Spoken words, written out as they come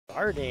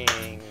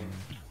Starting.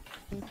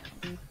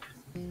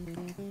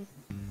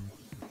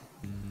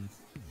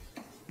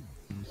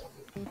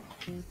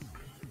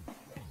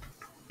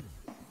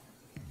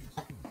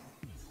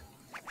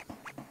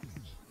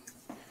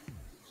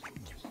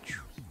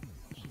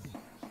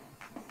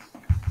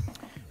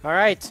 All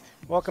right,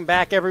 welcome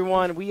back,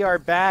 everyone. We are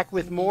back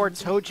with more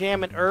Toe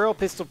Jam and Earl.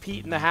 Pistol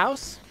Pete in the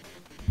house.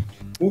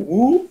 Ooh,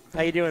 ooh.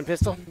 How you doing,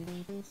 Pistol?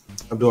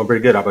 I'm doing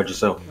pretty good. How about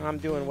yourself? I'm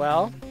doing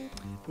well.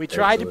 We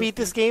tried to beat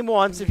this game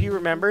once, if you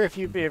remember, if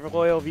you've been a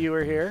loyal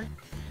viewer here,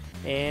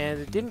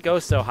 and it didn't go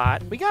so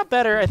hot. We got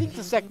better. I think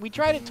we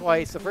tried it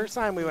twice. The first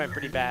time we went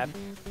pretty bad.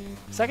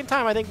 Second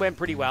time I think went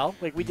pretty well.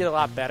 Like, we did a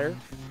lot better.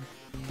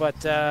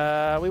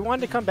 But we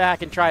wanted to come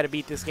back and try to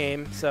beat this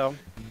game. So,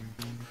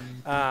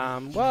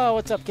 well,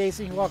 what's up,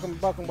 Casey? Welcome,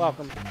 welcome,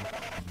 welcome.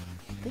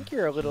 I think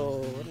you're a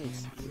little. Let me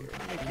see here.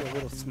 Make you a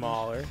little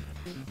smaller.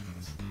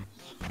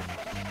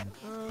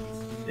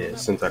 Yeah,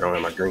 since I don't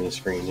have my green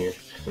screen here.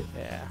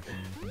 Yeah.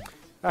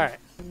 All right.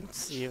 Let's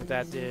see what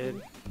that did.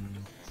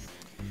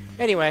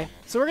 Anyway,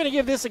 so we're going to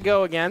give this a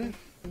go again.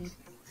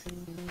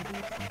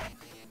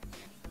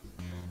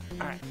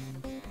 All right.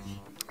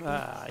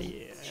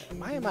 Yeah.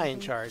 Why am I in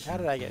charge? How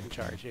did I get in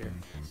charge here?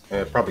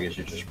 Probably guess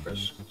you just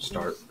press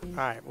start. All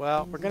right.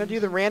 Well, we're going to do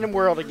the random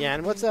world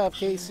again. What's up,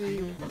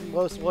 Casey?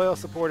 Most loyal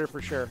supporter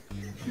for sure.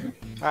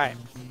 All right.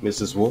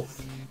 Mrs.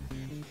 Wolf.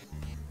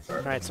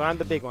 All right. So I'm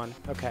the big one.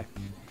 Okay.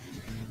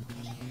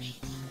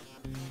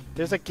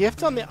 There's a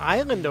gift on the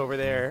island over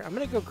there. I'm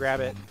going to go grab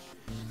it.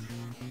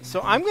 So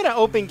I'm going to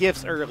open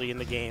gifts early in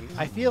the game.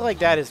 I feel like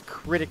that is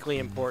critically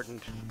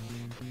important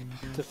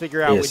to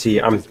figure out which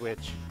gift is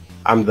which.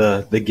 I'm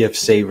the gift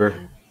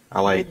saver.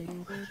 I like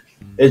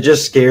it.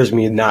 Just scares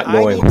me not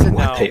knowing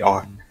what they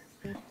are.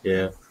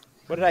 Yeah.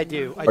 What did I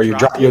do?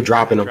 You're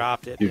dropping them.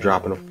 You're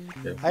dropping them.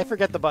 Yeah. I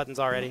forget the buttons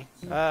already.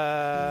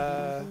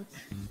 There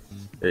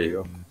you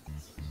go.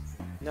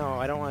 No,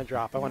 I don't want to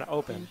drop. I want to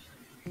open.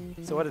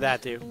 So what did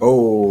that do?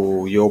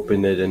 Oh, you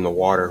opened it in the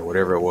water,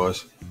 whatever it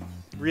was.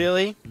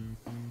 Really?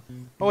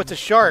 Oh, it's a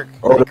shark.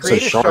 Oh, did it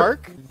create a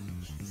shark?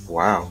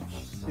 Wow.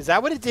 Is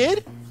that what it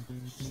did?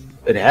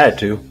 It had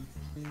to.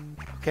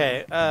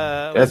 Okay.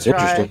 That's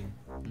interesting.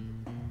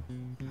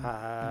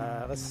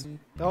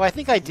 Oh, I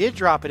think I did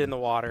drop it in the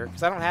water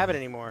because I don't have it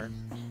anymore.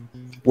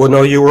 Well,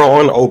 no, you were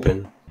on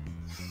open.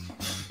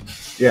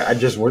 Yeah, I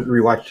just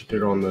rewatched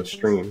it on the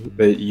stream.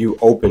 But you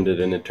opened it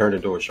and it turned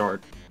into a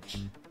shark.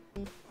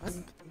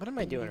 What am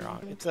I doing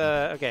wrong? It's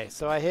okay.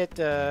 So I hit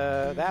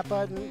that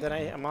button. Then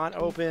I'm on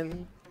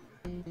open.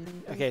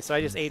 Okay, so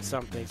I just ate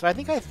something. So I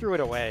think I threw it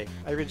away.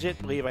 I legit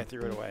believe I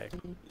threw it away.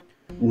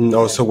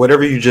 No, so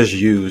whatever you just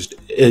used,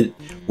 you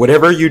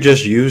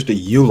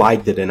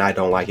liked it and I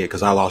don't like it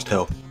because I lost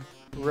health.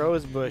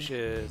 Rose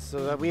bushes.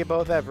 So we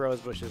both have rose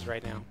bushes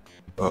right now.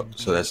 Oh,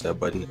 so that's that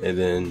button, and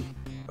then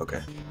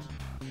okay,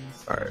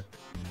 all right.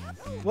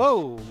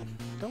 Whoa!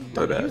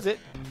 Don't use it.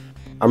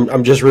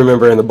 I'm just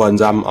remembering the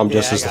buttons. I'm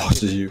just as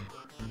lost as you.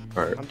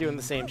 All right. I'm doing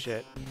the same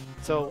shit.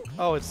 So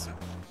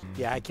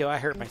yeah, I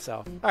hurt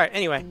myself. All right.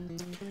 Anyway,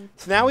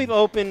 so now we've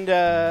opened.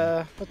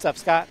 What's up,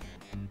 Scott?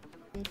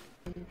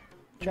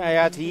 Try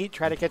out to eat.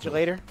 Try to catch it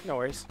later. No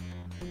worries.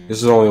 This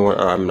is the only one.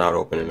 I'm not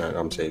opening that.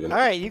 I'm saving it. All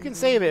right, you can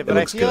save it, but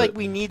I feel like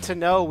we need to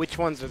know which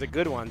ones are the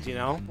good ones. You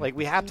know, like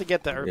we have to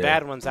get the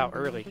bad ones out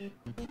early.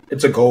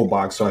 It's a gold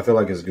box, so I feel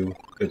like it's good.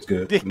 It's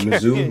good.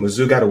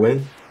 Mizzou got to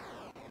win.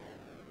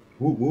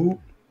 Woo woo.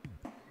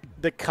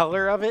 The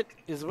color of it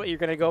is what you're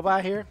gonna go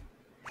by here.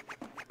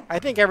 I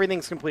think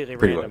everything's completely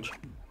Pretty random. much.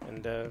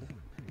 And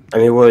I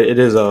mean, well, it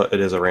is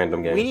a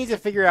random game. we need to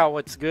figure out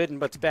what's good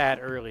and what's bad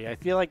early. I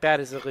feel like that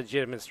is a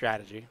legitimate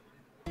strategy.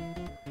 All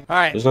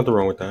right. There's nothing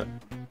wrong with that.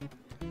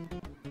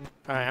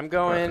 All right, I'm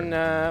going.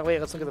 Wait,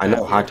 let's look at the. I map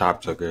know here. hot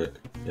tops are good.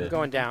 Yeah. I'm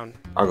going down.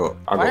 I'll go.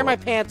 Why are my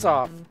pants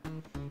off?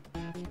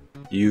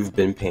 You've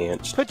been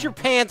pants. Put your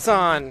pants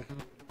on.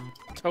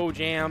 Toe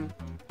Jam,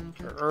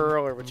 or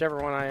Earl, or whichever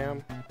one I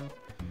am.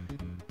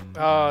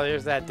 Oh,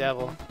 there's that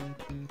devil.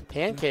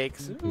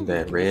 Pancakes. Ooh,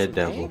 that red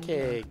devil.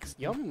 Pancakes.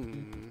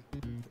 Yum.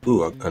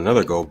 Ooh,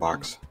 another gold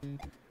box.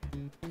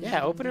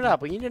 Yeah, open it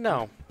up. We need to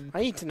know. I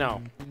need to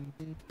know.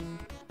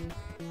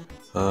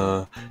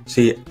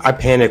 See, I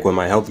panic when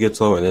my health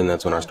gets low, and then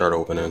that's when I start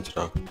opening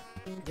stuff.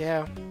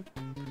 Yeah.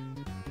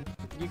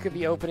 You could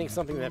be opening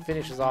something that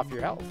finishes off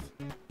your health.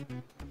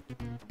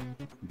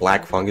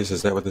 Black fungus,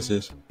 is that what this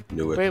is?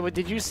 Knew it. Wait,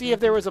 did you see if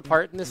there was a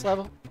part in this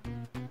level?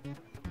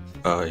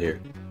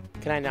 Here.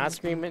 Can I not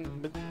scream it?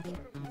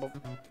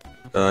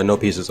 No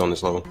pieces on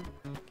this level.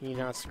 Can you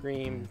not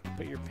scream,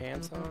 put your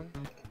pants on?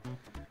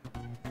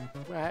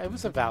 Well, it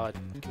was a valid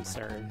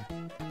concern.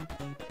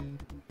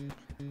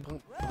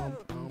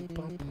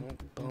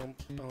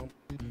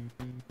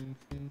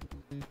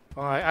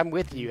 Oh, I'm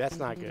with you. That's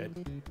not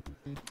good.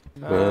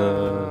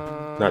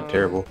 Not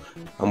terrible.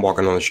 I'm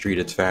walking on the street.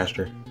 It's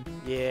faster.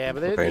 Yeah,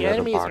 but the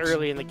enemies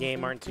early in the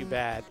game aren't too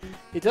bad.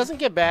 It doesn't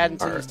get bad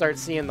until you start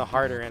seeing the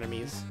harder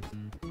enemies.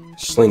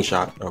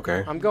 Slingshot.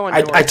 Okay. I'm going.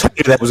 I told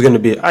you that was going to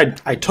be.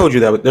 I told you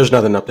that there's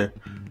nothing up there.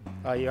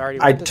 Oh, you already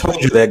I went this told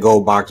way? you that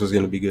gold box was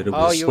gonna be good. It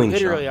was Oh, a you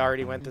slingshot. literally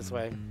already went this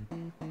way.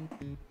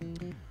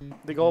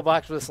 The gold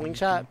box with a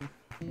slingshot?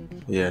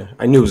 Yeah,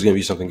 I knew it was gonna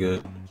be something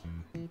good.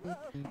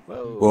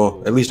 Whoa.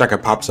 Well, at least I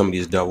could pop some of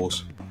these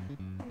devils.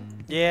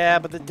 Yeah,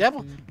 but the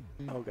devil...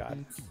 Oh,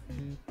 God.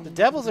 The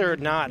devils are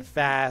not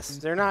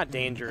fast. They're not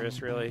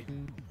dangerous, really.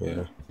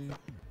 Yeah.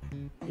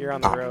 You're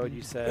on the road,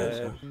 you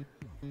said.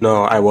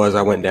 No, I was.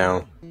 I went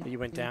down. You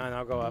went down,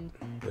 I'll go up.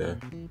 Yeah.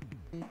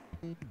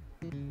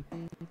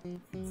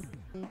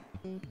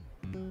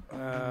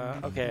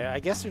 Okay, I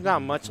guess there's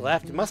not much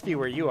left. It must be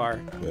where you are.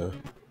 Yeah.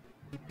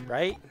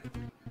 Right?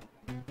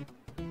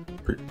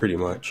 Pretty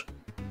much.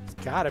 It's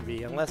gotta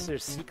be, unless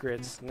there's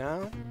secrets.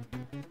 No?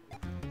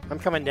 I'm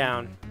coming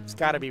down. It's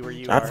gotta be where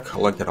you are. I've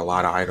collected a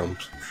lot of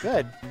items.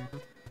 Good.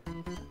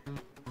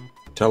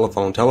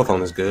 Telephone.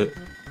 Telephone is good.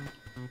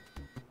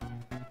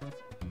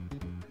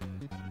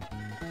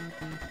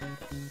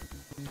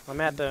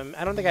 I'm at the...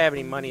 I don't think I have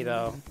any money,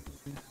 though.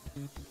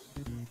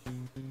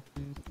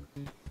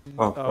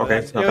 Oh,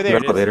 okay. Oh, there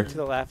it is. Later. To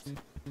the left.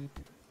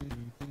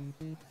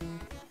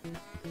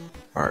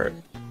 Alright.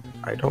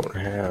 I don't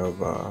have,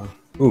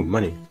 ooh,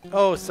 money.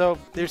 Oh, so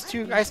there's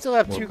two... I still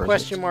have More two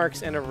presents. question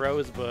marks and a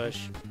rose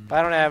bush. But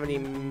I don't have any...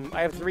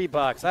 I have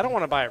 $3. I don't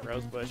want to buy a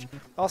rose bush.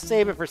 I'll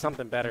save it for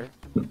something better.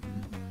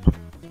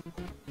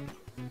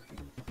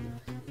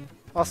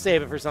 I'll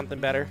save it for something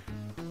better.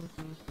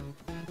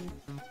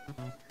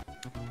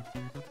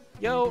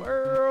 Yo,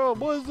 Earl,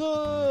 what's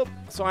up?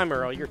 So I'm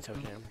Earl, you're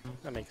ToeJam.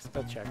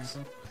 That checks.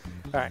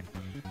 Alright.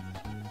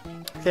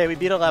 Okay, we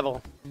beat a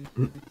level.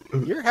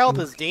 Your health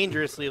is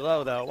dangerously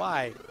low, though.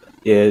 Why?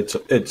 Yeah,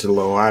 it's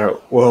low. I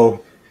don't.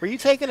 Well, Were you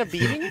taking a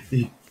beating?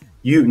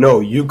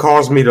 you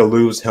caused me to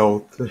lose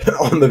health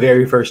on the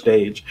very first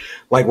stage.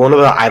 Like one of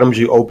the items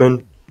you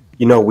open,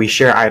 we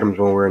share items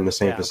when we're in the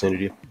same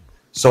vicinity.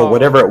 So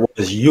whatever it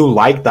was, you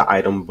liked the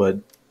item, but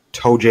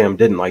ToeJam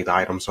didn't like the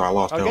item, so I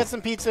lost I'll health. get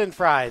some pizza and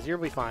fries. You'll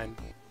be fine.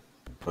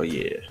 Oh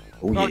yeah.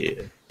 Oh Oh,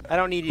 yeah. I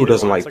don't need Who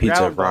doesn't like so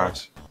pizza grab and them both.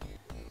 fries?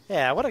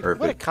 Yeah, what a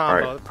Perfect. combo. All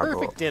right, I'll go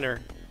Perfect up.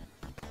 dinner.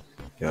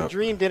 Yep. A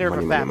dream dinner for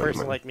a Money, fat money, person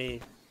money. like me.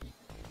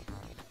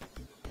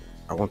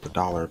 I want the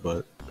dollar,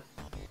 but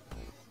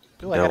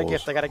Ooh, I got a Devils,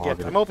 gift. I got a all gift.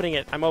 good. I'm opening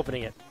it. I'm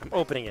opening it. I'm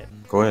opening it.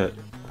 go ahead.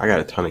 I got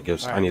a ton of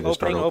gifts. All I right, need to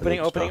start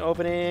opening, stuff.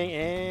 opening,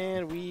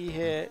 and we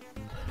hit.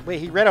 Wait,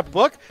 he read a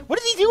book? What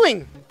is he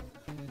doing?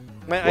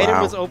 My item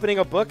Wow. was opening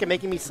a book and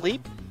making me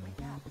sleep?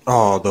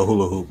 Oh, the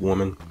hula hoop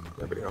woman.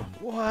 There we go.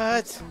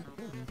 What?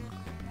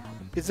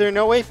 Is there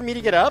no way for me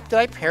to get up? Did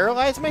I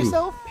paralyze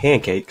myself?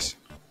 Pancakes.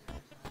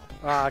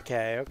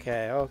 Okay.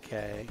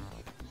 Okay,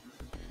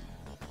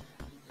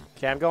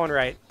 I'm going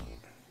right.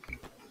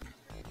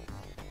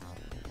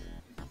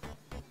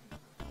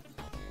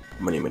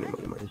 Money.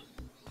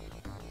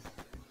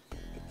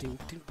 Ding,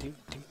 ding, ding,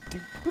 ding,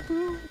 ding, boop,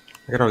 boop.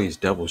 I got all these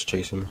devils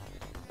chasing me.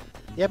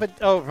 Yeah, but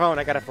phone.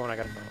 I got a phone.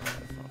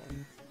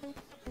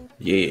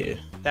 Yeah.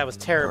 That was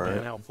terribly Alright.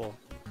 unhelpful,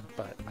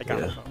 but I got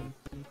a Yeah. phone.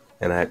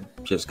 And I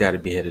just got to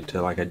be headed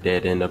to like a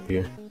dead end up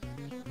here.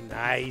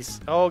 Nice.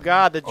 Oh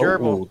God, the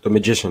gerbil. Oh, the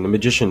magician. The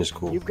magician is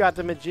cool. You've got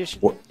the magician.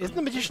 What? Isn't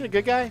the magician a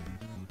good guy?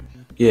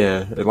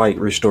 Yeah, it like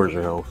restores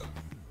your health.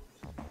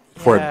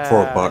 For a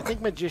I buck.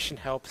 think magician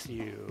helps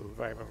you, if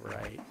I remember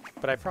right.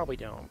 But I probably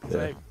don't. 'Cause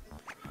Yeah.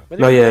 but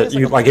No, it yeah, is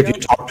you a like if you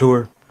gun. talk to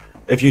her.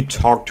 If you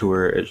talk to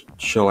her,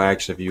 she'll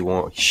ask if you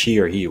want she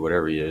or he,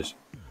 whatever he is.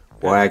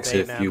 Will That's ask they,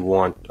 if man. you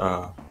want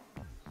a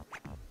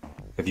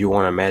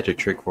magic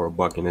trick for a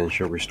buck, and then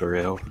she'll restore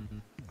your health.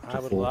 I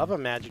would love a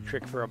magic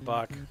trick for a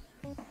buck.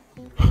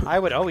 I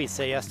would always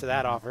say yes to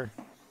that offer.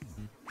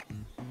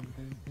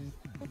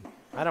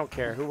 I don't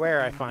care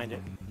where I find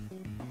it.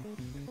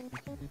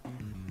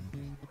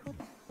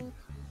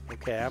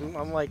 Okay,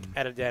 I'm like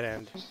at a dead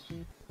end.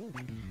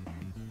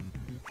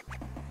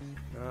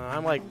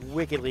 I'm like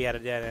wickedly at a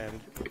dead end.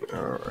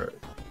 All right.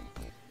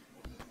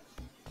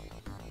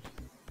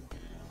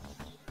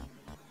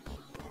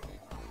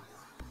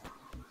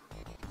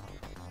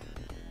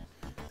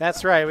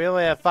 That's right. We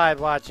only have 5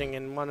 watching,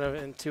 and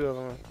 2 of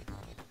them,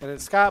 and then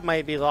Scott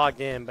might be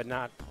logged in, but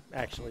not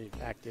actually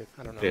active.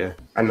 I don't know. Yeah,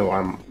 I know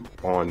I'm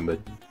on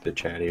the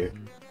chat here.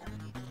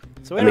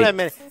 So we I don't mean, have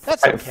many.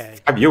 That's okay.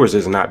 5 viewers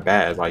is not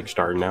bad, like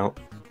starting out.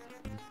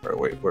 Or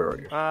wait, where are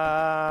you?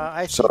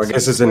 I So see I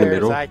guess some it's in the squares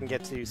middle. I can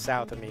get to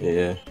south of me,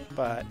 Yeah.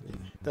 but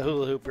the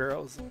hula hoop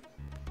girls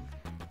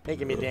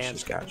making me dance.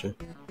 She's got you.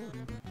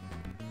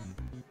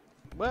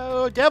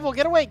 Whoa, devil,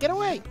 get away, get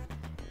away!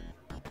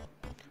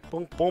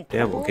 Boom, boom,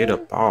 Devil, boom. get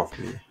up off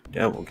me.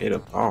 Devil, get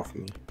up off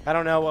me. I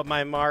don't know what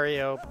my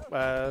Mario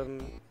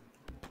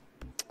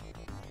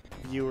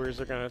viewers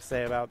are gonna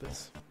say about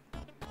this.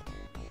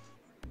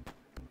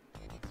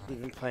 We've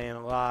been playing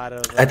a lot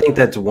of. I think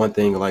that's one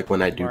thing. Like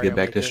when I do Mario get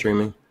back to Maker.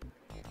 streaming,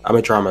 I'm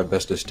gonna try my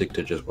best to stick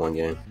to just one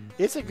game.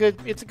 It's a good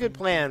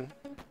plan.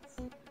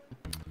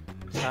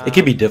 It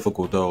can be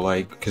difficult though,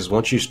 like because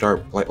once you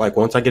start, like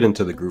once I get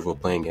into the groove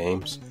of playing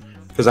games,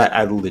 because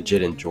I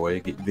legit enjoy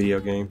video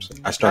games.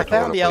 I I start to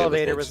found want the to play other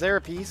elevator. things. Was there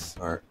a piece?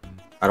 Or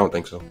I don't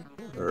think so.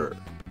 Or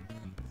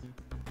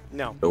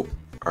No. Nope.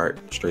 All right,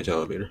 straight to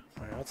elevator.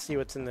 All right, let's see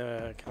what's in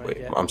the.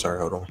 Wait, I'm sorry.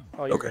 Hold on.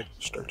 Oh, you're okay, good.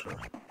 straight to.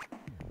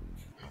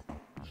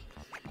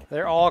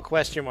 They're all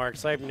question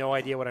marks, so I have no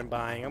idea what I'm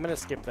buying. I'm gonna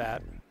skip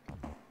that.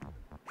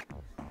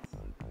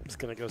 I'm just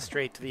gonna go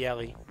straight to the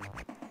Ellie.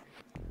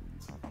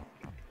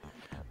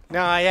 No,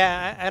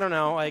 yeah, I don't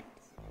know. Like,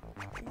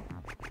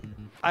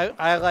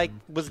 I like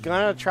was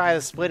gonna try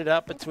to split it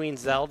up between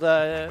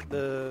Zelda,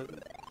 the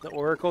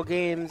Oracle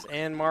games,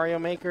 and Mario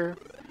Maker,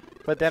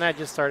 but then I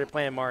just started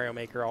playing Mario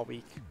Maker all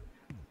week.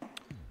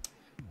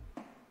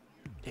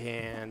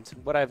 And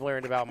what I've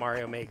learned about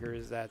Mario Maker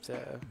is that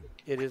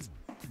it is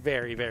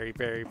very, very,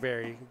 very,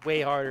 very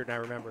way harder than I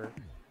remember.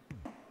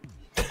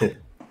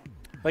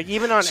 Like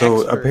even on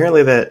So Expert,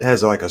 apparently that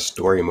has like a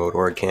story mode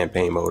or a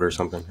campaign mode or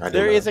something.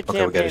 there is a Okay,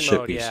 we got campaign ship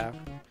mode. piece. Yeah,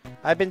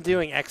 I've been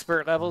doing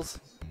Expert levels.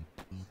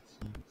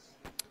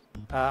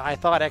 I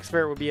thought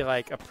Expert would be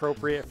like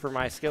appropriate for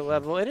my skill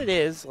level, and it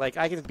is. Like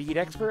I can beat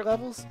Expert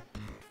levels,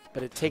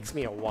 but it takes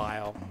me a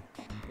while.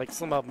 Like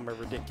some of them are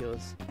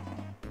ridiculous.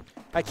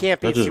 I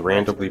can't beat. That just Super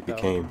randomly Expert,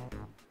 became.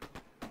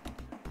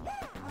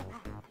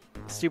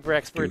 Super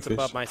Expert's Doofus.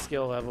 above my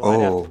skill level.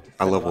 Oh, I spend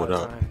a leveled lot of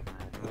up.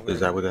 time. Is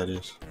that what that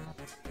is?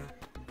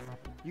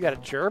 You got a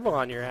gerbil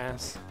on your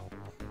ass.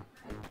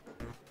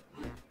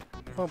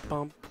 Bump,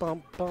 bump,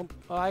 bump, bump.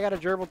 Oh, I got a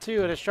gerbil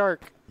too and a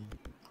shark.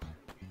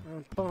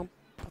 Bump,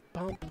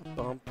 bump,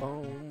 bump,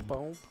 bump,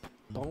 bump,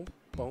 bump,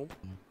 bump.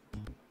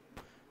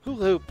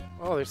 Hula hoop.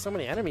 Oh, there's so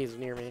many enemies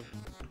near me.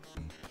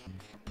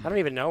 I don't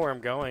even know where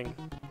I'm going.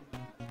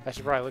 I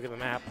should probably look at the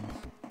map.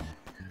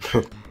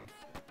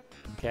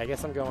 Okay, I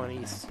guess I'm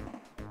going east.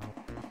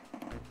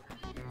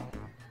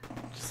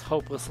 Just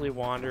hopelessly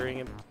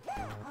wandering and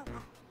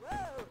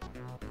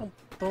bump,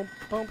 bump,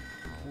 bump.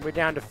 We're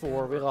down to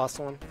 4. We lost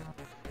one.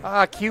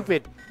 Ah,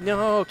 Cupid.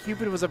 No,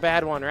 Cupid was a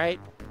bad one, right?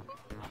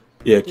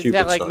 Yeah, Did Cupid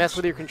that like sucks. mess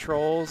with your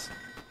controls?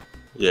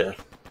 Yeah.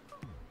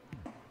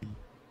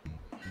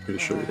 Pretty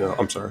sure we do.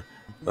 I'm sorry.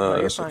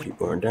 you're So fine. keep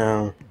going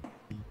down.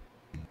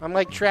 I'm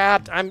like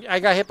trapped. I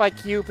got hit by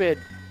Cupid.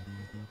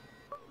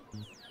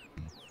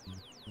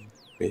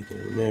 Bacon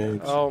and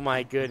eggs. Oh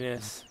my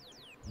goodness.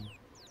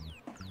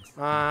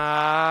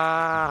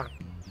 Ah.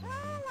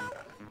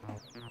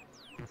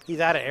 He's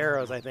out of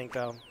arrows, I think,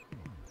 though.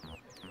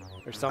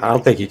 Or something. I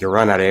don't think he can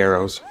run out of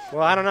arrows.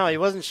 Well, I don't know. He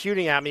wasn't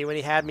shooting at me when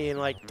he had me in,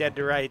 like, dead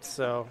to rights,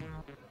 so...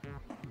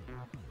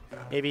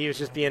 Maybe he was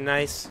just being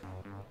nice.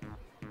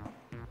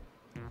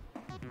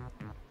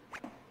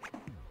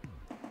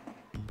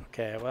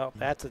 Okay, well,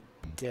 that's a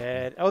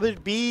dead... Oh, there's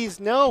bees!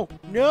 No!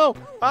 No!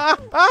 Ah!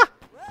 Ah!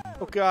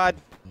 Oh, God.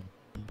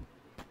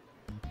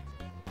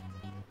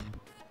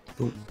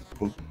 Boom,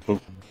 boom,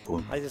 boom,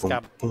 boom, I just boom,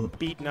 got boom.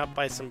 beaten up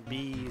by some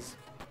bees.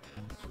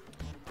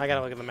 I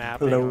gotta look at the map.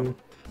 Hello.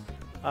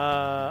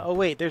 Oh,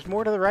 wait, there's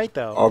more to the right,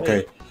 though. Okay,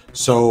 Wait.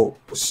 so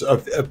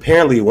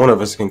apparently one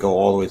of us can go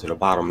all the way to the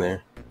bottom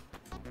there.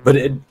 But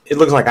it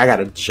looks like I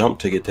gotta jump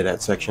to get to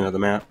that section of the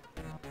map.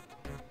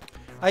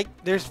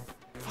 There's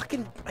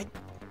fucking...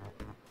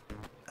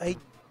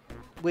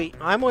 Wait,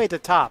 I'm way at the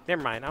top.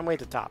 Never mind, I'm way at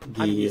the top.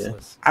 I'm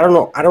useless. I don't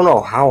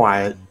know how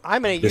I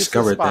I'm in a useless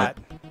discovered spot.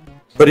 that.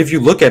 But if you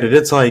look at it,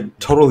 it's like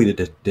totally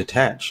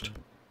detached.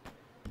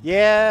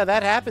 Yeah,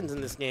 that happens in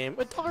this game.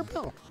 A dollar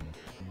bill.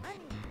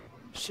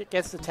 Shit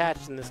gets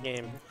detached in this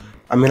game.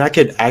 I mean, I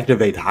could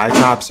activate high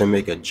tops and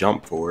make a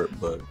jump for it,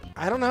 but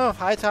I don't know if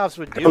high tops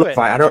would I do don't know it. if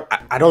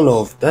I don't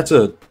know if that's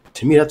a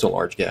to me that's a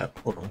large gap.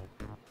 Hold on.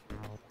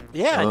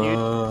 Yeah,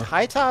 dude.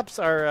 High tops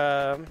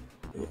are.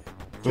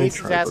 Let me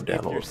Casey's try to go asking down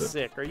if a you're little bit.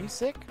 sick. Are you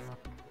sick?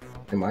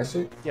 Am I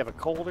sick? Do you have a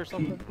cold or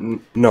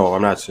something? No,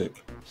 I'm not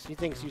sick. She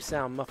thinks you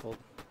sound muffled.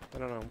 I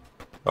don't know.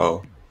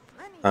 Oh.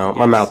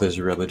 My mouth is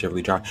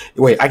relatively dry.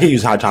 Wait, I could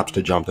use high tops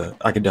to jump that.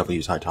 I could definitely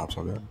use high tops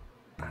on that.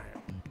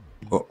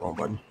 Oh, wrong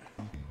button.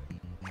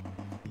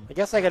 I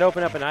guess I could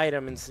open up an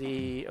item and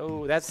see.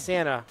 Oh, that's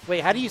Santa. Wait,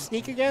 how do you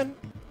sneak again?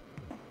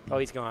 Oh,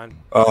 he's gone.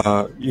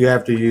 You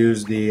have to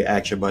use the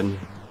action button.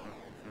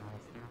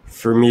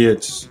 For me,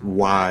 it's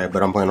Y,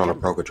 but I'm playing on a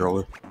Pro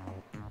Controller.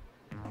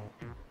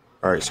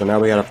 Alright, so now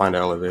we gotta find the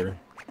elevator.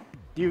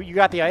 You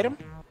got the item?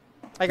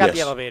 I got the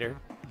Yes. elevator.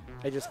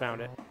 I just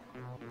found it.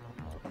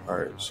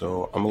 Alright,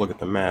 so I'm gonna look at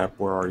the map.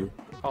 Where are you?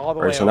 All the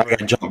Alright, way so now over. I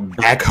gotta jump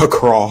back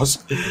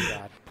across. Oh,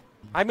 God.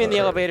 I'm in the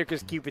elevator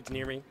because Cupid's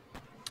near me.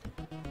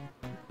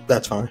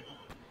 That's fine.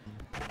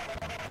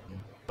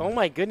 Oh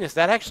my goodness,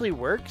 that actually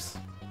works?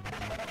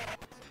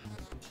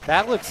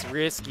 That looks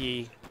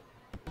risky.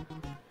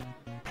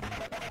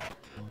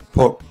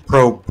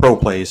 Pro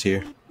plays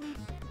here.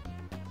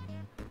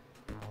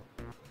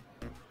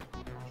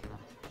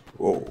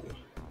 Whoa.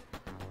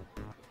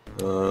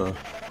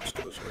 Let's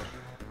go this way.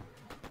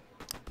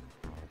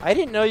 I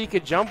didn't know you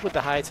could jump with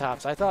the high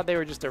tops. I thought they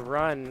were just a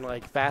run,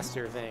 like,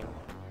 faster thing.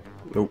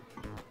 Nope.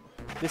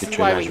 This Get is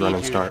your why nice we run need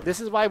and you. start. This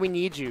is why we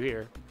need you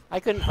here. I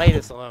couldn't play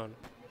this alone.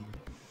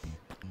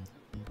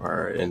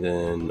 Alright, and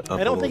then up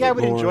I don't a think little I bit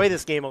would more. enjoy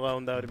this game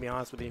alone, though, to be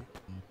honest with you.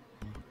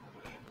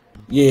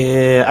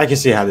 Yeah, I can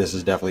see how this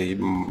is definitely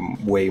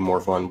way more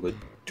fun with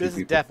This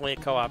is definitely a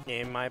co-op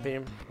game, in my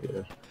opinion.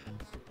 Yeah.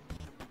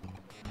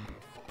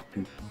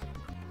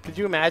 Could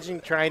you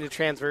imagine trying to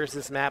traverse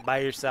this map by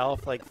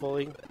yourself, like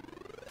fully?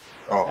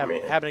 Oh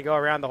man. Having to go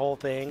around the whole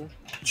thing.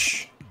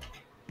 Shh.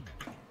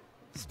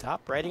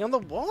 Stop writing on the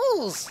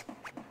walls.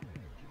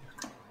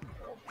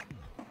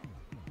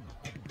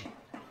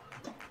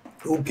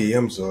 Okay,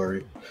 I'm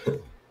sorry.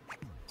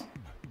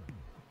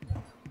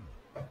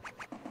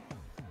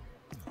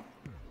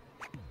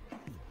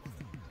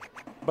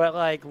 But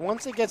like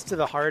once it gets to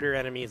the harder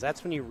enemies,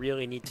 that's when you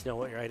really need to know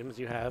what your items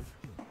you have.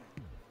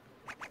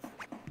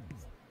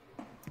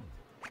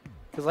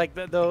 Because like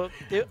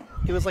it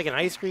was like an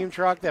ice cream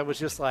truck that was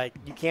just like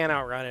you can't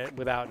outrun it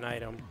without an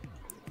item.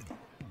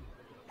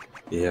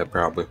 Yeah,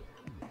 probably.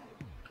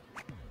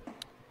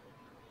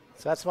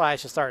 So that's why I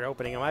should start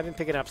opening them. I've been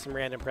picking up some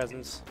random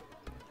presents.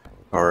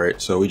 All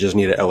right, so we just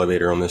need an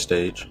elevator on this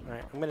stage. All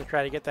right, I'm gonna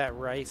try to get that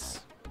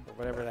rice or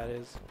whatever that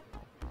is.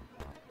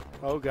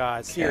 Oh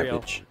God, cereal.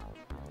 Cabbage.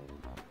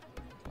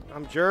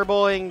 I'm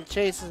gerbling,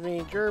 chases me.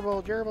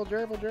 Gerbil, gerbil,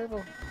 gerbil,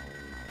 gerbil.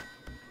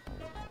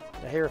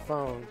 I hear a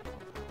phone.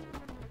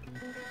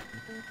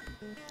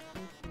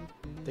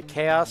 The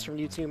chaos from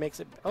U2 makes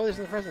it... Oh, there's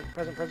a present.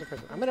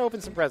 I'm going to open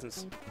some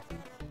presents.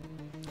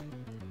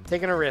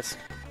 Taking a risk.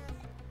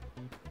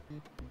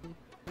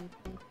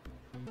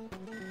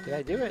 Did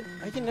I do it?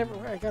 I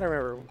gotta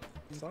remember.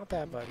 It's not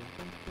that button.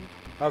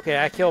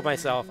 Okay, I killed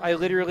myself. I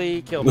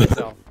literally killed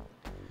myself.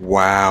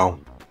 Wow.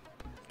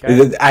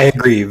 Okay. I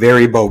agree.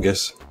 Very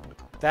bogus.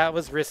 That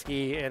was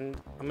risky, and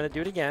I'm going to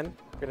do it again.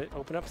 I'm going to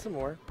open up some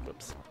more.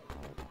 Oops.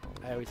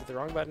 I always hit the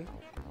wrong button.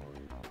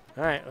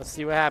 Alright, let's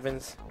see what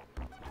happens.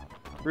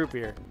 Root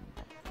beer.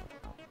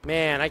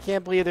 Man, I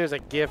can't believe there's a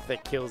gift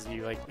that kills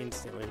you, like,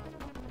 instantly.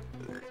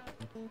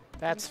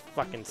 That's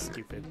fucking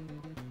stupid.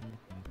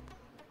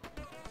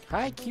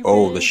 Hi, Cupid.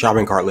 Oh, the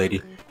shopping cart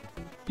lady.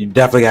 You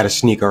definitely got to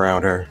sneak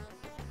around her.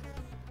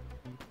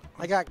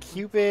 I got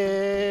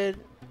Cupid.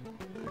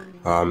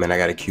 Man, I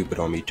got a Cupid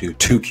on me, too.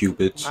 2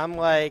 Cupids. I'm,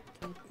 like,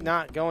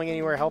 not going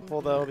anywhere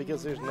helpful, though,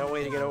 because there's no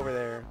way to get over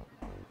there.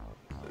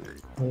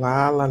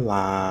 La la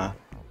la.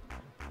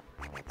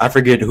 I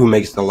forget who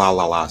makes the la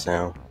la la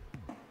sound.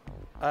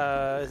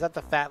 Is that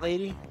the fat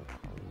lady?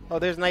 Oh,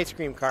 there's an ice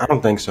cream cart. I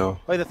don't think so.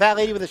 Oh, the fat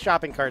lady with the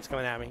shopping cart's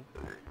coming at me.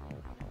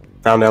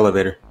 Found the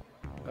elevator.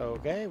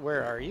 Okay,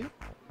 where are you?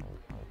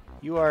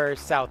 You are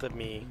south of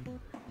me.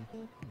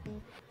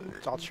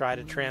 So I'll try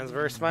to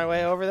transverse my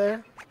way over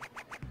there.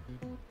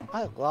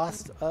 I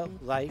lost a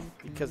life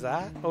because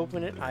I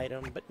opened an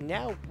item, but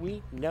now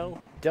we know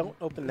don't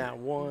open that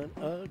one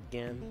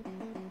again.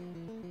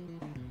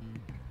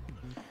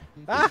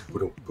 Ah!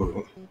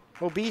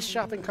 Obese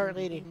shopping cart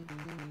lady.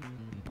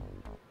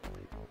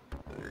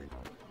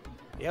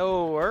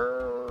 Yo,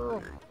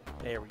 Earl.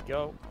 There we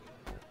go.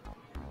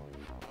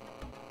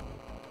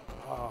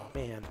 Oh,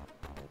 man.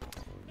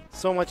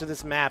 So much of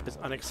this map is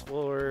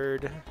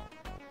unexplored.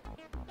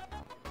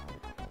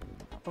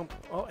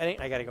 Oh,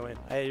 I gotta go in.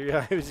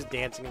 I was just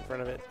dancing in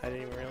front of it. I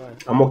didn't even realize.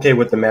 I'm okay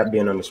with the map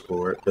being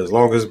unexplored. As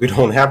long as we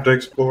don't have to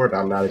explore it,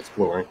 I'm not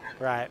exploring.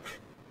 Right.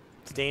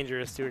 It's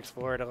dangerous to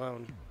explore it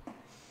alone.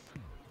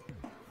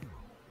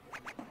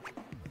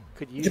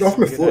 Could use Get off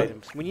my good foot.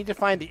 items. We need to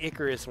find the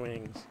Icarus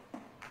wings.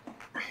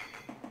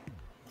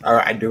 All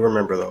right, I do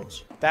remember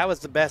those. That was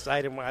the best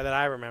item that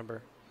I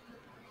remember.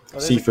 Oh,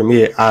 See, for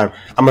me, I'm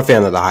a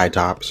fan of the high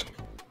tops.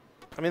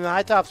 I mean, the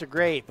high tops are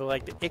great, but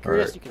like the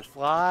Icarus, Right. you can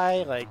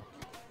fly. Like,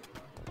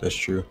 That's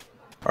true.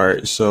 All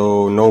right,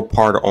 so no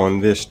part on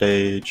this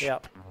stage.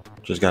 yep.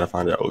 Just gotta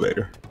find the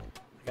elevator.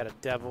 I got a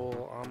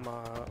devil on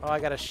my. Oh, I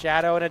got a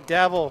shadow and a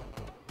devil.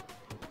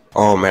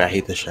 Oh man, I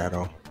hate the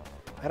shadow.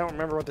 I don't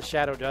remember what the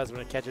shadow does when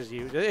it catches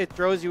you. It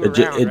throws you It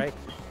ju- around, it- right?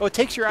 Oh, it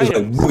takes your It's like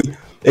items. boogie.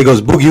 It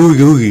goes boogie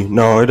oogie oogie.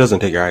 No, it doesn't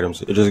take your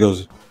items. It just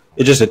goes.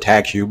 It just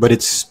attacks you, but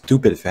it's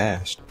stupid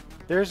fast.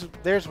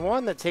 There's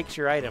one that takes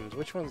your items.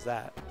 Which one's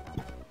that?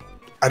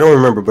 I don't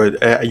remember,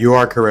 but you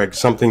are correct.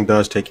 Something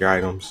does take your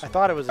items. I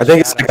thought it was. I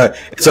think it's like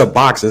it's a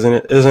box, isn't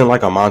it? Isn't it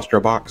like a monster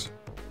box?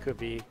 Could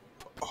be.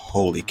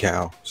 Holy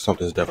cow!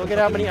 Something's definitely. Look at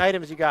how touching many me.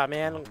 items you got,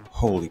 man.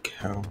 Holy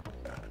cow!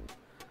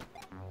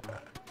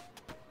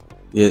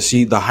 Yeah,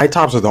 see, the high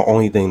tops are the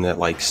only thing that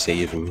like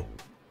save me.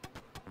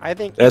 I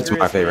think That's Icarus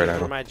my favorite wings are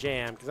item. my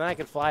jam, because then I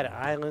can fly to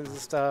islands and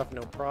stuff,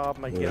 no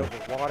problem. I can get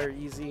over water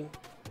easy.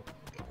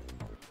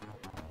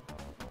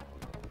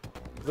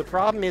 The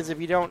problem is if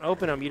you don't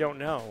open them, you don't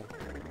know.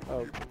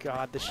 Oh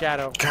God, the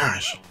shadow.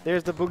 Gosh!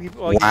 There's the boogie.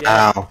 Oh, you dead?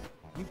 Wow!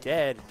 You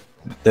dead?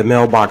 The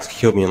mailbox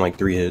killed me in like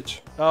 3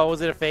 hits. Oh,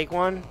 was it a fake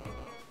one?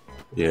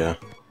 Yeah.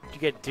 Did you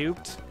get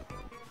duped?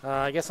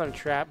 I guess I'm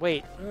trapped.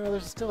 Wait,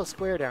 there's still a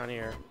square down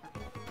here.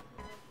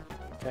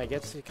 Can I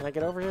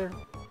get over here?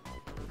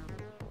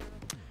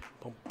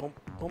 Boom, boom,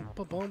 boom,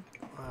 boom, boom.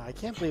 I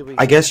can't believe we.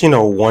 I guess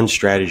one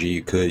strategy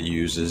you could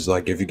use is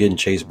like if you're getting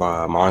chased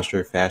by a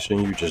monster faster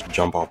than you, just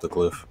jump off the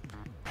cliff.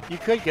 You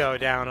could go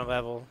down a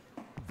level,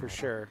 for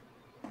sure.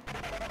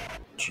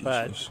 Jesus.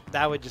 But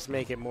that would just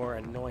make it more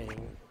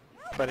annoying.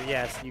 But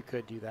yes, you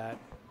could do that.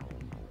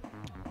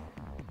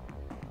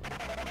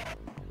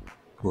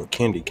 Ooh, a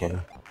candy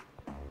cane.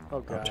 Oh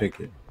god. I'll take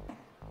it.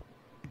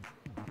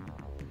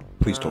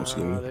 Please don't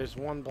see me. There's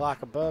one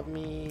block above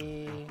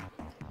me.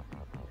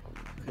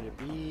 Could it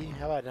be?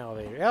 How about an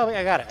elevator? Oh,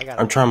 I got it. I got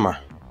it. I'm trying my...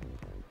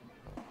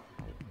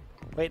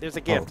 Wait, there's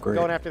a gift. I'm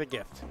going after the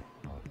gift.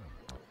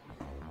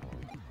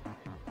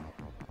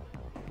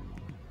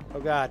 Oh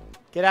god.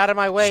 Get out of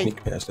my way.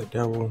 Sneak past the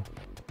devil.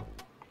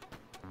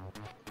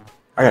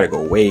 I gotta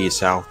go way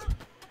south.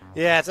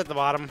 Yeah, it's at the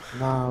bottom.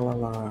 La la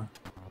la.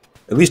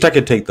 At least I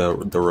could take the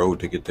road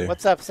to get there.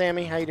 What's up,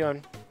 Sammy? How you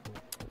doing?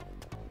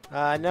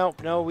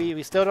 No,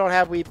 we still don't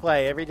have We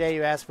Play. Every day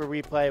you ask for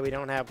We Play, we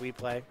don't have We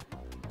Play.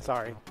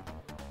 Sorry.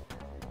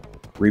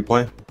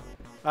 Replay?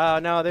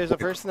 No, there's a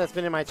person that's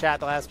been in my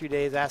chat the last few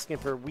days asking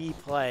for We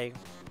Play,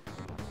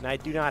 and I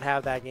do not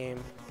have that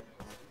game.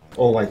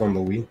 Oh, like on the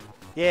Wii?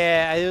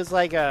 Yeah, it was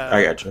like a...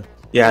 I gotcha.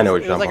 Yeah, I know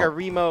what you're talking about. It was like a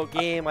remote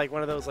game, like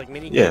one of those like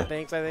mini game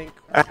things, I think.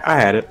 I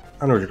had it.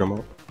 I know what you're talking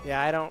about. Yeah,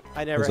 I never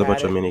had it. There's a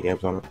bunch of mini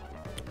games on it.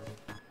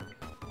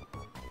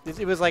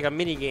 It was like a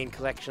mini game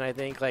collection, I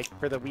think, like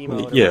for the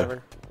Wiimote or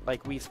whatever.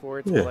 Like Wii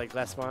Sports, but like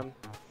less fun.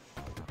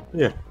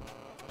 Yeah.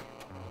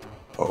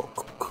 Oh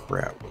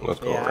crap! Let's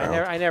go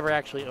around. I never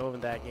actually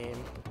owned that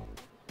game.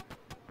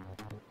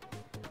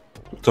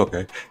 It's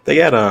okay. They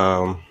got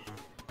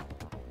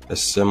a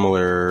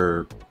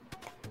similar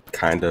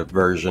kind of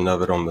version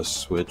of it on the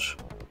Switch.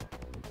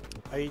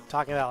 Are you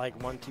talking about like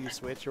 1-2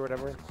 Switch or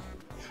whatever?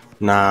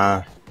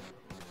 Nah.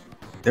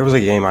 There was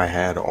a game I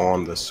had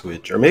on the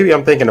Switch, or maybe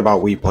I'm thinking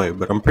about Wii Play,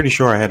 but I'm pretty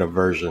sure I had a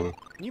version.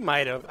 You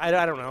might have. I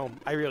don't know.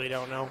 I really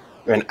don't know.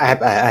 And I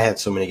had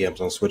so many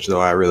games on Switch though,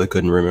 I really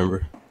couldn't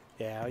remember.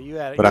 Yeah, you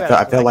had. But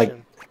I felt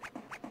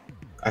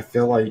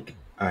like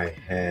I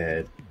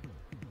had.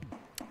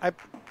 I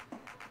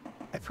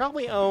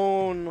probably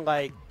own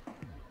like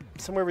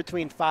somewhere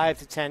between 5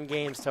 to 10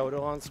 games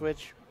total on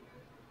Switch.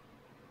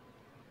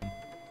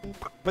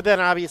 But then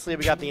obviously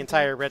we got the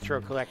entire retro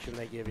collection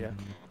they give you.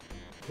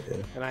 Yeah.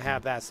 And I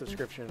have that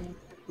subscription.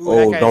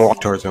 Ooh, don't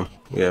walk towards him.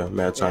 Yeah,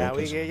 mad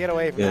scientist. Yeah, we get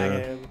away from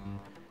that game.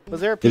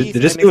 Was there a piece?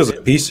 Did this give us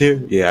a piece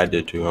here? Yeah, I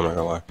did too. I'm not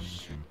gonna lie.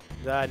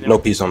 No. No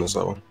piece on this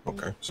level.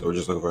 Okay, so we're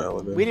just looking for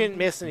elevator. We didn't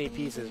miss any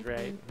pieces,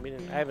 right? We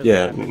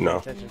didn't.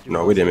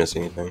 No, we didn't miss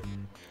anything.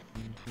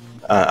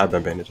 I've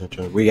been paying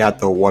attention. We got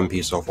the one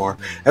piece so far.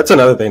 That's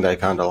another thing that I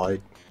kind of like.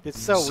 It's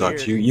so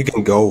sucks. weird. You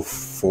can go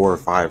 4 or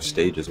 5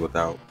 stages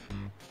without.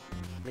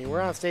 I mean,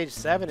 we're on stage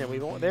 7 and we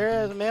won't.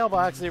 There's a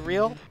mailbox. Is it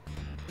real?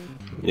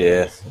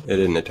 Yeah, it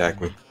didn't attack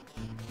me.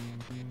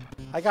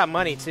 I got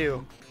money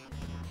too.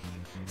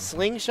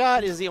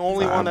 Slingshot is the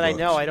only one that I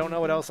know. I don't know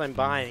what else I'm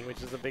buying,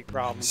 which is a big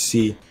problem.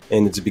 See,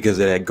 and it's because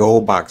of that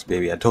gold box,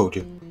 baby. I told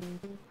you.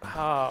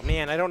 Oh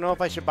man, I don't know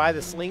if I should buy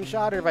the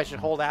slingshot or if I should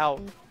hold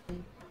out.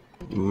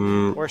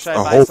 Or should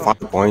I buy whole 5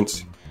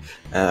 points?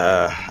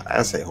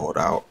 I say hold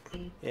out.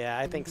 Yeah,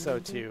 I think so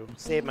too.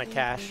 Save my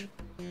cash.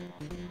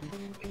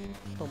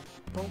 Bump,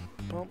 bump,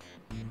 bump.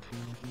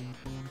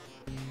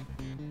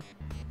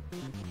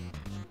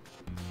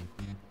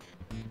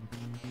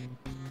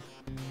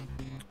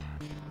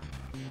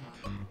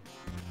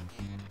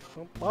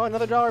 Oh,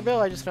 another dollar bill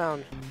I just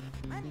found.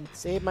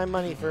 Save my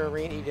money for a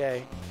rainy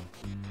day.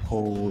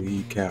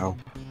 Holy cow.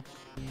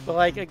 But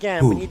like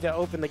again, we need to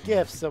open the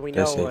gifts so we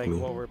know like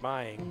what we're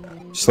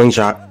buying.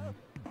 Slingshot.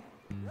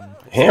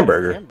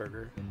 Hamburger.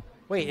 Hamburger.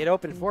 Wait, it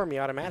opened for me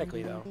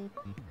automatically though.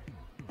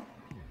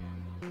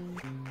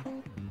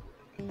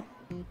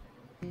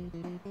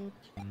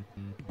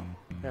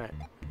 Alright.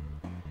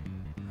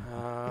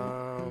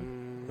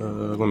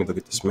 Let me look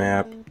at this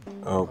map.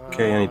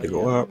 Okay, I need to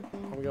go up.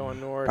 I'm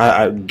going north.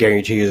 I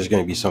guarantee you there's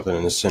going to be something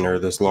in the center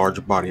of this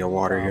large body of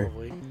water here.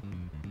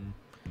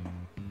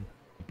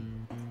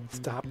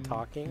 Stop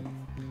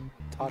talking.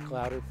 Talk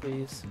louder,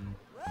 please.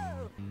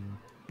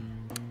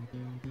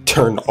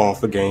 Turned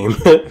off the game.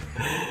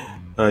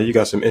 You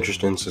got some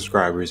interesting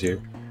subscribers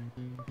here.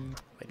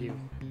 I do.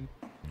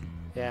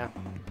 Yeah.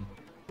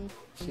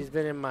 She's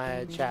been in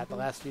my chat the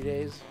last few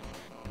days.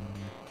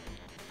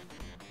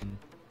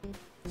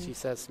 She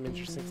says some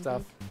interesting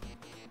stuff.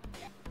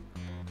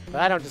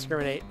 But I don't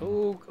discriminate.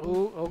 Ooh,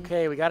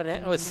 okay, we got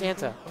an... Oh, it's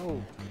Santa.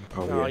 Oh,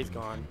 no, he's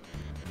gone.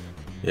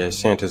 Yeah,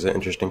 Santa's an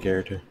interesting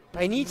character.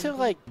 I need to,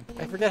 like...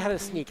 I forget how to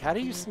sneak. How do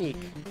you sneak?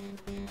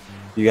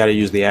 You gotta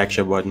use the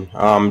action button.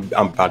 I'm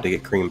about to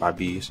get creamed by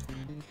bees.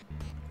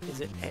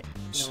 Is it...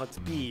 No, it's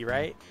B,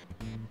 right?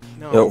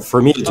 No, for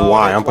me it's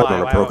Y. I'm putting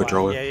on a Pro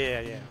Controller.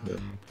 Yeah.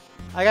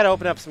 I gotta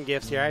open up some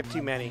gifts here. I have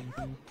too many.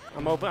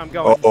 I'm going.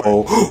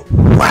 Uh-oh.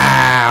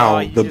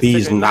 Wow! The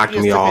bees knocked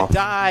me off. A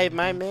dive,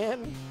 my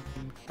man.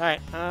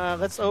 Alright,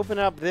 let's open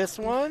up this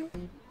one.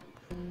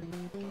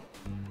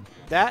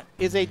 That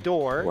is a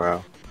door.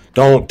 Wow.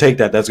 Don't take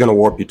that. That's gonna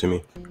warp you to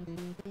me.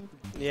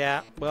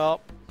 Yeah,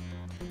 well...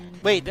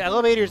 Wait, the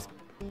elevator's...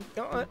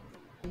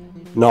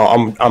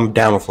 No, I'm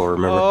down the floor,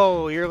 remember?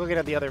 Oh, you're looking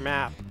at the other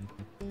map.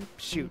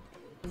 Shoot.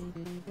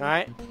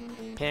 Alright.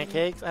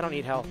 Pancakes? I don't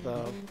need health,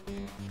 though.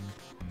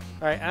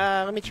 Alright,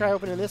 let me try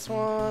opening this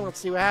one. Let's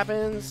see what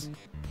happens.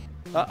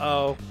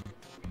 Uh-oh.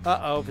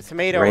 Uh-oh, the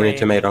tomato Raining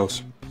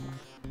tomatoes.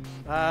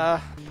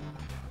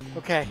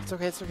 Okay, it's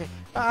okay, it's okay.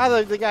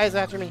 The guy's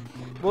after me.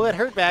 Will it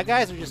hurt bad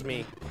guys or just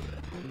me?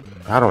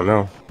 I don't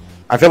know.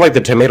 I feel like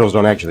the tomatoes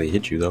don't actually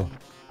hit you, though.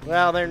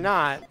 Well, they're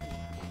not.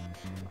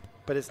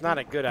 But it's not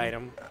a good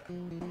item.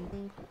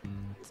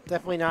 It's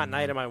definitely not an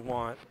item I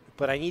want.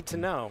 But I need to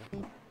know.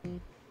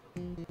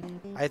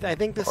 I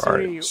think the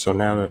sooner you... So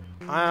now that...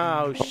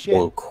 Oh, shit.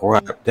 Oh,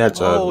 crap. That's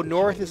a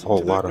north is whole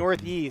to the lot of...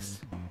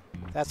 northeast.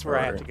 That's where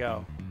I have to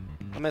go.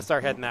 I'm going to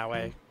start heading that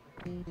way.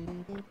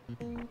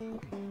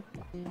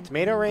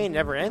 Tomato rain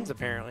never ends,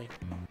 apparently.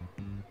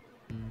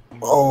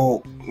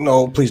 Oh,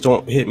 no. Please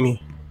don't hit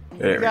me.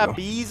 There You got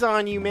bees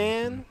on you,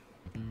 man.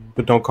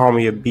 But don't call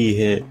me a bee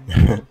hit.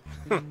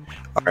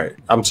 Alright.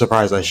 I'm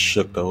surprised I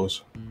shook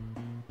those.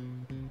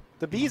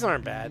 The bees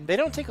aren't bad. They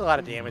don't take a lot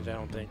of damage, I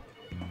don't think.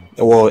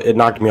 Well, it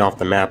knocked me off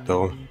the map,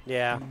 though.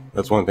 Yeah.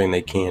 That's one thing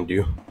they can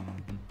do.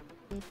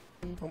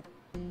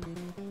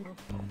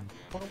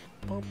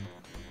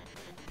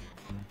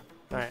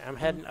 Alright, I'm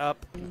heading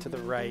up and to the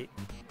right,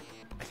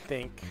 I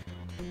think.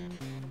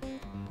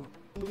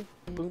 Boop,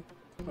 boop.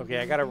 Okay,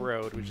 I got a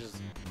road, which is...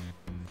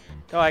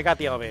 Oh, I got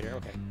the elevator,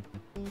 okay.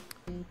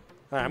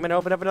 Alright, I'm going to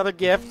open up another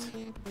gift.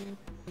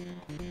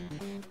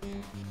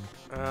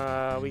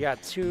 We got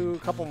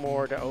couple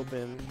more to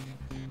open.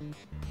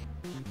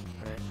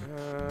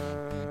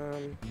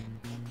 Alright,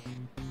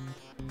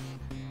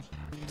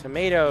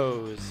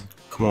 tomatoes.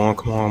 Come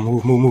on,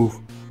 move.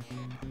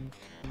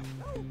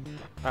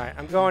 Alright,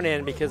 I'm going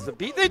in because the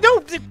bees...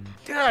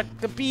 God,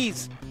 the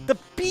bees! The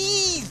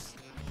bees!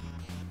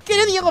 Get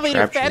in the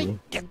elevator, fatty!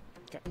 Yeah.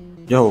 Okay.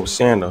 Yo,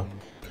 Santa,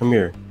 come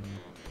here.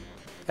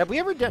 Have we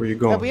ever done... Where you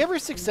going? Have we ever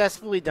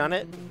successfully done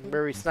it?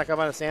 Where we snuck up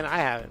on a Santa? I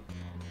haven't.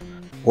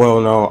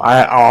 Well, no,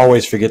 I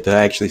always forget to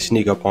actually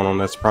sneak up on him.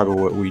 That's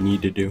probably what we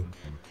need to do.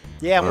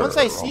 Yeah, once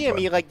I see him,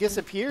 he, like,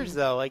 disappears,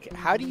 though. Like,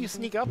 how do you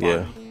sneak up on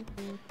him?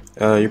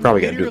 You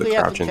probably gotta do the crouching thing. You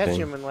have to catch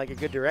him in, like, a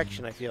good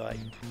direction, I feel like.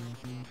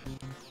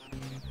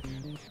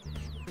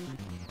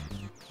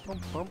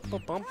 Oh,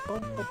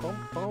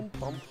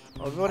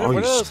 what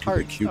are those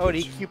hearts?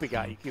 Cupids. Oh, Cupid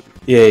got you. Cupid.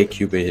 Yeah,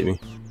 Cupid hit me.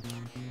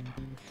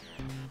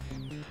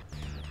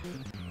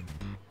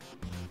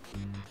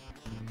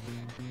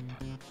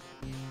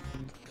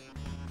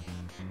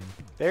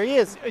 There he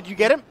is. Did you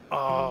get him?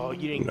 Oh,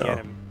 you didn't No. get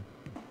him.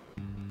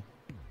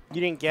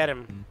 You didn't get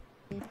him.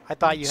 I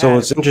thought you had. So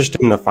it's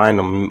interesting to find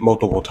them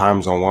multiple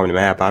times on one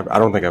map. I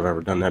don't think I've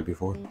ever done that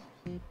before.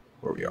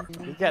 Where we are.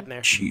 You're getting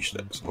there. Jeez,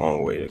 that's a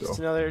long way to go. Just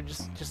another,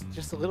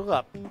 just a little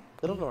up,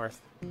 little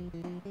north.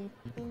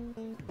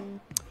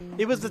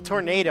 It was the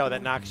tornado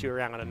that knocks you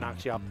around and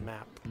knocks you off the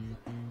map.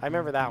 I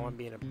remember that one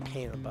being a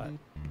pain in the butt.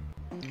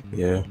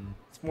 Yeah.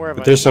 It's more of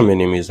But there's some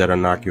enemies that'll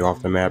knock you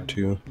off the map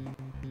too.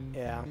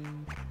 Yeah.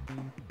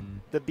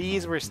 The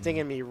bees were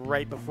stinging me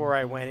right before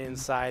I went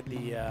inside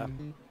the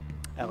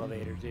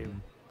elevator too.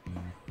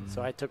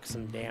 So I took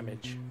some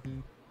damage.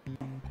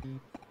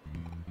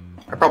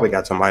 I probably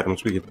got some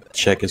items we could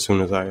check as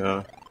soon as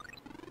I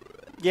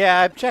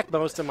Yeah, I've checked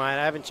most of mine.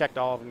 I haven't checked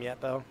all of them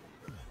yet though.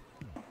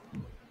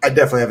 I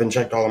definitely haven't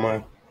checked all of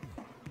mine.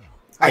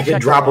 I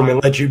could drop them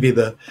and let you be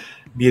the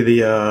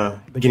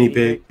guinea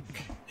pig.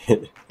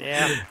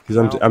 Yeah.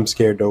 Because I'm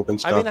scared to open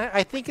stuff. I mean,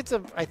 I think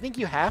I think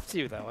you have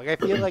to though. Like I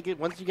feel like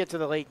once you get to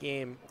the late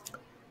game,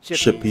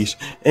 ship piece.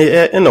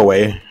 In a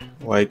way,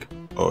 like,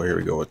 oh, here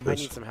we go with I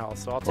this. need some health,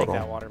 so I'll take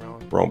that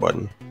watermelon. Wrong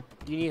button.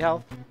 Do you need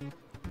health?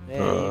 Yeah,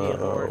 you need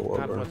more.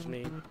 Not much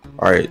need.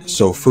 All right,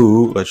 so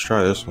food. Let's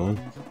try this one.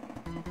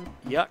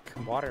 Yuck,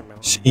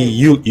 watermelon. See,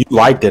 you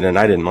liked it and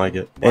I didn't like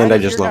it, and I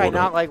just leveled leveled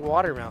up. Not up. like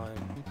watermelon.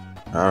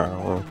 I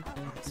don't know.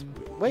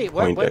 Wait,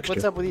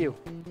 what's up with you?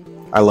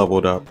 I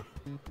leveled up.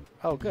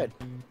 Oh, good.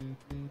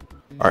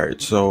 All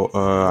right, so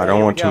I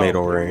don't want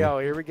tomato rain.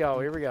 Here we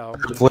go.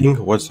 Fling?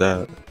 What's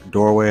that?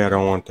 Doorway? I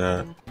don't want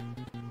that.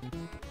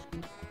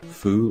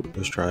 Food?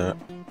 Let's try it.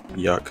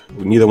 Yuck.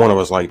 Neither one of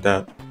us like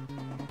that.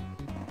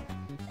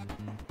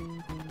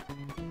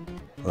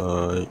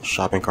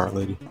 Shopping cart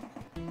lady.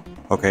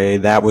 Okay,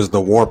 that was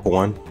the warp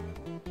one.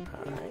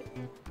 Alright.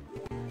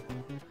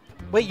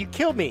 Wait, you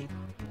killed me!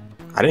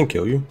 I didn't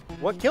kill you.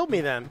 What killed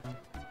me then?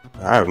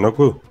 I have no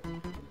clue.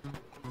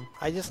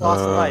 I just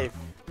lost a life.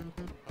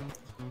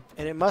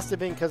 And it must have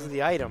been because of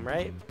the item,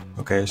 right?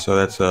 Okay, so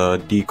that's a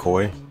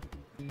decoy.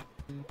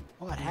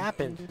 What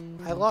happened?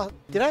 I lost.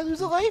 Did I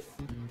lose a life?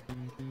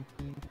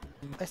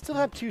 I still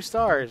have 2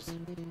 stars.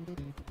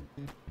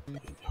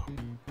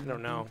 I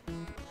don't know.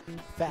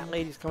 Fat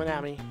lady's coming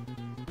at me.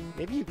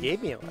 Maybe you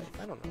gave me a life.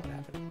 I don't know what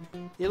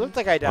happened. It looked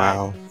like I died.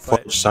 Wow,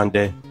 Fudge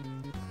Sunday.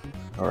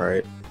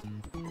 Alright.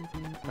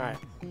 Alright.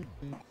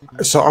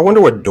 So I wonder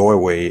what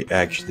doorway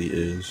actually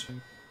is.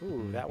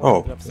 Ooh, that one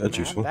opened up some that's map.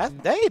 useful.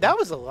 That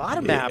was a lot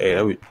of map.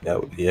 Hey,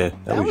 that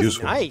was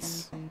useful.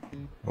 Nice.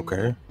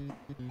 Okay.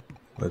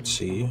 Let's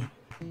see.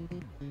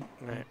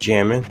 Right.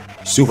 Jamming.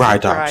 Super high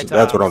tops.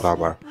 That's what I'm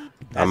talking about.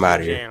 I'm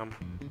out of here. Jam.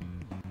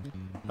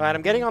 Alright,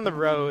 I'm getting on the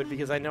road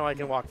because I know I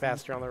can walk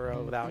faster on the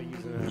road without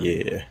using it.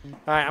 Yeah.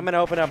 Alright, I'm going to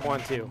open up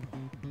one too.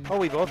 Oh,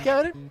 we both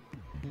got it?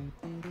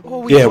 Oh,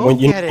 we Yeah, both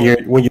get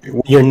it. when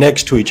you're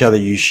next to each other,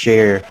 you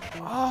share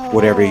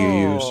whatever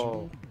you use.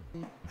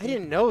 I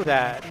didn't know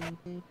that.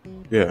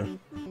 Yeah.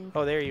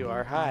 Oh, there you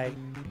are. Hi.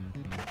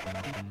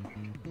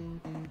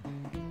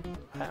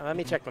 Let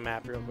me check the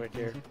map real quick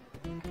here.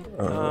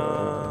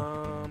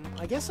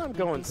 I guess I'm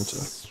going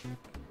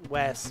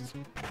west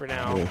for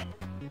now. Yeah.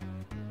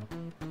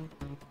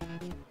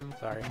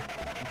 Sorry.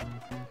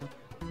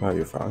 Oh,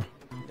 you're fine.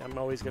 I'm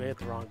always going to hit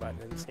the wrong button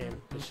in this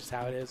game. It's just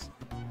how it is.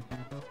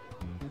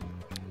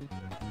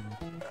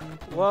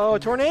 Whoa,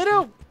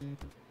 tornado!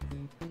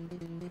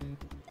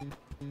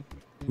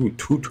 Ooh,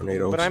 2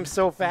 tornadoes. But I'm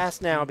so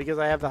fast now because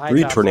I have the high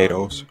 3 tops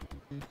tornadoes.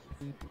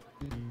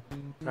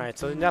 Alright,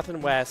 so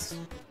nothing west.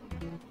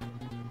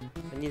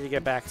 I need to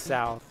get back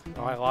south.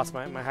 Oh, I lost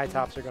my high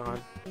tops are gone.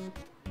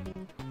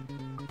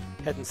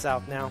 Heading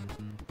south now.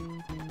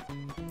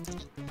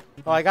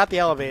 Oh, I got the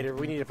elevator.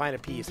 We need to find a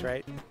piece,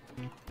 right?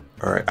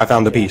 Alright, I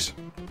found the piece.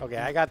 Okay,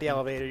 I got the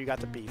elevator. You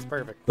got the piece.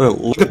 Perfect.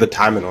 Look at the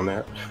timing on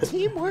that.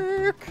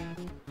 Teamwork!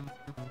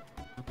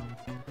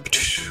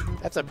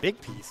 That's a big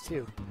piece,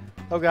 too.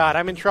 Oh, God,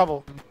 I'm in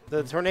trouble.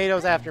 The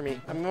tornado's after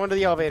me. I'm going to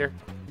the elevator.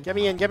 Get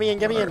me in, get me in,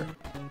 get me in.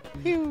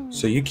 Phew.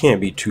 So you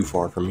can't be too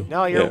far from me.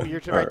 No, you're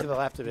right to the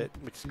left of it,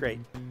 which is great.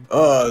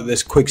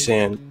 This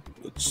quicksand,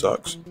 it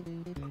sucks.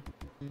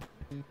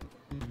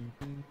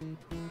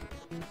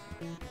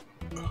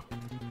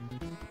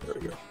 There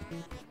we go.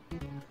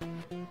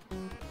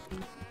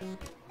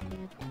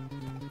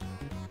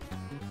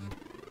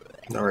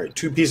 All right,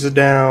 2 pieces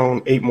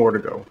down, 8 more to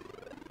go.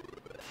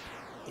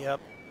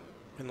 Yep.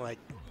 And like,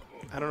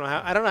 I don't know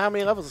how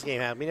many levels this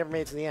game has. We never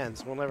made it to the end,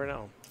 so we'll never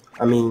know.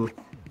 I mean,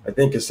 I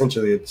think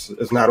essentially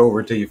it's not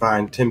over till you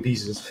find 10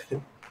 pieces.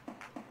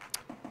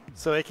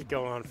 So it could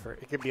go on for,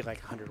 it could be like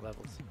 100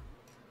 levels.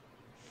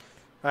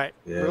 Alright,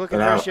 Yeah, we're looking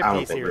for a ship I don't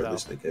piece think here,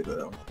 realistically,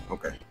 though.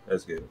 Okay,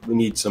 that's good. We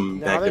need some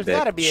Now, there's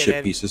gotta back-to-back be an ship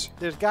end. pieces.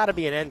 There's got to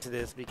be an end to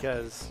this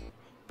because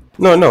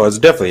No, it's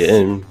definitely an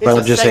end. But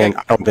I'm just saying,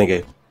 I don't think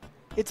it.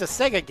 it's a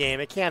Sega game.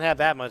 It can't have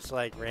that much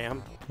like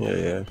RAM.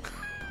 Yeah.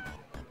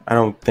 I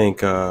don't think.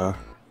 The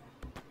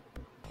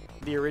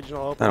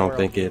original open I don't world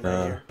think it.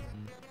 right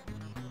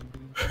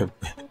here.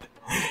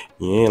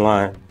 You ain't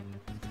lying.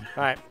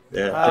 All right.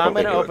 Yeah, I'm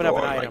gonna open up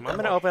an item. I'm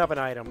gonna open up an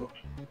item.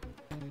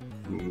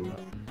 Mm.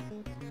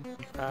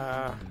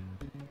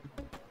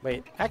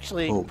 Wait.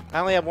 Actually, Oh. I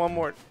only have one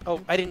more.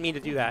 Oh, I didn't mean to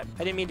do that.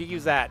 I didn't mean to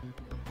use that.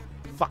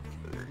 Fuck.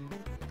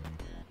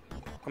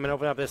 I'm gonna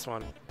open up this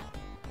one.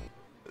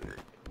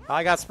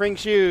 I got spring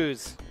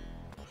shoes.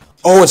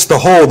 Oh, it's the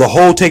hole. The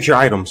hole takes your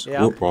items.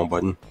 Yep. Oop, wrong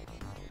button.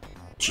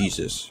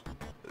 Jesus.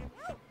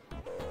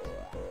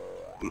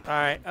 All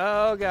right.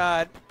 Oh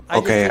God.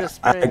 Okay.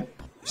 Just did a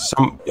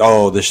spring.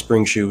 The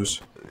spring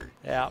shoes.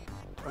 Yeah.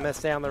 I'm gonna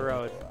stay on the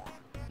road.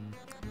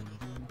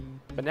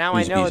 But now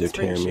These I know bees it's are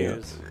spring tearing me up.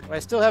 shoes. But I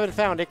still haven't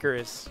found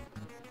Icarus.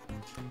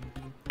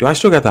 Do I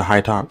still got the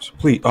high tops?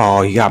 Please.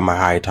 Oh, you got my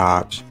high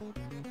tops.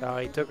 Oh,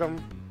 he took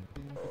them.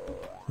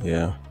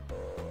 Yeah.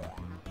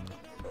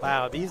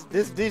 Wow, these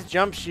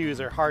jump shoes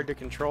are hard to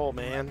control,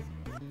 man.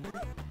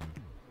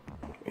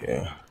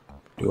 Yeah.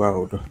 Do I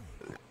hold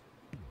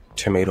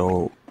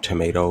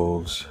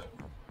tomatoes,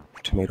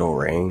 tomato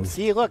rain?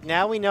 See, look,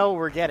 now we know what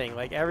we're getting.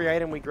 Like every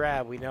item we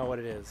grab, we know what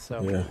it is.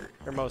 So, Yeah.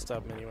 or most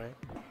of them anyway.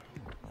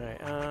 All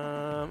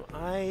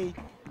right.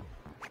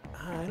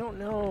 I don't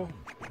know.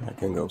 I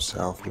can go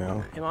south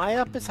now. Am I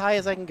up as high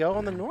as I can go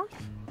on the north?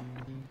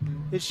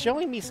 It's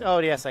showing me. Oh,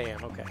 yes, I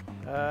am. Okay.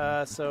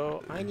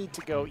 So I need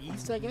to go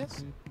east, I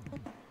guess.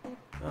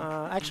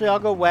 Actually, I'll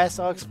go west.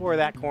 I'll explore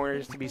that corner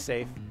just to be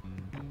safe,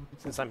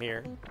 since I'm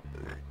here.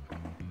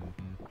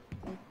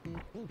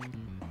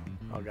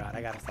 Oh God,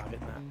 I gotta stop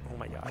hitting that. Oh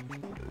my God.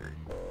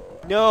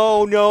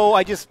 No,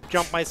 I just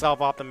jumped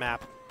myself off the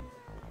map.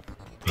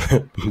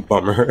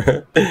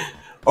 Bummer.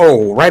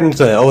 Oh, right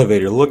into the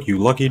elevator. Look, you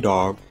lucky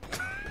dog.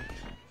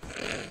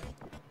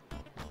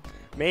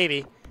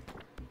 Maybe.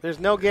 There's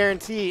no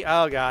guarantee.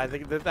 Oh God,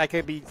 I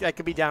could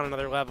be down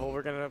another level.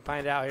 We're gonna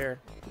find out here.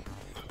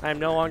 I'm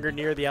no longer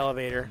near the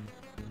elevator.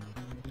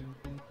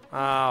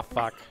 Oh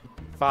fuck,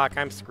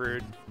 I'm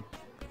screwed.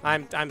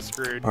 I'm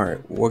screwed. All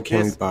right, what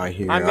can we buy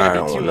here? I'm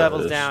gonna be 2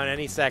 levels down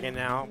any second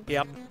now.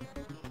 Yep.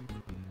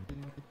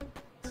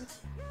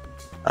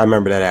 I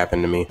remember that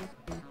happened to me.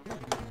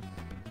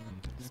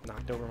 Just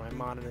knocked over my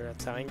monitor.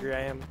 That's how angry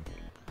I am.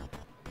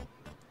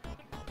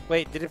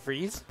 Wait, did it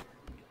freeze?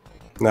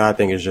 No, I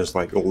think it's just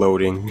like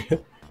loading.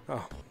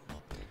 Oh.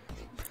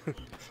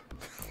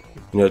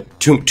 You know,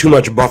 too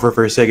much buffer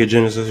for Sega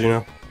Genesis, you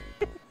know.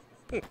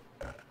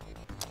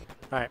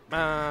 Alright,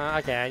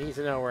 okay, I need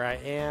to know where I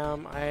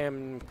am. I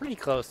am pretty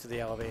close to the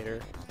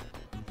elevator.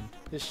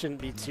 This shouldn't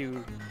be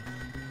too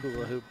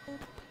hula hoop.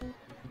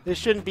 This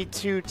shouldn't be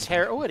too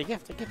Oh, wait, a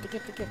gift.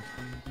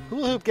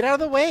 Hula hoop, get out of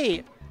the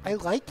way! I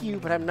like you,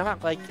 but I'm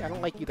not like, I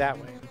don't like you that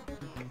way.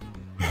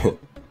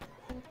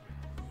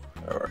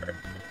 Alright.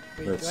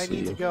 Wait, Let's do I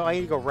need see. to go? I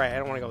need to go right. I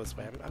don't want to go this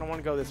way. I don't want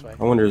to go this way.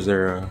 I wonder, is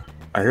there a...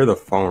 I hear the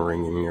phone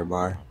ringing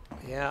nearby.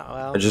 Yeah,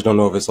 well. I just don't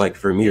know if it's like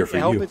for me or for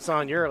I hope you. it's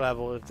on your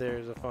level if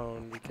there's a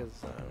phone, because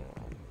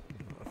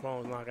the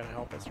phone's not going to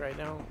help us right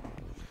now.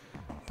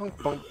 Boom,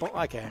 boom, boom.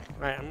 Okay,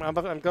 all right,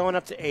 I'm going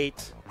up to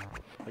 8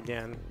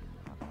 again.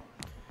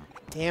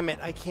 Damn it,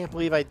 I can't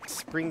believe I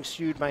spring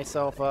shoed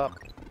myself up.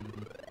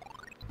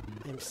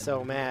 I'm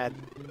so mad.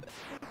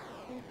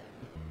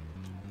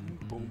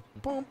 Boom,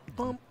 boom,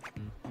 boom.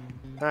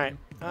 All right.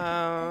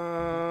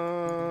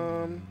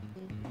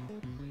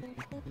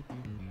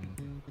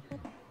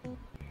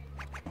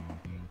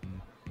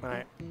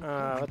 Alright,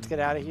 let's get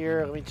out of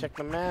here. Let me check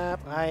the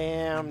map. I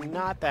am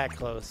not that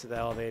close to the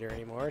elevator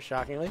anymore,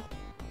 shockingly.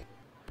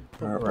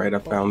 Alright, I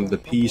found the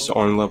piece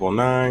on level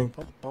 9.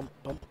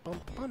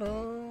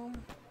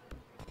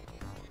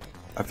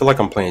 I feel like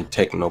I'm playing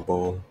Techno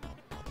Bowl.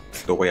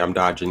 The way I'm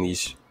dodging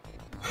these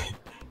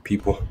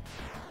people.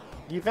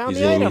 You found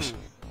These the enemies.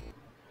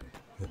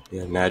 item.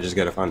 Yeah, now I just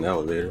gotta find the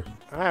elevator.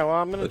 Alright, well,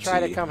 I'm going to try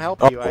to come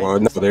help you. Oh,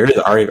 no, there it is.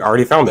 I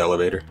already found the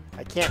elevator.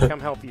 I can't come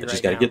help you right now. I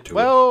just gotta get to it.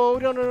 Whoa,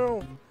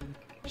 no.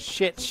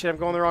 Shit, I'm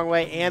going the wrong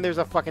way, and there's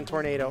a fucking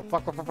tornado.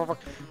 Fuck.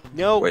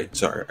 No. Wait,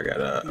 sorry, I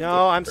gotta...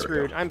 No, I'm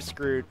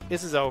screwed.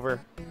 This is over.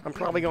 I'm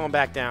probably going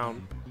back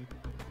down.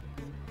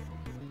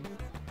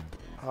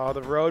 Oh,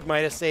 the road might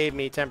have saved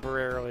me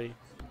temporarily.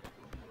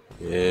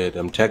 Yeah,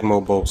 them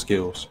Tecmo Bowl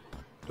skills.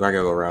 Do I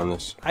gotta go around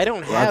this? I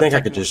don't have. I think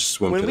I could just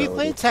swim. When we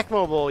played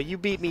Tecmo Bowl, you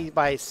beat me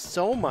by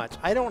so much.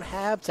 I don't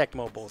have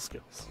Tecmo Bowl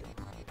skills.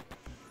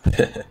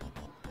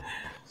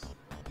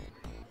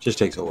 Just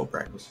takes a little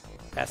practice.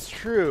 That's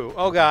true.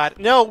 Oh God,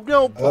 no.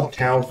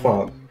 Uptown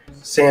Funk,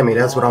 Sammy.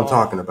 That's what I'm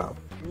talking about.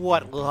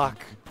 What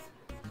luck.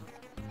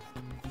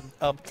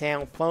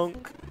 Uptown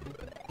Funk.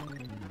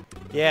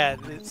 Yeah,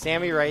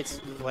 Sammy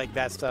writes like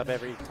that stuff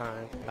every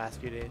time.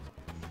 Last few days.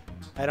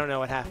 I don't know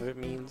what half of it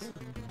means.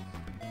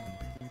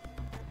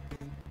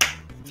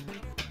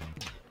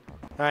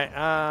 All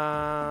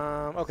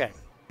right. Okay.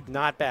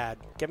 Not bad.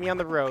 Get me on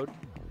the road.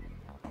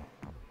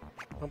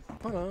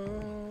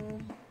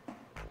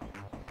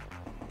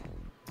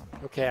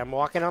 Okay, I'm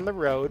walking on the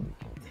road.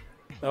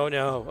 Oh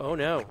no.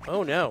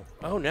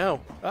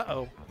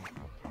 Uh-oh.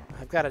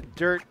 I've got a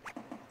dirt.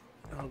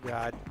 Oh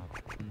God.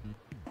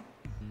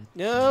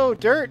 No,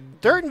 dirt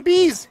and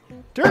bees.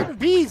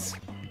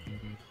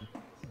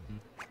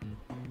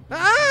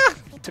 Ah!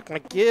 He took my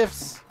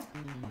gifts.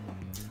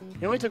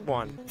 He only took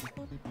one.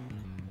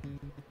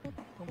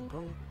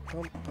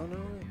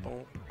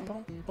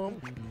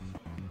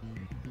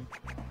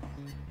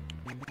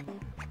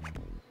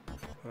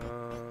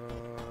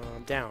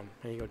 Down.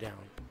 There you go, down.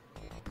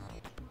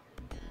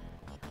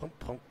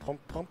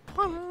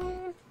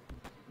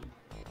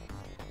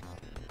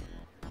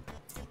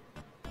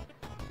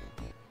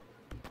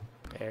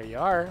 There you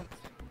are.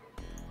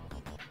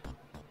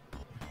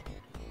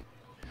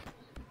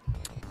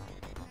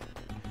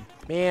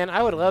 Man,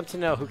 I would love to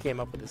know who came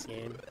up with this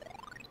game.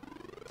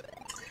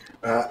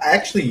 I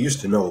actually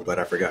used to know, but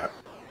I forgot.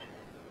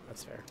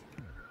 That's fair.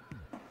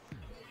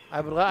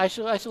 I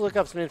should look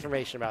up some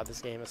information about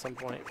this game at some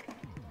point.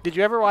 Did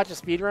you ever watch a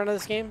speedrun of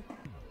this game?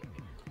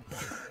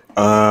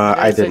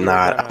 I did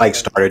not. I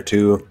started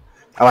to,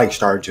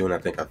 and I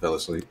think I fell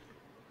asleep.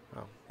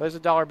 Oh, there's a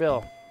 $1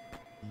 bill.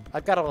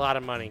 I've got a lot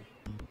of money,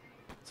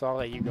 so I'll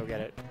let you go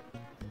get it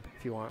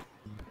if you want.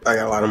 I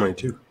got a lot of money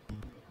too.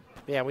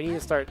 Yeah, we need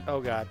to start.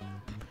 Oh God.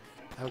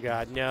 Oh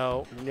God.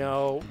 No.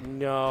 Oh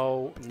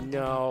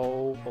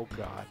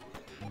God.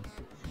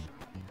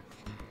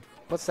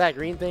 What's that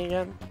green thing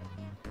again?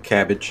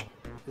 Cabbage.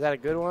 Is that a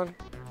good one?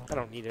 I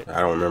don't need it.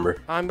 I don't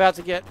remember. I'm about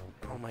to get...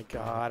 Oh my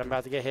God, I'm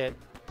about to get hit.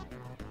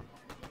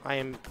 I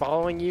am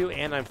following you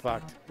and I'm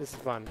fucked. This is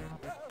fun.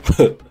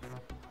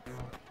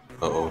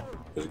 Uh-oh.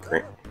 There's a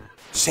crane.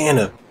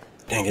 Santa!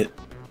 Dang it.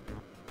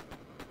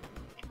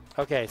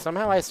 Okay,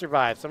 somehow I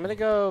survived. So I'm going to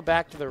go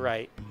back to the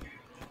right.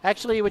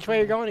 Actually, which way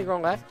are you going? Are you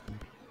going left?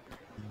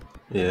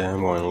 Yeah,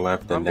 I'm going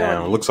left and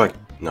down. Looks like...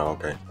 No,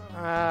 okay.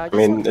 I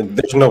mean,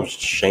 there's no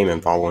shame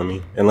in following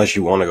me, unless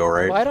you want to go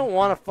right. Well, I don't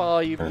want to follow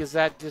you because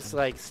that just,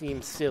 like,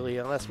 seems silly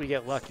unless we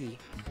get lucky.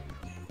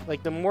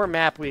 Like, the more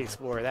map we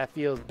explore, that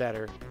feels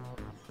better.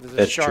 There's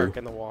a shark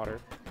in the water.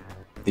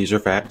 These are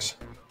facts.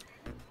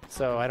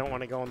 So I don't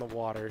want to go in the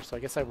water, so I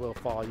guess I will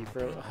follow you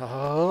for...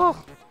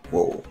 Oh!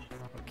 Whoa.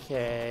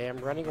 Okay, I'm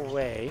running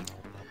away.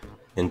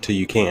 Until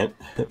you can't.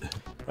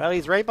 Well,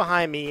 he's right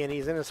behind me, and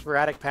he's in a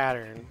sporadic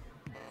pattern.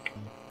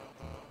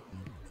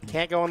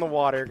 Can't go in the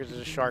water because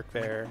there's a shark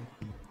there.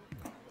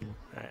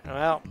 Alright,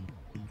 well,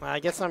 I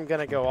guess I'm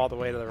going to go all the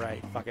way to the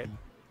right. Fuck it.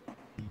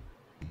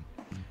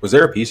 Was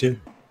there a piece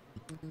here?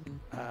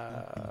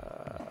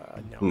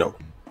 No. No.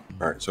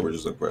 Alright, so we're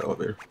just looking for an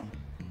elevator.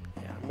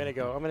 Yeah, I'm gonna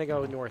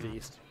go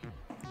northeast.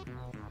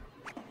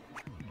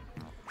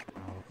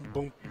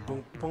 Boom,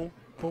 boom, boom,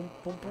 boom,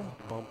 boom, boom,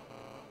 boom.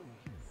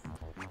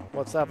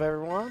 What's up,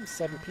 everyone?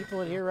 7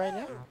 people in here right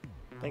now.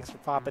 Thanks for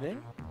popping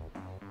in.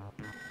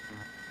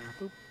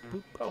 Boop,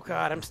 boop. Oh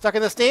God, I'm stuck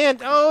in the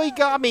stand. Oh, he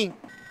got me.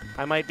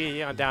 I might be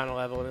down a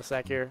level in a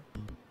sec here.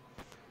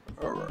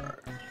 Alright.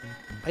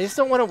 I just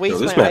don't want to waste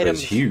this my map items.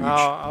 is huge.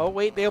 Oh,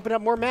 wait, they opened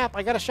up more map.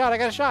 I got a shot. I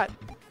got a shot.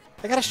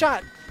 I got a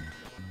shot.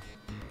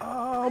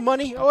 Oh,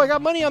 money. Oh, I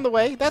got money on the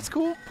way. That's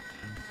cool.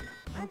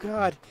 Oh,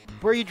 God.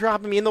 Where are you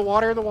dropping me? In the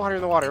water, in the water,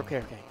 in the water. Okay,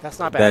 okay. That's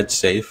not bad. That's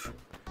safe.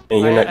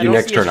 And you're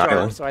next to an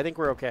island. So I think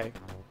we're okay.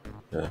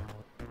 Yeah.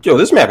 Yo,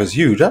 this map is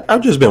huge.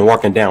 I've just been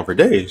walking down for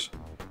days.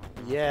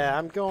 Yeah,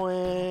 I'm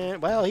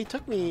going... Well, he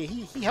took me...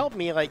 He helped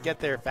me, like, get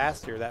there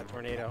faster, that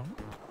tornado.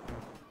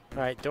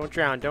 All right, don't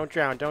drown, don't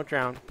drown, don't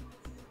drown.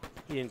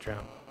 He didn't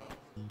drown.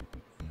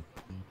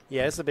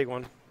 Yeah, it's a big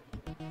one.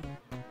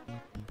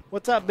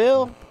 What's up,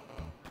 Bill?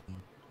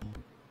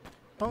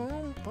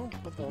 Boom, boom,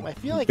 boom, boom. I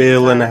feel like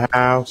Bill in the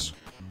house.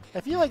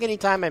 I feel like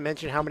anytime I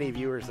mention how many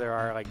viewers there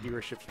are, like,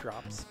 viewership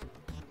drops.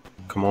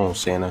 Come on,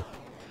 Santa.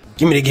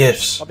 Give me the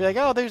gifts. I'll be like,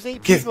 oh, there's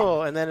 8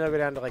 people, and then it'll go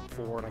down to like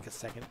 4 in like a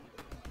second.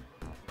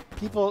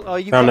 People, oh,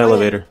 you found the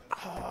elevator.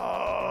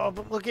 Oh,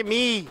 but look at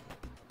me.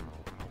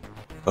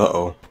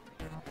 Uh-oh.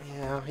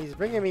 Yeah, he's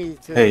bringing me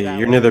to. Hey,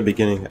 you're near the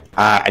beginning.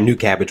 I knew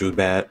cabbage was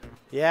bad.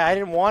 Yeah, I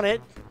didn't want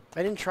it.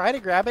 I didn't try to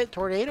grab it.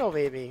 Tornado,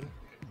 baby.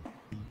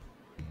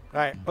 All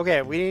right,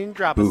 okay, we didn't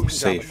drop it. Ooh,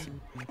 safe.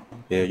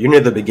 Yeah, you're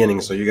near the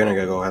beginning, so you're gonna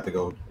have to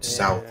go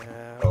south.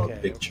 Okay, a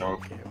big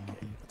chunk. Okay,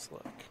 let's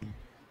look.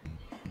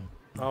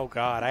 Oh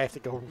God, I have to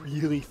go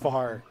really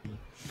far.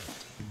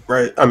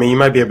 Right. I mean, you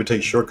might be able to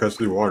take shortcuts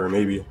through water,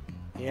 maybe.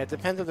 Yeah, it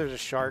depends if there's a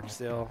shark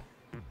still.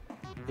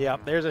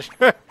 Yep, there's a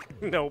shark.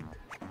 Nope.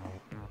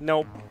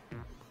 Nope.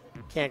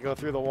 Can't go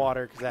through the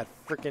water because that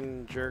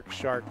freaking jerk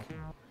shark.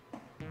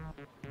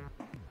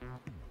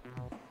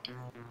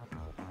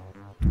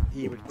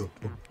 He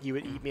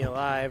would eat me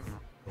alive.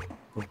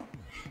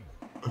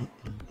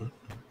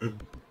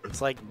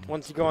 It's like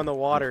once you go in the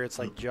water, it's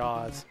like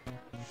Jaws.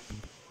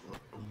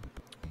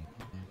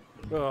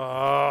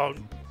 Oh.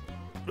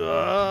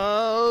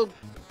 Oh.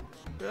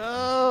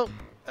 Oh.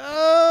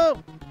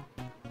 Oh.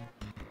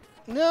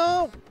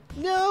 No.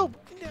 No.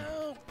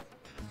 No.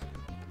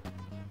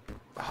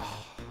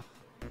 Oh.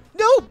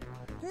 No.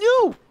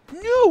 No.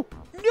 No.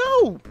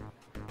 No.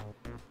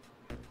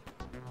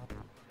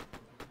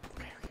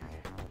 Okay.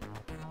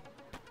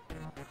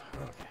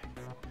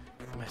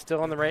 Am I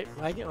still on the right?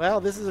 Well,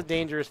 this is a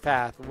dangerous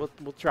path.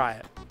 We'll try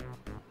it.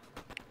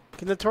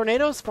 Can the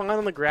tornadoes spawn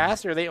on the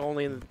grass, or are they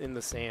only in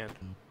the sand?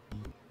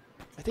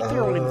 I think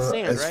they're only in the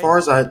sand, as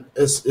right?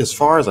 As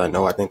far as I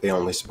know, I think they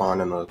only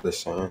spawn in the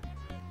sand,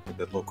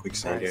 the little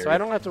quicksand area. So I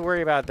don't have to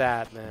worry about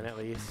that then, at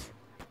least.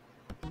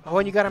 Oh,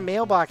 and you got a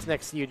mailbox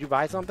next to you. Did you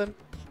buy something?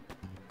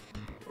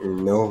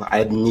 No,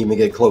 I didn't even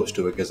get close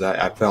to it because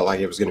I felt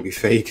like it was going to be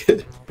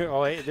fake.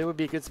 Oh, it would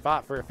be a good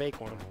spot for a fake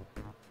one.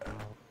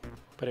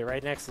 Put it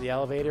right next to the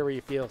elevator where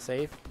you feel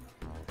safe.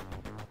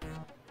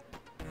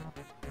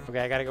 Okay,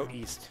 I gotta go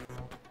east.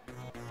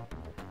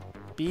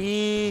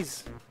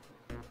 Bees!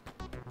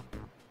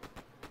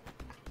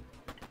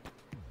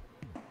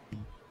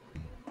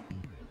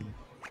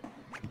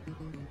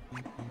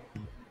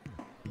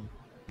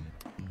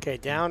 Okay,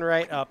 down,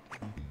 right, up.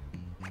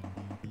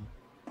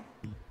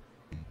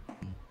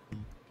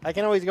 I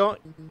can always go...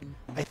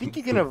 I think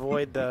you can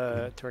avoid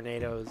the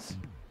tornadoes.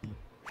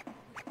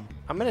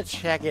 I'm gonna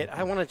check it.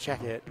 I want to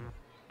check it.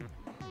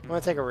 I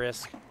want to take a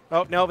risk.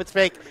 Oh, no, it's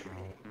fake.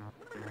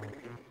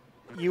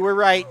 You were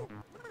right.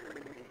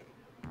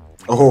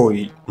 Oh,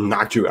 he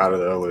knocked you out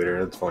of the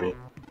elevator. That's funny.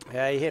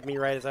 Yeah, he hit me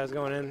right as I was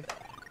going in.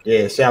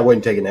 Yeah, see, I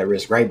wasn't taking that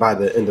risk. Right by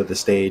the end of the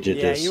stage,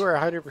 You were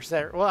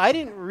 100%. Well, I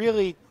didn't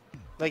really...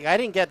 Like, I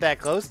didn't get that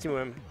close to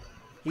him.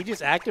 He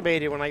just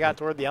activated when I got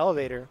toward the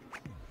elevator.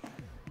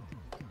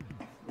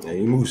 Yeah,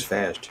 he moves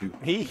fast, too.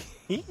 He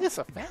is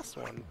a fast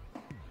one.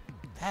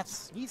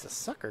 He's a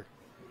sucker.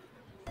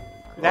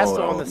 That's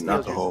the one that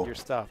steals your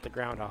stuff, the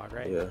groundhog,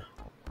 right? Yeah.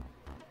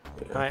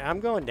 All right, I'm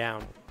going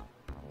down.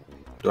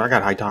 Do I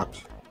got high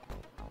tops?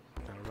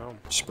 I don't know.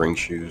 Spring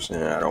shoes.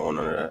 Yeah, I don't want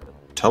none of that.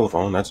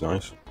 Telephone, that's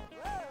nice.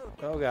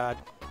 Oh, God.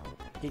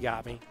 He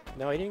got me.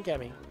 No, he didn't get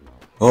me.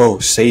 Oh,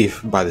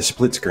 safe by the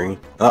split screen.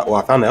 Well,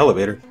 I found the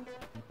elevator.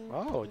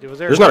 Oh, was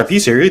there... There's not a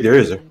piece here either,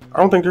 is there? I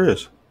don't think there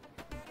is.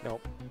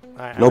 Nope.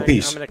 Right, no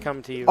piece. I'm going to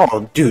come to you.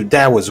 Oh, dude,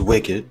 that was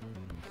wicked.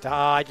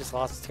 I just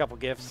lost a couple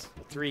gifts.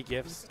 3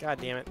 gifts.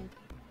 God damn it.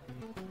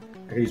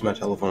 I can use my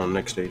telephone on the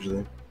next stage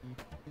then.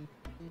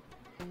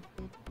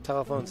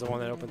 Telephone's the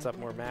one that opens up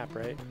more map,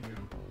 right?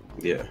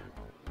 Yeah.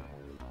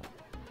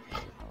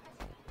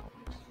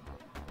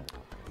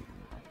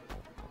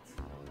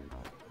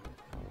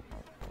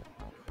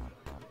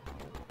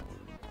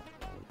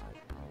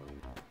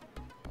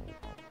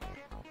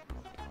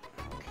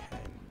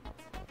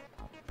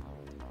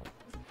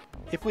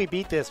 If we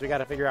beat this, we got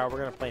to figure out what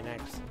we're going to play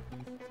next.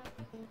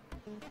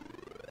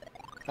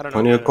 I don't know.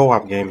 Plenty of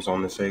co-op games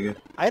on the Sega.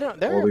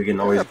 Or we can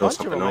always go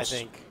something them, else. I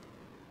think.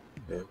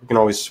 Yeah, we can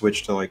always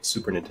switch to like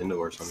Super Nintendo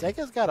or something.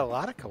 Sega's got a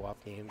lot of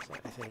co-op games,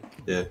 I think.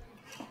 Yeah.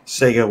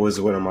 Sega was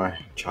one of my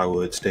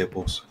childhood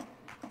staples.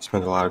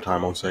 Spent a lot of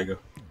time on Sega.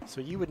 So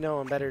you would know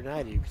them better than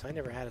I do, because I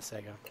never had a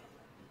Sega.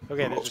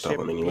 Okay, there's a ship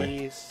with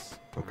bees.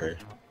 Okay.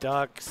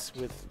 Ducks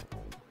with...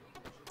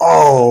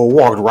 Oh,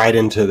 walked right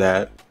into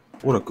that.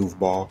 What a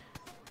goofball.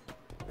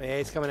 Yeah,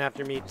 he's coming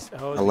after me.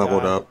 Oh, I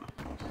leveled up.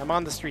 I'm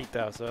on the street,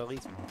 though, so at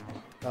least...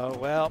 Oh,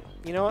 well,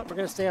 you know what? We're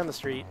going to stay on the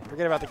street.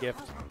 Forget about the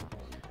gift.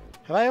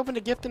 Have I opened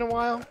a gift in a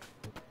while?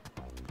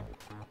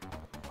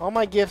 All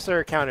my gifts are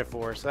accounted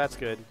for, so that's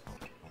good.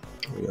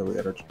 Yeah, we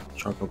got a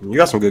chunk open. You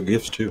got some good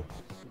gifts, too.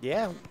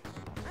 Yeah,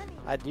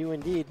 I do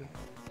indeed.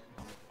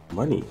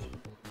 Money.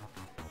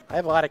 I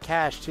have a lot of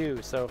cash, too,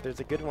 so if there's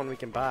a good one we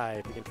can buy,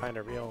 if we can find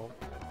a real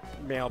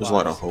mailbox. There's a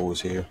lot of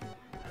holes here.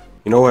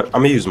 You know what? I'm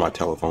going to use my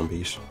telephone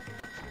piece.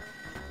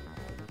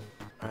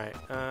 Alright.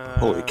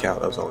 Holy cow,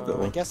 that was all good.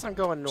 I guess I'm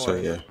going north. So,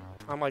 yeah.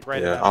 I'm like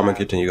right Yeah, at that I'm going path.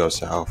 to continue to go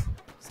south.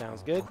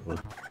 Sounds good.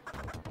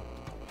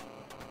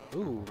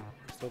 Ooh,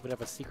 just opened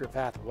up a secret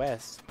path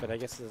west, but I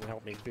guess it doesn't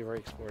help me because we've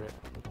already explored it.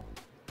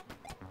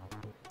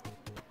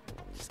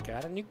 Just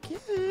got a new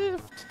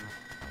gift.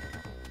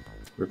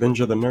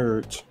 Revenge of the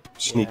Nerds.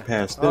 Sneak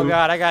past them. Oh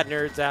god, I got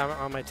nerds out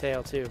on my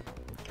tail too.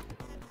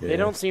 Yeah. They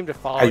don't seem to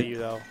follow you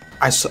though.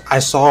 I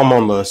saw them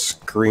on the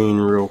screen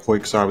real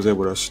quick, so I was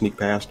able to sneak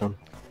past them.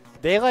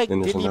 They like Then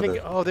there's didn't even.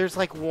 another- Oh, there's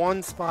like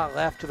one spot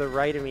left to the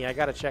right of me. I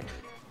gotta check.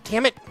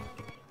 Damn it!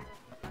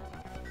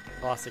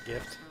 Lost a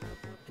gift.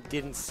 I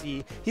didn't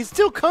see. He's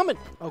still coming.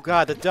 Oh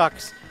god, the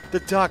ducks,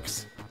 the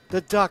ducks,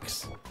 the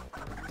ducks,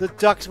 the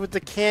ducks with the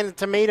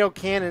tomato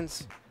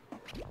cannons.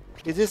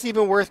 Is this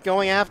even worth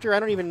going after? I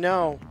don't even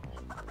know.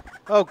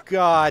 Oh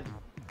god,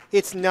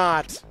 it's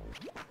not.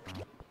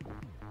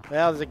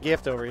 Well, there's a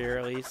gift over here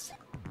at least.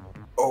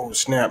 Oh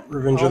snap!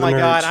 Revenge Oh of the my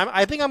Nerds. god,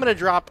 I think I'm gonna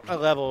drop a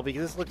level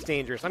because this looks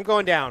dangerous. I'm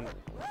going down.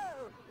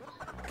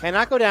 Can I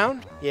not go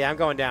down? Yeah, I'm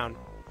going down.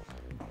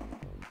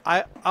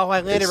 I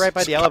landed right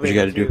by the elevator. You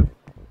gotta do.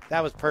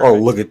 That was perfect. Oh,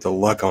 look at the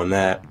luck on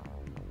that.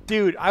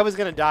 Dude, I was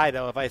gonna die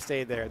though if I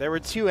stayed there. There were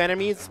two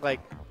enemies like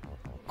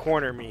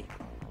corner me.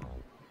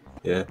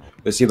 Yeah,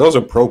 but see, those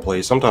are pro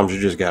plays. Sometimes you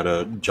just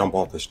gotta jump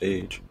off the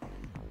stage.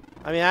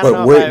 I mean, I don't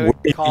know if I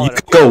would call it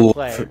a pro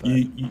play. But...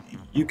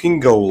 You can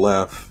go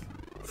left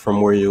from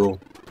where you'll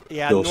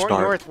start.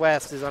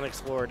 Northwest is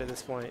unexplored at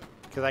this point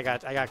because I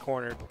got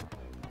cornered.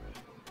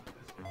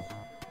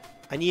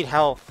 I need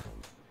health.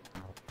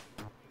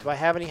 Do I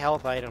have any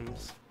health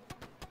items?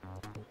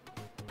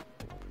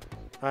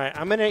 All right,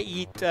 I'm gonna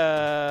eat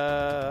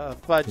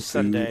fudge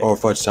sundae. Oh,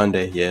 fudge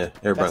sundae. Yeah,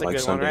 everybody That's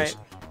likes a good one, sundaes.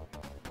 right?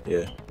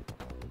 Yeah.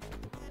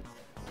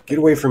 Get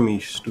away from me,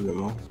 stupid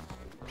mo.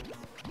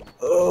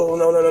 Oh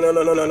no!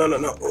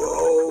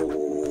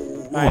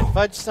 Oh. All right,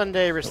 fudge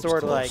sundae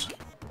restored like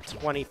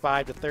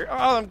 25 to 30.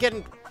 Oh, I'm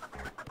getting.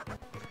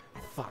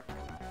 Fuck.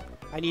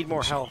 I need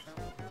more health.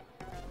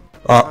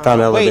 Oh,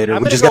 found an elevator.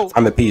 We just got to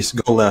find the piece.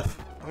 Go left.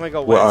 I'm gonna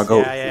go west. Go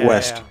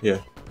west. Yeah.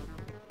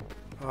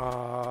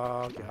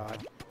 Oh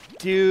god,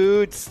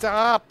 dude,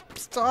 stop!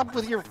 Stop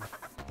with your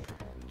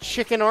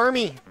chicken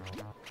army.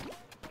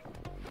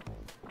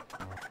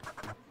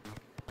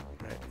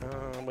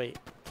 Right, wait,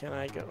 can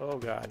I go? Oh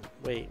god,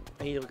 wait.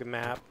 I need to look at the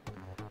map.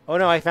 Oh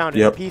no, I found it.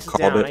 Yep, The piece is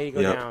called down. it. I need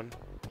to go down.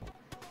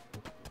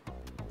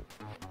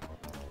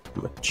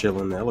 I'm gonna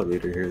chill in the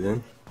elevator here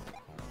then.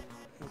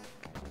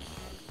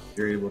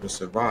 You're able to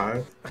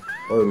survive.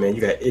 Oh man,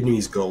 you got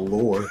enemies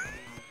galore.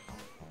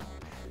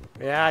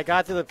 Yeah, I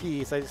got to the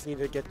piece. I just need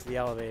to get to the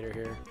elevator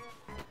here.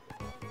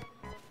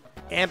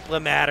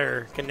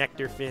 Amplimatter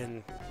connector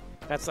fin.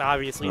 That's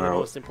obviously the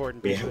most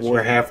important piece. Yeah,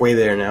 we're halfway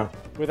there now.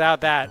 Without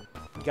that,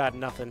 you got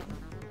nothing.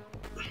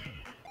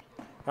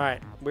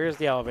 Alright, where's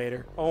the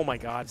elevator? Oh my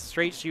god,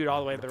 straight shoot all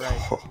the way to the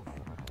right.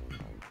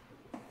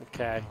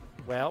 Okay,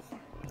 well.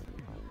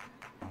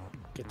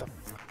 Get the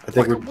I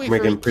think we're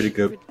making pretty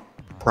good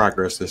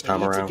progress this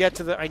time around.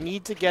 I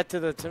need to get to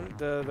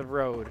the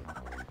road.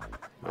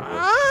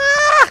 Ah!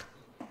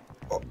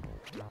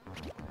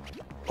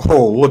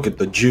 Oh, look at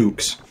the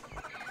jukes.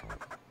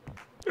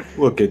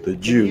 Look at the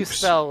jukes. You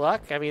spell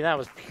luck? I mean, that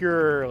was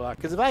pure luck.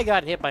 Because if I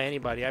got hit by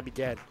anybody, I'd be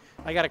dead.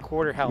 I got a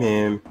quarter health.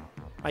 Man.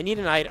 I need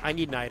an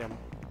item.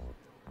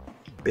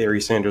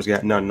 Barry Sanders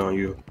got nothing on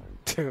you.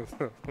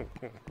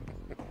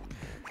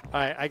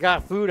 Alright, I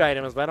got food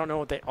items, but I don't know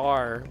what they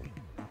are.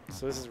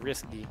 So this is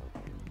risky.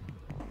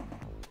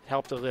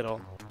 Helped a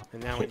little.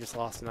 And now we just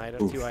lost an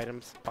item. Oof. 2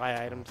 items.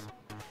 Buy items.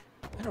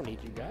 I don't need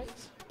you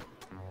guys.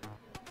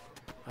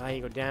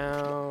 You go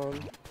down.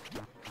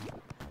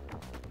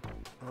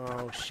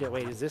 Oh shit,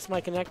 wait, is this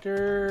my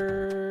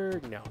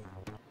connector? No.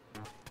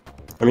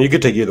 I mean, you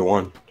could take either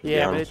one.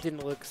 Yeah, but it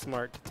didn't look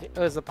smart.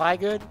 Oh, is the pie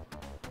good?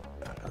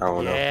 I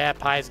don't know. Yeah,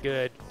 pie's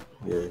good.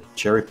 Yeah,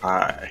 cherry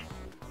pie.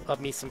 Love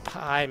me some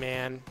pie,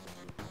 man.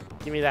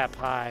 Give me that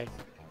pie.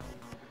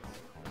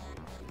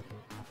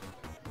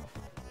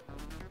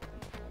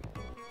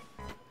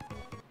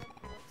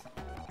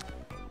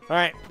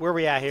 Alright, where are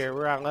we at here?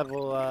 We're on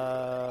level,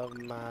 I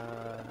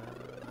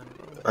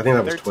think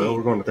that was 12.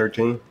 We're going to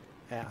 13.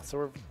 Yeah, so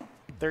we're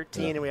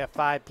 13 and we have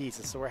 5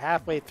 pieces. So we're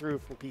halfway through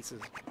for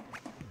pieces,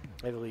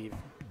 I believe.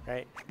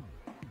 Right?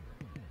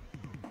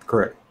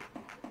 Correct.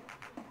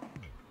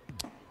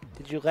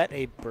 Did you let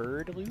a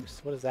bird loose?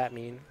 What does that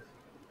mean?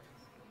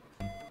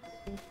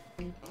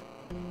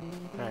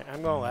 Alright,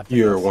 I'm going left.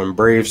 You're one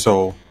brave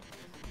soul.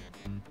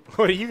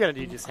 What are you gonna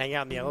do? Just hang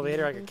out in the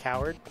elevator like a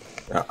coward?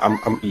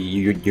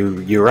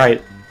 You're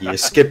right. You're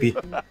Skippy.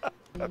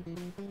 I'm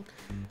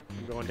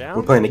going We're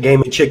down. playing a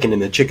game of chicken,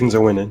 and the chickens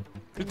are winning.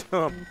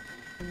 Well,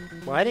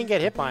 I didn't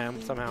get hit by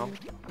him somehow.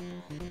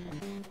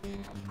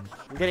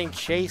 I'm getting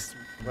chased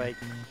like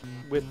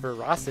with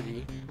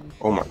ferocity.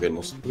 Oh my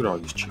goodness! Look at all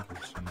these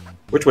chickens.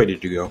 Which way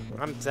did you go?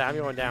 I'm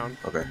going down.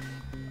 Okay.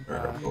 All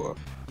right, I'll go up.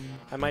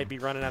 I might be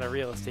running out of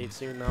real estate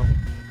soon, though.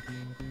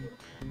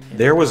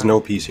 There was no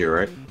piece here,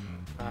 right?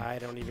 I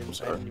don't even.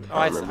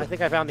 I I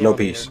think I found the no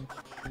elevator. piece.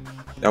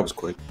 That was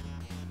quick.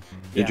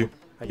 Did you?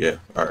 Yeah.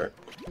 All right.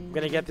 I'm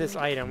gonna get this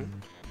item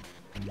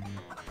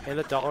and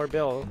the dollar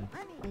bill.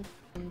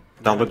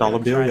 Dollar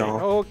bill, y'all.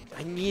 Oh,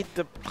 I need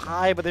the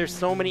pie, but there's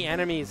so many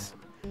enemies.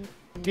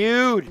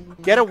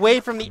 Dude, get away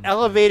from the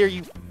elevator,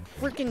 you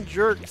freaking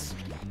jerks.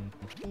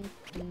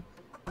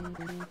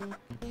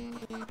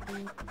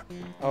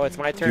 Oh, it's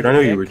my turn. Dude, I know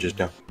you were just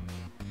down.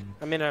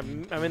 I'm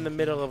in the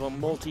middle of a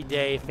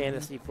multi-day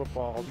fantasy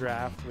football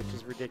draft, which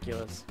is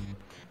ridiculous.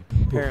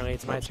 Apparently,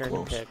 it's my turn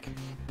to pick.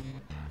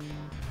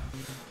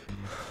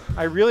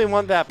 I really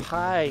want that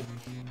pie,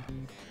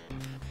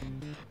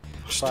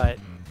 but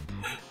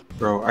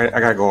bro, I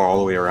gotta go all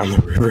the way around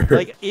the river.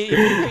 like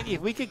if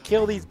we could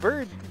kill these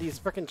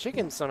freaking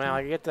chickens somehow,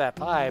 I could get to that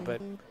pie. But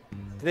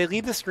did they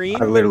leave the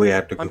screen? I literally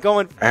have to go. I'm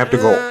going. I have to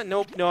go.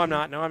 Nope, no, I'm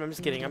not. No, I'm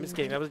just kidding. I'm just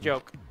kidding. That was a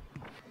joke.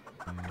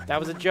 That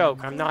was a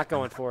joke. I'm not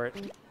going for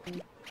it.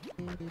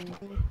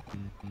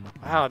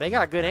 Wow, they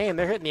got good aim.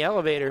 They're hitting the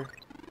elevator.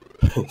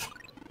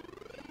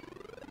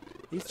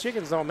 These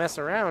chickens don't mess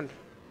around.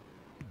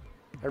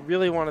 I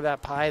really wanted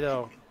that pie,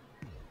 though.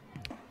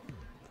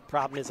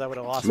 Problem is, I would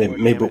have lost.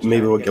 Maybe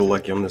we'll get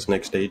lucky on this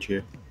next stage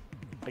here.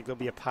 Like there'll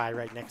be a pie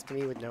right next to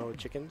me with no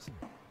chickens.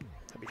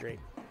 That'd be great.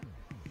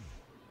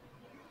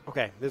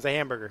 Okay, there's a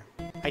hamburger.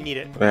 I need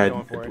it. I'm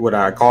going for it. What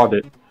I called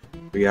it.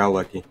 We got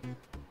lucky.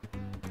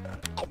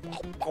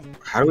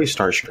 How do we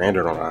start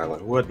stranded on an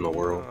island? What in the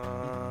world?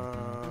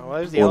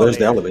 Well, There's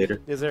the elevator.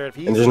 Is there a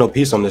piece? And there's no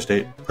piece on this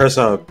stage. Press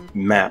a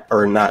map,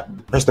 or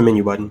not. Press the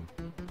menu button.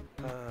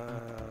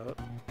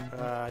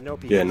 No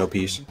piece. Yeah, no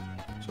piece.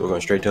 So we're going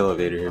straight to the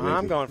elevator here.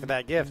 I'm going for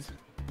that gift.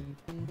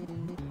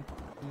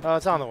 Oh,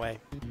 it's on the way.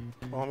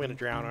 Well, I'm going to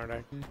drown, aren't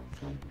I?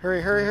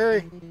 Hurry, hurry,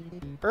 hurry.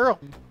 Earl.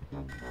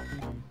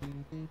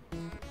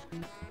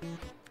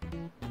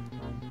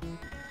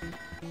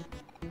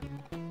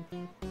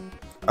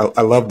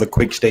 I love the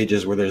quick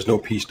stages where there's no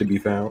piece to be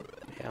found.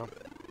 Yeah.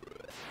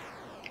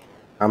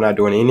 I'm not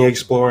doing any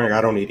exploring. I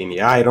don't need any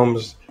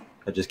items.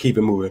 I just keep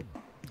it moving.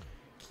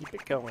 Keep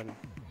it going.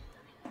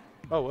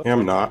 Oh, whoops. Yeah,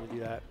 I'm not. I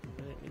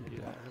didn't need to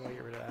do that. How do I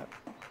get rid of that?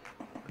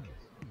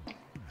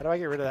 How do I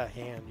get rid of that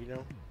hand, you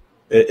know?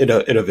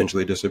 It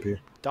eventually disappear.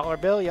 Dollar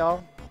bill,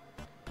 y'all.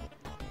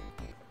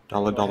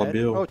 Dollar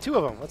bill. Oh, two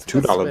of them. Let's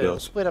 $2 split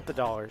bills. Split up the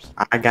dollars.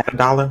 I got a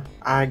dollar.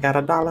 I got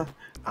a dollar.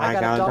 I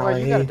got a dollar.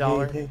 You got a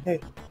dollar.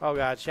 Hey. Oh,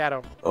 God.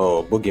 Shadow.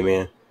 Oh,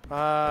 boogeyman.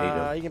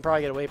 You can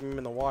probably get away from him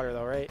in the water,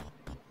 though, right?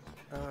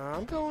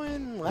 I'm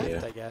going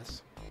left, I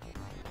guess.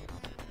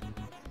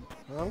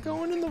 I'm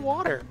going in the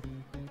water.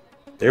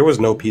 There was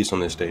no piece on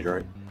this stage,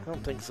 right? I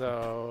don't think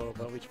so,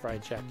 but we should probably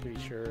check to be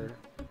sure.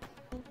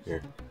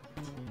 Here.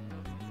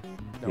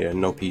 Nope. Yeah,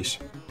 no piece.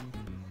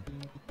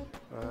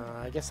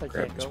 I guess I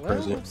Grab can't this go.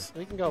 present.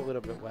 We can go a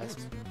little bit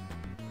west.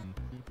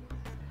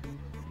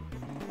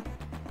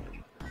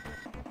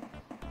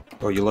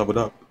 Oh, you leveled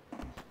up.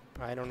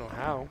 I don't know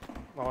how.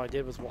 All I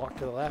did was walk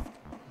to the left.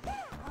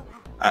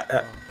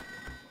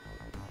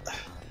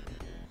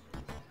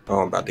 Oh,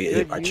 I'm about to get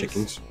hit by use.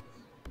 chickens.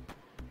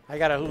 I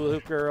got a hula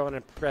hoop girl and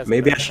a present.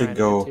 Maybe I should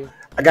go.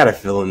 I gotta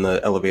fill in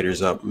the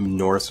elevators up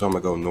north, so I'm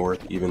gonna go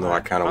north, even though I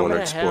kind of want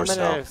to explore south.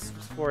 I'm gonna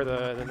explore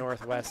the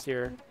northwest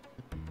here.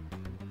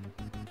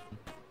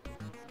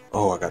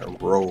 Oh, I got a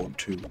road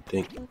too.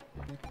 Think.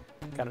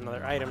 Got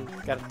another item.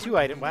 Got two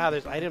items. Wow,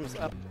 there's items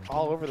up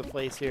all over the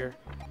place here.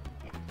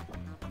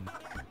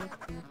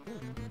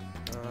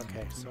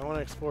 Okay, so I want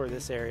to explore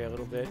this area a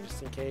little bit,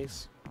 just in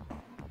case.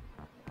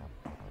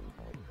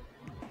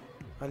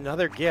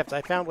 Another gift.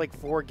 I found like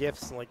 4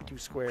 gifts in like 2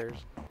 squares.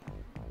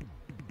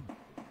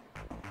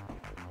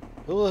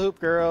 Hula hoop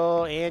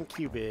girl and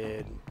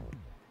Cupid.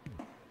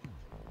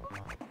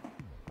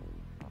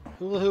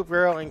 Hula hoop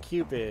girl and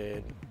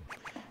Cupid.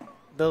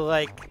 The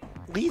like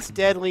least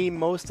deadly,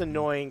 most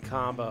annoying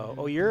combo.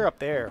 Oh, you're up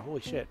there.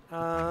 Holy shit.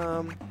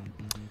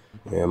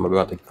 Yeah, I'm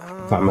about to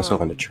find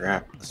myself in a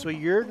trap. So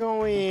you're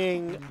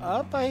going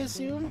up, I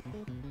assume?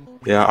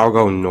 Yeah, I'll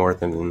go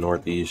north and the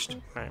northeast.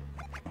 All right.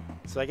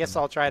 So I guess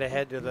I'll try to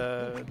head to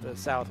the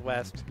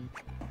southwest.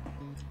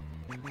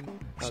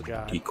 Oh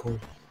god. Decoy.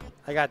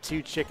 I got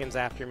 2 chickens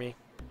after me.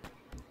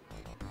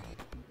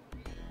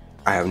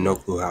 I have no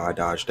clue how I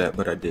dodged that,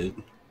 but I did.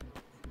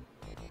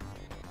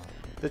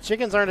 The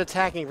chickens aren't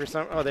attacking for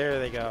some... Oh, there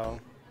they go.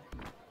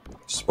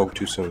 Spoke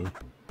too soon.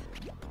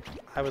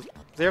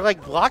 They're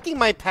like blocking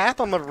my path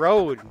on the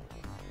road.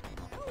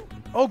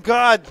 Oh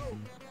god!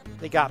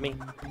 They got me.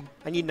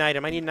 I need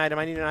an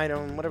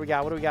item. What do we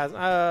got?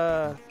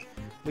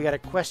 We got a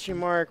question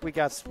mark. We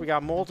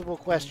got multiple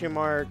question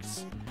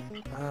marks.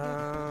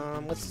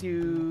 Let's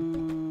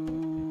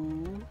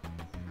do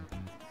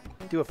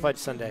a fudge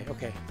sundae.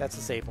 Okay, that's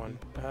a safe one.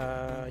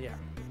 Yeah.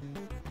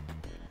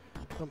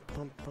 Bum,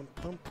 bum, bum,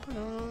 bum,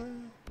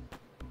 bum.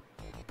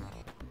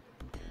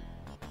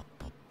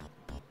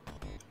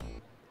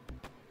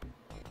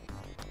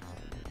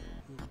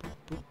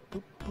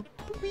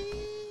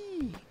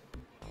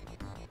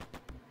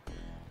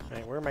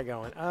 Alright, where am I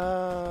going?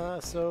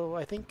 So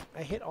I think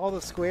I hit all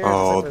the squares.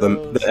 Oh,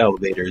 the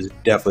elevator is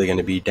definitely going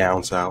to be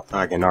down south.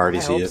 I can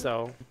already see it. I hope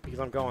so, because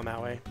I'm going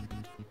that way.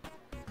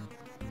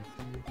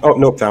 Oh,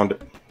 nope, found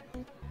it.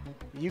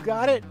 You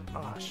got it?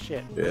 Oh,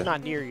 shit. Yeah. I'm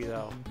not near you,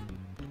 though.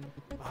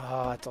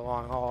 Oh, that's a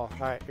long haul.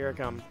 Alright, here I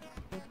come.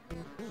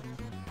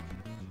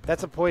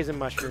 That's a poison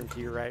mushroom to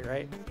your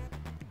right?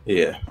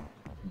 Yeah.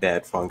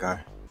 Bad fungi.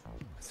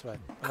 That's what.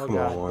 Oh, Come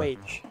God. on. Wait.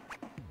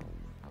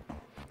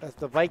 That's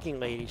the Viking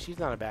lady. She's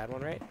not a bad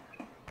one, right?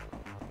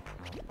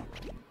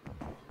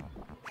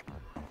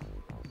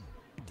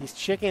 These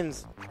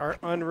chickens are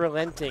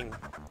unrelenting.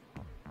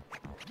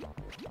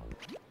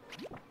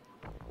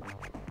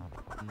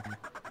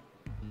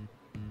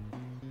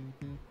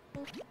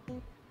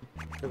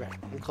 Okay,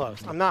 I'm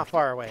close. I'm not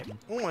far away.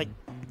 Oh my...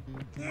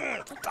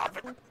 Stop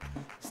it.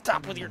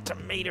 Stop with your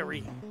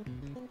tomatoey.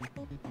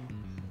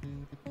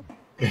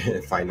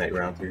 Fight Night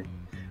Round 3.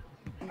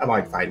 I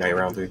like Fight Night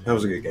Round 3. That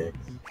was a good game.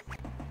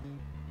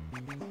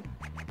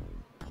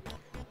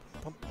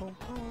 Bum, bum,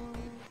 bum.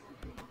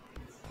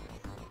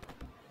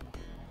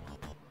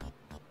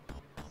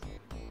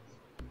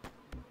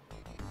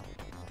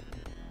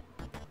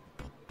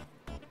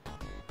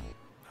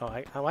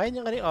 Why didn't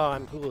you let it? Oh,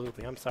 I'm hula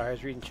hooping. I'm sorry. I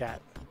was reading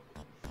chat.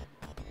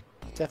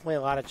 Definitely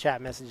a lot of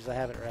chat messages I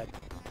haven't read.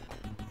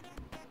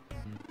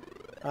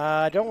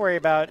 Don't worry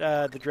about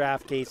the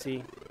draft,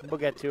 Casey. We'll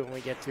get to it when we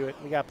get to it.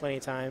 We got plenty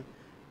of time.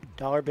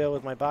 Dollar bill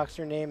with my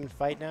boxer name and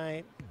fight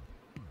night.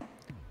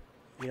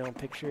 You don't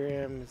picture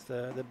him. It's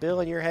the bill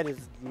in your head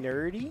is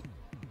nerdy.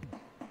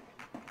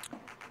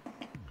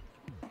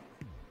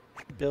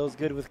 Bill's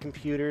good with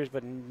computers,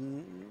 but a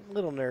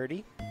little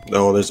nerdy.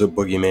 Oh, there's a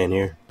boogeyman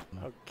here.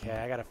 Okay,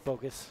 I gotta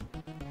focus.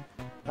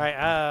 All right.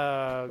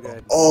 Oh,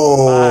 good.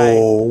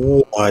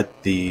 Oh, Bye.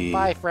 what the?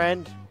 Bye,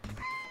 friend.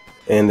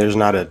 And there's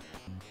not a.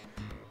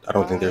 I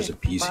don't think there's a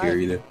piece here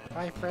either.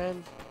 Bye,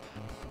 friend.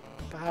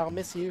 Bye, I'll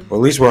miss you. Well,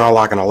 at least we're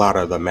unlocking a lot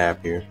of the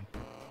map here.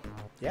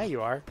 Yeah,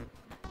 you are.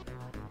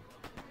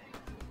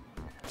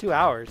 2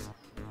 hours.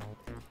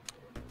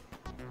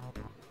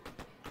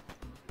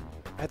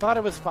 I thought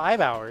it was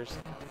 5 hours.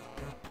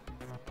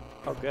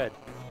 Oh, good.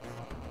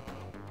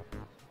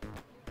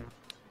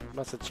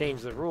 Must have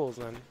changed the rules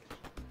then.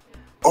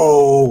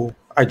 Oh,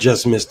 I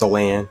just missed the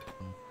land.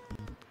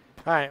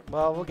 Alright,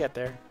 well, we'll get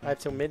there. I have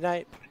till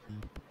midnight.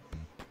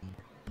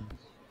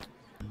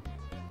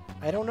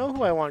 I don't know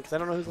who I want because I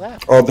don't know who's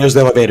left. Oh, there's the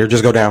elevator.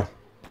 Just go down.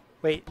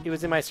 Wait, it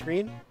was in my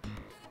screen?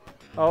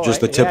 Oh,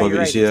 Just the tip of it. You're You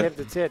right. see that?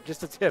 The tip.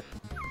 Just the tip.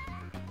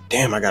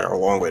 Damn, I got a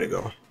long way to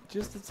go.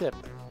 Just the tip.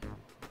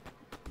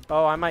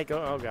 Oh, I might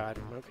go. Oh, God.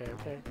 Okay,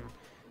 okay.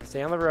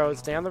 Stay on the road.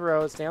 Stay on the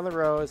road. Stay on the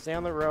road. Stay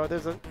on the road.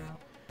 There's a...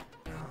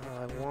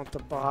 I want the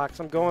box.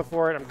 I'm going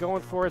for it. I'm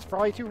going for it. It's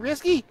probably too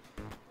risky.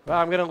 Well,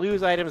 I'm going to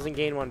lose items and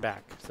gain one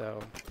back. So...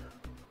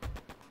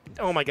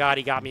 Oh, my God.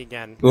 He got me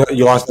again.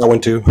 You lost that one,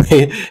 too.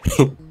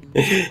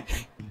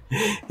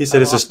 He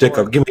said it's a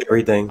stick-up. Give me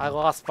everything. I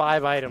lost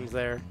 5 items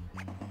there.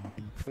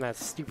 From that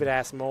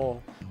stupid-ass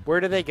mole. Where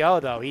do they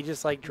go, though? He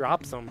just, like,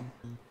 drops them.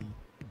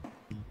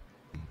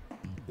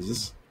 Is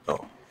this...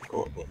 Oh.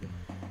 Oh.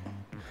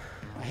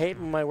 I hate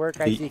when my work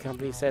IT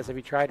company says, have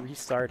you tried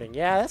restarting?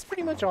 Yeah, that's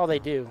pretty much all they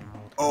do.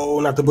 Oh,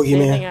 not the Same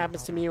thing boogeyman.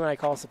 happens to me when I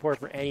call support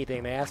for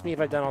anything. They ask me if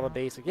I've done all the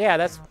basics. Yeah,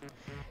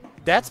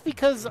 that's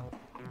because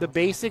the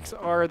basics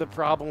are the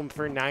problem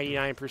for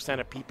 99%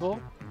 of people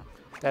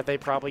that they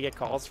probably get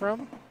calls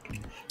from.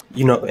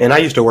 You know, and I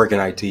used to work in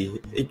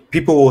IT.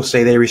 People will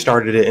say they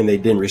restarted it and they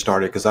didn't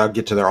restart it because I'll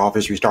get to their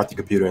office, restart the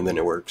computer, and then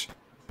it works.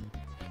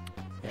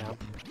 Yeah.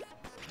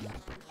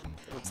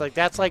 It's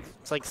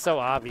like so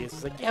obvious.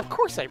 It's like, yeah, of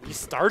course I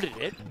restarted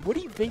it. What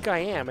do you think I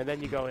am? And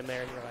then you go in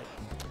there and you're like,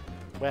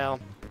 well,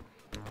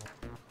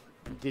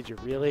 did you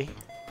really?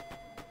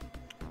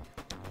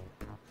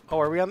 Oh,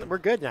 are we on? We're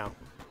good now.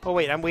 Oh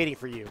wait, I'm waiting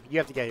for you. You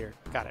have to get here.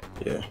 Got it.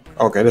 Yeah.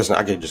 Okay, listen,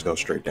 I can just go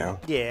straight down.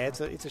 Yeah, it's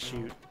a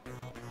shoot.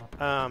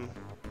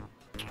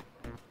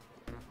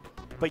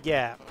 But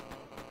yeah,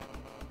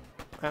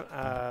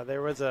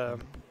 there was a...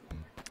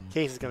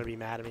 Case is going to be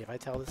mad at me if I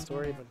tell this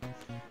story,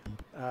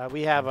 but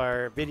we have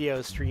our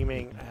video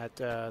streaming at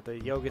the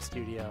yoga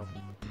studio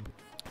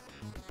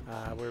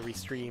where we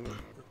stream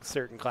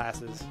certain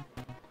classes.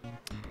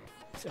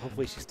 So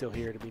hopefully she's still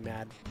here to be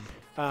mad.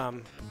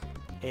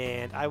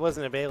 And I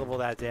wasn't available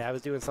that day. I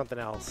was doing something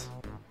else.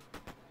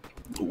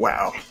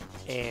 Wow.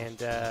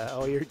 And,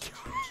 oh, you're...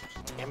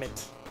 Damn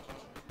it.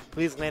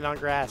 Please land on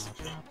grass.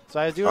 So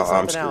I was doing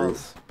something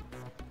else.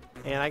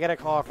 And I got a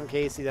call from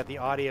Casey that the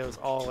audio's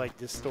all, like,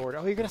 distorted.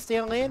 Oh, you're going to stay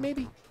on land,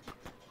 maybe?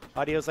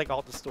 Audio's, like,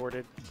 all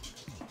distorted.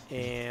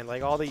 and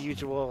like all the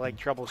usual like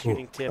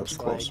troubleshooting tips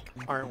like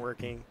aren't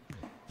working.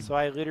 So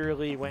I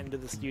literally went into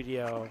the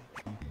studio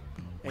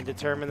and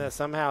determined that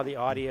somehow the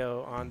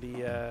audio on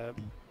the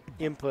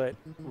input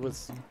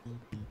was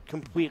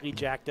completely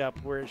jacked up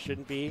where it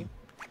shouldn't be.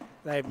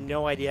 And I have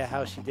no idea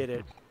how she did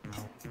it,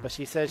 but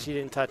she says she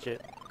didn't touch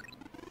it.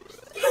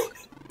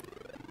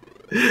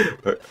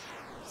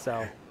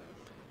 So,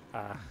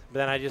 but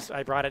then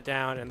I brought it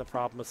down and the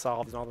problem was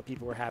solved and all the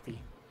people were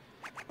happy.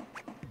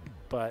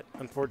 But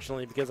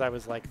unfortunately, because I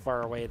was like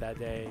far away that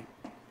day,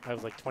 I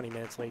was like 20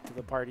 minutes late to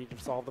the party to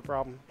solve the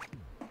problem.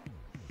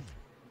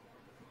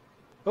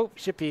 Oh,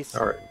 shit piece.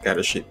 All right, got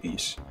a shit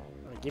piece.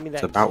 Give me that.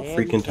 It's about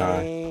candy freaking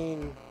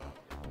cane.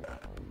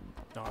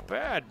 Not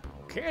bad.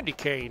 Candy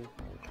cane.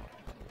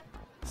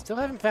 Still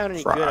haven't found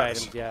any good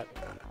items yet.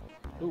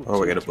 Ooh,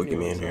 oh, we got a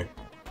boogeyman here.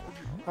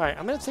 Alright,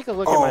 I'm going to take a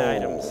look at my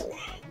items.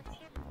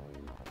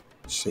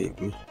 Save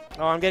me.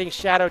 Oh, I'm getting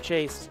shadow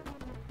chased.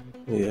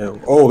 Yeah.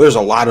 Oh, there's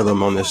a lot of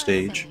them on this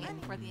stage.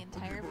 For the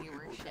entire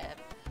viewership,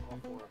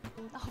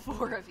 all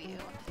four of you,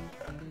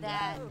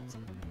 that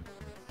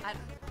I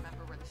don't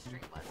remember where the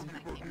stream was when I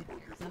came in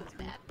here, so it's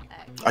bad.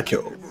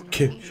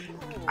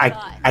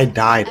 I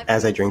died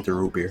as I drank the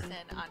root beer.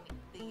 On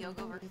the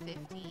Yoga Over 50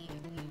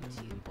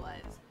 YouTube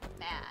was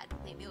mad.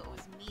 They knew it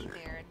was me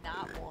there and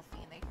not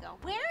Wolffie, and they go,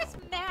 "Where's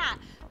Matt?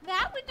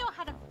 Matt would know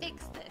how to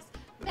fix this.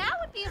 Matt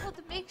would be able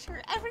to make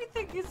sure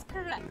everything is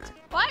correct.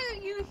 Why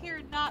are you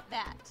here, not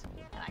Matt?"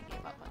 And I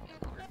gave up on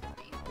Yoga Over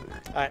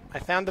 50. Alright, I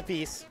found the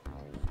piece.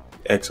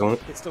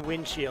 Excellent. It's the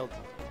windshield.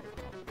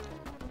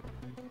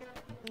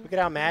 Look at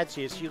how mad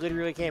she is. She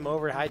literally came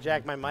over to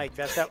hijack my mic.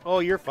 That's how. Oh,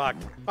 you're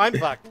fucked. I'm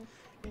fucked.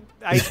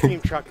 The ice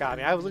cream truck got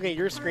me. I was looking at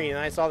your screen and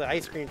I saw the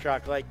ice cream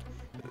truck. Like,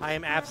 I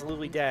am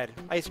absolutely dead.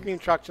 Ice cream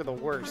trucks are the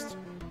worst.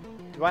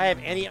 Do I have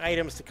any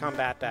items to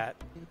combat that?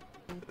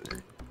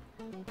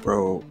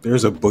 Bro,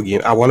 there's a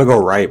boogie. I want to go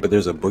right, but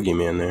there's a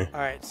boogeyman there. All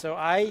right, so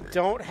I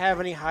don't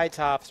have any high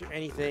tops or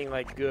anything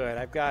like good.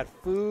 I've got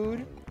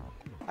food.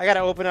 I got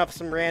to open up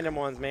some random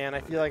ones, man.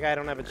 I feel like I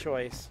don't have a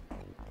choice.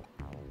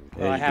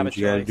 Well, Yeah, I have a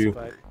choice,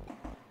 but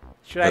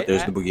should I?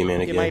 There's the boogeyman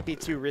it again. It might be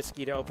too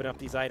risky to open up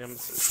these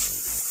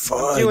items.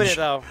 Fudge. I'm doing it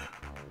though.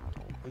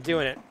 I'm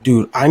doing it.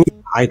 Dude, I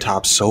need high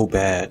top so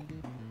bad.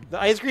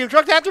 The ice cream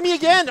truck's after me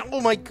again.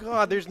 Oh my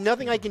god, there's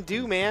nothing I can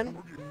do, man.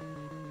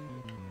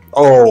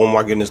 Oh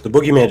my goodness, the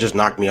boogeyman just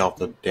knocked me off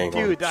the dang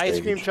Dude, the ice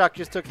cream truck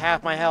just took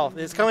half my health.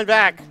 It's coming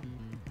back.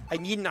 I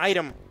need an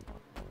item.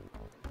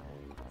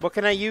 What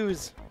can I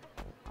use?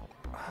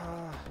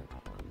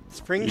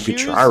 Spring shoes? You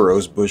could try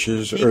rose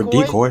bushes or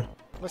decoy.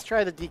 Let's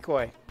try the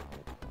decoy.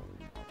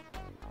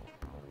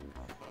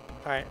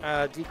 Alright,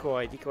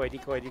 decoy.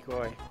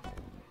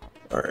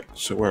 Alright,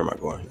 so where am I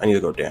going? I need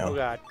to go down. Oh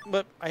god.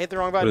 But I hit the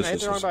wrong button.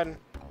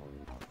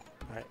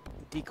 Alright,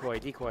 decoy.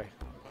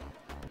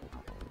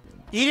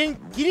 He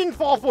didn't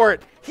fall for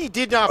it. He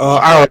did not fall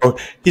I don't know.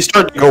 He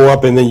started to go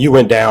up and then you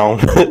went down.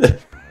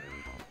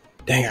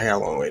 Dang, I got a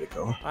long way to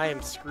go. I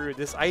am screwed.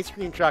 This ice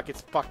cream truck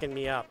is fucking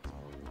me up.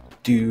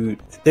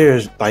 Dude,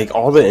 there's like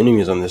all the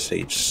enemies on this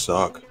stage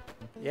suck.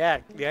 Yeah,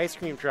 the ice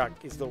cream truck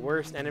is the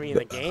worst enemy in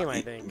the game, I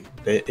think.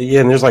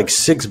 Yeah, and there's like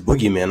 6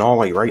 boogeymen all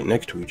like right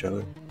next to each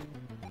other.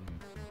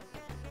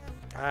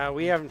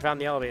 We haven't found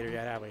the elevator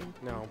yet, have we?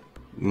 No.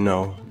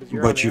 No,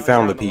 but you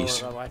found the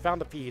piece. I found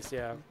the piece,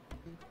 yeah.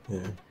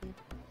 Yeah.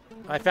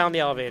 I found the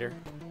elevator.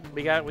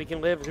 We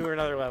can live to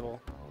another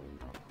level.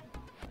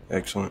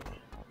 Excellent.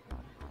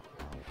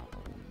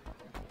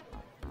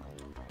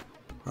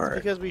 All right.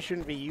 Because we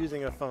shouldn't be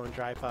using a phone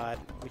tripod.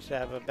 We should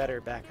have a better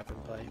backup in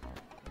play.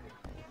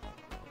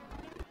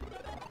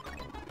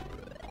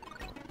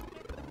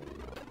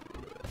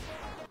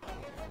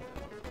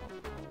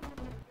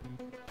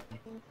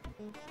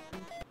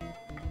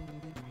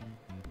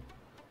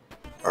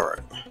 All right.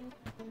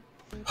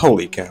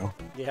 Holy cow.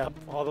 Yep,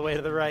 all the way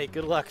to the right.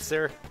 Good luck,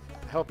 sir.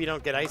 I hope you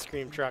don't get ice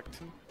cream trucked.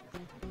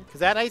 Because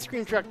that ice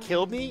cream truck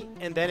killed me,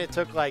 and then it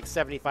took like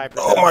 75%.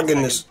 Oh my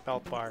goodness.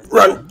 Health bar.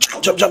 Run!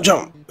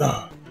 Jump!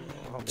 Oh,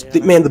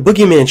 Man, the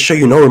boogeyman show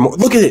you no remorse.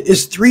 Look at it.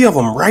 It's 3 of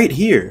them right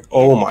here.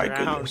 Oh my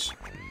goodness.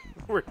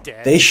 We're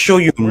dead. They show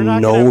you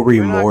no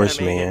remorse,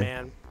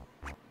 man.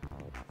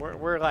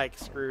 We're like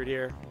screwed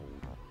here.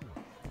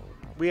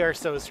 We are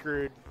so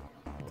screwed.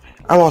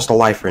 I lost a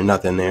life for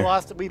nothing there.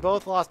 We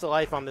both lost a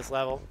life on this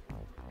level.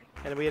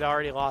 And we had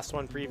already lost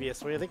one previous.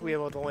 So I think we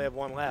both only have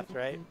 1 left,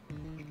 right?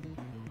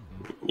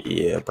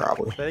 Yeah,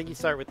 probably. But I think you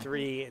start with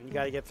 3, and you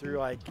got to get through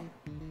like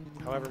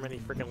however many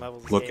freaking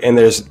levels. Look, and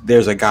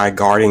there's a guy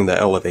guarding the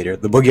elevator.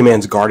 The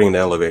boogeyman's guarding the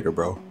elevator,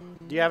 bro.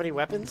 Do you have any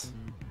weapons?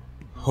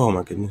 Oh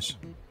my goodness.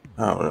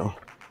 I don't know.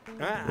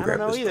 I don't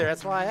know either.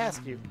 That's why I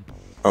asked you.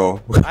 Oh.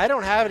 I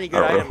don't have any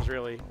good items,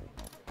 really.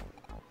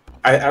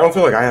 I don't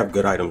feel like I have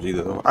good items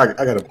either, though.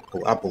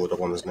 I'll pull it up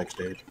on this next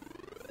stage.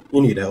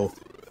 You need health.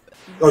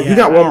 Oh, yeah, you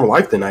got 1 more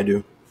life than I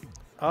do.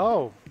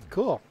 Oh,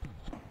 cool.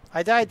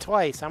 I died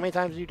twice. How many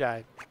times have you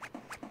died?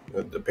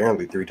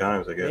 Apparently 3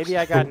 times, I guess. Maybe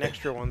I got an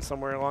extra one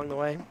somewhere along the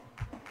way.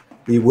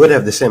 We would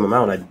have the same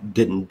amount. I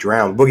didn't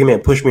drown.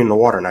 Boogeyman pushed me in the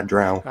water and I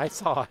drowned. I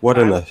saw it. What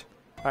in the?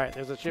 All right,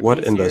 there's a chip What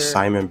piece in the here.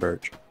 Simon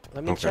Birch?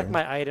 Let me check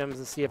my items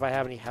and see if I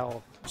have any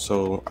health.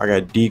 So I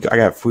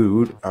got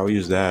food. I'll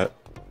use that.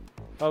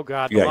 Oh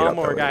god, the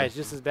lawnmower guy is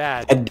just as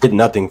bad. I did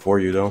nothing for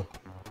you though.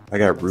 I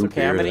got That's root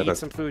okay. beer. I'm gonna eat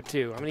some food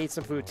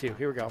too.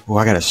 Here we go. Oh,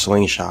 I got a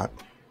slingshot.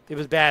 It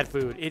was bad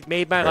food. It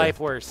made my life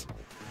worse.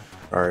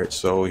 All right,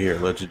 so here,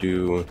 let's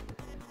do.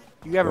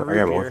 You have a root beer.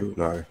 I got more food.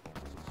 No.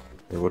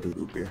 Hey, what is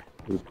root beer?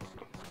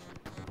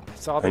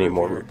 I need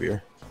more root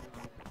beer.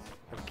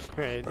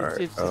 Okay.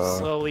 It's just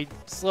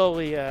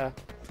slowly.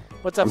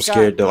 What's up, I'm Scott?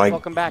 scared to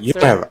Welcome back, you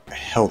sir. don't have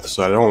health,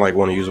 so I don't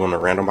want to use one of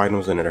the random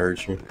items and it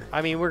hurts you. I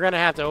mean, we're gonna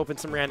have to open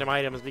some random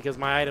items because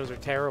my items are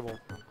terrible.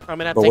 I'm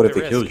gonna have but to what take if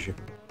the it risk. kills you?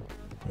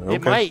 Okay.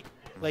 It might.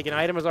 Like an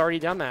item has already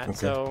done that, Okay.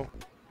 so.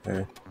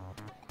 Okay.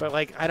 But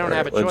like, I don't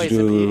have a let's choice.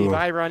 If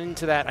I run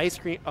into that ice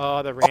cream,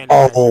 the random.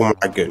 Oh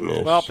my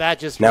goodness. Well, that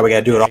just. Now we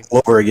gotta do it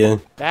all over again.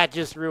 That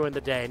just ruined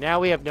the day. Now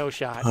we have no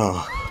shot.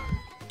 Oh,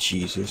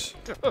 Jesus.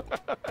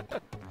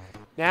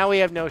 Now we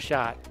have no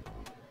shot.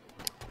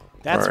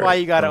 That's why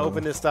you got to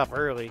open this stuff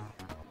early.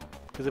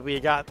 Because if we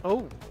got...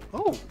 Oh,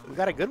 we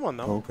got a good one,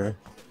 though. Okay.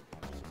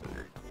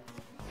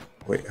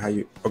 Wait, how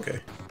you... Okay.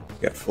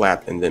 You got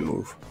flap and then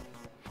move.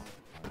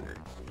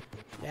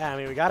 Yeah, I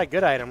mean, we got a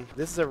good item.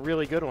 This is a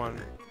really good one.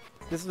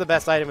 This is the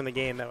best item in the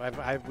game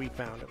that we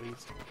found, at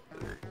least.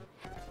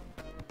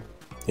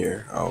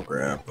 Here, I'll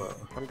grab...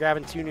 I'm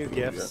grabbing 2 new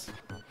gifts.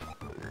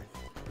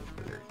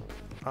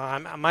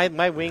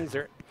 My wings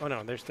are... Oh,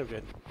 no, they're still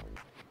good.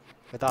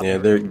 Yeah,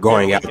 they're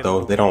going out,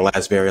 though. They don't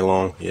last very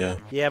long. Yeah.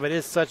 Yeah, but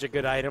it's such a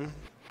good item.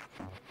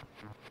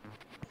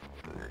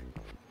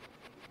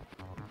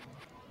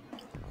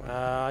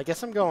 I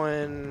guess I'm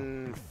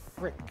going...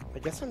 Frick. I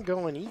guess I'm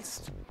going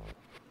east.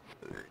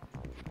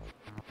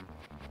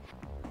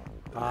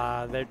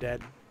 They're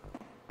dead.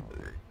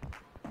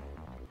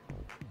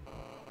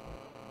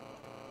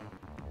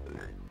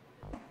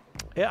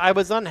 I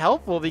was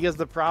unhelpful because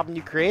the problem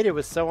you created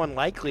was so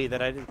unlikely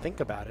that I didn't think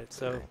about it,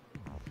 so...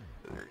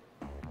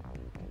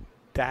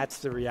 That's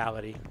the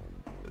reality.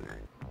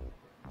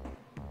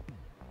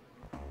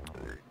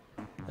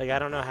 Like, I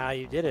don't know how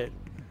you did it.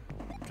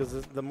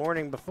 Because the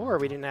morning before,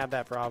 we didn't have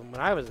that problem when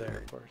I was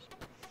there, of course.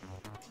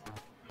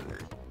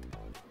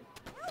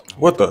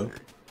 What the?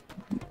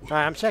 Alright,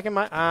 I'm checking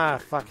my...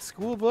 fuck.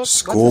 School book?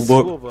 School What's a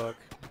book? school book?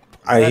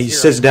 He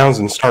sits down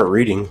and start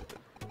reading.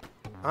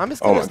 I'm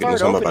just going to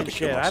start I'm opening about to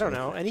shit. I don't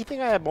know. Anything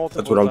I have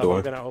multiple That's what I'm of, doing.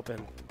 I'm going to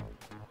open.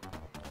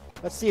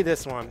 Let's see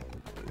this one.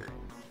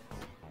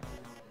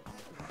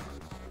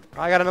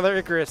 I got another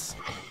Icarus.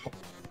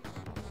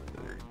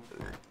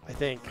 I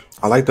think.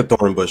 I like the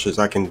thorn bushes.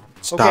 I can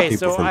stop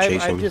people from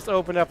chasing. I just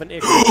opened up an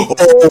Icarus.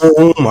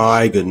 Oh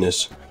my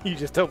goodness. You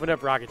just opened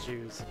up rocket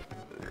shoes.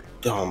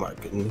 Oh my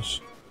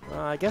goodness.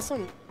 I guess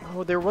I'm...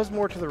 Oh, there was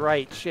more to the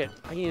right. Shit.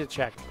 I need to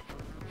check.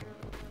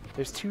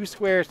 There's 2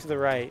 squares to the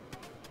right.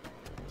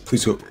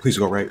 Please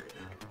go right.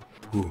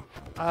 Ooh.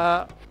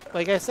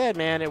 Like I said,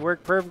 man, it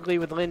worked perfectly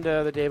with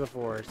Linda the day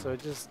before. So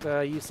just,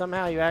 you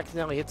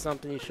accidentally hit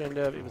something you shouldn't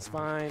have. It was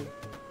fine.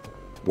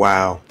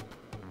 Wow.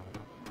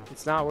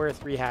 It's not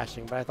worth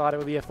rehashing, but I thought it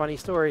would be a funny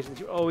story since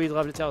you always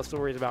love to tell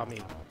stories about me.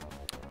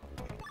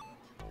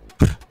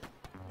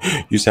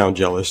 You sound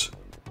jealous.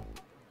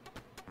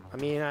 I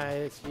mean,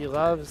 she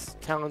loves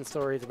telling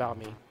stories about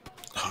me.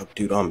 Oh,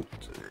 dude, I'm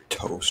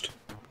toast.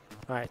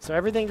 Alright, so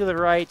everything to the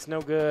right's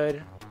no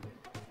good.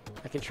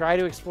 I can try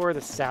to explore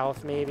the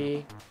south,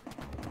 maybe.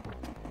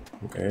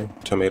 Okay,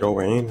 tomato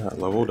rain. I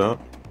leveled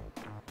up.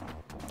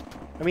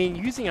 I mean,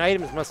 using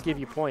items must give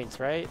you points,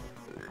 right?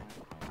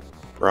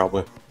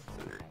 Probably.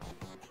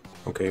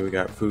 Okay, we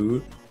got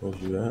food. Let's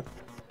do that.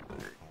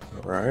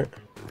 Alright.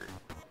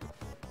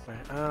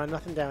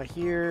 Nothing down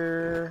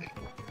here.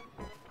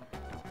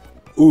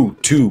 Ooh,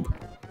 tube.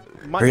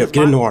 Hurry up,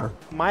 get in the water.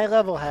 My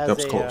level has That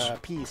was close.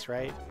 piece,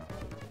 right?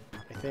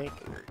 I think.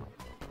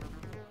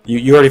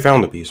 You already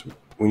found the piece.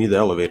 We need the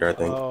elevator, I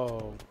think.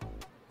 Oh.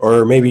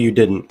 Or maybe you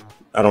didn't.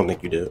 I don't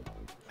think you did.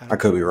 I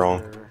could be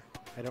wrong.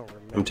 I don't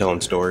remember. I'm telling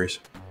stories.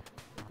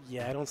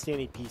 Yeah, I don't see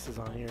any pieces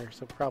on here,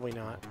 so probably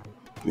not.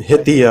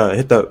 Hit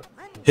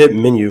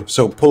menu.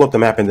 So pull up the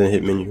map and then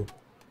hit menu.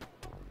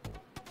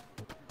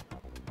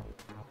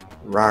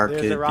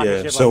 Rocket,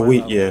 yeah. So So we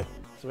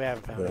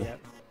haven't found it yet.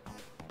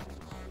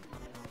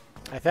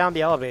 I found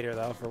the elevator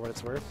though, for what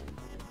it's worth.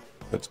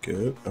 That's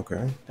good.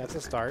 Okay. That's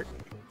a start.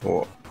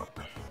 Well,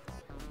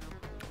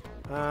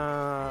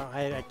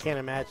 I can't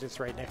imagine it's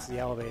right next to the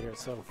elevator,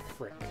 so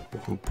frick.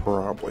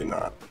 probably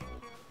not.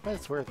 But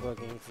it's worth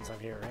looking since I'm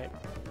here, right?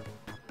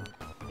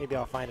 Maybe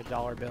I'll find a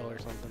dollar bill or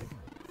something.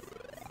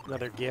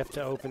 Another gift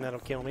to open that'll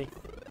kill me.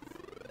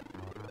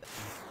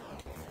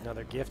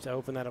 Another gift to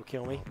open that'll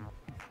kill me.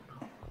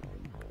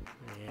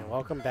 And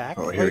welcome back.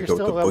 Oh, here we go,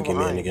 the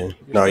boogeyman again.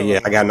 You're No, yeah,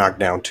 I got knocked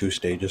down 2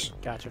 stages.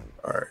 Gotcha.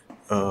 Alright.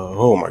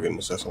 Oh my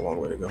goodness, that's a long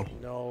way to go.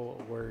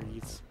 No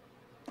worries.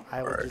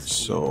 I will Alright,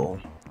 just so...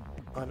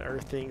 keep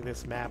unearthing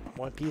this map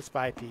one piece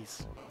by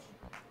piece.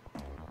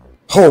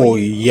 Oh,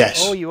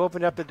 yes. Oh, you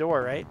opened up the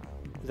door, right?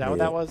 Is that what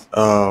that was?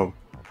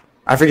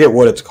 I forget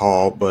what it's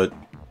called, but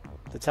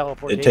The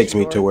teleportation it takes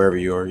me door? to wherever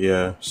you are.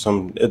 Yeah,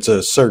 it's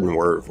a certain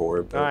word for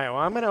it. But... All right, well,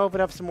 I'm going to open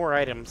up some more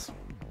items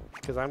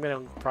because I'm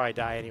going to probably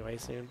die anyway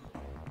soon.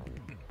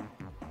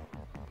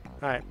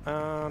 All right,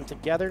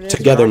 togetherness.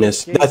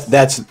 Togetherness.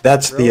 That's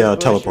the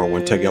teleport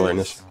one.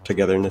 Bushes.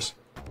 Togetherness.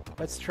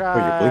 Let's you're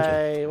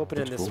try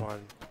opening That's this cool.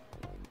 one.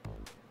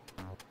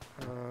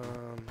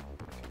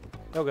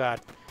 Oh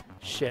God,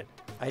 shit!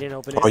 I didn't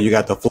open it. Oh, you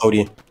got the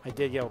floaty. I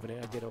did open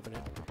it. I did open it.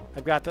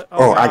 I've got the.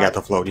 Oh, God. I got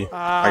the floaty.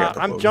 I got the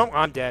floaty.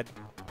 I'm dead.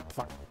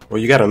 Fuck.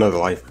 Well, you got another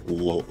life.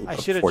 I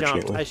should have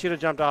jumped. I should have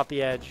jumped off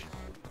the edge.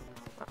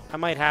 I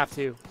might have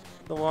to.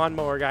 The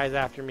lawnmower guy's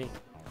after me.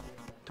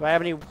 Do I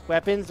have any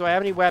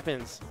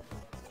weapons?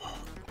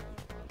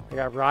 I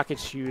got rocket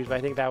shoes, but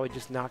I think that would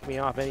just knock me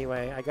off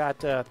anyway. I got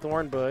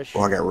thorn bush.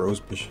 Oh, I got rose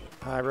bush.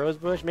 Rose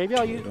bush. Maybe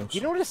I'll use. Do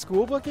you know what a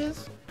school book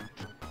is?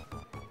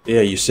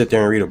 Yeah, you sit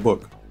there and read a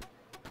book.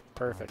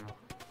 Perfect.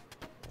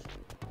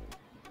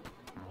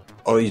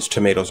 Oh, these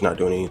tomatoes not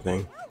doing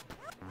anything.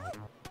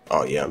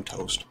 Oh yeah, I'm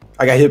toast.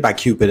 I got hit by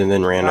Cupid and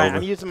then ran over.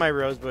 I'm using my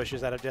rose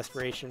bushes out of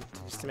desperation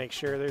just to make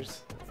sure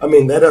there's. I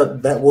mean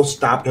that will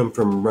stop him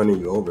from running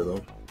you over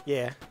though.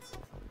 Yeah.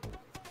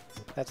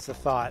 That's the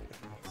thought.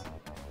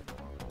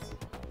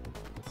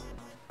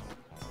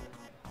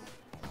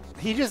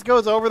 He just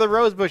goes over the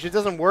rose bush. It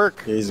doesn't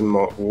work.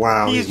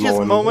 Wow. He's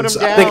just mowing him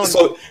down. I think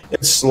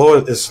it's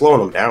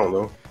slowing him down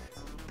though.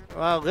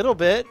 A little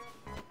bit.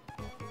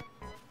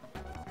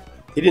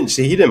 He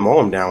didn't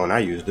mow him down when I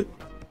used it.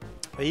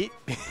 He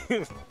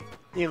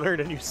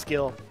learned a new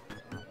skill.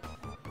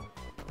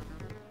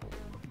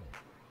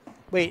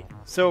 Wait,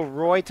 so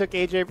Roy took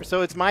AJ.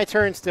 So it's my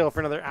turn still for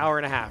another hour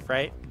and a half,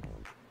 right?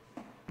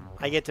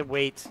 I get to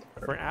wait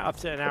for up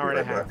to an hour and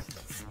a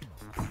half.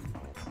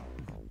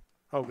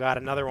 Oh God,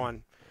 another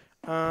one.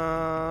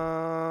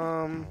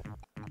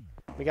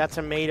 We got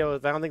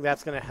tomatoes. I don't think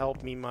that's gonna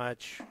help me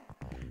much.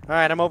 All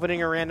right, I'm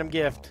opening a random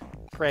gift.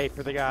 Pray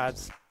for the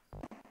gods.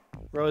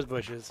 Rose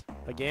bushes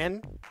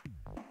again.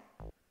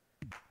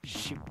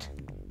 Shoot.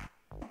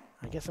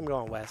 I guess I'm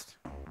going west.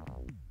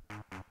 I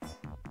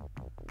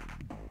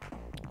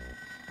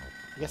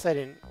guess I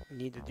didn't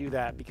need to do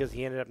that because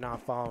he ended up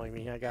not following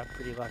me. I got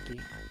pretty lucky.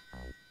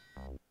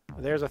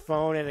 There's a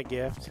phone and a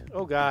gift.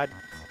 Oh God.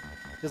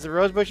 Does the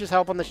rose bushes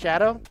help on the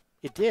shadow?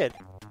 It did.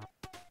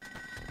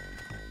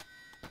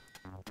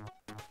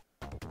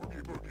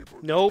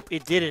 Nope,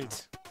 it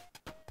didn't.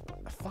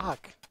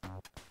 Fuck.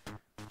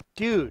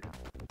 Dude.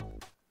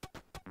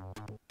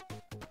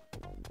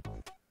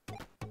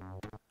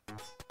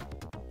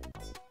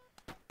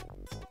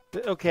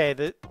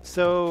 Okay,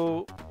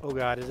 so... Oh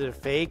God, is it a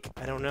fake?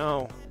 I don't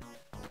know.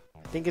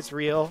 I think it's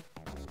real.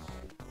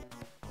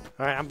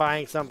 Alright, I'm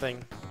buying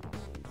something.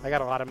 I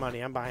got a lot of money.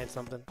 I'm buying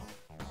something.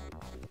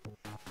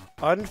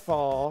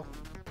 Unfall,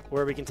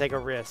 where we can take a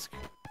risk.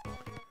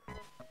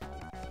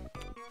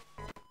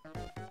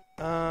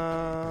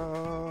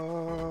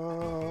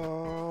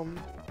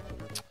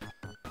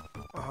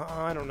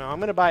 I don't know. I'm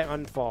gonna buy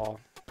Unfall.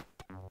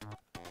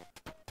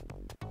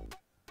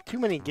 Too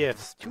many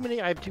gifts.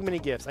 I have too many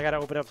gifts. I gotta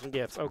open up some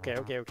gifts. Okay.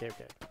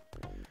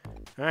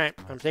 Alright,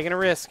 I'm taking a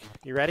risk.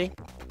 You ready?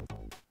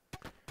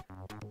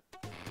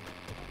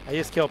 I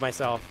just killed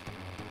myself.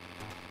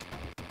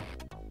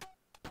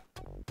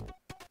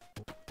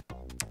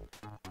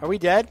 Are we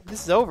dead?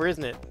 This is over,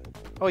 isn't it?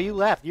 Oh, you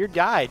left. You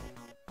died.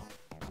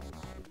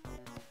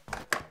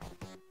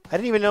 I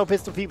didn't even know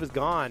Pistol Pete was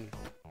gone.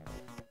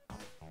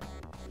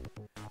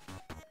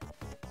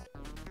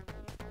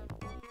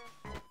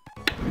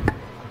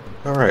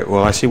 Alright,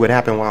 well, I see what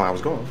happened while I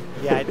was gone.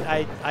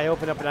 Yeah, I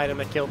opened up an item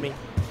that killed me.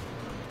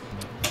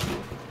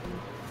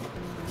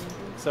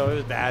 So it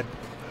was bad.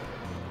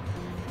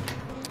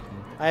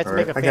 I had to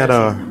make a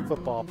fantasy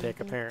football pick,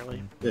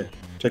 apparently. Yeah,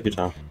 take your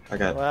time. I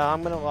got it. Well,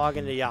 I'm going to log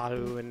into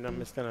Yahoo, and I'm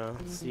just going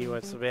to see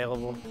what's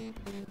available.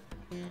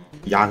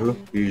 Yahoo?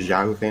 You use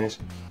Yahoo Fantasy?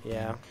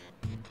 Yeah.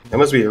 That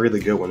must be a really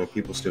good one if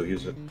people still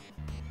use it.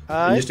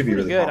 It used to be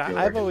really good. popular.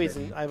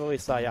 I've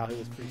always thought Yahoo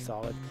was pretty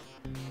solid.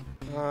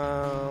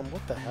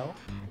 What the hell?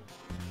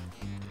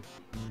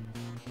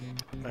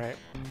 Alright.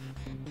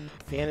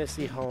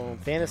 Fantasy home.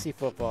 Fantasy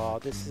football.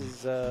 This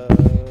is,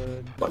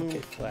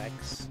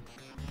 Boomflex.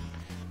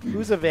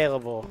 Who's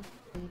available?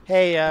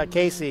 Hey,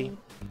 Casey.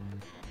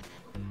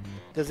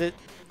 Does it...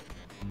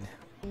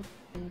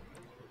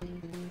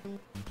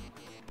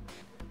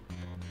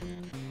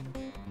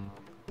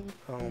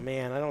 Oh,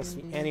 man. I don't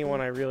see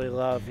anyone I really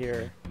love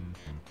here.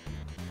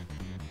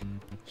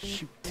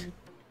 Shoot.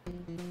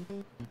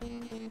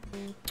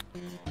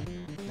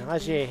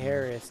 Najee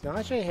Harris.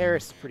 Najee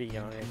Harris is pretty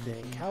young, I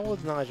think. How old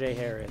is Najee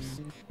Harris?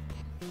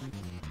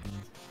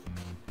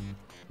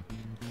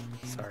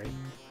 Sorry.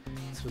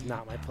 This was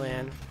not my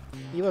plan.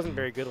 He wasn't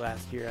very good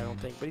last year, I don't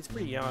think, but he's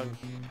pretty young.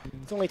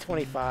 He's only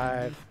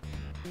 25.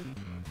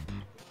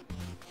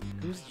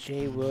 Who's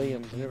Jay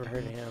Williams? I've never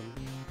heard of him.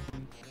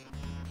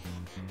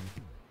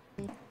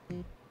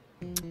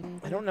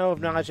 I don't know if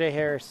Najee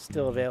Harris is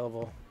still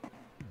available,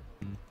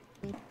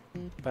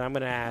 but I'm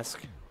going to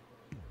ask.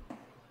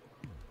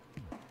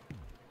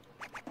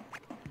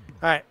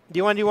 All right. Do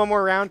you want to do one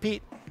more round,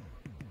 Pete?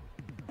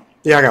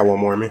 Yeah, I got one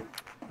more, man.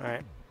 All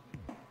right.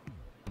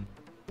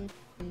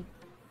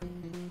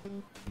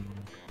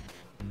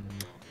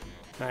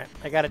 All right.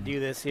 I got to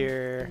do this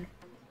here.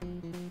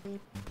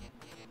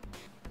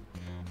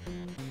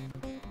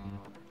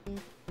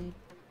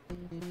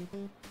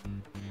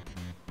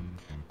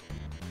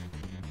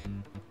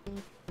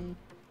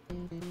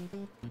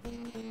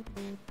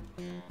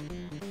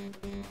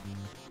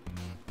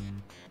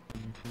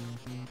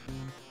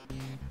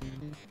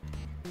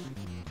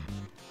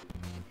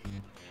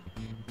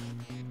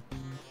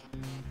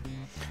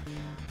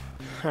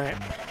 All right.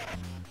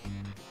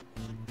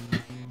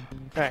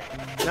 All right.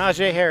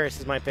 Najee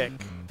Harris is my pick.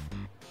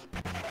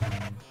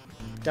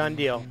 Done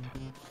deal.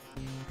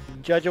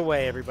 Judge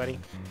away, everybody.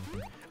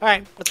 All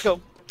right, let's go.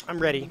 I'm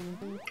ready.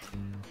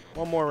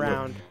 One more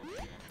round.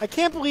 I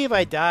can't believe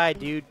I died,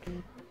 dude.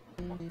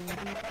 All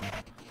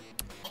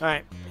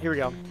right, here we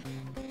go.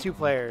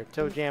 Two-player,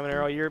 Toe Jam and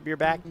Earl. You're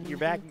back. You're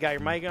back. You got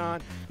your mic on.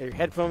 You got your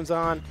headphones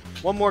on.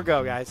 One more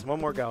go, guys. One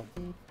more go.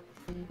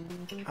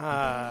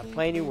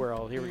 Play New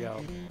World. Here we go.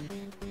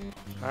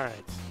 All right.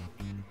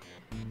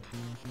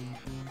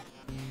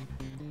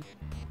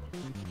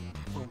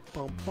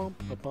 Bum, bum,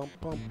 bum, bum,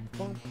 bum,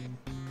 bum.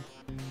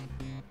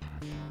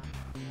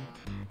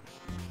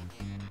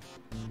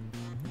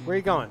 Where are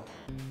you going?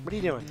 What are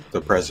you doing?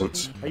 The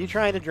presents. Are you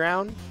trying to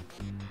drown?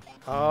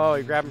 Oh,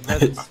 you're grabbing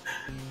presents.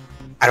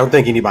 I don't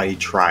think anybody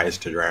tries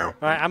to drown.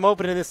 All right, I'm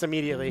opening this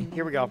immediately.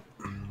 Here we go.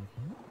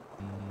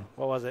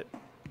 What was it?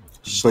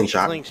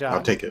 Slingshot. Slingshot.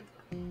 I'll take it.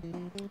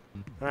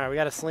 All right, we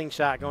got a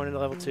slingshot going into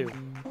level 2.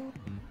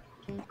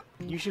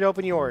 You should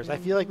open yours. I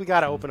feel like we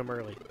got to open them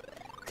early.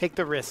 Take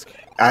the risk.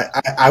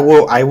 I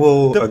will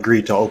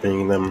agree to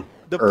opening them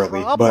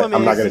early, but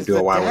I'm not going to do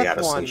it while we got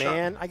a slingshot.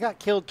 Man, I got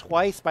killed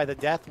twice by the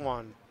death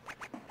one.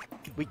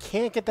 We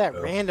can't get that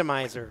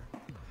randomizer.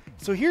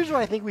 So here's what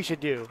I think we should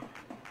do.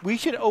 We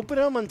should open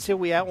them until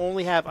we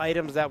only have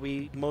items that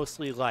we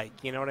mostly like.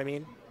 You know what I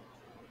mean?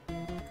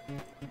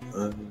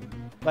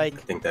 Like, I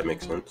think that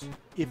makes sense.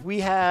 If we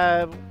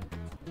have...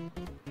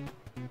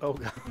 Oh,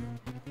 God.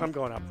 I'm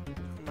going up.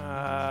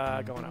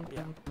 Going up,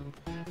 yeah.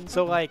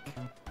 So, like,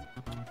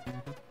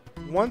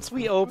 once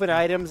we open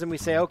items and we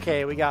say,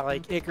 okay, we got,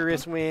 like,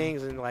 Icarus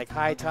wings and, like,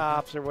 high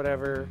tops or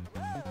whatever,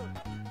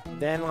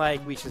 then,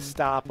 like, we should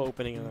stop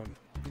opening them.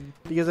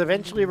 Because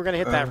eventually we're going to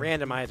hit that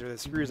randomizer that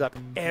screws up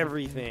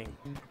everything.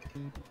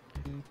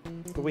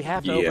 But we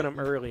have to open them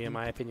early, in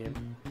my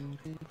opinion.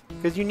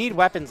 Because you need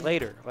weapons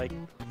later. Like,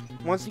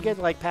 once you get,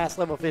 like, past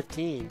level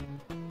 15,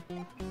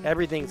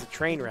 everything's a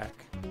train wreck.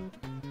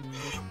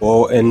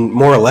 Well, and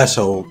more or less,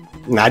 so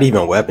not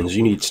even weapons.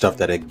 You need stuff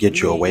that'll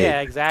get you away.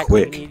 Yeah,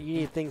 exactly. Quick. You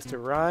need things to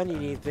run. You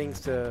need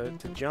things to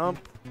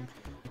jump.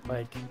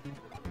 Like,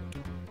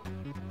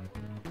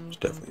 it's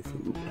definitely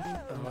food.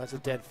 Oh, that's a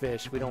dead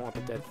fish. We don't want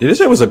the dead fish. Did it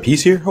say it was a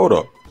piece here? Hold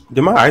up.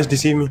 Did my eyes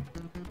deceive me?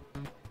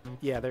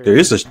 Yeah, there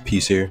is a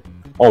piece here.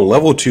 On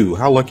level 2.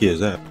 How lucky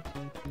is that?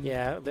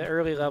 Yeah, the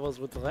early levels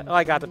with the... Oh,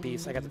 I got the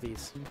piece. I got the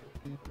piece.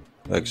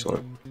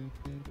 Excellent.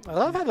 I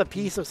love how the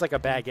piece looks like a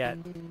baguette.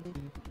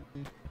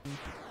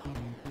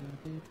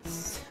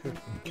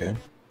 Okay.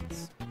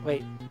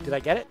 Wait, did I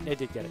get it? I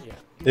did get it, yeah.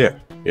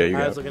 Yeah, you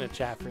got it. I was looking at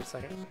chat for a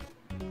second.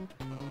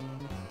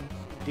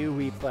 Do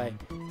we play?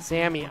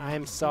 Sammy,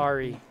 I'm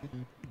sorry.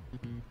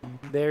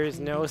 There is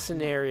no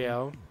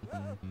scenario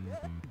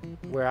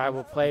where I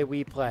will play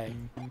We Play.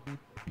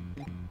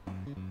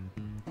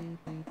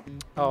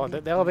 Oh,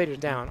 the elevator's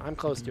down. I'm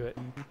close to it.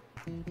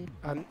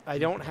 I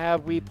don't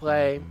have We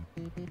Play.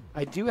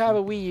 I do have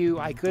a Wii U.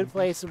 I could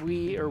play some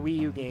Wii or Wii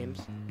U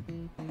games.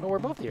 Oh, we're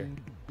both here.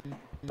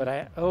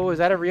 But oh, is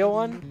that a real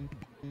one?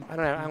 I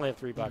only have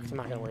 $3. I'm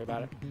not gonna worry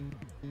about it.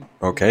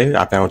 Okay,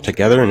 I found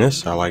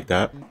Togetherness. I like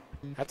that.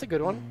 That's a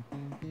good one.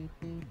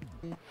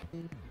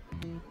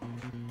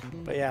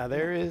 But yeah,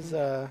 there is.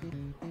 I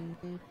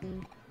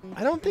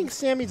don't think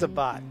Sammy's a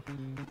bot.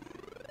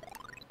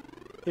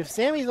 If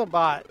Sammy's a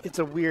bot, it's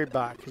a weird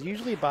bot because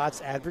usually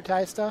bots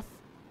advertise stuff.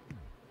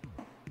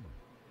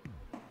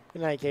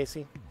 Good night,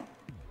 Casey.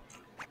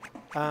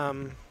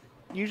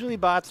 Usually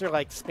bots are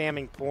like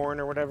spamming porn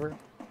or whatever.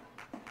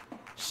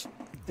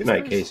 Good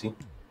night, Casey.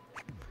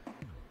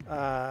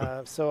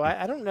 So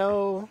I don't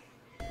know.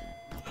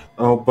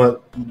 Oh,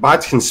 but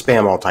bots can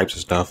spam all types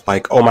of stuff.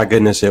 Like, oh my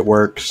goodness, it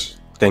works.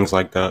 Things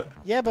like that.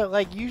 Yeah, but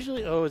like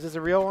usually, oh, is this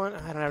a real one?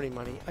 I don't have any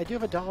money. I do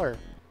have $1.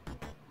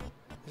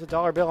 There's a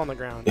 $1 bill on the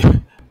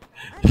ground.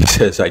 He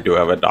says I do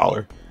have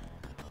 $1.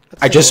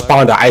 I just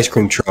spawned an ice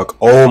cream truck.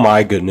 Oh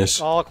my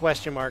goodness. All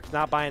question marks.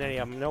 Not buying any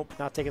of them. Nope,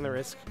 not taking the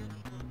risk.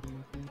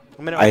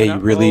 I'm gonna I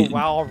really. Oh,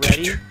 wow,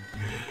 already?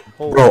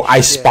 Bro, I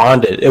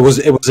spawned it. It was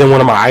in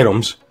one of my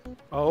items.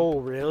 Oh,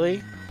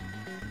 really?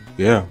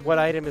 Yeah. What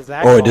item is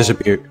that? Oh, it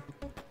disappeared.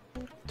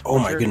 Oh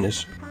my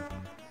goodness.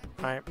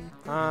 Alright.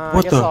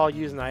 I guess I'll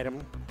use an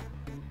item.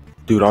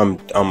 Dude, I'm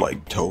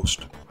like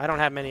toast. I don't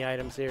have many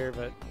items here,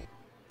 but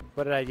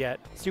What did I get?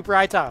 Super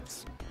high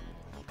tops.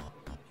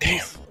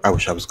 Damn. I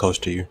wish I was close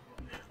to you.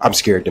 I'm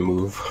scared to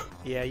move.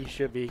 Yeah, you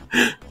should be.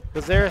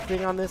 Was there a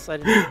thing on this?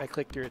 I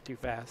clicked through it too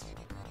fast.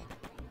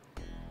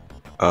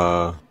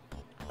 I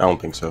don't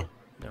think so.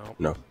 No.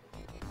 No.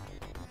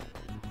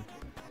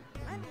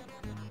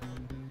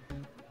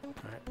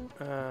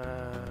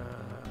 Alright.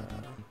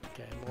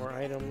 Okay, more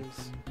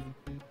items.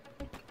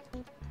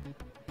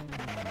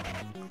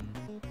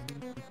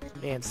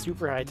 Man,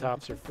 super high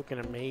tops are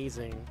freaking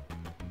amazing.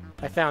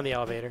 I found the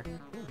elevator.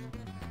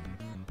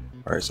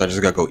 Alright, so I just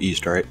gotta go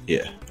east, right?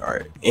 Yeah.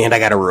 Alright. And I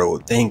got a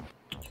road. Thank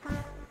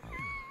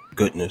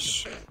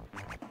goodness.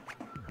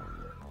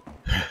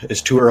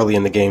 It's too early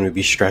in the game to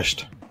be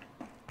stressed.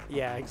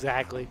 Yeah,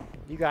 exactly.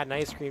 You got an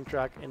ice cream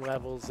truck in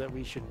levels that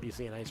we shouldn't be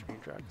seeing ice cream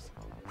trucks.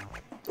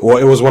 Well,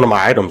 it was one of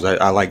my items.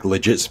 I like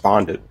legit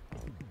spawned it.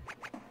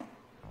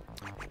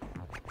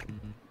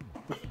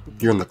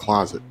 You're in the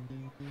closet.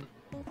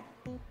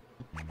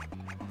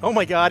 Oh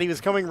my god, he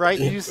was coming right.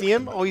 Did you see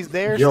him? Oh, he's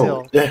there Yo,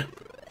 still. yeah.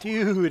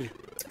 Dude.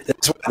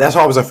 That's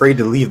why I was afraid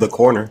to leave the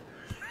corner.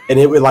 And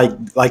it would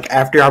like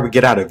after I would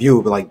get out of view,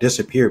 it would like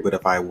disappear. But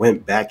if I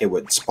went back, it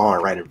would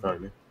spawn right in front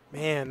of me.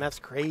 Man, that's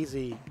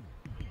crazy.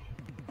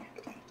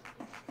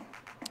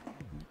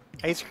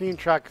 Ice cream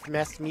truck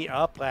messed me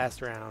up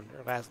last round,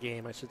 or last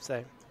game, I should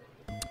say.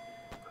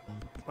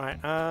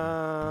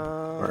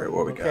 Alright,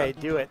 what we got? Okay,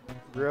 do it.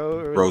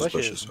 Rose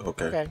bushes.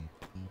 Okay.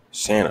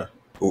 Santa.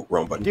 Oh,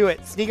 wrong button. Do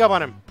it. Sneak up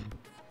on him.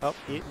 Oh,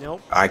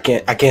 nope. I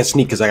can't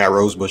sneak because I got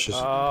rose bushes.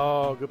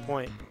 Oh, good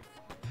point.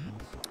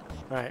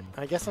 Alright,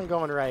 I guess I'm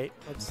going right.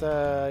 Let's,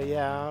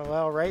 yeah,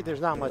 well, right,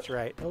 there's not much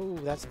right. Oh,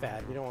 that's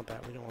bad. We don't want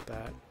that. We don't want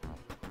that.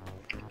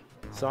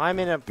 So I'm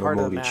in a part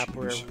of the map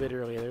where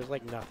literally there's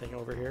like nothing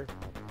over here.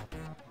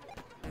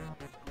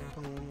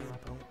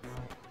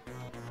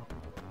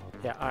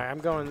 Yeah, alright, I'm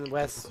going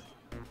west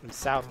and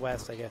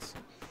southwest, I guess.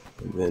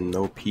 And then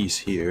no peace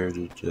here.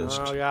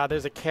 Just Oh god,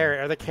 there's a carrot.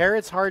 Are the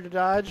carrots hard to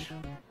dodge?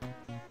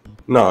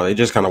 No, they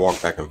just kind of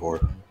walk back and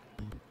forth.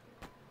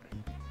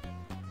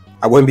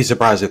 I wouldn't be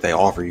surprised if they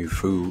offer you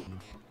food.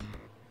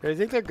 Do you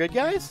think they're good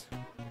guys?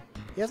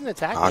 He hasn't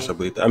attacked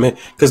Possibly. I mean,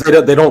 because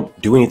they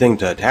don't do anything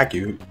to attack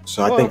you.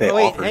 So I think they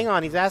wait, offer. hang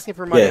on. He's asking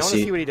for money. Yeah, I want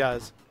to see what he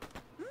does.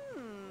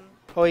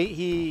 Oh,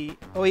 he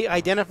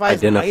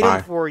identifies an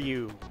item for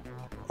you.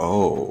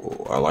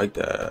 Oh, I like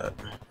that.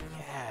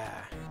 Yeah.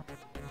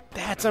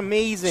 That's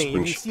amazing.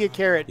 If you see a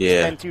carrot,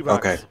 yeah. spend $2.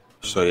 Okay.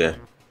 So yeah.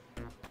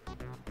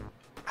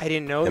 I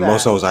didn't know and that.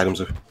 Most of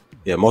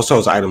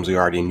those items we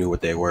already knew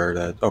what they were.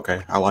 That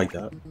okay, I like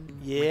that.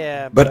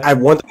 Yeah. But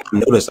one thing I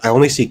noticed, I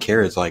only see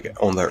carrots like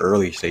on the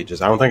early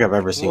stages. I don't think I've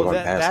ever seen one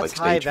past like stage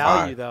 5. That's high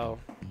value though.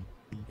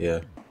 Yeah.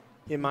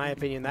 In my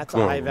opinion, that's a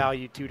high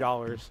value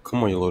 $2.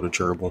 Come on, you little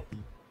gerbil.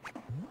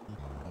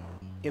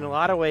 In a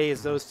lot of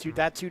ways, that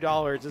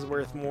 $2 is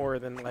worth more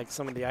than like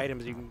some of the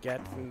items you can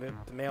get from the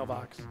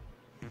mailbox.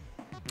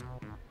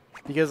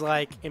 Because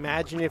like,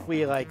 imagine if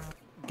we like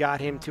got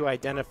him to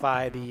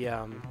identify the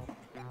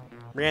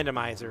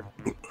randomizer.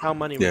 How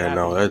money would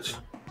that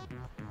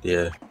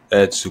be?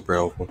 That's super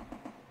helpful.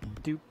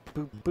 Doop,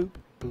 boop, boop,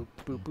 boop,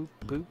 boop, boop,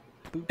 boop,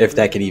 boop, if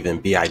that could even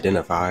be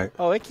identified.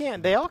 Oh, it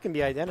can't. They all can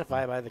be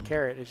identified by the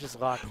carrot. It's just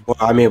luck. Well,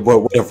 I mean,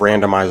 what if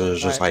randomizer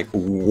is just like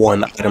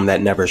one item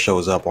that never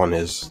shows up on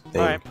his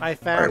thing? All right, I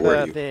found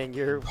the thing.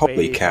 You're Holy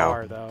way cow.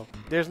 far, though.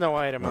 There's no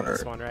item on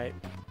this one, right?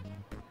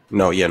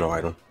 No, no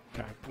item.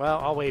 Okay. Well,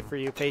 I'll wait for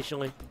you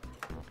patiently.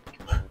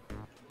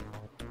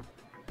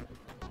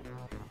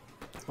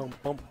 Oh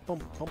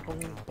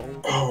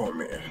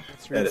man,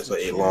 that is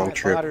a long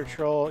trip. Water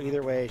troll,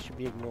 either way, should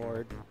be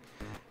ignored.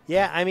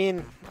 Yeah, I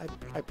mean,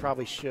 I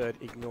probably should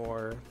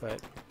ignore,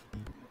 but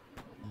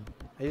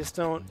I just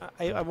don't.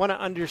 I want to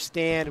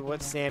understand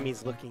what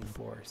Sammy's looking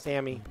for.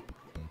 Sammy,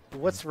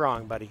 what's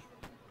wrong, buddy?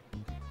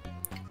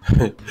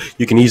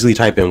 You can easily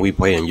type in "we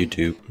play" on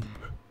YouTube.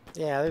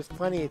 Yeah, there's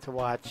plenty to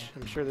watch.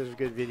 I'm sure there's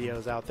good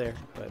videos out there,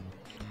 but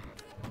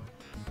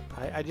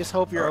I just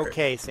hope you're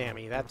okay,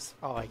 Sammy. That's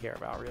all I care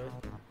about, really.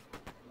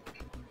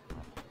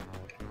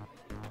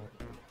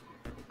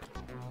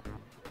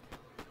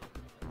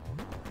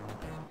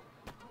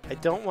 I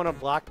don't want to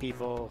block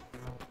people.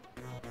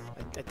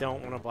 I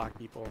don't want to block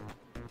people.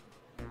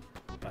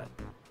 But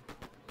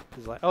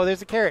it's like, oh,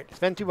 there's a carrot.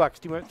 Spend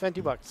 $2. Spend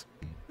 $2.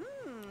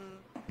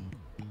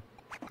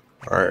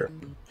 All right.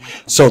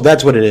 So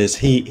that's what it is.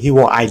 He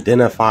will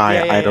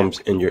identify items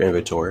in your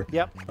inventory.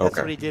 Yep. That's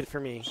what he did for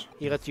me.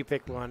 He lets you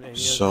pick one. And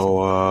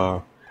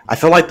so I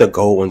feel like the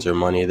gold ones are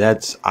money.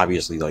 That's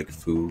obviously like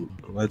food.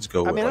 Let's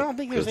go. I mean, I don't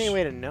think there's any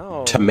way to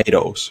know.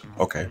 Tomatoes.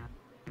 Okay.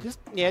 Just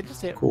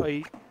say.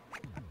 Cool.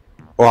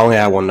 Well, I only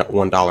had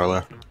 $1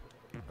 left.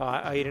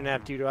 Oh, you didn't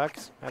have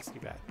 $2? That's too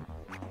bad.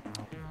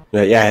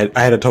 Yeah,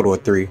 I had a total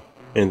of 3,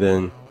 and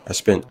then I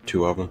spent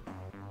 2 of them.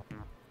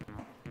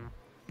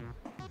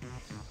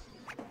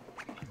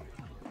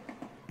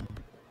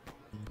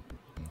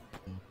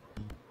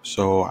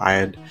 So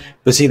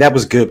but see, that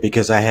was good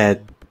because I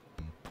had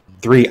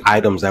 3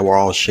 items that were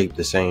all shaped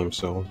the same.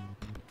 So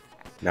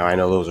Now I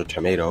know those are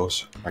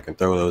tomatoes. I can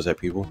throw those at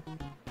people.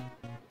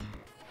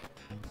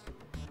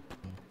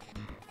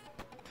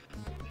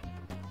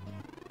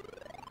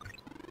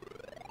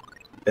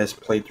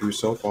 Best playthrough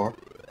so far.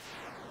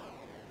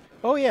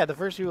 Oh yeah, the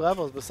first few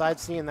levels,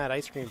 besides seeing that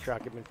ice cream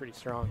truck, have been pretty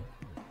strong.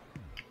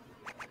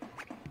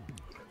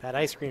 That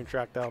ice cream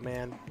truck, though,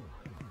 man.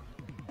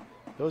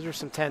 Those are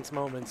some tense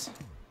moments.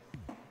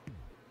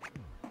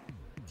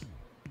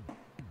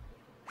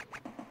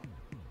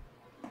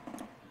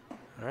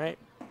 All right.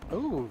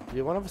 Ooh,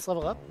 did one of us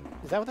level up?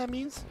 Is that what that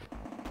means?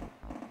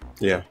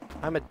 Yeah.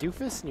 I'm a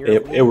doofus and you're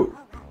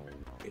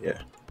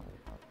yeah.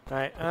 All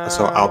right.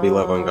 So I'll be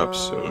leveling up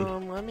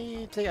soon. Let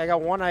me take. I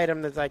got one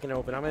item that I can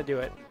open. I'm gonna do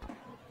it.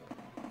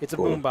 It's a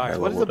Cool. boombox.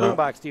 What does a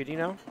boombox do? Do you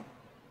know?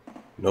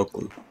 No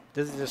clue.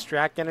 Does it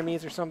distract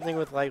enemies or something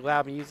with like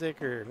loud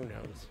music, or who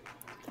knows?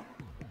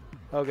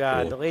 Oh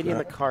god, the lady in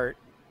the cart.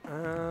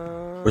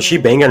 Was she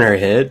banging her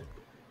head?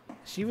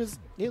 She was.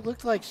 It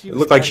looked like she. It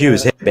looked like she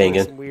was hip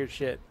banging. Some weird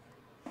shit.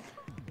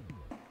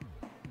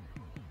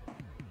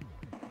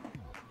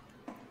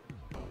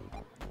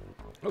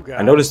 Oh god.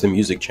 I noticed the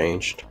music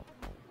changed.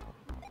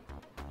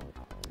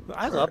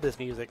 I love this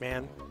music,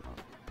 man.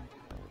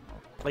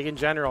 Like in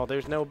general,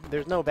 there's no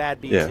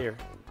bad beats here.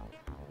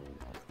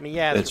 I mean,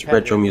 yeah, it's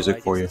retro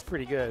music for you. It's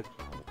pretty good.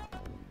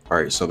 All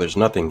right, so there's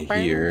nothing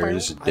here.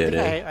 This is dead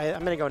end.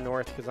 I'm gonna go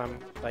north because I'm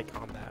like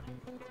on that.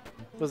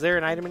 Was there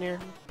an item in here?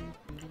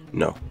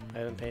 No. I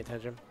didn't pay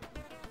attention.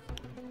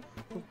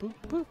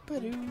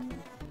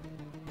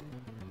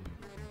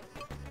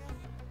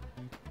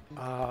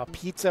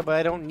 Pizza, but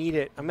I don't need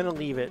it. I'm gonna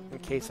leave it in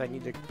case I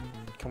need to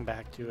come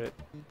back to it.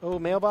 Oh,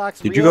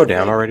 mailbox. Did you go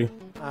down already?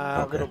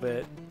 A little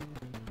bit.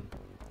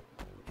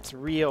 It's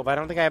real, but I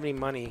don't think I have any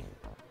money.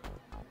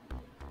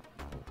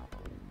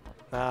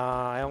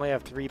 I only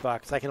have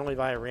 $3. I can only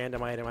buy a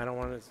random item. I don't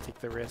want to take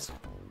the risk.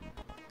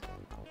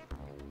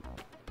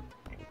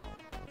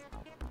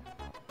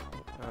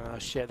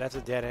 Shit, that's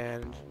a dead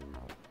end.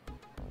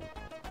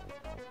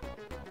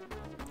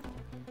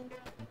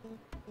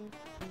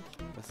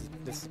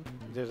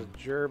 There's a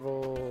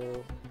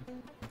gerbil.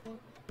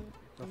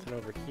 Nothing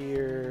over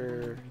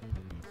here.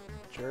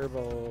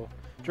 Gerbil.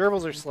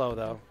 Gerbils are slow,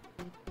 though.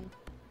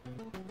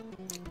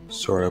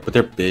 Sort of, but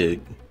they're big.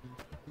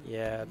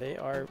 Yeah, they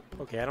are.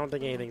 Okay, I don't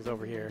think anything's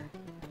over here.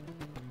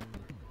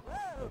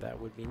 Oh, that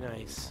would be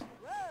nice.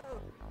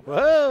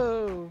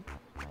 Whoa!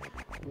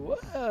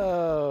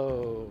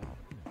 Whoa!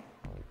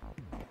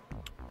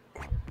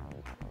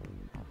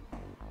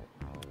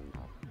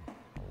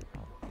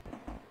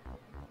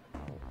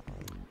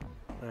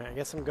 Alright, I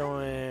guess I'm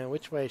going...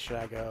 Which way should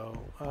I go?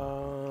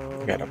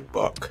 I got a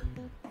buck.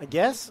 I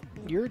guess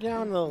you're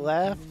down the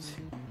left.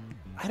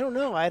 I don't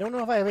know. I don't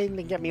know if I have anything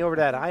to get me over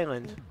that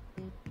island.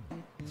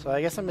 So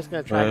I guess I'm just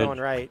going to try going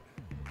right.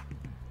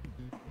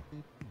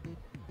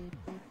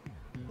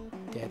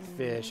 Dead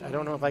fish. I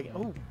don't know if I...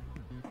 Oh!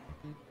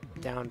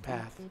 Down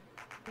path.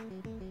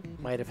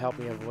 Might have helped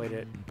me avoid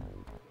it.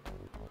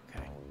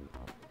 Okay.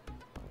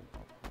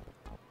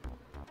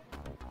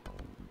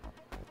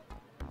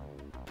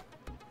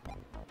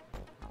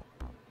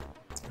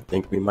 I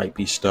think we might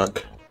be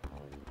stuck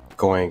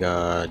going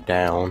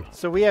down.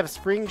 So we have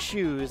spring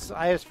shoes.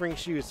 I have spring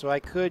shoes, so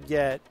I could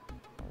get...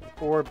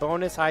 Or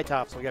bonus high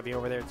tops will get me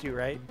over there too,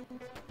 right?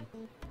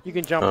 You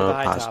can jump with the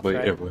high possibly,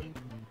 tops, right?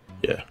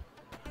 Yeah.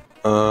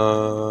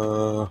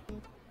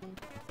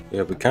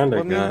 Yeah, we kind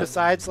of got...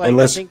 Besides, like,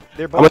 unless, I think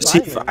they're I'm both gonna see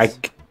if I'm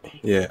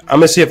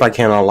gonna see if I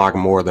can unlock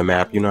more of the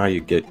map. You know how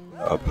you get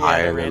up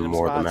higher and then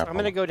more of the map. I'm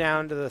gonna go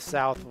down to the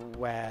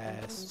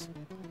southwest.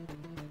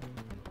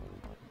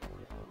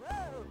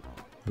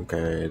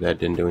 Okay, that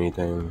didn't do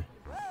anything.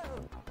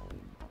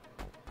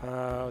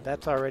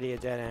 That's already a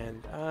dead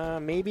end.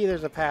 Maybe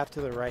there's a path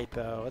to the right,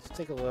 though. Let's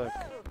take a look.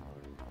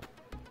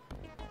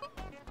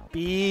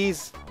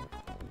 Bees!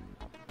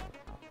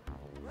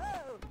 I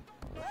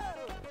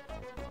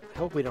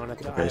hope we don't have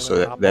to. Okay,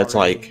 so that's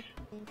like...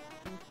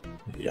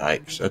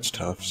 Yikes, that's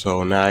tough.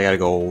 So now I gotta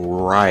go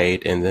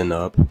right and then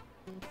up.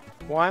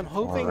 Well, I'm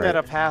hoping that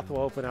a path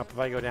will open up if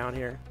I go down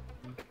here.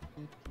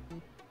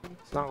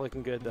 It's not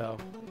looking good, though.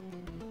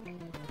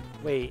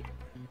 Wait.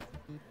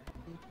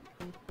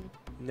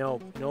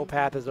 Nope, no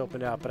path has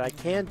opened up, but I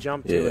can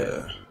jump to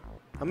it.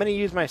 I'm going to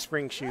use my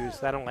spring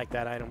shoes. I don't like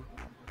that item.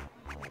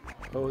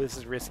 Oh, this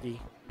is risky.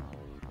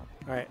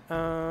 Alright,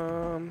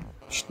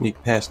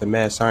 Sneak past the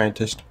mad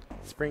scientist.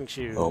 Spring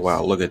shoes. Oh,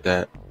 wow, look at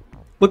that.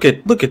 Look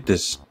at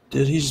this.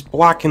 He's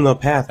blocking the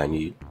path I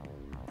need.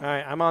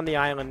 Alright, I'm on the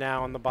island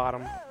now on the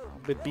bottom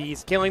with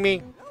bees killing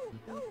me.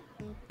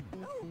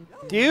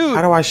 Dude!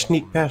 How do I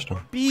sneak past them?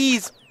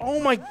 Bees! Oh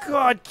my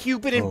god,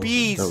 Cupid and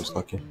bees! That was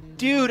lucky.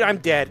 Dude, I'm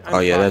dead. Oh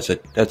yeah, that's a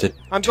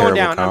I'm going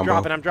down. Combo.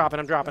 I'm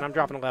dropping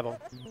a level.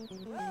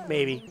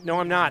 Maybe. No,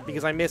 I'm not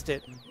because I missed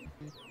it.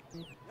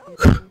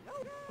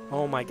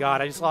 Oh my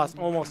god, I just lost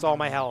almost all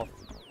my health.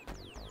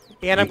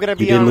 And I'm gonna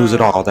be. You didn't lose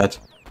it all.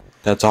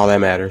 That's all that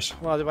matters.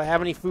 Well, do I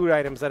have any food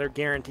items that are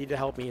guaranteed to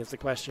help me? Is the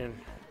question.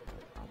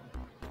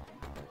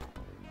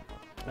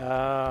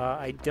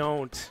 I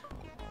don't.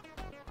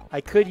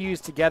 I could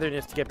use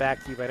togetherness to get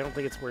back to you, but I don't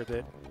think it's worth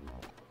it.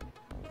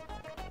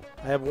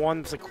 I have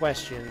one that's a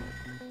question.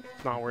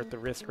 It's not worth the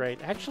risk, right?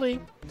 Actually,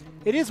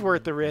 it is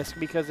worth the risk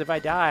because if I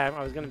die,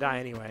 I was going to die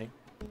anyway.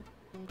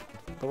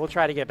 But we'll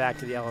try to get back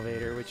to the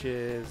elevator, which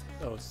is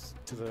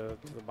to the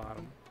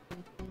bottom.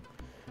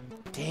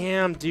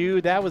 Damn,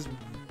 dude, that was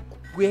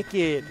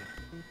wicked.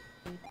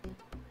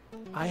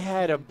 I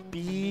had a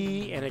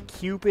bee and a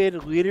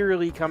cupid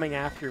literally coming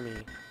after me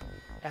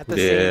at the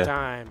same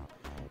time,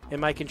 and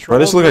my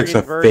controls were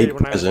inverted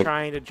when I was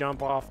trying to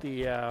jump off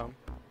the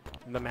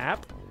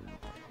map.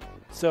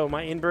 So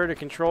my inverted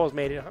controls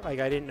made it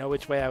like I didn't know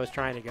which way I was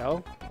trying to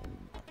go.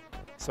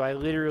 So I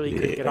literally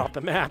couldn't get off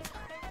the map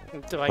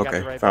until I got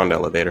the right found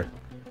elevator.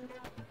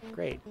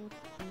 Great.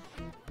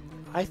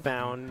 I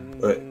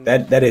found...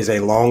 That is a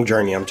long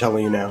journey, I'm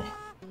telling you now.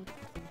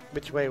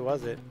 Which way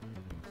was it?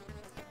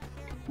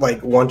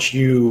 Like, once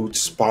you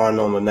spawn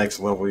on the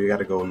next level, you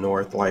gotta go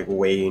north, like,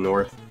 way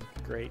north.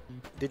 Great.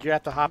 Did you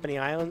have to hop any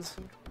islands?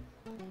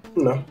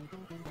 No.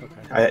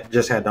 Okay. I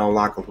just had to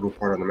unlock a little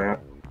part of the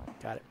map.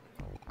 Got it.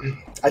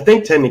 I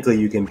think technically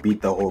you can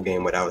beat the whole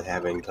game without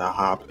having to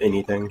hop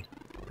anything.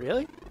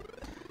 Really?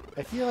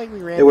 I feel like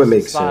we ran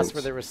into spots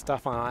where there was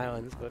stuff on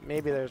islands, but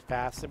maybe there's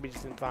paths that we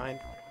just didn't find.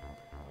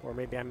 Or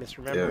maybe I'm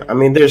misremembering. Yeah, I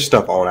mean, there's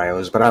stuff on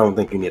islands, but I don't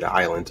think you need an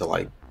island to,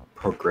 like,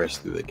 progress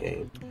through the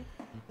game.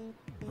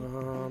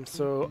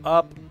 So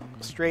up,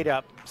 straight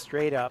up,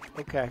 straight up.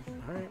 Okay,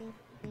 all right.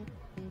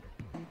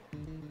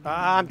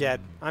 I'm dead.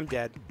 I'm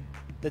dead.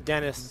 The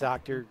dentist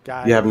doctor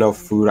guy. You have no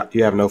food.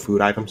 You have no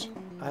food items.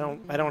 I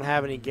don't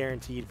have any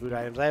guaranteed food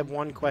items. I have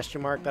one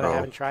question mark that I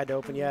haven't tried to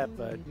open yet,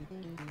 but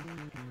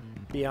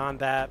beyond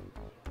that,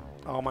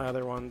 all my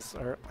other ones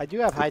are. I do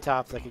have high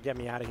tops that could get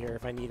me out of here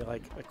if I need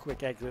like a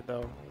quick exit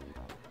though.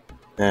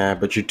 Yeah,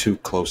 but you're too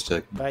close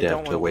to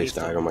death to waste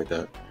an item like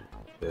that.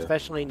 Yeah.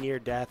 Especially near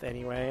death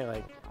anyway.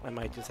 Like I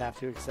might just have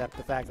to accept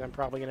the fact that I'm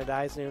probably gonna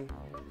die soon.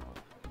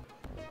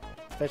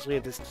 Especially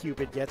if this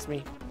Cupid gets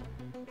me.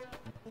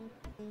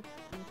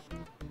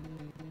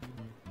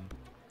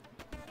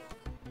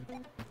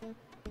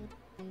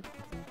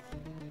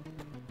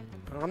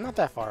 Oh, I'm not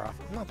that far off.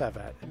 I'm not that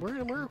bad.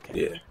 We're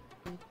okay. Yeah.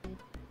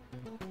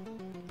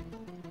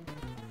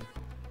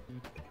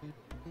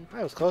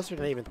 I was closer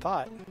than I even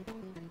thought.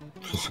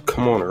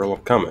 Come on, Earl,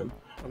 I'm coming.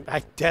 I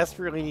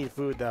desperately need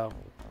food, though.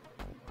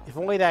 If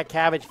only that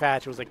cabbage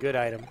patch was a good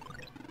item,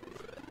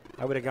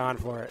 I would have gone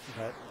for it,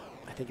 but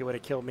I think it would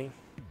have killed me.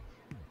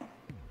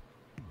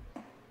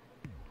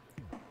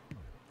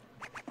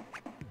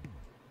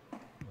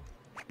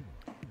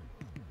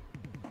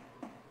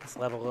 This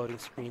level loading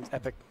screen's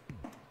epic.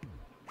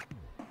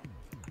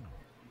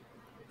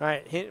 All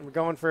right, we're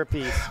going for a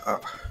piece.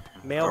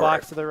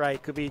 Mailbox to the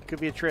right. Could be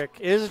a trick.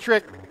 It is a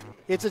trick.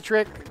 It's a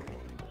trick.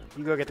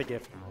 You go get the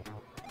gift.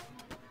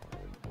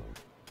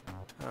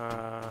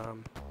 All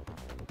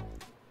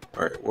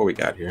right, what we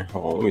got here?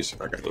 Hold on, let me see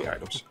if I got any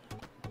items.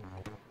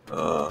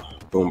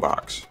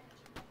 Boombox.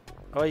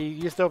 Oh, you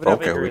just opened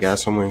up. Okay, we got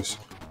some wings.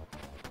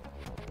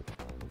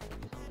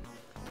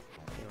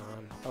 Hang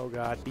on. Oh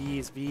God,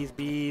 bees, bees,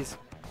 bees.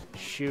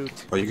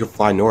 Shoot. Oh, you can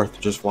fly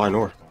north. Just fly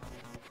north.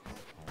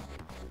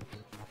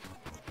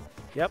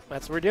 Yep,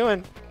 that's what we're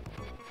doing.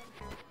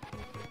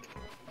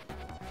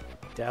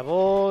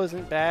 Devil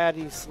isn't bad.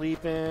 He's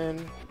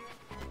sleeping.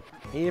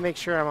 I need to make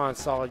sure I'm on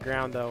solid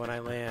ground though when I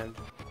land.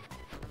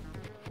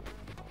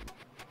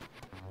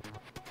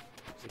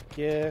 There's a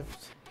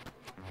gift.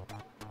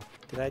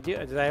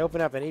 Did I open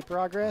up any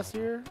progress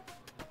here?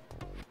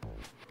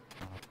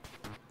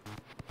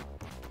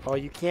 Oh,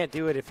 you can't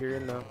do it if you're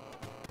in the.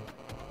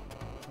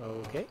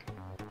 Okay.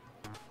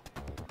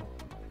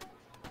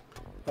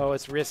 Oh,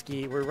 it's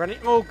risky. We're running.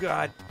 Oh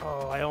God.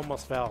 Oh, I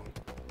almost fell.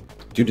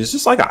 Dude, is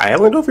this like an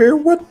island over here?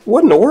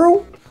 What in the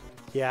world?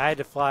 Yeah, I had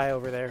to fly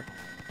over there.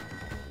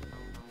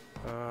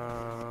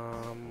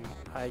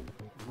 Alright,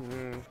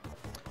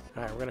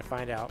 we're gonna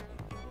find out.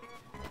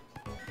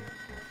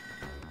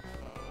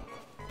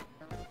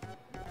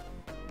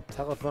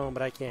 Telephone,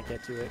 but I can't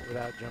get to it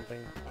without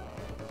jumping.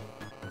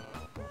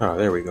 Oh,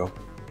 there we go.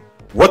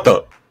 What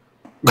the?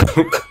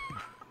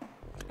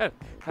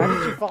 How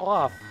did you fall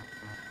off?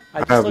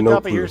 I just looked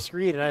up at your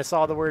screen and I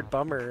saw the word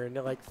bummer and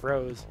it like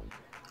froze.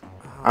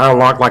 I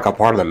unlocked like a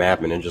part of the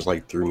map and it just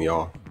like threw me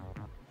off.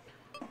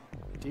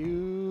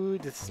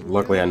 Dude,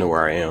 luckily I know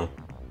where I am.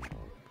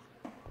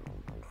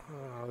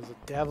 Oh, there's a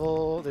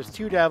devil. There's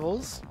two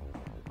devils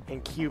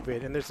and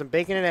Cupid, and there's some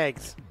bacon and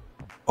eggs.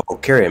 Oh,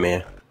 carry it,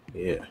 man.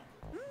 Yeah.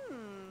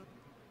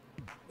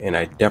 And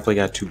I definitely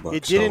got $2.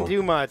 It didn't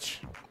do much.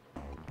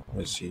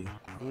 Let's see.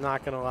 I'm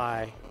not gonna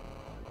lie.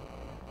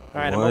 All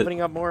right, I'm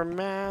opening up more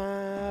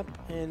map,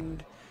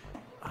 and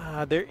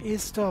there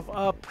is stuff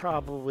up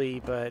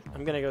probably, but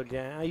I'm gonna go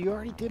down. You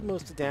already did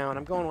most of down.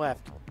 I'm going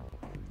left.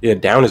 Yeah,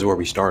 down is where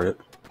we started.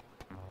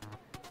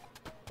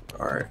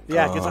 All right.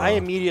 Yeah, because I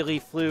immediately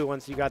flew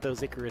once you got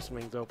those Icarus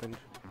wings opened.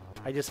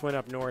 I just went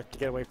up north to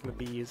get away from the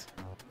bees.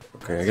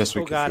 Okay, I guess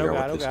we can figure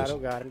out what this is. Oh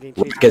God, I'm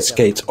getting chased. Get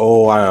skates.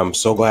 Oh, I am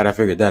so glad I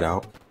figured that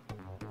out.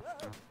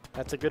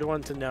 That's a good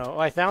one to know. Oh,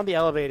 I found the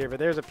elevator, but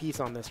there's a piece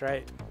on this,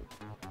 right?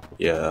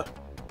 Yeah.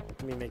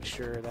 Let me make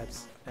sure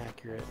that's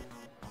accurate.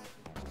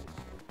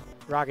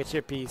 Rocket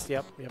ship piece.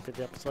 Yep.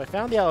 So I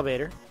found the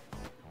elevator.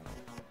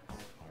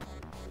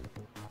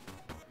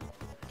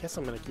 Guess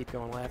I'm gonna keep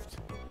going left.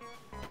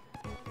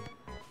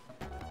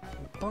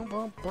 Bum,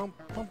 bum, bum,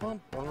 bum,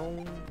 bum,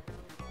 bum.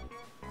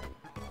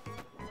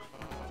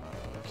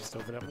 Just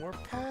open up more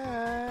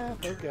path.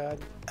 Oh god.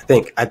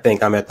 I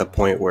think I'm at the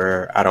point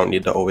where I don't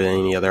need to open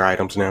any other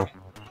items now.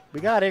 We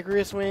got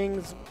Icarus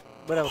wings.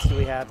 What else do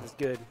we have that's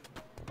good?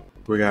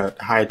 We got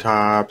high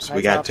tops. High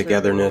we got tops are a good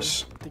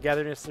togetherness. one.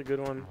 Togetherness is a good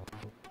one.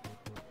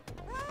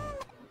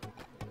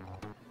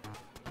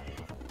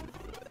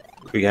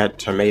 We got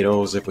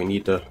tomatoes if we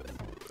need to.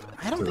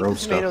 I don't think the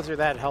tomatoes are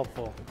that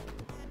helpful.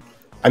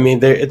 I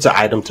mean, it's an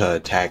item to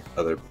attack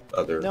other.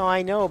 No,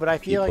 I know, but I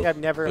feel people. like I've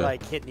never Yeah.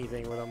 like hit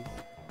anything with them.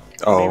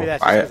 Oh, Maybe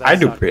that's just 'cause I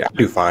do suck. I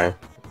do fine.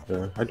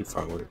 Yeah, I do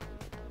fine with it.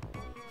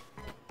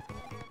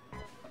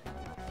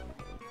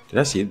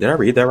 Did I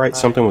read that right?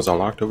 Something was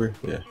unlocked over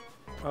here? Yeah.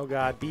 Oh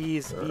god,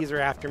 bees are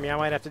after me. I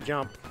might have to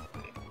jump.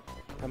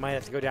 I might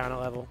have to go down a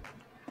level.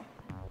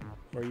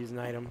 Or use an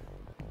item.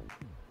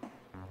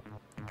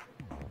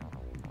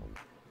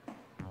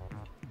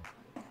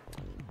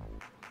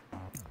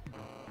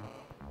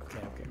 Okay.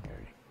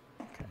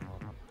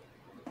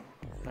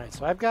 Alright,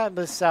 so I've got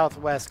the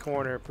southwest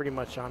corner pretty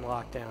much on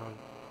lockdown.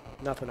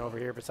 Nothing over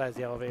here besides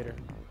the elevator.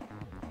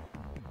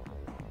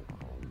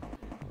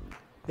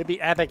 It'd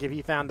be epic if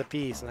you found the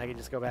piece and I could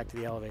just go back to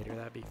the elevator.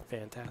 That'd be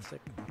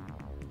fantastic.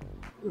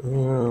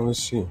 Let's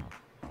see.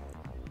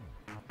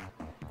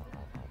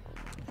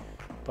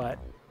 But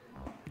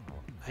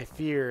I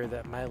fear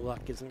that my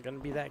luck isn't going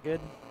to be that good.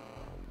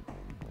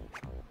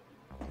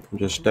 I'm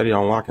just steady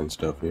unlocking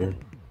stuff here.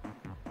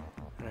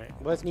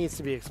 Alright, what needs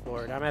to be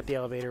explored? I'm at the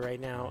elevator right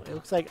now. It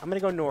looks like I'm going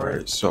to go north.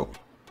 Alright, so.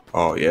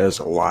 Oh, yeah, there's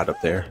a lot up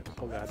there.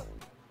 Oh, God.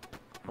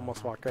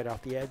 Almost walked right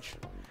off the edge.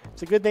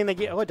 It's a good thing they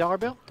get. Oh, a dollar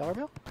bill? Dollar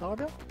bill? Dollar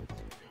bill?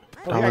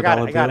 Oh, here, I got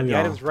it. The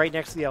item's right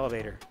next to the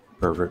elevator.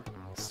 Perfect.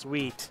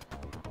 Sweet.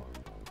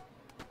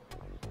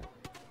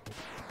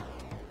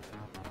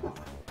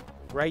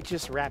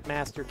 Righteous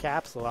Rapmaster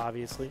capsule,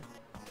 obviously.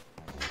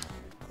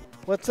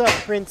 What's up,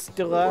 Prince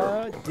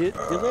DeLeo?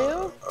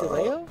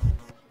 DeLeo?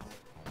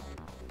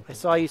 I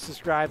saw you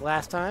subscribe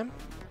last time.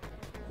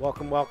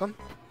 Welcome. Welcome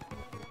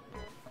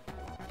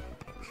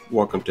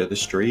to the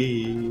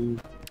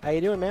stream. How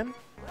you doing, man?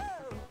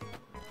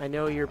 I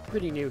know you're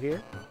pretty new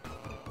here.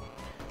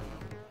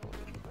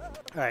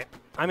 Alright,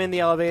 I'm in the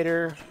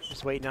elevator,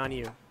 just waiting on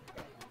you.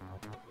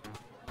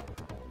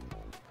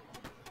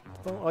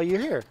 Oh, you're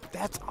here.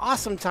 That's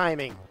awesome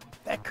timing.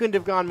 That couldn't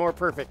have gone more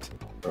perfect.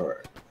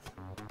 Alright.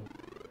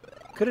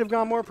 Could it have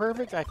gone more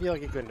perfect? I feel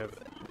like it couldn't have.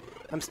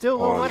 I'm still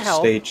low on On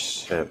health. stage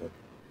 7.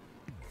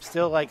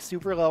 Still like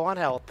super low on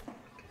health.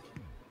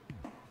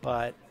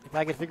 But if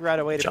I could figure out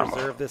a way to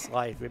preserve this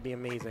life, it would be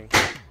amazing.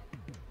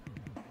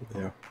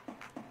 Yeah.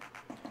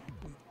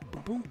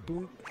 Boom,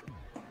 boom.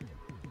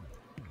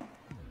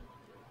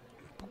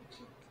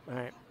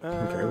 Alright.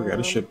 Okay, we got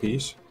a ship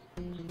piece.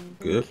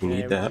 Good, we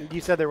need that.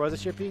 You said there was a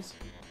ship piece?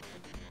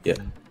 Yeah.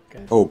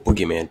 Okay. Oh,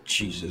 Boogeyman,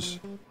 Jesus.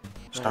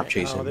 Stop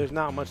chasing Oh, me. there's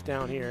not much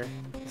down here.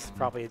 This is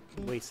probably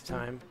a waste of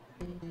time.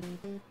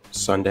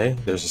 Sunday?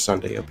 There's a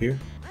Sunday up here.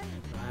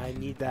 I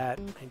need that.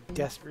 I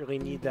desperately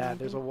need that.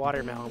 There's a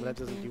watermelon, but that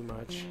doesn't do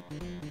much.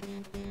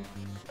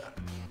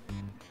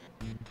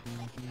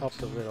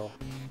 Helped a little.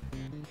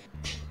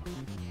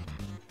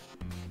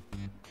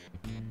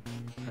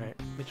 Alright,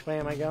 which way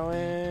am I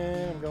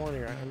going? I'm going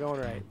here. I'm going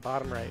right.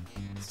 Bottom right.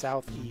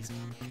 Southeast.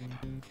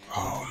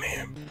 Oh,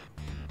 man.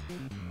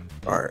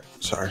 Alright,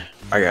 sorry.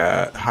 I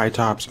got high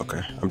tops.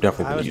 Okay, I'm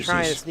definitely I going was to use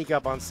trying to these. sneak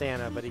up on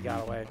Santa, but he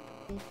got away.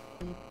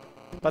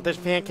 But there's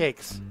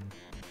pancakes.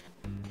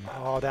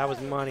 Oh, that was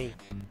money.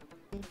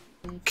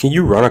 Can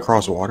you run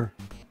across water?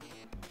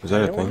 Is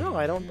that I a don't thing? know.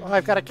 I don't. Oh,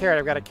 I've got a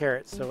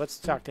carrot. So let's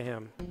talk to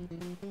him.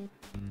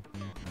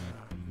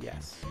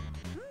 Yes.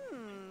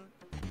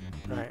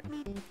 All right.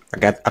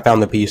 I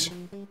found the piece.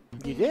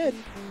 You did.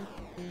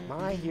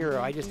 My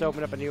hero. I just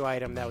opened up a new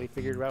item that we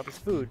figured out was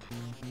food.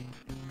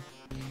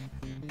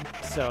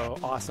 So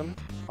awesome.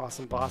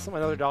 Awesome.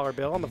 Another dollar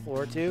bill on the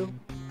floor too.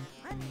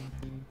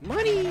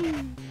 Money.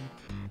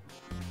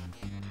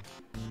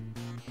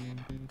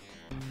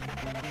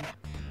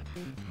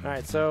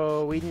 Alright,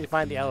 so we need to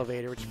find the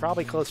elevator, which is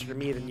probably closer to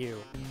me than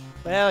you.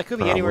 Well, it could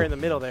be anywhere in the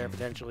middle there,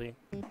 potentially.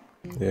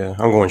 Yeah,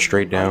 I'm going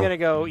straight down. I'm gonna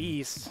go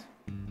east.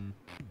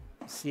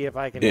 See if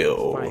I can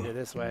Ew. find it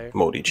this way.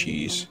 Moldy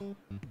cheese.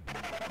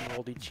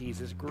 Moldy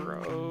cheese is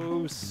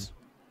gross.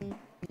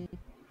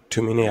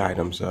 Too many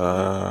items.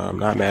 I'm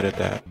not mad at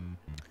that.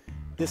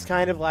 This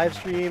kind of live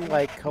stream,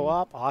 like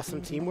co-op,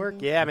 awesome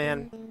teamwork. Yeah,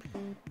 man.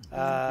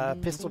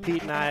 Pistol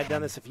Pete and I have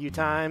done this a few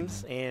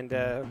times, and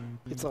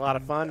it's a lot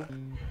of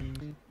fun.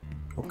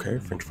 Okay,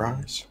 French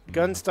fries.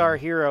 Gunstar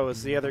Hero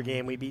is the other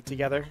game we beat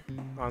together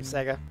on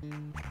Sega.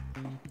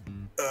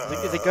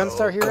 Is it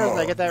Gunstar Heroes? Did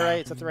I get that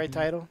right? Is that the right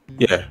title?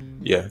 Yeah,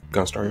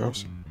 Gunstar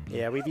Heroes.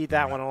 Yeah, we beat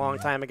that one a long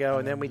time ago,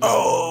 and then we just...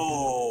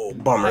 Oh,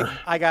 bummer.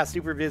 I got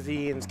super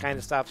busy and kind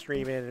of stopped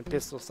streaming, and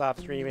Pistol stopped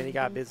streaming. He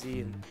got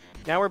busy, and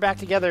now we're back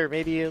together.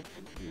 Maybe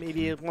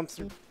once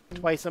or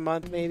twice a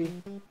month, maybe,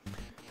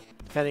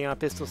 depending on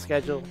Pistol's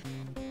schedule.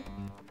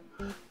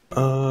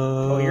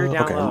 Oh, you're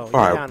down okay. low.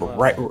 All You're down low.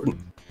 right.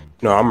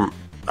 No,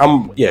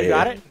 I'm. Yeah, You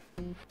got it?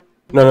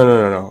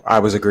 No. I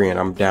was agreeing.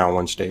 I'm down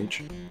one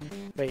stage.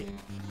 Wait.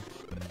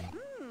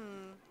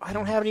 I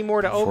don't have any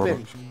more to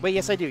open. Wait,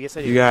 yes I do. Yes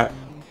I do. You got.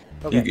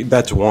 Okay.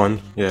 That's one.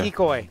 Yeah.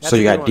 Decoy. That's so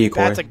you a good got one. decoy.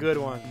 That's a good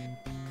one.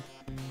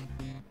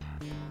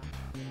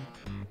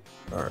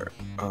 All right.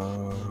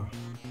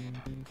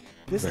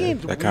 This okay,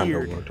 game's that kind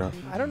weird. of worked out.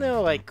 I don't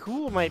know. Like,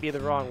 cool might be the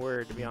wrong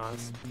word, to be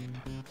honest.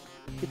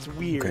 It's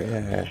weird. Okay.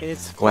 And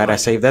it's Glad fun. I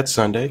saved that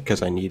Sunday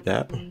because I need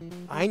that.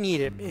 I need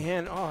it,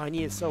 man. Oh, I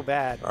need it so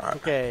bad. Right.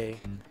 Okay.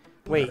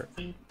 Wait.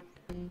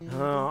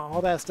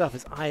 All that stuff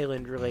is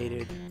island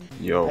related.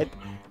 Yo.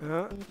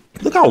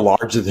 Look how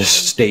large this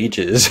stage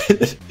is.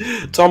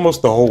 It's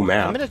almost the whole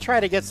map. I'm gonna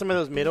try to get some of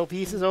those middle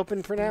pieces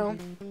open for now.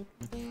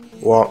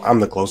 Well, I'm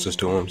the closest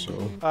to him,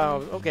 so. Oh,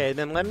 okay.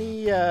 Then let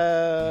me.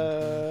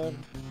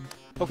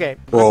 Okay.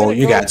 Well,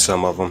 you got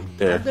some of them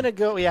there. I'm gonna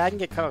go. Yeah, I can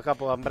get a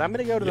couple of them, but I'm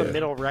gonna go to the Yeah.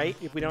 middle right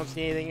if we don't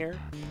see anything here.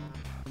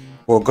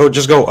 Well,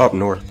 just go up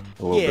north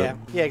a little bit.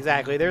 Yeah,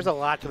 exactly. There's a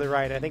lot to the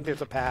right. I think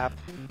there's a path.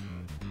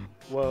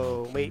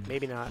 Whoa, wait,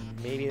 maybe not.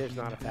 Maybe there's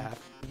not a path.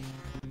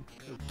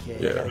 Okay,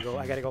 Yeah.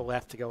 I gotta go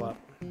left to go up.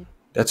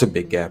 That's a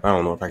big gap. I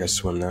don't know if I can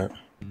swim that.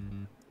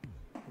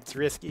 It's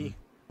risky.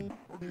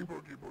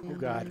 Oh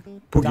God.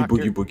 Boogie, Doctor.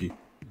 boogie, boogie.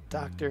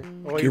 Doctor.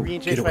 Oh, you're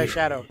being chased Get by a away.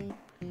 shadow.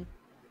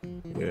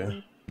 Yeah.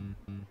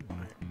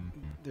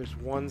 There's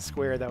one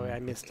square that I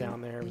missed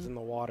down there. It was in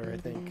the water, I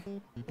think.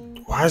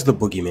 Why is the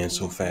boogeyman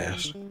so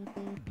fast?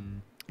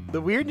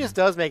 The weirdness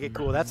does make it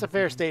cool. That's a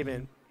fair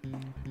statement.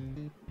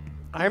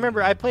 I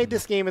remember I played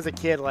this game as a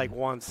kid like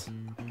once.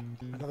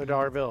 Another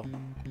dollar bill.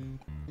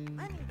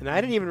 And I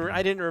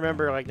didn't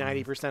remember like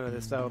 90% of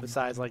this though,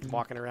 besides like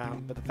walking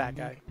around with the fat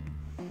guy.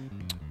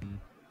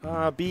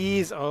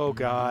 Bees. Oh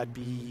God,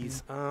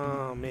 bees.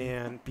 Oh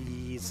man,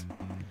 bees.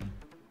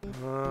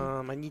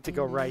 I need to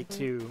go right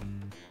too.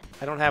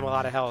 I don't have a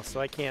lot of health, so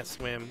I can't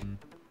swim.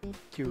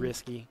 Too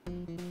risky.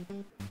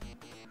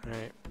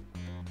 Alright.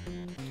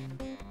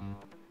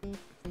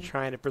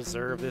 Trying to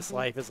preserve this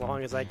life as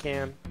long as I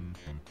can.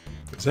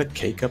 Is that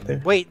cake up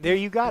there? Wait, there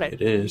you got it.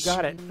 It is. You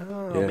got it.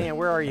 Oh Yeah, man,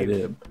 where are you? I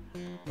did.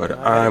 But I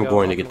gotta I'm go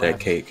going to up get and that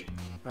left. cake.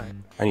 Alright.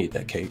 I need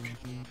that cake.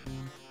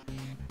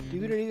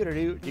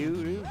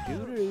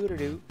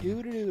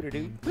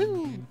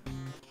 Woo!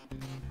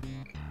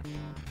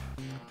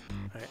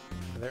 Alright,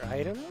 another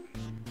item.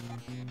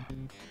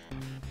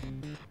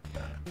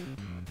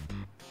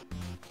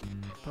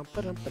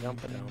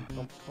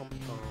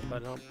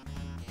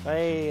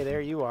 Hey,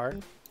 there you are.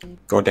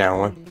 Go down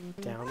one.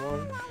 Down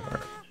one.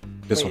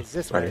 This Wait, one. it's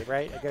this right way, here.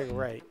 right? I gotta go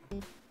right.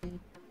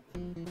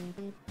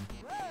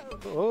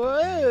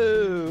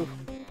 Whoa!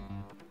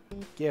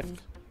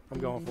 Gift. I'm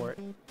going for it.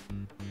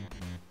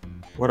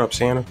 What up,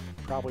 Santa?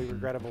 Probably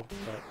regrettable,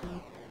 but...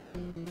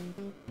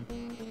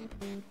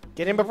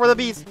 Get in before the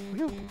bees!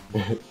 Whew.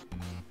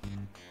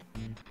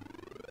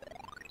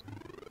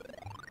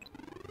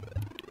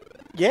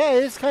 Yeah,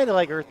 it's kind of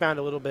like Earthbound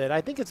a little bit.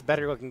 I think it's a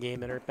better looking game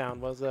than Earthbound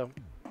was, though.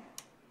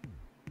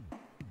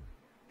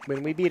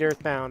 When we beat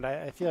Earthbound,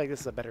 I feel like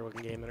this is a better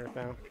looking game than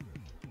Earthbound.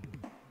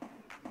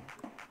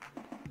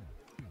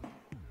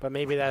 But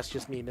maybe that's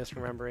just me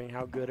misremembering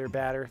how good or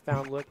bad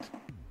Earthbound looked.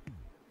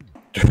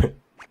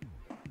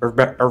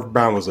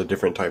 Earthbound was a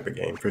different type of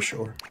game, for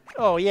sure.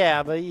 Oh,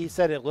 yeah, but you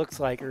said it looks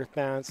like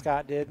Earthbound,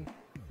 Scott did.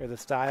 Or the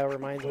style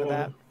reminds me of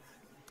that.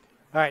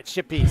 All right,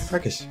 ship piece.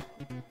 Marcus.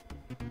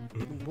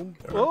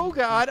 Oh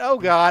God! Oh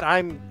God!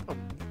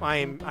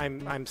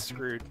 I'm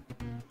screwed.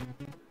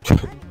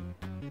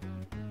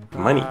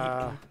 Money.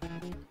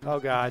 Oh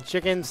God!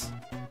 Chickens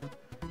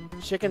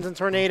and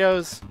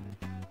tornadoes.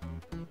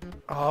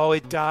 Oh,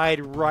 it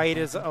died right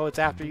as. Oh, it's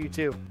after you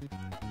too.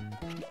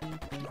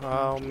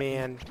 Oh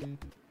man!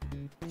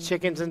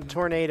 Chickens and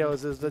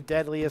tornadoes is the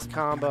deadliest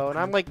combo, and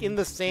I'm like in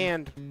the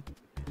sand.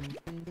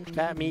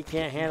 Fat meat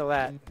can't handle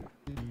that.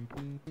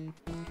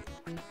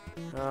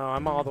 Oh,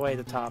 I'm all the way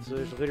to the top, so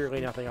there's literally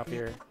nothing up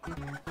here.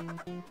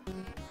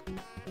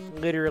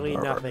 Literally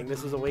nothing.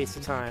 This is a waste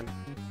of time.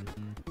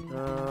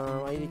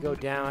 I need to go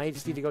down. I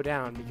just need to go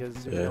down because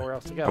there's nowhere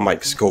else to go. I'm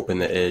like scoping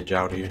the edge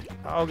out here.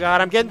 Oh God,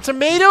 I'm getting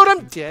tomatoed.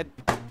 I'm dead.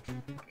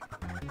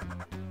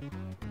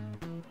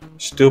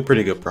 Still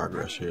pretty good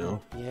progress, you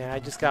know. Yeah, I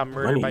just got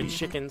murdered by Money.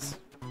 chickens.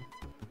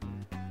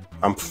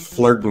 I'm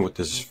flirting with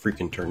this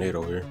freaking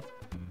tornado here.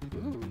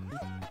 Ooh.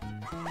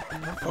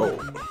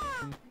 Oh.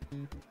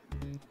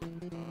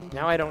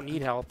 Now I don't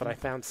need help, but I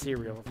found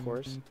cereal, of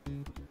course.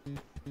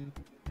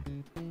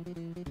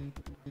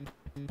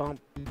 Bump,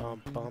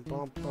 bump, bump,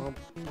 bump, bump,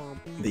 bump.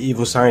 The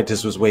evil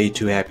scientist was way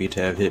too happy to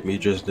have hit me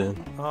just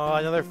then. Oh,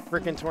 another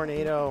freaking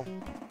tornado.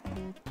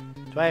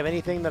 Do I have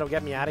anything that'll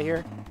get me out of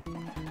here?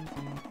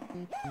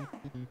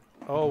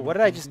 Oh, what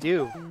did I just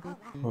do?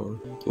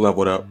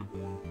 Leveled up.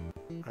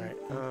 Alright,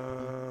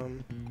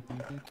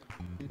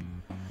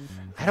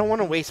 I don't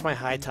want to waste my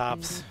high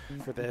tops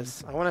for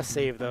this. I want to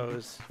save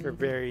those for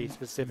very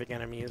specific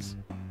enemies.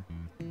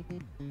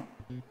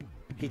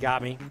 He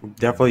got me.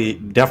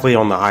 Definitely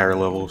on the higher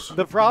levels.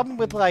 The problem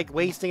with like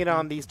wasting it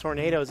on these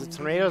tornadoes is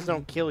tornadoes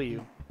don't kill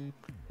you.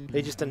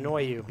 They just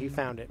annoy you. You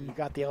found it. You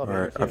got the elevator.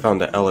 Alright, I found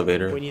the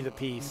elevator. We need the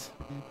piece.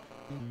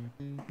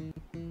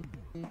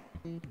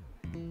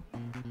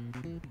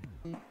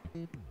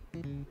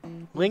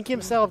 Link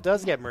himself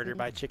does get murdered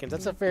by chickens.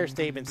 That's a fair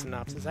statement,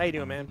 Synopsis. How you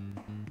doing, man?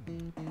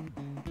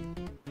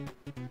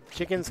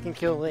 Chickens can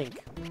kill Link.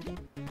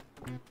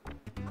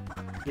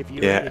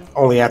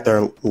 Only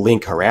after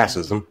Link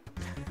harasses him.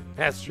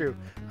 That's true.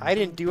 I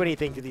didn't do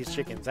anything to these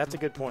chickens. That's a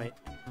good point.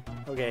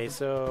 Okay,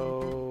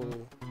 so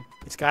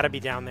it's got to be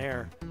down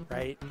there,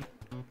 right?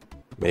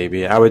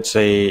 Maybe. I would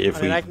say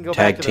if we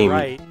tag team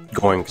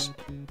going.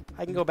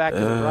 I can go back to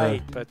the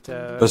right, but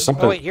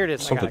something, oh wait, here it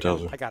is. Something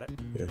tells me. I got it.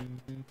 Yeah.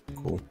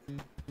 Cool.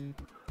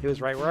 It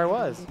was right where I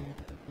was.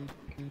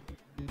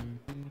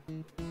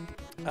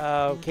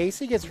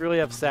 Casey gets really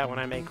upset when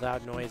I make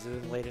loud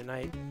noises late at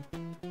night.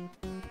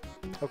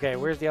 Okay,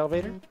 where's the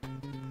elevator?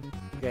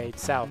 Okay,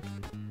 it's south.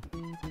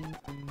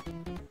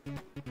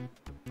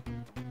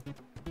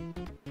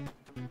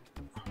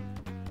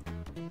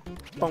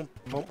 Boom,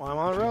 boom. I'm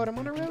on the road. I'm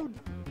on the road.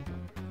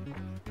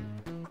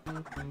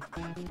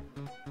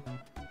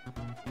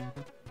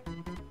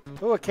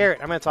 Oh, a carrot.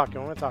 I'm gonna talk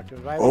to him.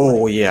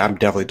 Oh yeah, I'm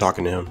definitely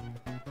talking to him.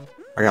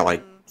 I got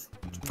like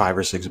 $5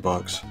 or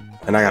 $6,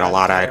 and I got a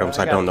lot of items.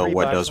 I don't know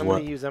what does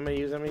what. I'm gonna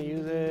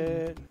use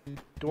it.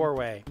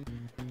 Doorway.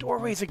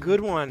 Doorway's a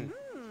good one.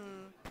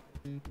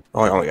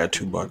 Oh, I only got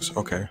 $2.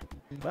 Okay.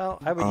 Well,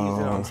 I would use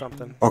it on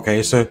something.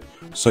 Okay, so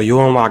you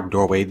unlock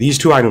doorway. These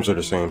two items are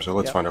the same, so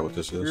let's find out what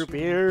this is. Root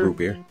beer. Root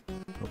beer.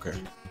 Okay.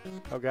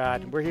 Oh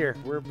God, we're here.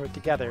 We're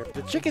together.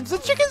 The chickens. The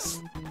chickens.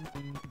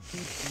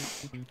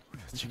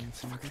 The chickens.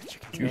 Fuck the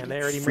chickens. Man,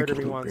 they already murdered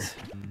me once.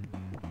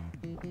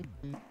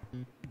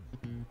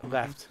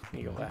 Left.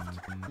 You go left.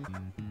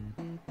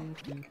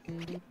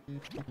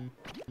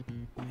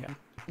 Yeah.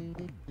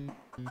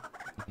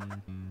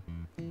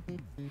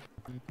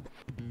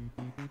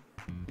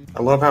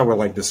 I love how we're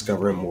like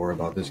discovering more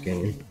about this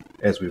game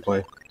as we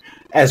play,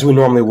 as we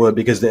normally would,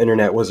 because the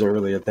internet wasn't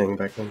really a thing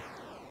back then.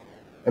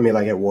 I mean,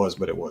 like it was,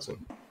 but it wasn't.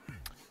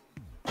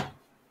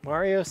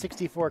 Mario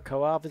 64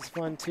 co-op is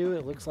fun too.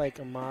 It looks like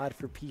a mod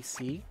for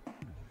PC.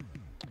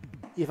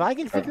 If I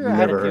can figure out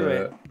how to do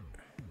it.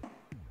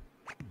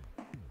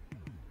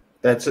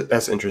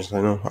 That's interesting.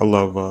 I know. I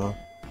love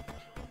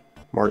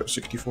Mario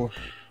 64.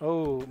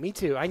 Oh, me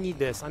too. I need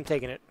this. I'm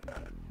taking it.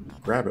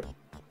 Grab it.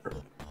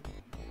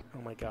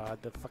 Oh my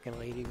God, the fucking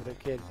lady with her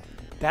kid.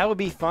 That would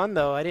be fun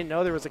though. I didn't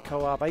know there was a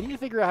co-op. I need to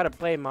figure out how to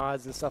play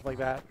mods and stuff like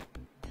that.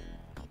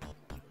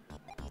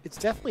 It's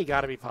definitely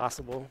got to be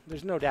possible.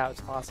 There's no doubt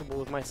it's possible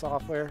with my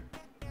software,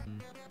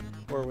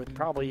 or with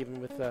probably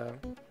even with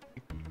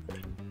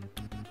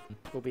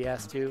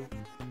OBS too.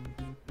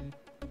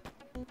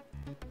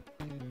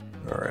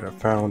 Alright, I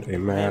found a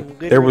map.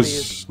 There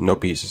was no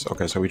pieces.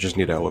 Okay, so we just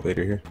need an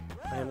elevator here.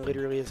 I am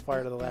literally as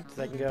far to the left as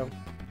I can go.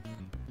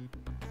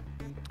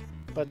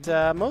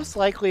 But most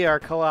likely our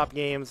co-op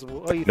games...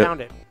 Oh, you found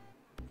it.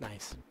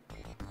 Nice.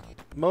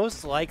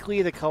 Most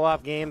likely the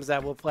co-op games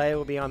that we'll play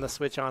will be on the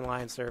Switch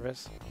Online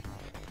service.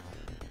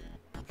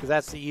 Because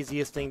that's the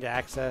easiest thing to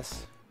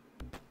access.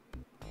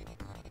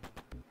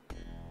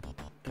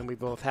 And we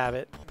both have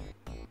it.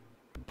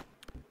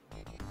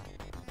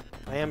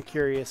 I am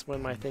curious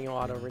when my thing will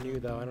auto-renew,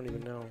 though. I don't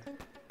even know.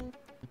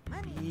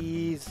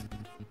 Please.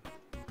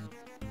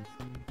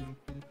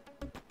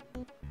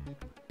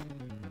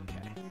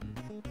 Okay.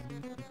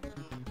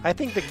 I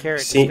think the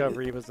carrot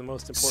discovery was the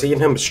most important. Seeing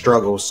him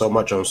struggle so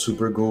much on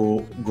Super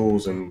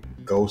Ghouls and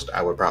Ghost,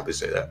 I would probably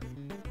say that.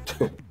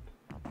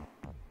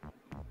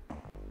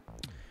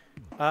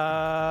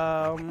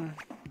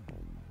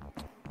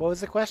 What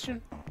was the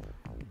question?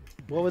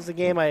 What was the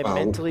game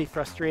mentally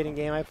frustrating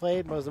game I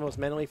played? What was the most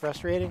mentally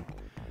frustrating?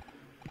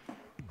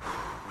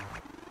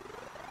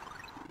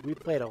 We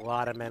played a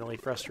lot of mentally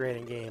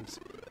frustrating games.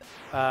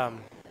 I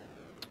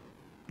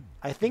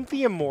think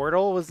the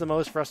Immortal was the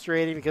most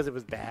frustrating because it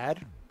was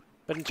bad.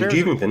 But in terms Did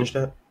you even finish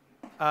that?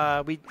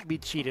 We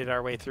cheated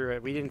our way through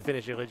it. We didn't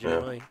finish it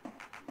legitimately. Yeah.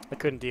 I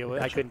couldn't deal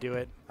with it. I couldn't do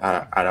it.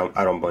 I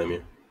don't blame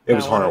you. It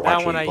was hard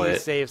watching you play it. That one I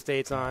used save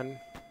states on.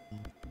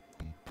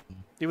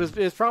 It was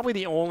probably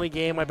the only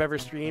game I've ever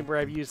streamed where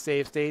I've used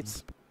save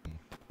states,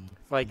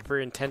 like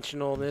for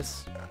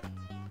intentionalness.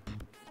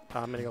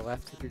 I'm gonna go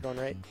left if you're going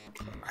right.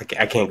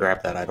 I can't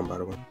grab that item, by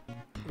the way.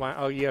 Why?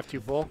 Oh, you have two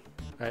full? All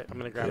right, I'm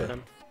gonna grab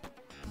them.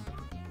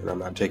 And I'm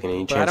not taking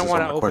any but chances I don't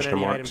want on to open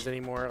any marks. items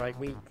anymore. Like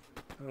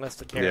unless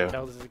the carrot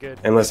tells us it's good.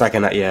 Unless I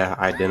can,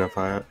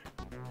 identify it.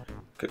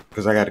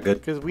 Because I got a good.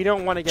 Because we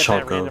don't want to get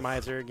that of...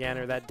 randomizer again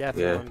or that death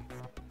one,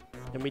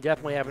 and we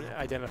definitely haven't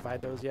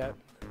identified those yet.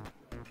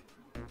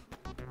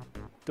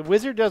 The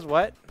wizard does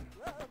what?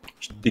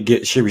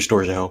 She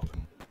restores your health.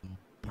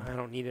 I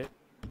don't need it.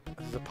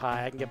 This is a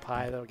pie. I can get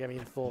pie, though. Get me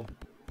to full.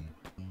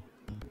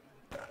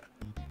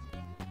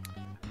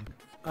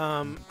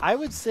 I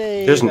would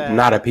say there's that,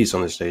 not a piece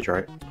on this stage,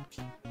 right?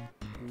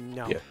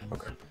 no. Yeah.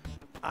 Okay.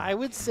 I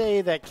would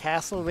say that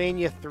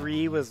Castlevania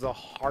 3 was the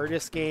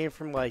hardest game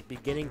from like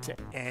beginning to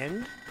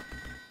end.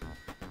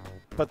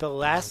 But the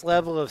last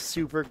level of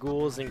Super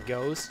Ghouls and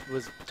Ghosts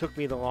took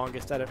me the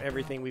longest out of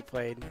everything we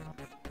played.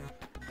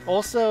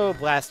 Also,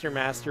 Blaster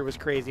Master was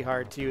crazy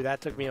hard too.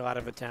 That took me a lot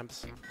of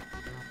attempts.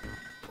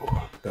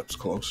 Oh, that was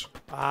close.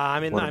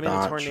 I'm in a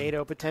dodge.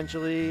 tornado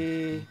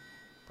potentially,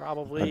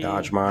 probably. I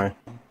dodged mine.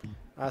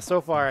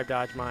 So far, I've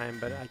dodged mine,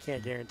 but I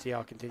can't guarantee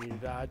I'll continue to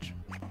dodge.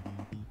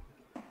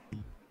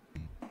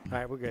 All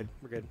right, we're good.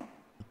 We're good.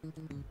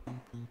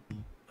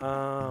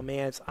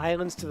 Man, it's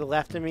islands to the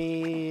left of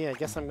me. I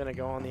guess I'm gonna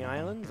go on the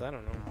islands. I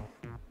don't know.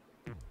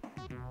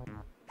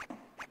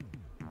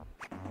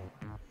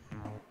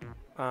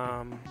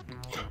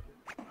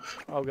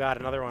 Oh god,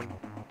 another one.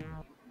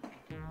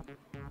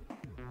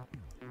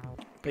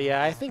 But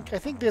yeah, I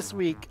think this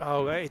week.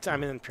 Oh,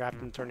 I'm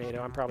trapped in a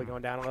tornado. I'm probably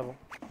going down a level.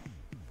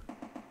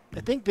 I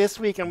think this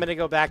week I'm gonna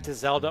go back to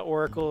Zelda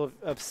Oracle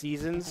of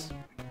Seasons.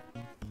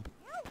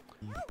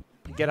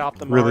 Get off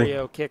the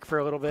Mario kick for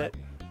a little bit.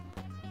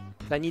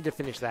 I need to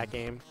finish that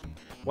game.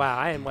 Wow,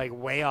 I am like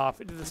way off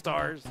into the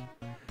stars.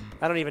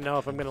 I don't even know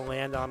if I'm gonna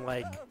land on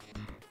like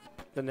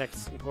the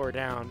next floor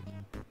down.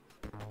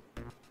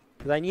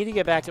 Because I need to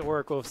get back to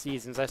Oracle of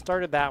Seasons. I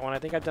started that one. I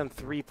think I've done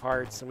 3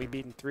 parts and we've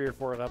beaten 3 or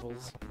 4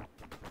 levels.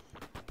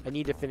 I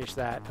need to finish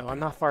that. Oh, I'm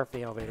not far from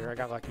the elevator. I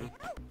got lucky.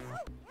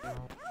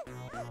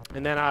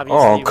 And then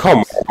obviously. Oh,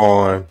 come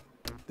on.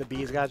 The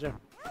bees got you?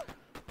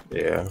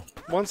 Yeah.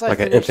 Once I like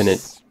finish an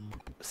infinite.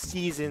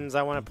 Seasons,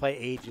 I want to play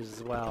Ages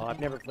as well.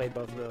 I've never played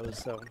both of those,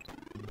 so.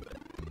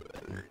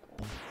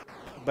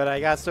 But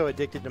I got so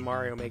addicted to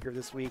Mario Maker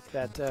this week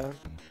that.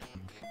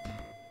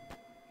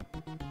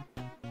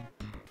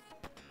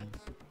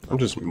 I'm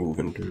just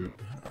moving, dude.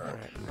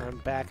 Alright, I'm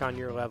back on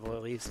your level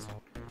at least.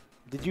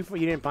 You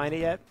didn't find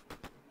it yet?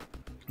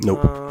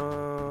 Nope.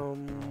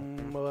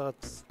 Well,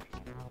 it's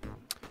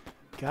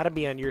gotta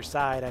be on your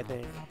side, I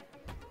think.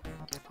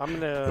 I'm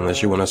gonna.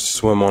 Unless you want to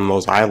swim on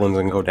those islands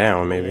and go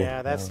down, maybe.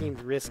 Yeah, that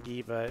seems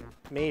risky, but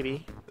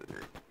maybe.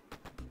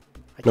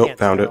 Nope,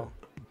 found it.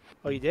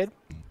 Oh, you did?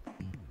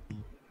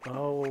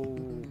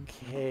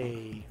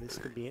 Okay, this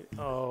could be.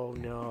 Oh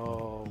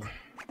no.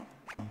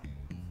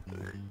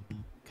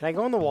 Can I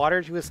go in the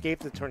water to escape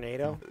the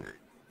tornado?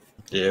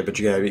 Yeah, but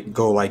you gotta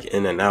go like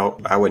in and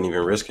out. I wouldn't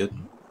even risk it.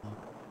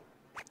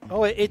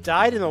 Oh, it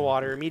died in the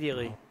water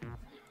immediately.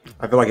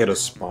 I feel like it'll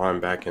spawn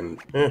back in.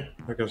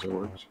 I guess it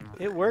works.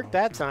 It worked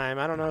that time.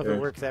 I don't know if it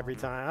works every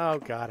time. Oh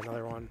god,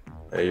 another one.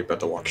 Hey, you're about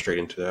to walk straight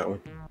into that one.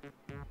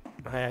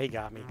 Yeah, he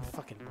got me.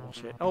 Fucking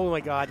bullshit. Oh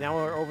my god, now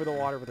we're over the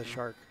water with a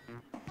shark.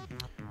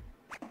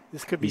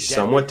 This could be He's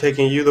somewhat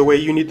taking you the way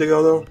you need to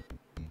go, though.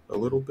 A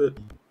little bit.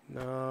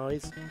 No,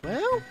 he's...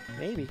 Well,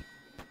 maybe.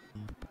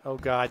 Oh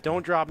god,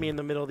 don't drop me in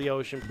the middle of the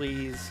ocean,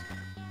 please.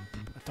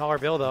 A dollar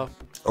bill, though.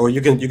 Oh,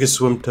 you can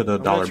swim to the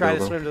dollar bill. I'm gonna try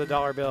to swim to the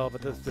dollar bill,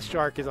 but the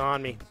shark is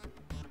on me.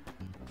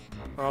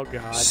 Oh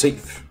god.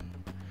 Safe.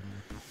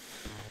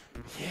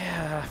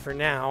 Yeah, for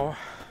now.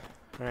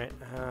 Alright,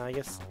 I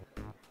guess...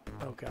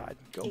 Oh god.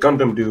 Go.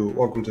 Gundam Dude,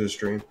 welcome to the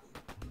stream.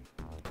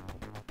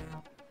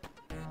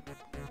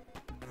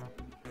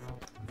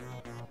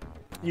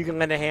 You can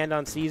lend a hand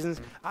on Seasons.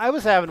 I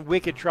was having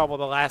wicked trouble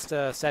the last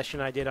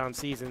session I did on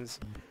Seasons.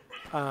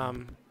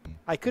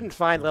 I couldn't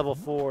find level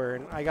 4,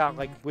 and I got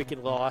like wicked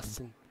lost.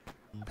 And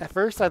at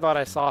first I thought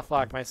I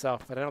softlocked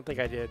myself, but I don't think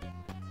I did.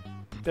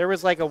 There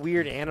was like a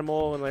weird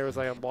animal, and there was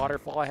like a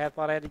waterfall I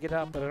thought I had to get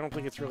up, but I don't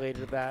think it's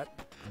related to that.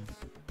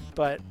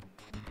 But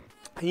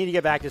I need to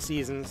get back to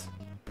Seasons.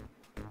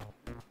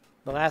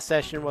 The last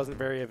session wasn't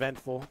very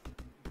eventful.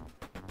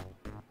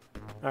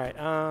 Alright,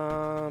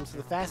 so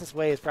the fastest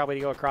way is probably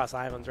to go across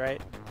islands,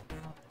 right?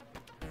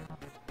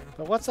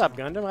 But what's up,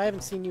 Gundam? I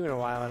haven't seen you in a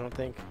while, I don't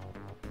think.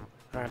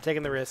 Alright, I'm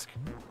taking the risk.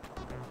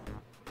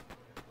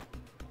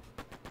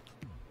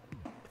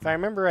 If I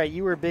remember right,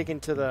 you were big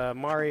into the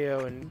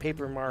Mario and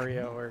Paper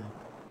Mario, or...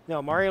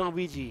 No, Mario and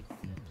Luigi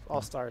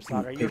All-Star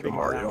Saga. You were big into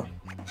Mario.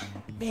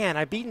 Man,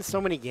 I've beaten so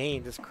many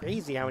games. It's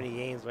crazy how many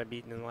games I've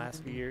beaten in the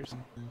last few years.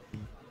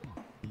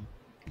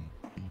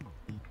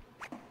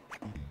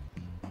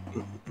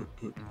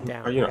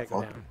 Down. Are you not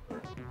far? Down.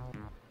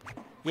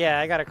 Yeah,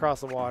 I gotta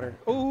cross the water.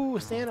 Ooh,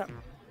 stand up.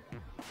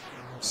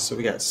 So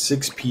we got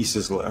 6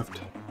 pieces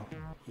left.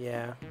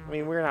 Yeah, I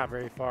mean, we're not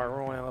very far.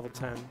 We're only on level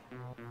 10.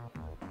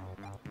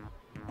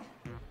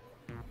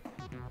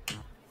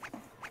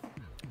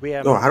 We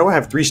have... Oh, how do I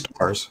have 3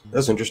 stars?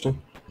 That's interesting.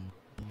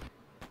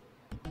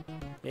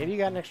 Maybe you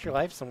got an extra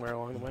life somewhere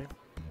along the way.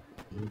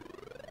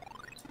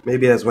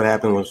 Maybe that's what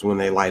happened was when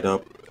they light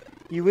up.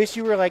 You wish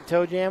you were like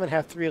Toe Jam and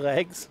have 3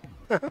 legs?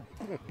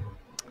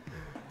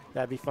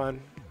 That'd be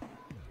fun.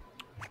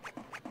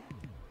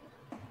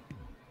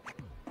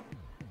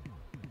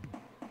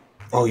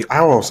 Oh, I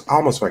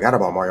almost forgot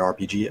about Mario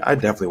RPG. I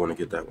definitely want to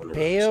get that one.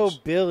 Bayo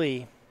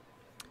Billy.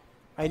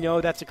 I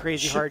know that's a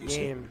crazy Shit hard piece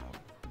here. game.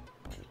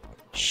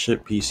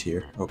 Shit piece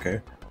here.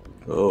 Okay.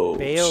 Oh,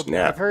 Bayo,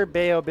 snap. I've heard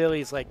Bayo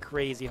Billy's like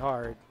crazy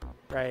hard,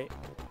 right?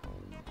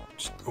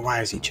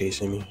 Why is he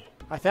chasing me?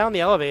 I found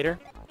the elevator.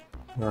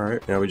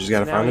 Alright, now we just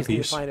gotta Now find we a just need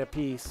to piece. find a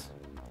piece.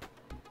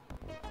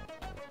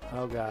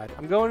 Oh god.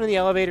 I'm going to the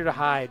elevator to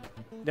hide.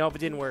 Nope, it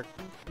didn't work.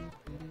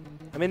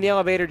 I'm in the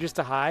elevator just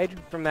to hide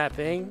from that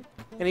thing.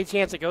 Any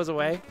chance it goes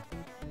away?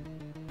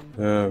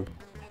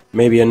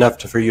 Maybe enough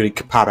for you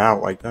to pop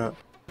out like that.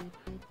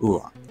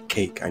 Ooh,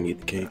 cake. I need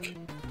the cake.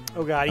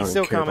 Oh god, he's I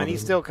still don't care coming. about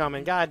He's him. still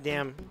coming. God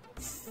damn.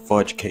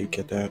 Fudge cake,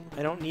 get that.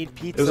 I don't need was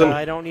pizza. an-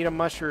 I don't need a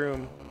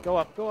mushroom. Go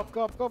up, go up,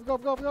 go up, go up, go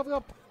up, go up, go up, go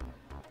up.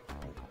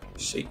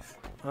 Safe.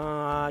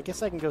 I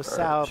guess I can go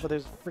south, but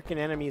there's freaking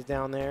enemies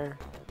down there.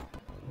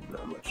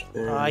 Not much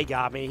there. Oh, he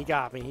got me. He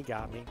got me. He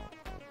got me.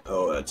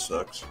 Oh, that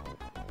sucks.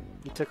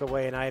 He took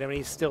away an item, and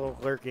he's still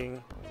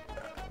lurking.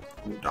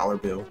 Ooh, dollar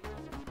bill.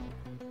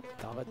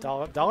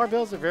 Dollar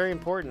bills are very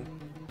important.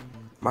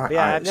 My But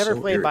yeah, eye I've is never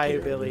so played Bayou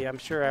irritated. Billy. I'm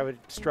sure I would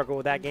struggle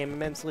with that game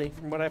immensely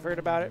from what I've heard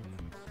about it.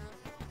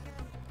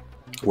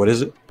 What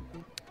is it?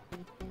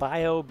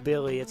 Bayou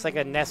Billy. It's like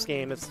a NES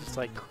game that's just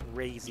like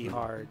crazy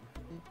hard.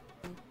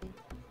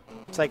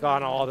 It's like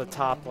on all the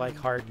top like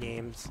hard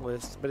games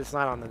list, but it's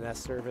not on the NES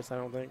service, I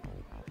don't think.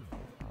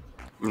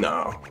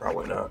 No,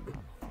 probably not.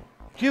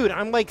 Dude,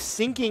 I'm like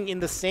sinking in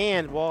the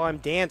sand while I'm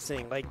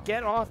dancing. Like,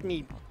 get off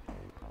me.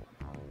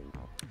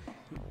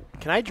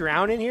 Can I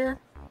drown in here?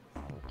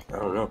 I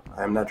don't know.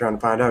 I'm not trying to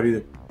find out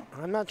either.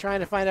 I'm not trying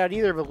to find out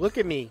either, but look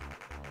at me.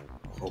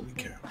 Holy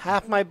cow.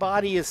 Half my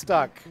body is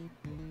stuck.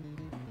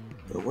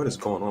 But what is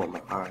going on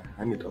with my eye?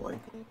 I need to like...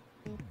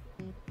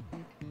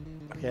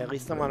 Okay, at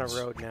least I'm on a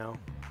road now.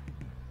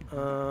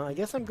 I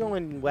guess I'm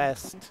going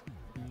west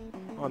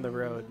on the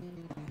road.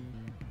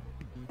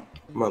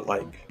 I'm gonna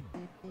like...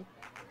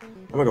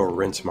 I'm gonna go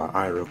rinse my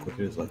eye real quick.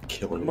 It is like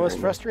killing The me. most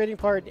right frustrating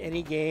part in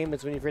any game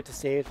is when you forget to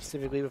save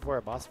specifically before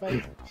a boss fight.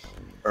 now.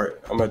 Alright,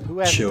 I'm Who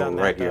gonna hasn't chill done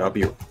that, right here.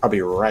 though? I'll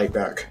be right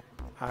back.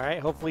 Alright,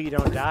 hopefully you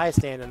don't die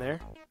standing there.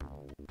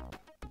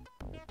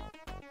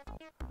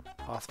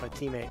 Lost my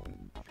teammate.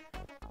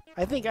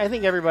 I think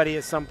everybody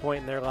at some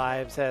point in their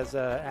lives has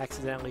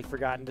accidentally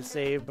forgotten to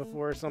save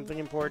before something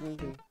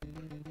important and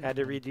had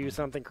to redo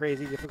something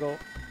crazy difficult.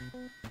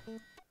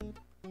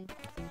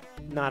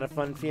 Not a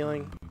fun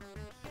feeling.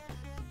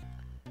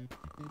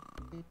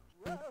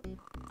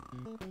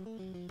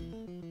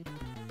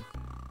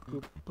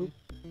 Boop, boop,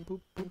 boop,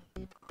 boop, boop,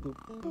 boop, boop,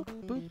 boop,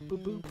 boop,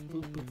 boop, boop,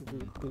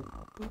 boop, boop,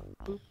 boop,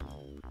 boop.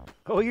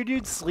 Oh, your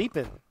dude's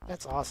sleeping.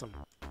 That's awesome.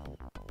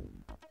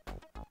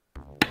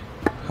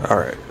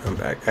 Alright, I'm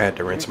back. I had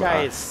to rinse Your my guy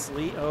eye. is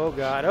sleep. Oh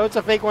god. Oh, it's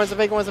a fake one. It's a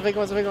fake one. It's a fake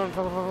one. It's a fake one.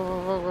 Fuck, fuck,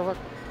 fuck, fuck, fuck,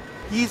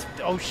 fuck. He's.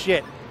 Oh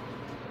shit.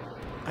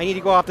 I need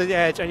to go off the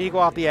edge. I need to go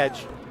off the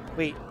edge.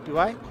 Wait, do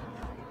I?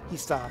 He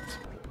stopped.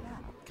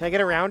 Can I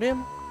get around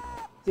him?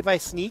 If I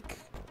sneak?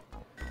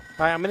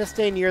 Alright, I'm gonna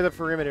stay near the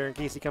perimeter in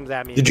case he comes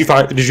at me. Did you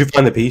find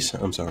the piece?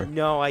 I'm sorry.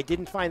 No, I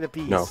didn't find the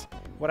piece. No.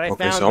 What I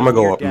Okay, found so I'm was gonna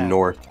go near up death.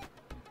 north.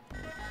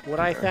 What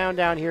I found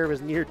down here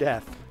was near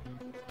death.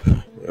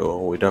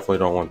 Oh, we definitely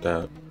don't want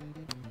that.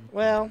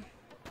 Well,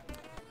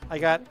 I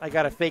got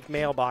a fake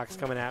mailbox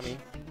coming at me,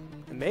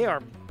 and they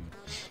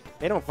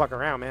don't fuck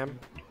around, man.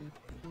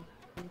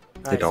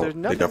 Alright, don't. So there's They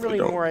nothing definitely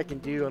really don't. more I can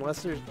do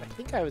unless there's. I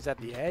think I was at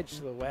the edge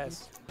to the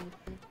west,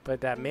 but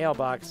that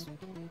mailbox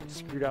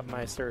screwed up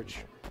my search.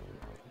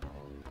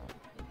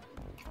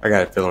 I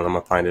got a feeling I'm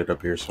gonna find it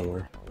up here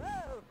somewhere.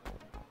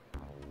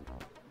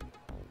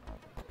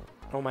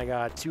 Oh my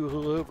god, 2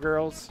 hula hoop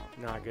girls?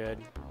 Not good.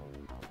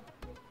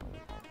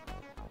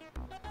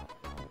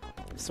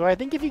 So I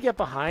think if you get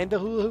behind the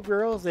hula hoop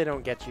girls, they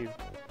don't get you.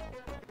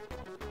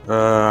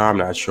 I'm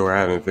not sure. I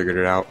haven't figured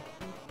it out.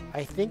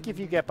 I think if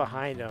you get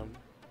behind them.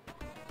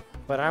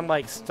 But I'm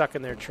like stuck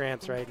in their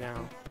trance right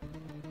now.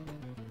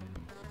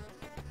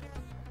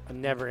 A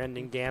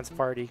never-ending dance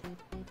party.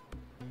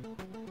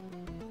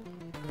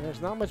 And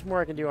there's not much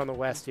more I can do on the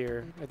west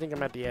here. I think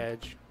I'm at the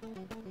edge.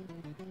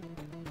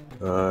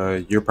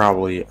 You're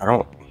probably... I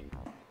don't...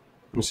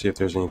 Let me see if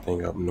there's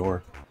anything up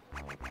north.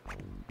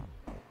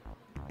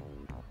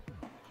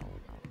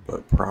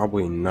 But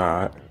probably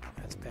not.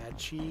 That's bad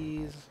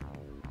cheese.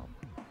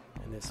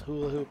 And this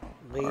hula hoop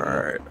lady.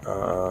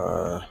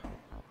 Alright,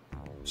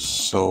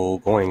 so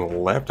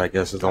going left, I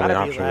guess, is the only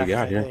Gotta be option left, we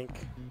got I here. think.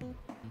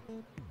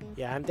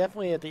 Yeah, I'm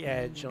definitely at the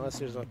edge, unless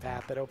there's a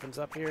path that opens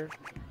up here.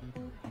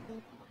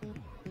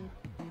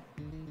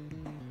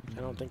 I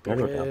don't think there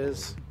There we go.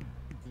 is.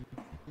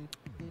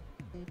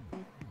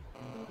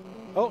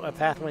 Oh, a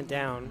path went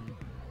down.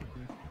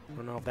 I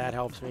don't know if that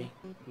helps me.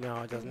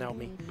 No, it doesn't help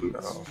me. No.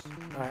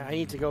 Alright, I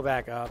need to go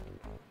back up.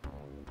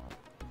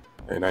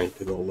 And I need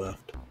to go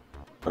left.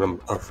 But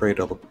I'm afraid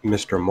of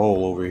Mr.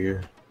 Mole over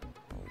here.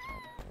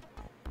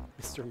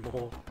 Mr.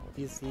 Mole.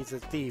 He's a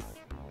thief.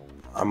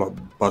 I'm gonna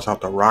bust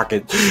out the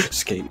rocket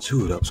skates.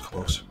 Ooh, that was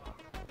close.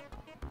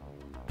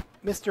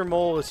 Mr.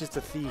 Mole is just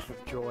a thief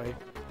of joy.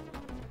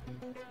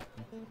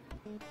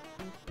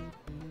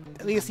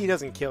 At least he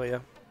doesn't kill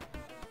you.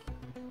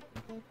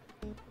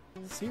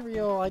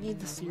 Cereal. I need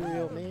the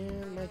cereal,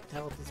 man. My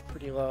health is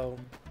pretty low.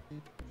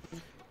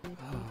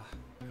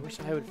 I wish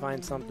I would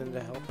find something to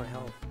help my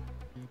health.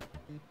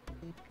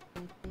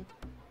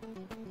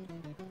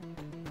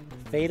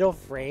 Fatal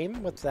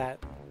Frame? What's that?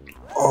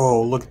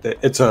 Oh, look at that.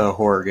 It's a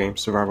horror game,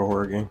 survival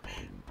horror game.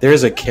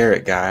 There's a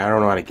carrot guy. I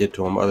don't know how to get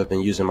to him other than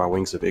using my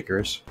Wings of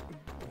Icarus.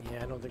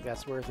 Yeah, I don't think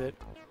that's worth it.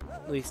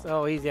 At least,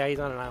 oh, he's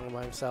on an island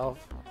by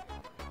himself.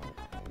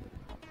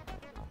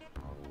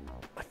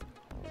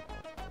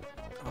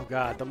 Oh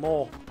god, the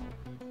mole.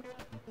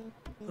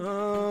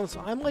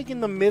 So I'm like in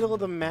the middle of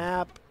the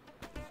map.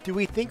 Do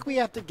we think we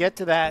have to get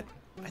to that?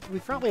 We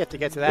probably have to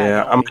get to that.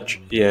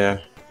 Yeah,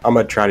 I'm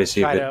gonna try to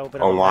see if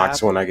it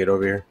unlocks when I get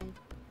over here.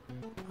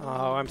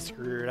 Oh, I'm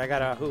screwed. I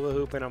got a hula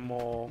hoop and a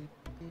mole.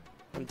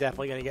 I'm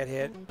definitely gonna get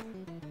hit.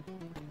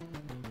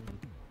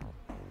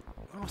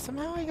 Oh,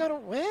 somehow I got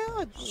away. Well,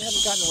 I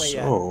haven't gotten away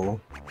yet.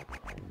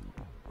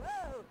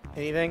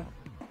 Anything?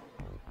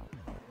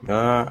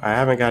 I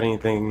haven't got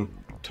anything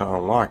to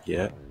unlock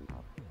yet.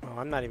 Oh,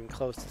 I'm not even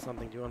close to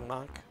something to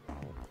unlock.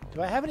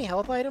 Do I have any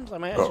health items? I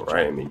might. Oh,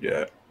 right. I mean,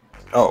 yeah.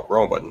 Oh,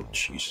 wrong button.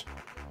 Jeez.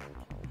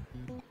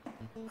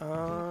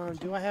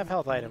 Do I have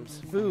health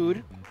items?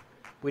 Food.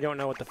 We don't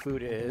know what the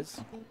food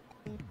is.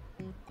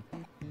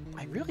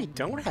 I really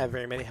don't have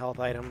very many health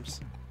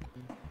items.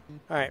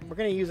 Alright, we're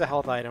going to use a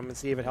health item and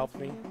see if it helps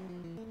me.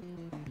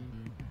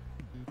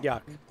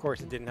 Yuck. Of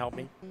course it didn't help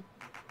me.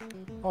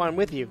 Oh, I'm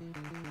with you.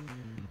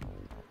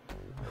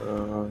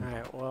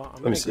 Alright, well,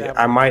 I'm let me see.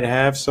 I might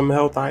have some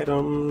health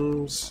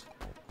items.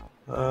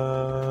 I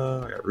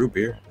got root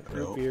beer.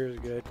 Root beer is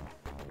good.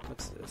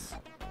 What's this?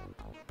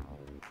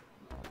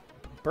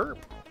 Burp.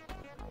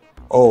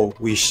 Oh,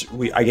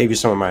 I gave you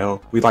some of my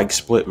health. We like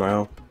split my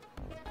health.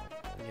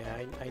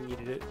 Yeah, I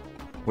needed it.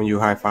 When you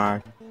high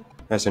five.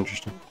 That's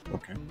interesting.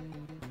 Okay.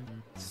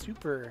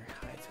 Super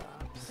high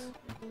tops.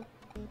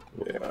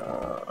 Yeah.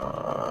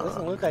 It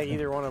doesn't look like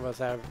either one of us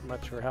have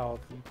much for health.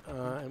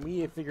 And we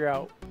need to figure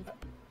out...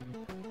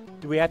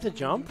 Do we have to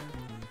jump?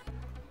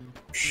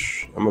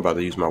 I'm about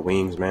to use my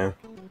wings, man.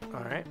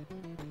 Alright.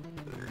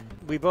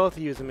 We both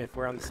use them if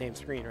we're on the same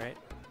screen, right?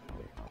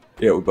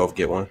 Yeah, we both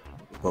get one.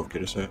 Both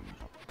get a set.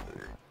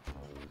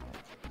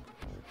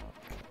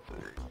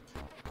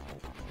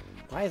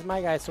 Why is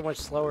my guy so much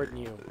slower than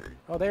you?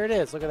 Oh, there it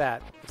is. Look at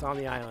that. It's on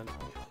the island.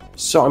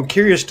 So I'm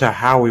curious to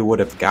how we would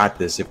have got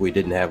this if we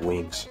didn't have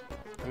wings.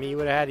 I mean, you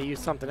would have had to use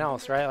something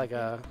else, right? Like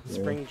a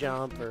spring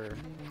jump or...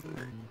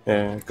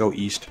 Yeah, go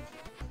east.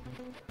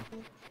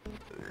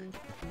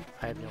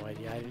 I have no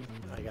idea.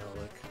 I gotta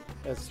look.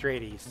 That's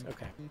straight east.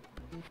 Okay.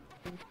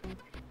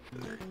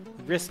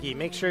 Risky.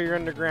 Make sure you're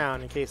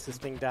underground in case this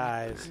thing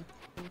dies.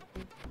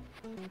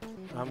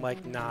 I'm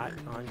like not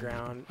on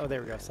ground. Oh,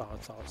 there we go.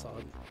 Solid, solid,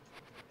 solid.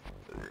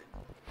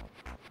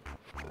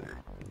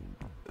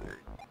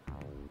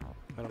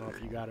 I don't know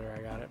if you got it or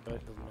I got it, but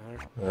it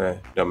doesn't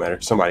matter. Don't matter.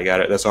 Somebody got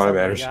it. That's all that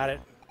matters. Got it.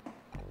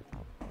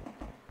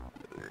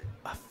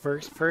 A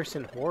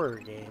first-person horror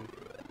game.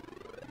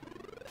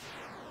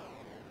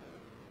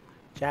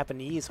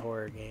 Japanese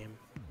horror game.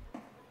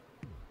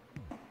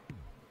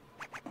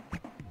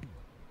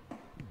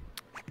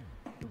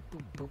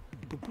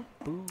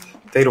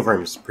 Fatal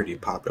Frame is a pretty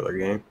popular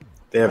game.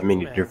 They have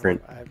many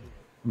different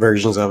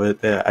versions of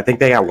it. I think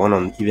they got one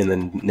on even the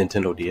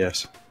Nintendo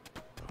DS.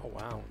 Oh,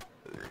 wow.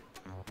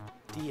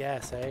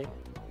 DS, eh?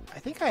 I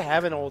think I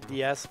have an old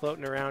DS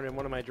floating around in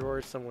one of my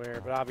drawers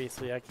somewhere, but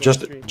obviously I can't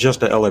stream.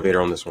 Just the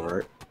elevator on this one,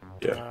 right?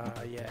 Yeah.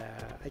 Yeah.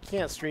 I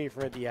can't stream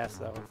from a DS,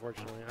 though,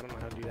 unfortunately. I don't know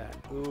how to do that.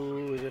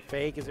 Ooh, is it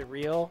fake? Is it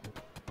real?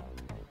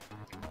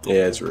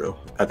 Yeah, it's real.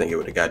 I think it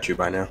would have got you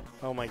by now.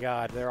 Oh my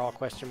god, they're all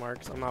question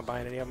marks. I'm not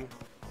buying any of them.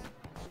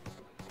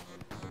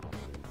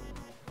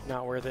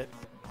 Not worth it.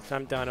 So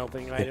I'm done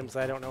opening items.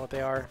 I don't know what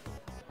they are.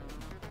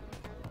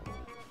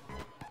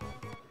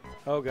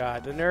 Oh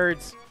god, the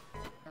nerds.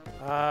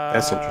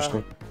 That's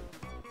interesting.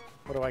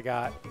 What do I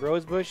got?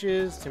 Rose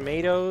bushes,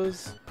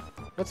 tomatoes.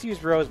 Let's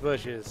use rose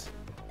bushes.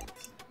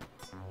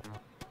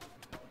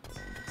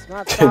 It's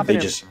not stopping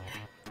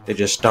they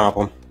just stomp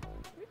them.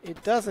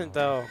 It doesn't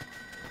though.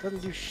 It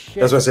doesn't do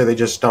shit. That's why I say they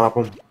just stomp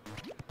them.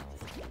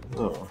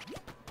 Oh. Oh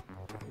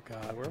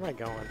god, where am I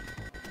going?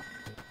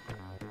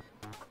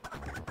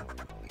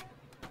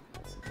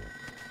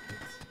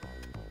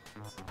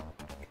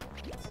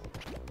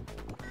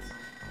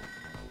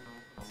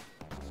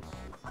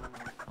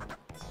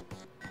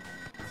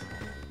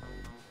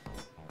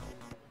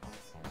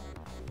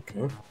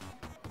 Okay.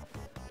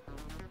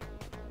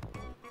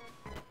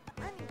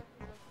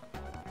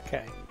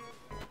 Okay.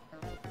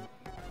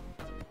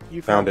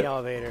 You Found found the it.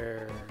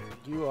 elevator.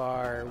 You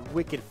are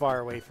wicked far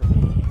away from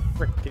me.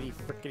 Frickety,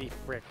 frickety,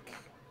 frick.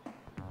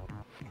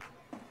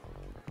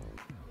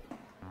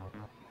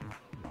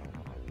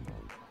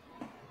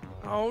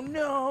 Oh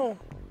no!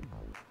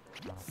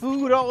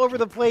 Food all over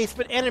the place,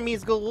 but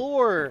enemies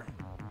galore!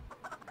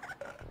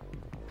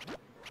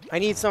 I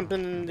need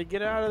something to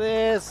get out of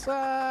this.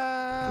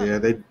 Yeah,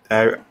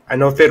 I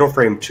know Fatal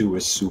Frame 2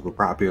 is super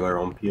popular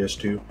on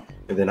PS2,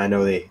 and then I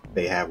know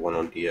they have one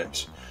on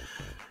DS.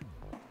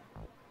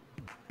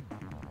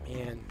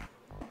 Man.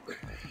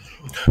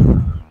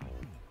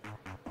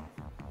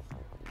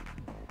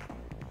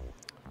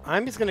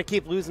 I'm just gonna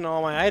keep losing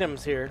all my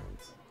items here.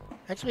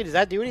 Actually, does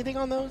that do anything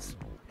on those?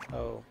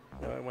 Oh,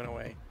 no, it went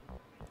away.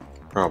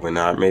 Probably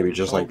not. Maybe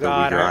just like the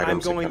weaker I'm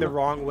items. going the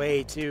wrong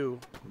way too.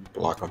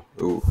 Block them.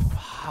 Ooh.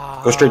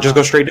 Go straight. Just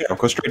go straight down.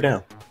 Go straight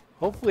down.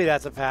 Hopefully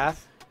that's a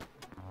path.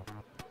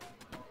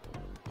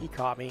 He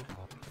caught me.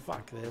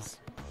 Fuck this.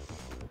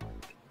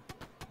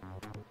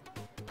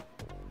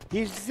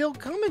 He's still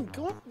coming.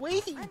 Go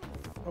away.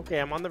 Okay,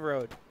 I'm on the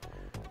road.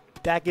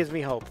 That gives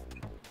me hope.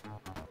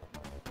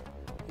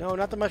 No,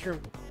 not the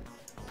mushroom.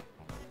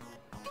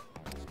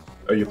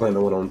 Are you playing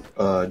the one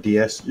on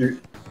DS?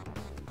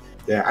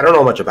 Yeah, I don't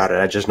know much about it.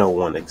 I just know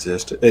one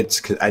exists.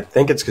 I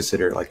think it's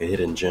considered like a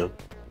hidden gem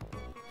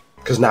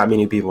because not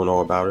many people know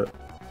about it.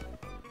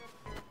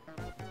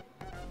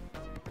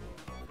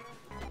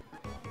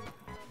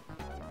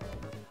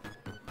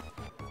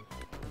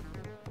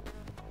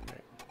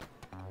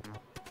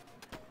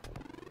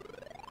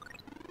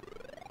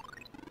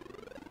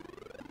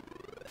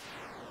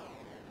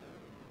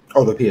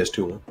 Oh, the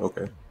PS2 one.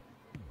 Okay.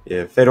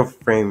 Yeah, Fatal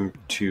Frame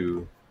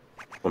 2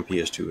 on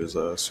PS2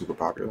 is super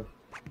popular.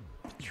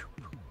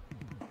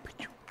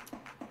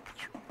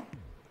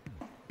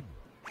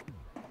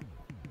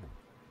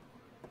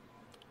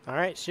 All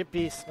right, ship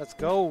piece. Let's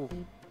go.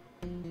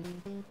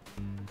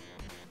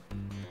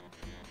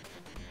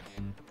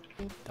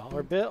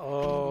 Dollar bill.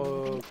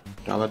 Oh.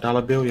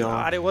 Dollar bill, y'all.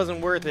 God, it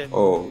wasn't worth it.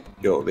 Oh,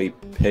 yo, they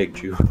pegged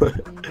you.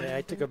 Yeah,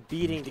 I took a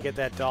beating to get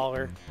that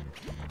dollar.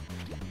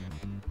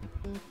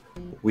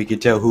 We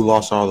could tell who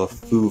lost all the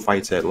food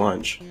fights at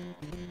lunch.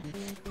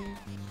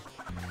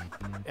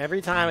 Every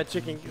time a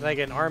chicken, like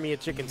an army of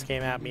chickens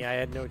came at me, I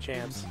had no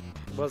chance.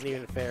 It wasn't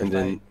even a fair And fight.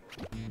 then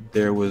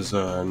there was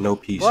no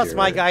peace Plus, here,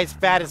 my right? guy's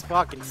fat as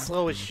fuck and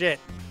slow as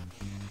shit.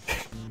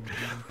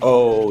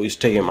 Oh, he's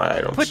taking my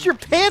items. Put your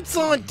pants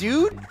on,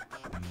 dude!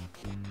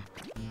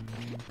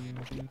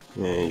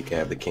 Yeah, you can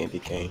have the candy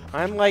cane.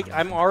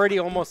 I'm already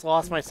almost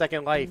lost my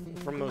second life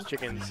from those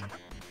chickens.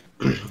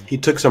 He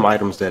took some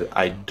items that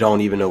I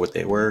don't even know what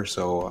they were,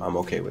 so I'm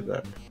okay with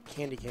that.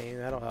 Candy cane,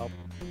 that'll help.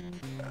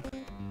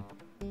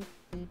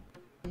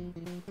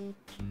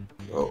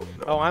 Oh,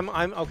 no. Oh, I'm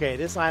okay.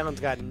 This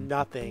island's got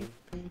nothing.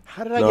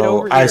 How did I get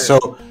over here?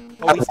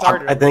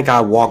 I think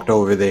I walked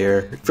over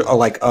there,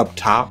 like up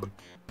top.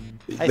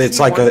 It's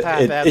like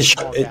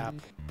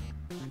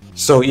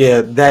so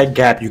yeah, that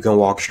gap you can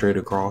walk straight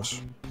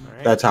across.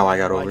 Right. That's how I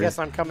got over I here. guess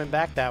I'm coming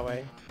back that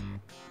way.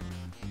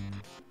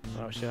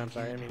 Oh shit! I'm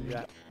sorry. I didn't mean to do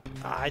that.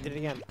 I did it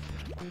again.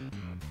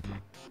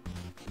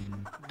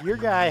 Your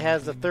guy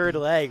has the third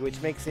leg,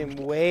 which makes him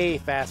way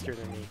faster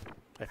than me.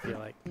 I feel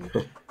like.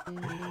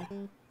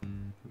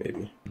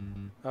 Maybe.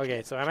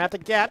 Okay, so I'm at the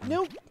gap.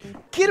 No!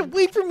 Get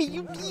away from me,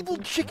 you evil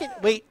chicken!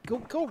 Wait,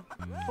 go!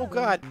 Oh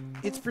god,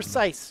 it's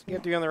precise. You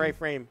have to be on the right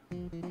frame.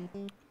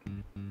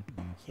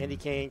 Candy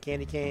cane,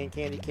 candy cane,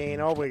 candy cane.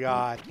 Oh my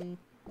god.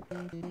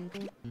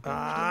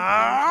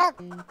 Ah!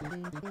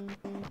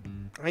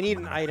 I need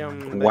an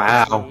item that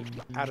Wow. gets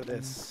me out of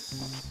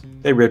this.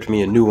 They ripped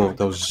me a new one with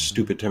those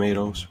stupid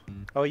tomatoes.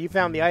 Oh, you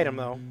found the item,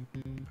 though.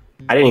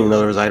 I didn't even know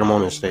there was an item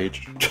on this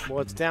stage. Well,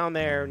 it's down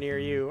there near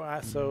you.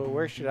 So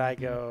where should I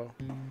go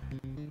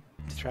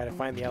to try to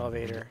find the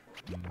elevator?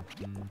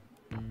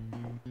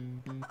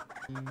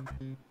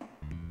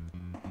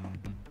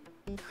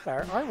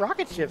 God, our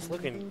rocket ship's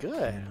looking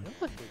good. They're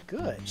looking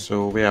good.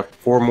 So we have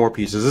 4 more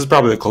pieces. This is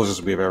probably the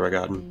closest we've ever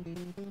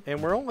gotten.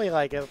 And we're only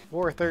like at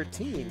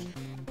 413.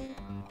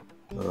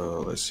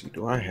 Let's see.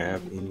 Do I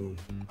have any?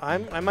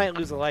 I might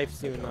lose a life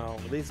soon though.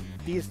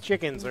 These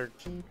chickens are.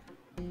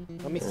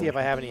 Let me see if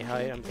I have any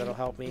items that'll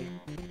help me.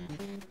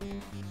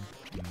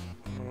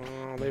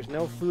 Oh, there's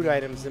no food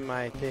items in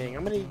my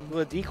thing. Will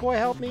a decoy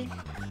help me?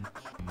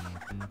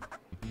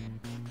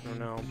 Oh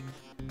no.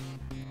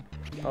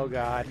 Oh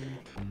god.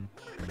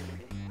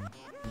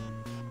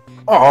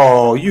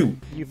 Oh, you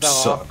fell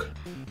suck. off.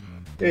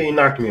 Yeah, you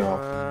knocked me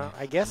off.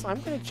 I guess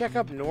I'm gonna check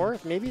up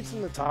north. Maybe it's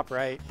in the top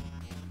right.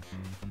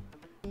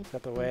 Is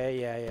that the way?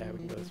 Yeah, we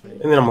can go this way.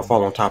 And then I'm gonna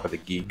fall on top of the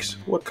geeks.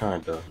 What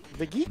kind of?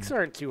 The geeks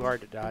aren't too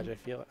hard to dodge, I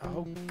feel.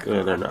 Oh,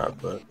 Yeah, they're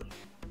not, but.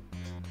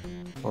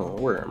 Oh,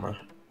 where am I?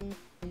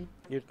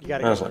 you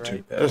gotta That's go not to the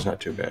right. That's not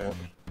too bad.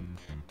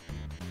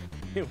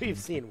 We've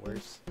seen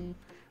worse.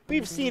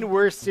 We've seen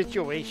worse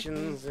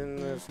situations in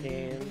this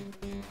game.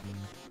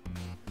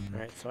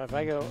 Alright, so if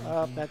I go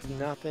up, that's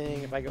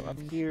nothing. If I go up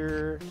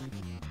here...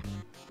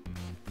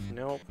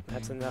 Nope,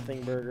 that's a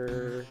nothing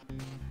burger.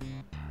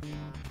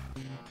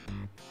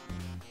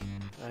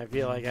 I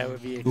feel like I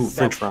would be exceptional. Ooh,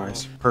 French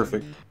fries.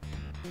 Perfect.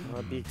 It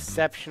would be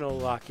exceptional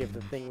luck if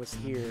the thing was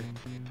here.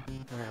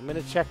 Alright, I'm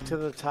gonna check to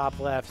the top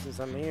left since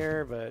I'm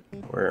here, but...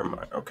 Where am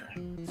I? Okay.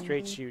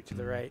 Straight shoot to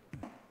the right.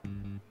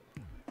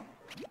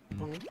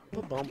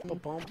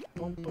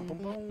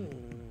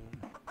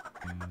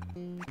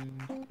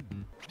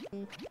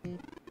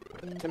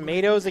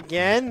 Tomatoes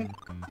again?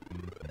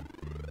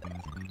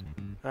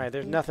 Alright,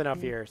 there's nothing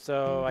up here,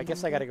 so I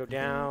guess I gotta go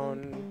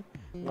down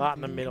a lot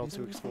in the middle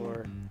to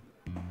explore.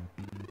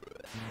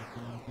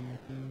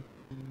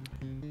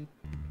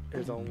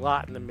 there's a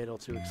lot in the middle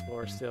to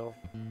explore still.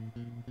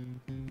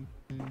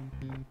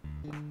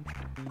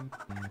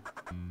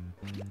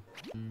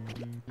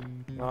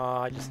 Oh,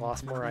 I just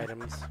lost more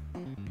items.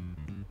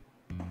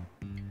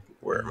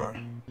 Where am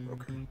I?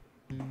 Okay.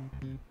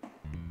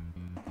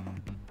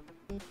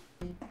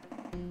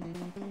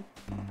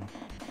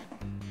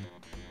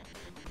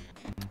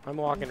 I'm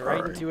walking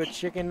right Alright. into a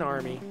chicken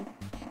army.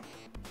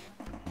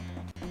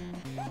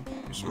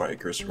 Here's my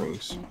Icarus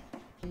rings.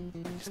 I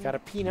just got a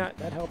peanut.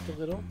 That helped a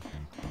little.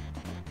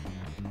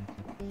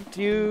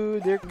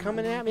 Dude, they're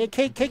coming at me.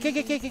 Cake, cake, cake,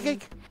 cake, cake, cake,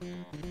 cake.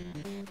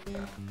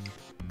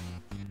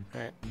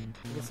 Alright.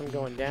 I guess I'm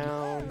going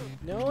down.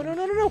 No, no,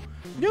 no, no, no.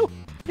 No,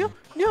 no,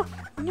 no,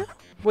 no.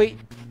 Wait.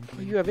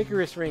 Oh, you have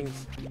Icarus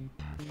rings.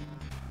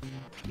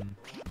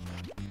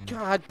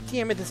 God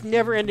damn it, this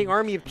never-ending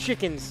army of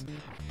chickens.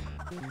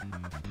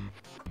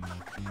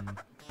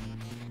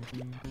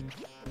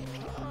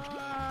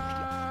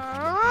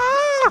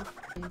 Ah!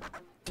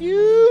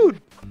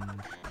 Dude!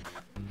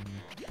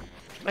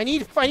 I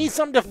need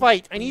something to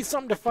fight. I need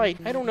something to fight.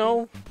 I don't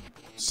know.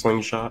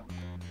 Slingshot.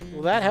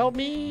 Will that help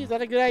me? Is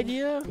that a good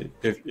idea?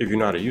 If you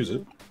know how to use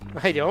it.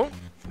 I don't.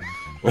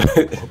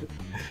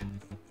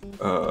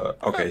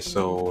 Okay,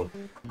 so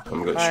I'm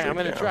gonna. Alright, I'm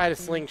gonna try to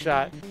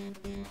slingshot.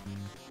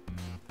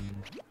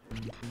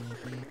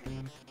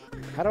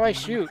 How do I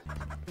shoot?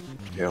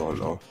 Hell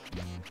no.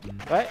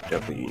 What?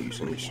 Definitely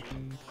using these.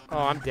 Oh,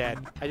 I'm dead.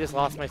 I just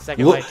lost my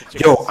second Look, life to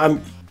chickens. yo,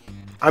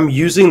 I'm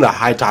using the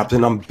high tops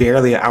and I'm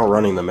barely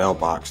outrunning the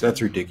mailbox.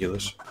 That's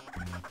ridiculous.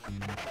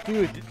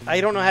 Dude,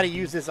 I don't know how to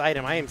use this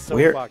item. I am so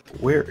Where fucked.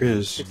 where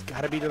is? It's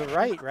gotta be to the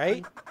right,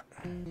 right?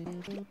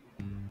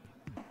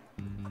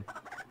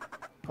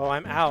 Oh,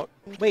 I'm out.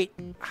 Wait,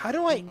 how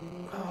do I...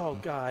 Oh,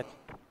 God.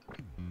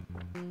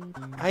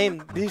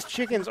 These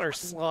chickens are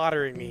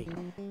slaughtering me.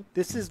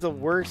 This is the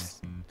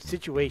worst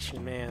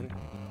situation, man.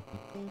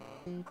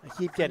 I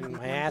keep getting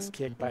my ass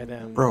kicked by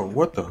them. Bro,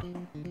 what the?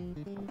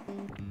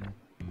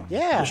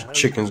 Yeah. There's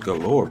chickens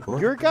galore, bro.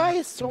 Your guy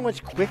is so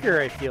much quicker,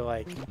 I feel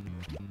like.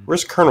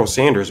 Where's Colonel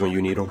Sanders when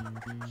you need him?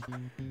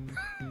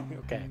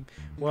 Okay.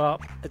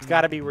 Well, it's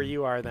got to be where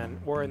you are then,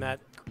 or in that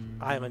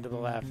island to the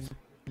left.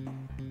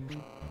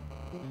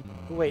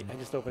 Oh, wait, I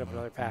just opened up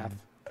another path.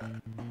 I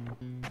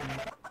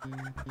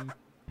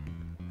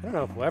don't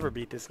know if we'll ever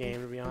beat this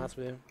game, to be honest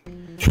with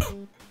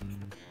you.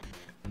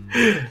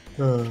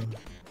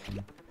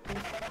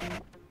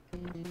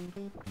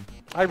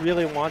 I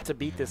really want to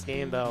beat this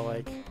game, though.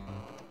 Like,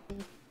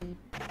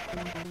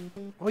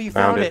 oh, you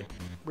found it.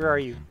 Where are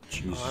you?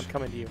 Jeez. Oh, I'm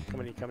coming to you.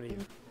 Coming to you.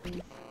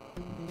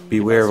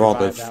 Beware of all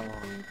the Survived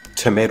that long.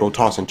 tomato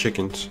tossing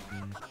chickens.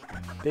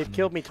 They've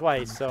killed me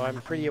twice, so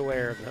I'm pretty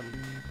aware of them.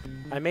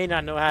 I may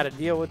not know how to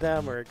deal with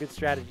them or a good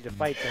strategy to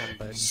fight them,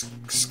 but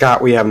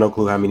Scott, we have no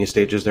clue how many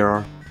stages there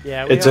are.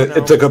 yeah, we It's don't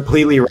know. a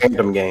completely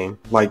random game.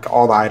 Like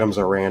all the items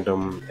are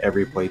random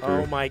every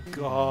playthrough. Oh my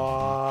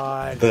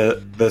god!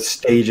 The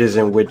stages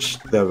in which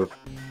the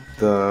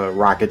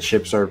rocket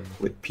ships are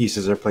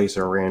pieces are placed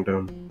are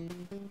random.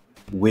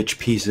 Which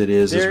piece it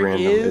is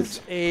random. Is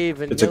a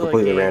vanilla it's a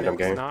completely game random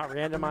that's game. not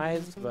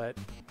randomized, but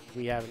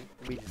we haven't.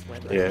 We just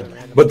went. Yeah,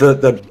 random. but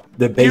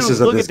the basis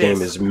Dude, of look this at game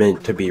this. is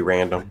meant to be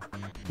random.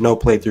 No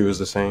playthrough is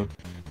the same.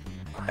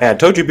 Hey, I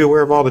told you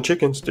beware of all the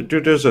chickens.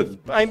 Dude, there's a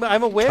I'm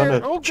ton aware.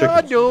 of Oh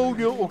god, chickens.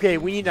 no. Okay,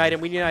 we need an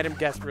item. We need an item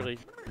desperately.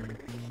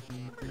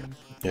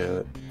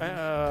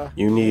 yeah.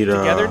 You need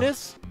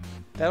Togetherness.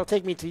 That'll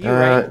take me to you,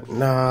 right?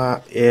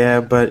 Nah,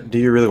 yeah, but do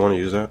you really want to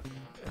use that?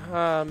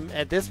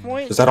 At this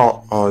point. Is that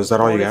all? Oh, is that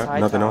all you bonus got? high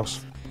Nothing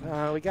tops.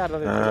 else? We got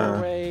other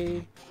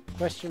doorway,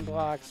 question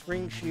blocks,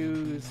 spring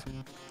shoes,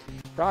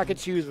 rocket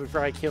shoes would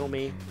probably kill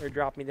me or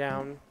drop me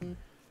down.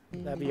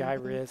 That'd be high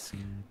risk.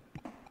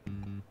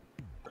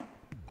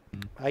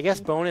 I guess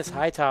bonus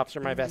high tops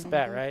are my best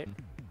bet, right?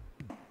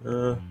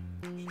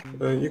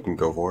 You can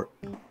go for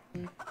it.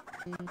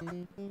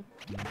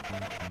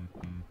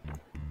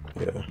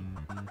 Yeah.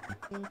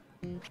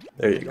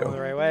 There you Going the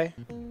go. right way?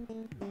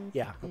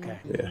 Yeah, okay.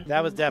 Yeah.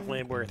 That was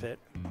definitely worth it.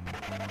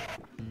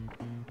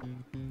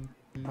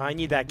 I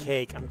need that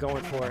cake. I'm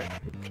going for it.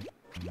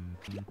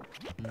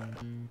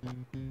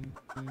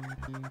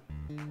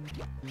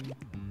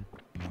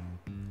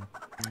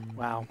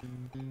 Wow.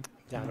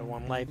 Down to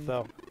one life,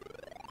 though.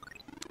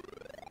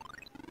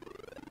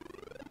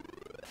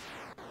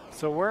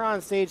 So we're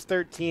on stage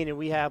 13, and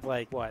we have,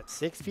 like, what,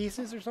 6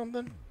 pieces or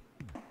something?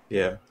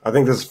 Yeah. I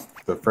think this is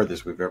the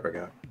furthest we've ever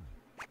got.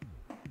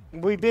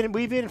 We've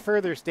been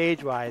further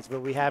stage-wise, but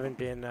we haven't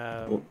been,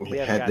 We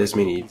haven't had got this as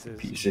many pieces.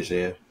 pieces,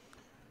 yeah.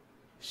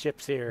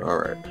 Ships here. All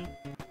right.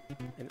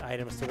 And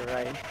items to the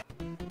right.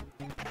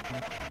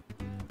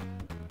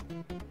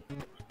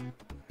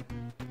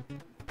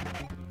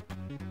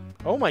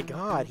 Oh my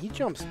god, he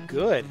jumps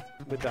good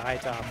with the high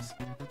tops.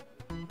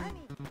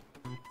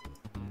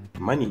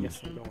 Money.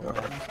 Guess I'm going All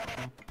right. next.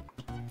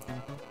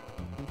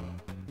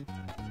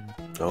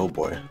 Oh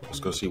boy. Let's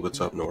go see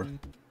what's up north.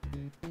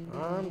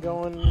 I'm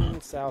going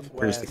southwest.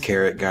 Where's the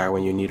carrot guy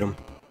when you need him?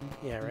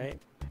 Yeah, right.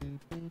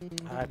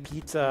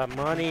 Pizza,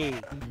 money.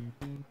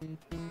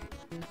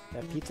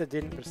 That pizza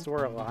didn't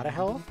restore a lot of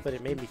health, but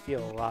it made me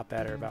feel a lot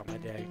better about my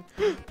day.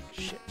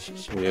 Shit.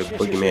 Yeah,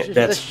 boogeyman.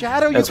 The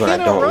shadow, that's you what I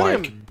can't don't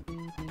outrun like. him.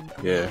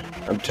 Yeah,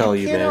 I'm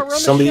telling you, Can't man. outrun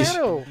Some of the these.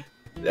 shadow.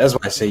 That's why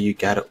I say you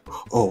gotta.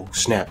 Oh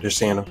snap! There's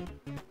Santa.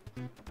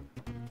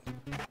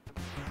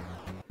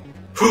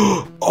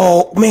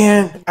 Oh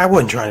man, I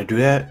wasn't trying to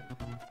do that.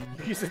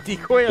 You used a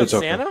decoy on It's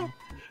okay. Santa?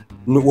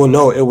 Well,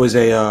 no, it was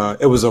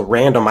a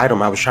random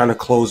item. I was trying to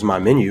close my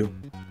menu.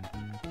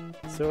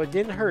 So it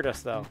didn't hurt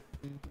us though.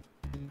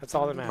 That's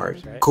all that All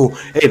matters, right, right? cool.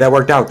 Hey, that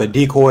worked out. The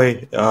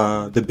decoy,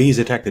 the bees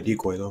attacked the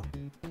decoy though.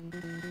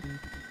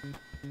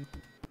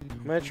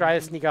 I'm gonna try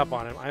to sneak up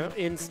on him. I'm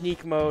in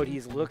sneak mode.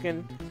 He's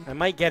looking. I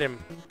might get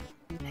him.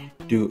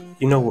 Dude,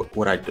 you know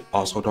what I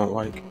also don't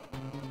like?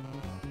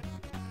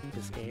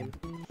 This game.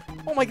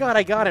 Oh my god,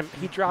 I got him.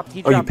 He dropped.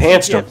 Oh, you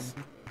pantsed him.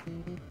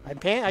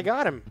 I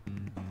got him.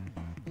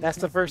 That's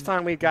the first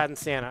time we've gotten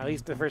Santa. At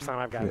least the first time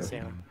I've gotten Yeah.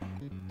 Santa.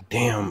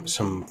 Damn,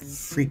 some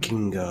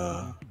freaking.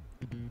 Oh,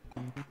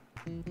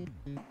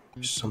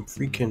 See,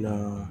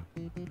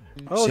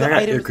 I the got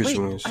item. Icarus Wait,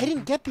 wings. I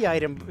didn't get the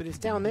item, but it's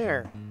down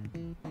there.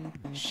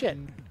 Shit.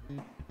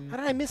 How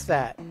did I miss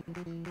that?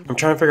 I'm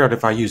trying to figure out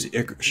if I use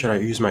should I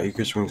use my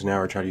Icarus wings now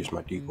or try to use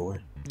my decoy.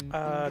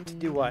 To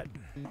do what?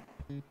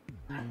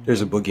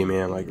 There's a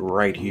boogeyman like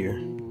right here.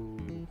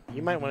 Ooh,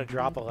 you might want to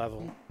drop a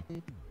level.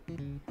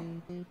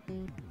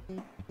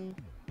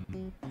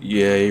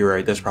 Yeah, you're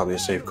right. That's probably a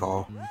safe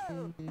call.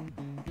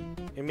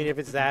 I mean, if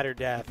it's that or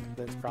death,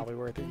 then it's probably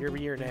worth it.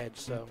 You're an edge,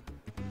 so.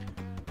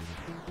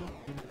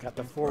 Got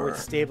the forward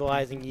Alright.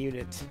 stabilizing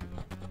unit.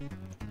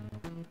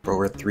 Bro,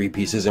 we're 3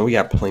 pieces and we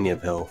got plenty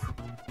of health.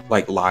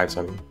 Like lives,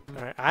 I mean.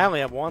 Alright, I only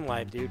have 1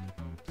 life, dude.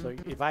 So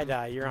if I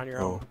die, you're on your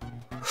own.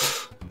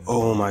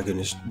 Oh my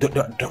goodness.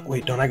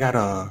 Wait, don't I got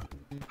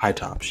high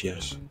tops?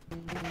 Yes.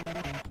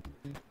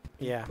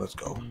 Yeah. Let's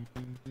go.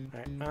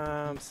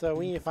 Alright, so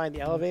we need to find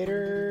the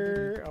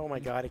elevator. Oh my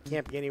god, it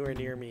can't be anywhere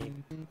near me.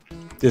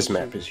 This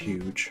map is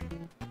huge.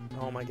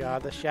 Oh my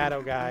god, the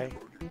shadow guy.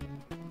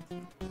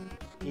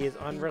 He is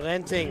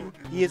unrelenting.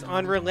 He is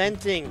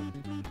unrelenting.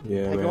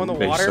 Yeah, I man, go in the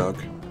they water? suck.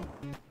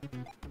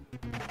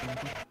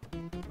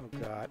 Oh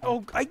god.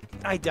 Oh,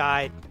 I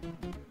died.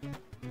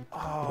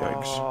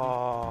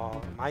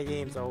 Oh, my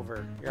game's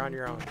over. You're on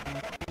your own.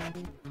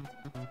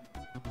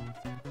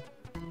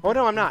 Oh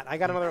no, I'm not. I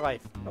got another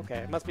life. Okay,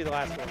 it must be the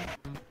last one.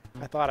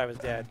 I thought I was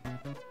dead.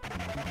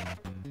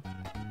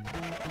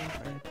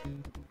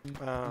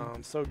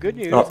 Alright. So good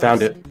news. Oh,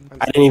 found it.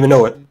 I didn't even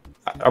know it.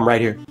 I'm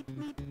right here.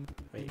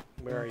 Wait,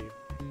 where are you?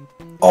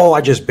 Oh,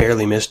 I just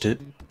barely missed it.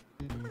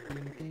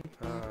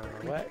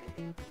 What?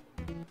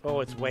 Oh,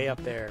 it's way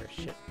up there.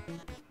 Shit.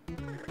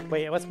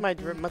 Wait, what's my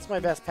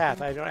best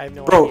path? I have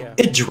no Bro, idea.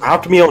 it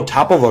dropped me on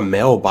top of a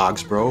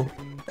mailbox, bro.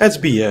 That's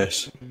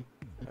BS.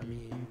 I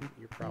mean,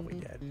 you're probably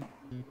dead.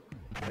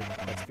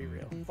 Let's be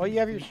real. Oh, you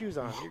have your shoes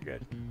on. You're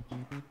good.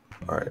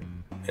 All right,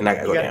 and I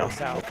gotta You go gotta down. go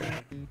south.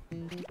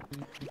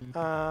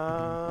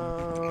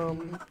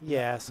 Okay.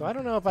 Yeah. So I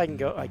don't know if I can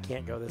go. I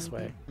can't go this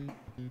way.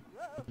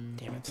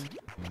 Damn it.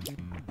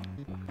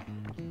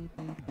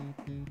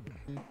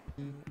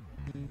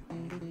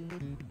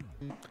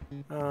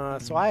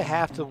 So I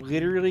have to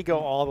literally go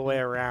all the way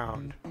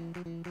around.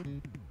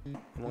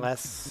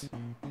 Unless...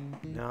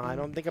 No, I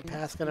don't think a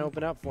path's gonna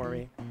open up for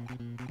me.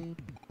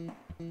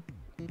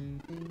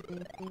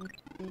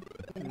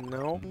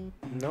 Nope.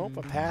 Nope,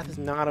 a path is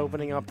not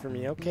opening up for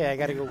me. Okay, I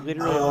gotta go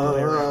literally all the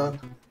way around.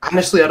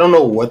 Honestly, I don't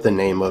know what the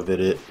name of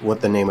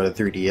what the name of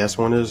the 3DS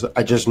one is.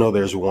 I just know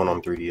there's one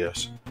on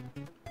 3DS.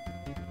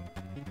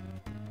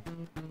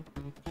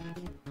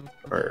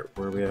 All right,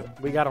 where are we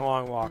at? We got a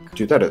long walk.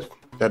 Dude, that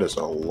is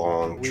a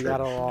long We trip.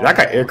 got a long Dude, I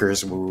got walk.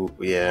 Icarus,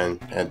 yeah,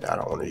 and I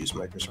don't want to use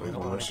my Icarus I wings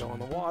don't on want to this. go in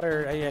the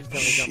water. I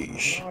accidentally jumped in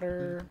Sheesh. the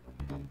water.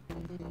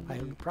 I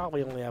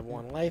probably only have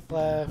 1 life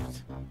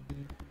left.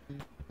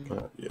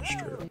 Yeah,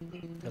 straight up.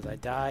 Because I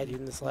died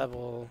in this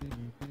level.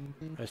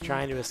 I was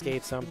trying to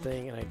escape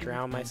something and I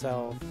drowned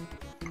myself.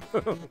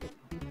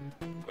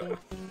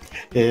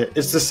 Yeah,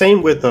 it's the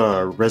same with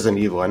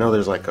Resident Evil. I know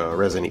there's like a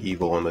Resident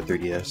Evil on the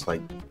 3DS,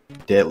 like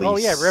Deadly Oh,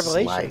 yeah,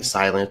 Revelations.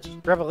 Silence.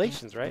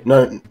 Revelations, right?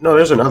 No,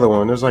 there's another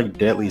one. There's like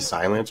Deadly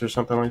Silence or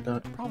something like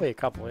that. Probably a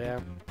couple, yeah.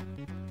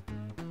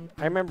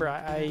 I remember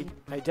I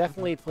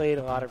definitely played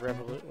a lot of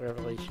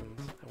Revelations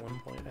at one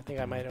point. I think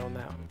I might own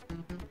that one.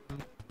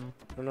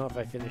 I don't know if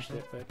I finished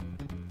it,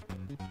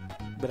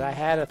 but I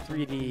had a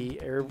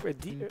 3D, or it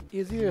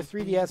was either a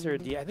 3DS or a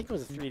D. I think it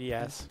was a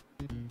 3DS.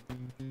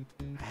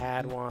 I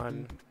had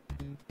one.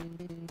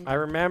 I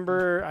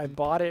remember I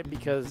bought it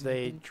because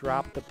they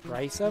dropped the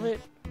price of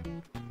it.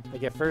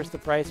 Like at first the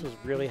price was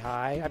really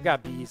high. I've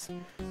got bees.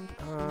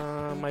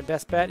 My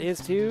best bet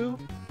is to...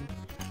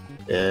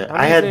 Yeah,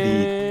 I had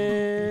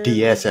the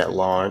DS at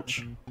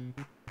launch.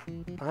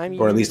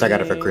 Or at least I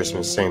got it for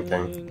Christmas, same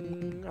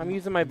thing. I'm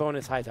using my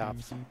bonus high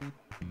tops.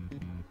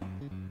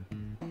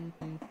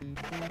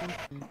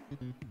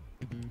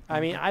 I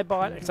mean, I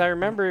bought, because I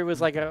remember it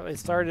was like it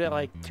started at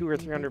like $200 or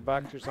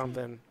 $300 or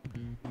something,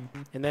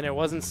 and then it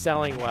wasn't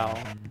selling well.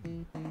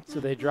 So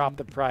they dropped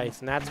the price,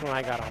 and that's when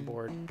I got on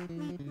board.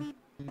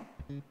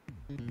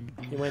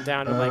 It went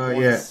down to like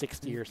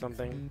 160 or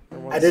something.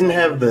 Or I didn't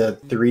have the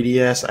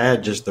 3DS. I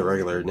had just the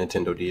regular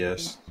Nintendo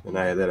DS, and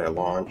I had that at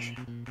launch.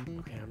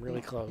 Okay, I'm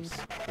really close.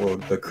 Well,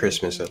 the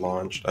Christmas it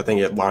launched. I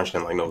think it launched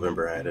in like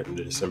November. I had it in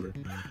December.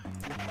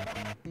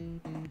 Oh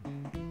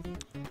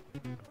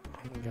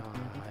my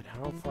god,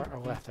 how far?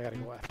 Oh, left. I gotta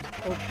go left.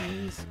 Oh,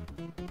 bees.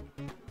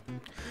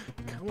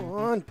 Come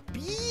on,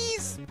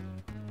 bees!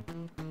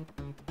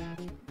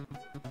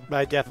 But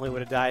I definitely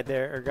would have died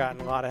there or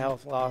gotten a lot of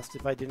health lost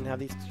if I didn't have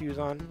these shoes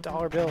on.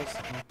 Dollar bills.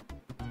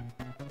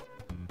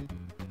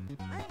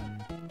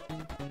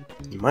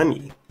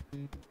 Money.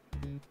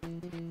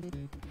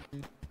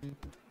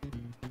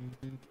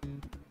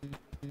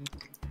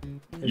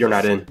 You're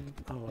not in.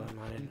 Oh, I'm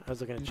not in. I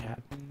was looking at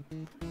chat.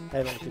 I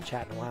haven't looked at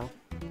chat in a while.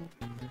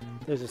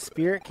 There's a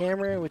spirit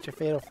camera, which a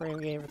fatal frame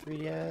game for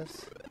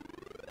 3DS.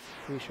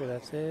 Pretty sure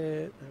that's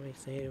it. Let me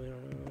see. We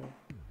don't know.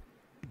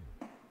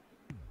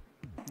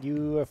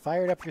 You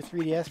fired up your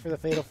 3DS for the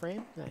fatal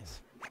frame?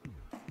 Nice.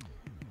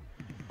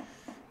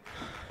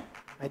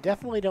 I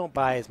definitely don't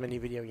buy as many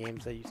video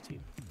games as I used to.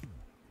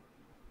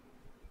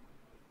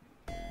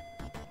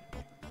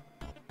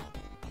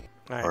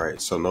 Alright,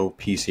 so no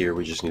piece here.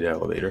 We just need an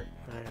elevator.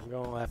 Alright, I'm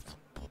going left.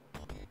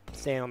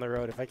 Staying on the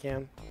road if I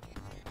can.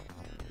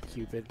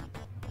 Cupid.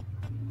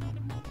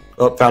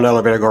 Oh, found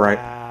elevator. Go right.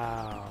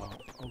 Wow.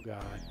 Oh,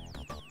 God.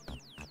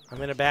 I'm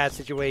in a bad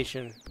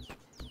situation.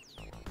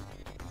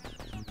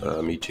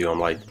 Me too. I'm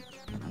like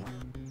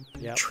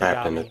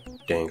trapped in a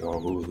dang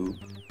old hula hoop.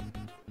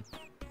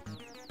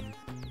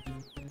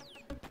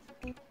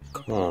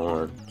 Come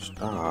on,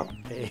 stop.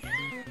 Hey.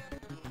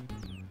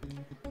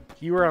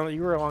 You were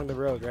along the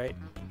road, right?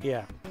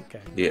 Yeah.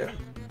 Okay. Yeah.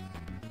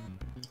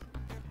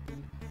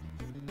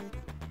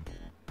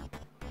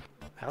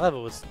 That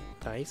level was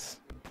nice.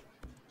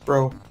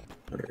 Bro.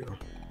 There you go.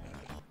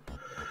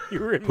 You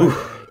were in my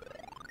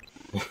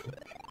way.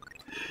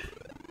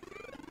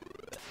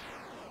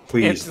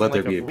 Please let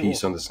there be a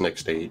piece on this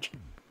next stage.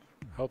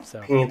 Hope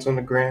so. Pants on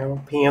the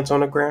ground. Pants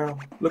on the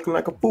ground. Looking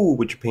like a fool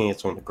with your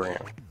pants on the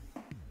ground.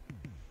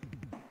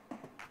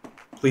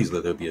 Please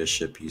let there be a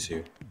shit piece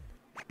here.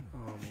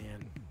 Oh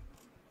man.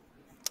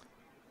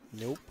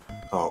 Nope.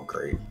 Oh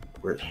great.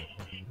 Where's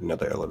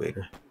another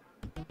elevator?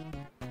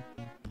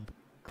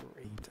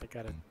 Great. I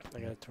got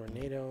a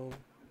tornado.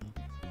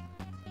 I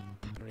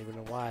don't even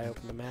know why I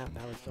opened the map.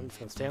 Now I'm just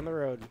gonna stay on the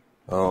road.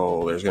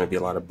 Oh, there's gonna be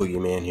a lot of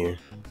boogeyman here.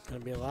 Gonna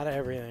be a lot of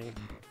everything.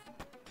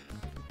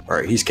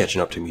 Alright, he's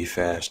catching up to me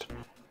fast.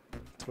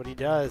 That's what he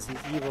does. He's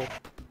evil.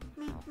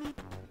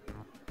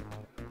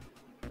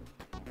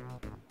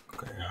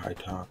 Okay, high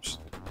tops.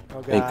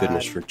 Oh, God. Thank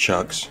goodness for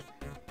Chucks.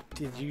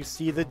 Did you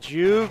see the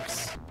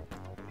jukes?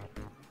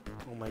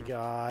 Oh my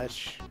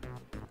gosh.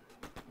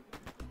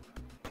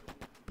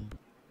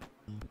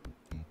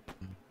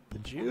 The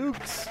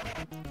jukes.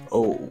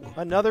 Oh.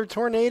 Another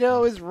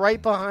tornado is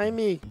right behind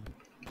me.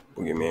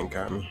 Boogeyman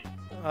got me.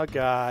 Oh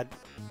God.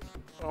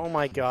 Oh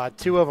my God.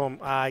 Two of them.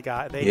 They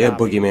got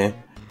Boogeyman.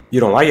 You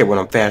don't like it when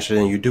I'm faster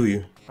than you, do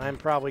you? I'm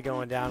probably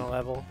going down a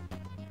level.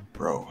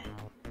 Bro.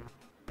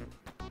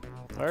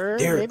 Or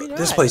maybe not.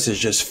 This place is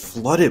just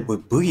flooded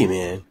with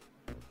boogeyman.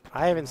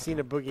 I haven't seen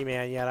a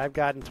boogeyman yet. I've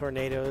gotten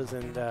tornadoes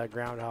and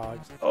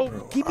groundhogs. Oh, Bro,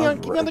 keep me on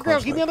the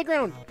ground. Keep me on the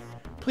ground.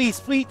 Please,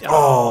 please.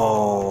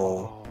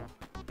 Oh.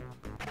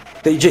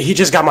 He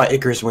just got my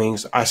Icarus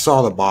wings. I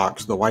saw the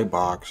box, the white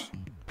box.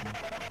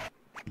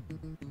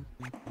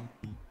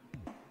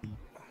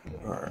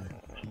 Alright.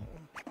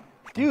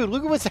 Dude,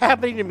 look at what's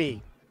happening to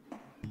me.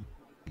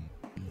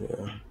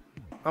 Yeah.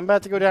 I'm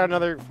about to go down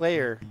another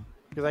layer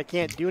because I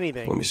can't do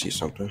anything. Let me see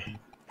something.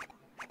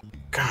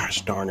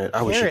 Gosh darn it.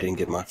 I wish I didn't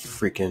get my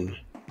freaking...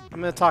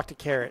 I'm going to talk to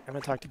Carrot.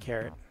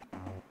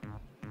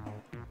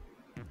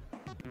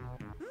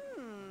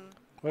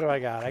 What do I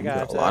got? I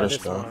got a lot of this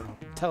stuff. one.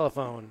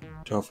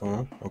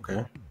 Telephone.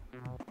 Okay.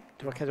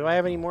 Do I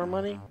have any more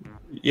money?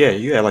 Yeah,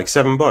 you had like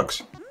 $7. All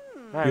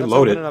right, You let's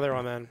loaded. open another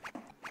one then.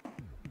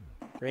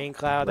 Rain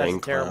cloud. That's a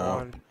terrible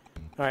one.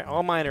 All right,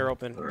 all mine are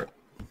open. All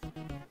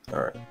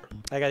right.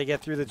 I got to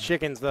get through the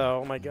chickens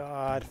though. Oh my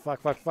God. Fuck.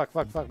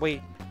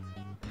 Wait.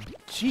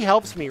 She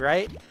helps me,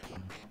 right?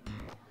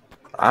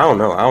 I don't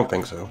know. I don't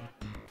think so.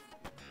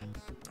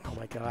 Oh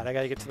my God. I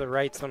got to get to the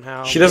right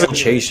somehow. She doesn't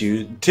chase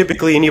you.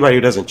 Typically, anybody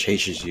who doesn't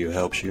chase you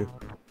helps you.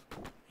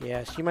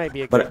 Yeah, she might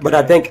be a good But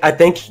I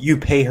think you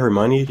pay her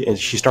money and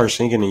she starts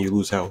singing and you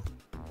lose health.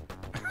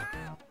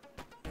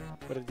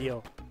 What a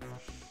deal.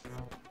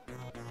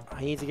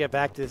 I need to get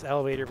back to this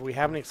elevator, but we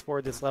haven't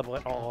explored this level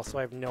at all, so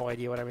I have no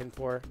idea what I'm in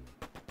for.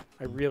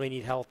 I really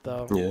need health,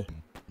 though. Yeah.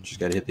 Just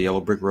gotta hit the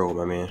yellow brick road,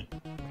 my man.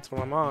 That's what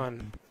I'm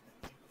on.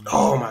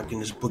 Oh my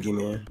goodness,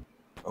 boogeyman.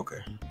 Okay.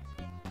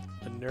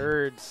 The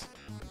nerds.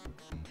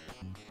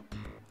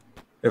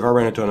 If I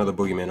run into another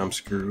boogeyman, I'm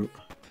screwed.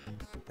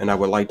 And I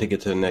would like to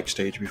get to the next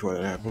stage before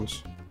that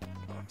happens.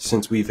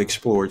 Since we've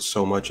explored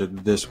so much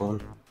of this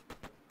one.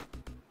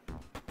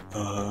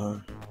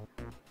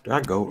 Did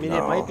I go? I mean,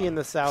 No. it might be in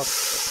the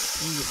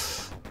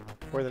southeast.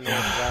 or the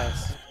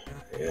northwest.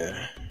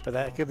 Yeah. But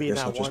that could be in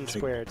Guess I'll that just one take-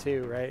 square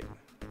too, right?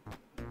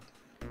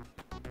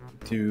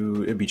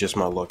 Dude, it'd be just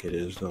my luck it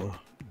is, though.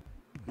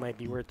 Might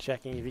be worth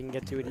checking if you can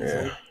get to it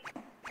easily.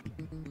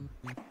 Yeah.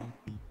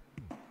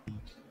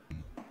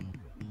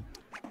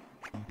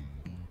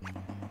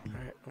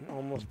 Alright, I'm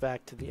almost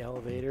back to the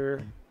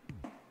elevator.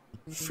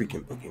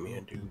 Freaking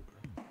boogeyman, dude.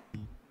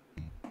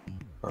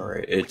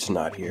 Alright, it's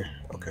not here.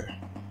 Okay.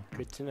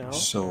 Good to know.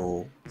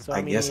 So, So,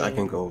 I guess I mean,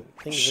 can go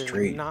things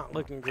straight. are not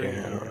looking great.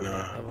 Yeah, here at no.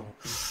 that level.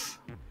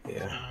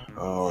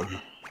 Yeah.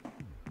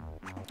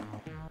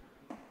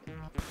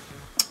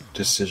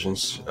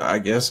 Decisions. I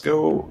guess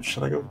go.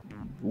 Should I go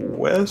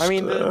west? I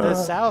mean, the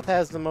south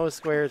has the most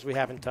squares we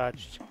haven't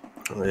touched,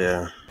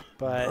 Yeah.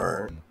 but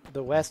Alright.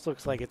 the west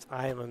looks like it's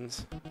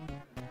islands.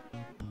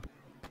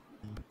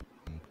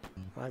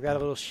 I've got a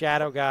little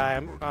shadow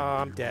guy.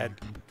 I'm dead.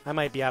 I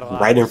might be out of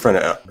luck. Right in front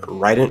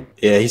of.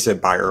 Yeah, he said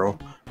bye, Earl.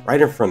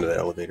 Right in front of the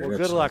elevator. Well,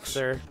 That good luck, sucks.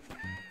 sir.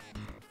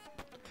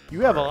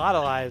 You have a lot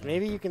of lives.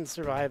 Maybe you can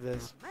survive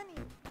this.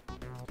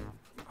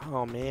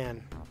 Oh,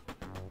 man.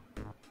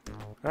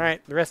 All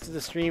right, the rest of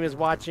the stream is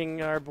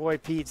watching our boy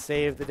Pete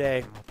save the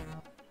day.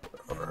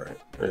 Alright.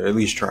 At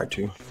least try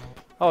to.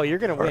 Oh, you're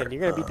gonna win. Alright,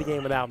 You're gonna beat the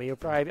game without me. You'll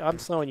probably. I'm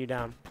slowing you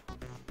down.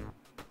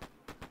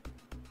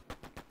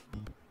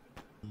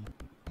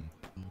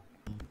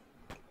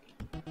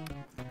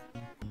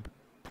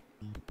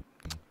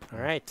 All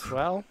right.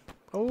 Well.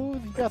 Oh,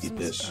 you got eat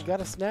this. You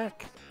got a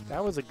snack.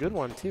 That was a good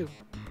one too.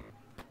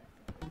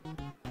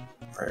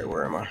 Alright,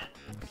 where am I?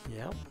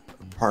 Yep.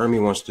 Part of me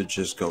wants to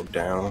just go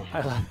down.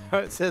 I love how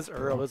it says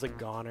Earl is a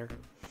goner.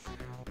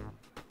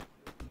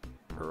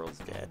 Earl's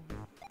dead.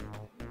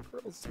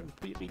 Earl's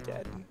completely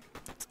dead.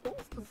 It's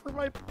over for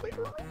my boy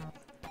Earl.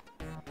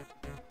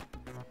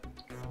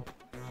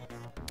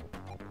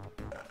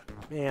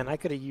 Man, I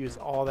could have used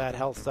all that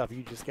health stuff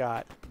you just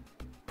got.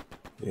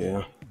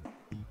 Yeah.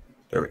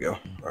 There we go.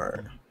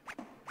 Alright.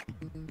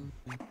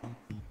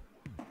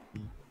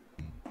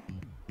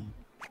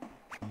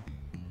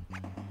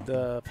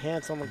 The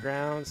Pants on the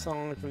Ground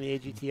song from the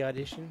AGT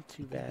audition.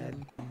 Too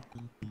bad.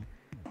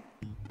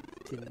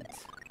 Didn't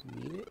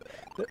need it.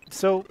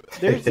 So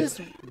there's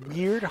this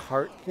weird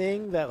heart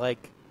thing that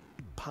like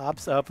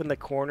pops up in the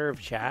corner of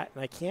chat,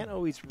 and I can't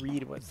always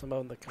read what some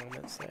of the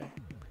comments say.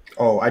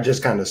 Oh, I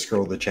just kind of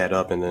scroll the chat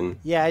up and then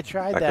Yeah, I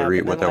tried I that. can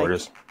read but what then, that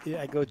like, word is.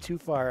 I go too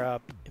far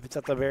up. If it's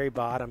at the very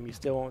bottom, you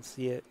still won't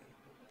see it.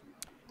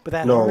 But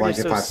that No, heart like is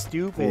if so I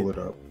stupid. pull it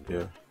up.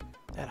 Yeah.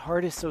 That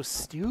heart is so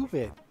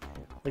stupid.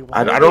 Like, I why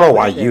would don't they know put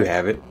why it you there?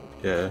 have it.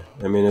 Yeah.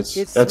 I mean, It's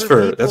that's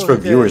for for people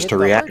to viewers hit to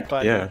the heart react.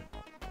 button. Yeah.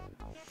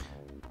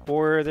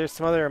 Or there's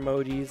some other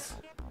emojis.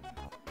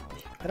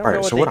 I don't All know right.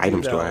 what So they what do,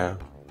 items do though. I have?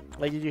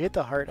 Like, if you hit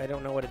the heart, I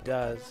don't know what it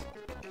does.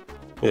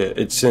 Yeah,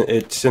 it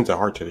sent a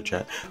heart to the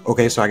chat.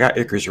 Okay, so I got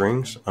Icarus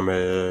rings. I'm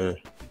gonna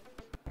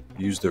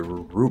use the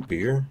root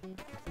beer.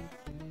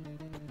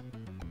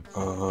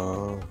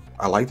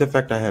 I like the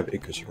fact I have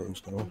Icarus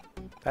rings though.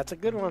 That's a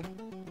good one.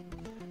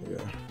 Yeah.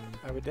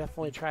 I would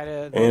definitely try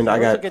to. And I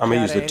those got- are good I'm gonna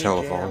chat use the at any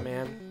telephone. jam,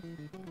 man.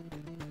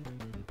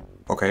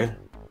 Okay.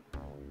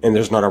 And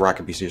there's not a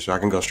rocket PC, so I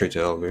can go straight to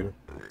the elevator.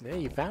 Yeah,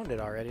 you found it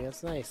already.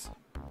 That's nice.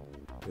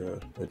 Yeah. The That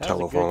was a good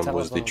telephone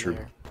was the telephone true.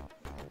 there.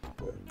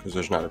 Because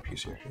there's not a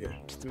piece here. Yeah.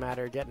 Just a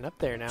matter of getting up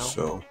there now.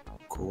 So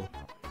cool.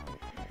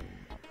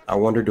 I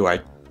wonder, do I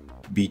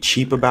be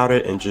cheap about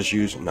it and just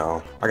use?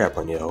 No, I got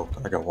plenty of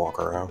health. I can walk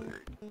around.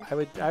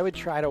 I would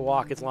try to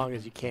walk as long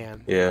as you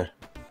can. Yeah.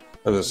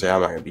 I was gonna say I'm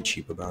not gonna be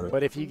cheap about it.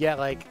 But if you get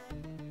like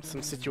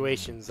some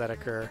situations that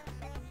occur,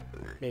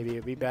 maybe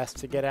it'd be best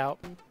to get out.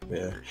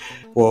 Yeah.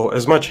 Well,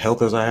 as much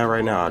health as I have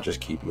right now, I'll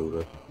just keep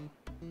moving.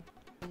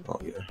 Oh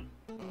yeah.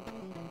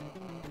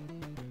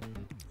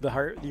 The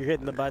heart, you're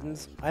hitting the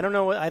buttons. I don't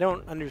know what, I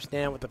don't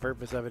understand what the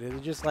purpose of it is.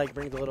 It just like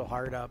brings a little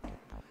heart up.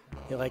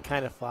 It like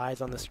kind of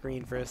flies on the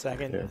screen for a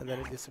second Yeah. and then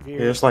it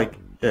disappears. Yeah, it's like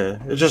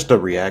it's just a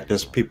react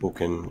as people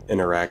can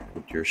interact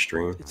with your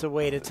stream. It's a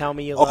way to tell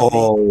me you love me.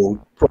 Oh,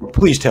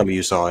 please tell me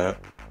you saw it.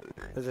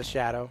 There's a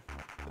shadow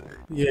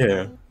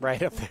Yeah.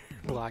 right up there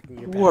blocking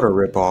your path. What a Do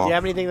ripoff. you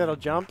have anything that'll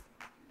jump?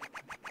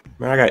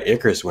 Man, I got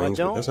Icarus Well, wings,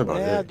 but don't. that's about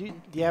Yeah, it. do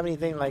you have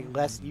anything like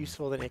less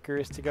useful than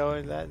Icarus to go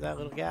in that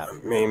little gap?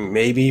 I mean,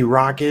 maybe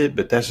rocket,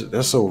 but that's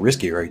so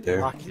risky right there.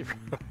 Rocket.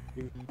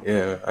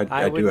 Yeah,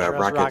 I do wouldn't have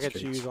trust rocket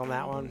shoes skates. on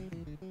that one.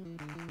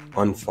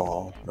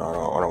 Unfall. No,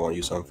 I don't want to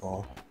use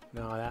unfall.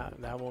 No,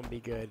 that won't be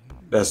good.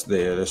 That's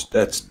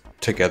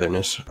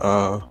togetherness.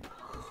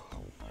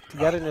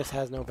 Togetherness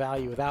has no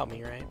value without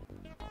me, right?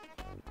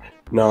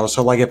 No,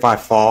 so like if I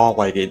fall,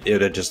 like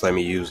it'll just let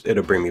me use.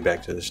 It'll bring me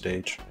back to the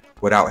stage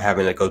without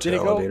having to go to Did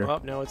the it go? elevator.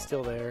 Oh, no, it's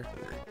still there.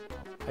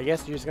 I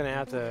guess you're just gonna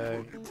have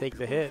to take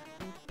the hit.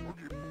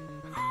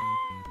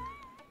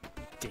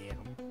 Damn.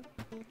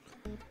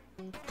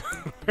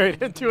 Right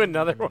into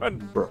another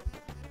one. Bro.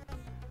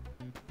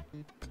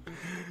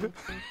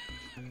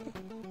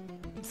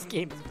 This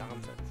game is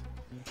nonsense.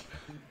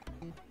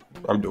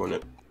 I'm doing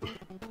it.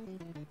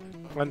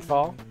 One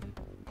fall.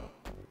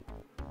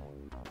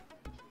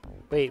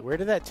 Wait, where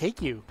did that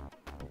take you?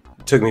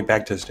 took me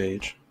back to the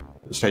stage.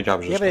 The stage I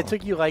was just Yeah, but it on.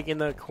 took you like in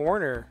the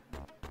corner.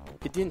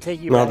 It didn't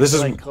take you No, back this to,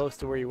 is- like close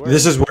to where you were.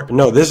 This is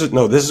where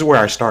this is where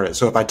I started.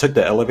 So if I took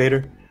the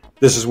elevator,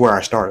 this is where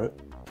I started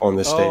on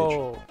this stage.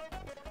 Oh.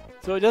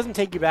 So it doesn't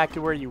take you back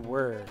to where you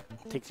were.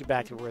 It takes you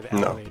back to where the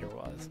No. elevator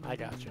was. I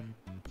got you.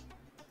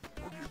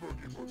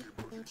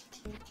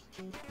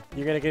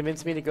 You're going to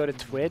convince me to go to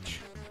Twitch?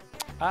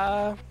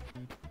 I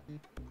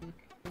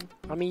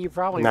mean, you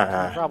probably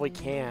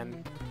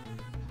can.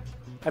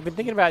 I've been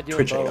thinking about doing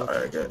Twitch ain't both.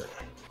 alright, good.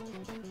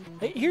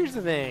 Hey, here's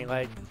the thing,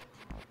 like,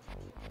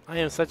 I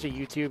am such a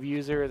YouTube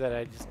user that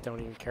I just don't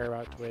even care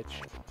about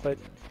Twitch. But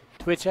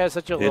Twitch has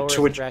such a Yeah, lower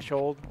Twitch-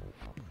 threshold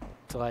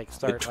to like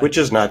start. Twitch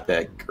is not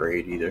that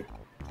great either.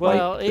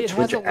 Well, like, the it has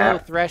Twitch a low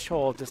app-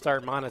 threshold to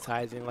start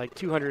monetizing. Like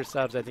 200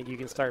 subs, I think you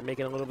can start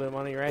making a little bit of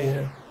money, right?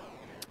 Yeah.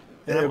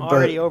 And I'm Yeah,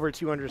 already but- over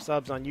 200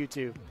 subs on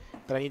YouTube,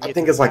 but I need to I get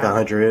think to it's like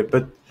 100,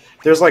 but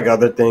there's like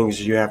other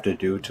things you have to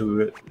do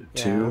to it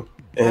too,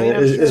 I and mean,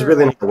 I'm it's sure,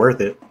 really like- not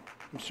worth it.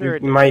 I'm sure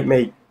You might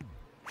make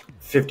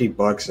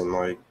 $50 in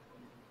like,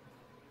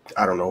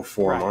 I don't know,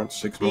 4 Right. months,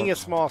 6 being a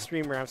months. small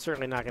streamer, I'm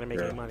certainly not going to make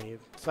Yeah. any money.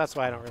 So that's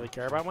why I don't really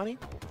care about money.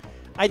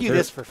 I do Sure.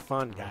 this for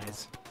fun,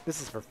 guys.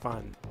 This is for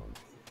fun.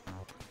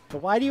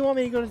 But why do you want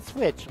me to go to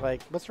Twitch?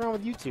 Like, what's wrong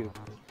with YouTube?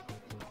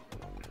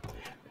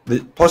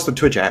 Plus the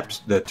Twitch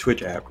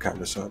app kind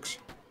of sucks.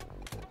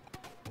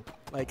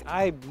 Like,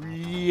 I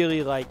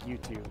really like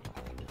YouTube.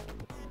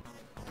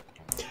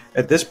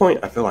 At this point,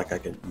 I feel like I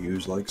could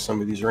use like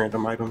some of these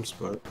random items,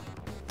 but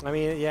I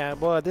mean, yeah,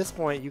 well, at this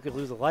point, you could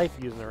lose a life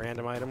using a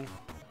random item.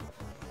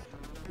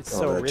 It's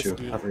so that risky.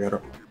 too. I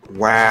forgot.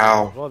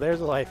 Wow. Well,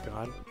 there's a life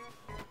gone.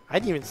 I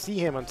didn't even see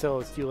him until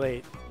it's too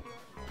late.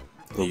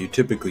 Yeah, you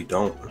typically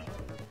don't.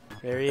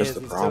 There he That's is.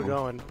 the He's problem. still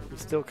going.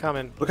 He's still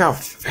coming. Look how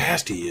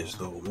fast he is,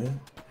 though, man.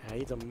 Yeah,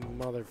 he's a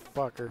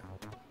motherfucker.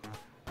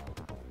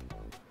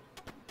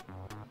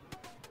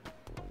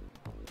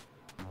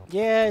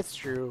 Yeah, it's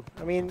true.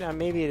 I mean,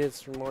 maybe it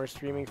is more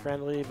streaming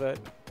friendly, but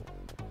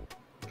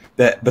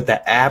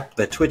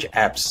The Twitch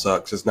app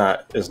sucks. It's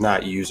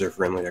not user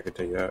friendly. I can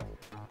tell you that.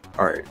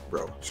 All right,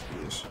 bro.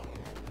 Screw this.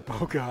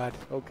 oh god,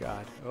 oh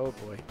god, oh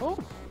boy,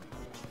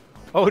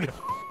 oh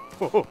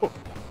no.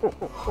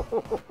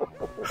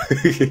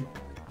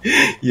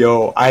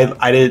 Yo,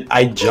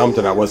 I jumped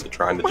and I wasn't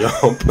trying to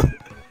jump.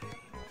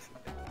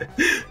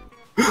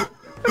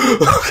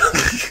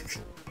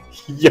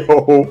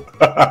 Yo.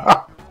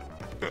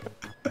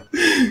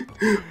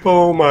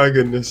 Oh my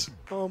goodness.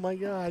 Oh my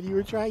god,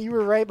 you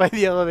were right by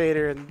the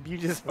elevator and you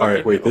just All right,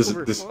 fucking wait,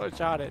 this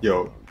shot it.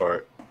 Yo, all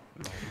right.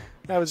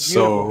 That was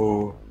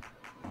beautiful. So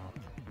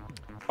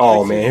oh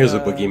Twitch man, is, here's a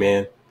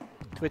boogeyman.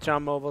 Twitch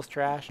on mobile's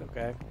trash.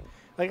 Okay,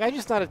 like I'm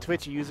just not a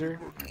Twitch user.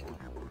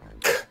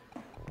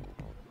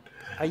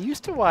 I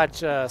used to watch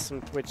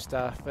some Twitch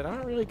stuff, but I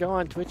don't really go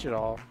on Twitch at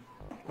all.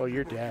 Oh,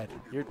 you're dead.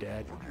 You're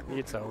dead.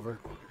 It's over.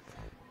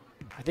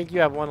 I think you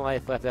have one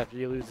life left after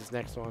you lose this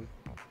next one.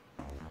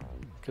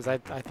 Because I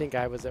think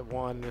I was at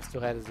 1 and still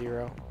had a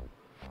 0.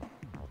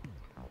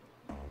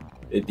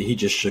 He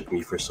just shook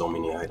me for so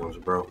many items,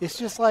 bro. It's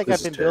just like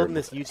This I've is been building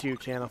terrible. this YouTube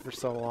channel for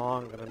so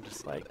long that I'm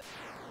just like,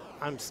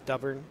 I'm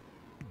stubborn.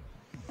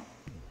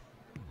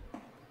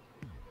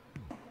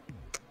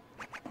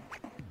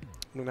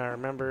 And I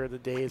remember the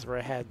days where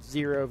I had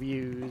 0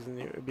 views and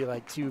it would be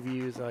like 2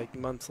 views like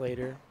months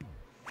later.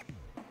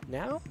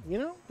 Now, you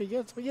know, we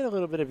get a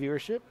little bit of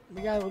viewership.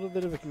 We got a little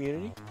bit of a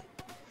community,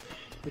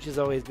 which has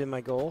always been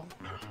my goal.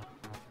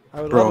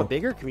 I would love a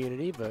bigger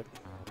community, but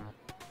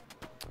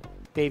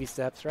baby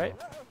steps, right?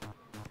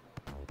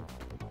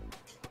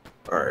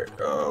 All right,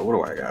 what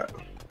do I got?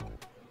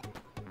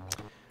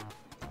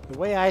 The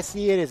way I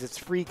see it is it's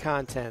free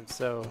content,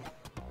 so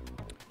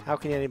how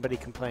can anybody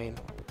complain?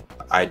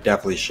 I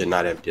definitely should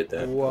not have did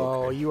that.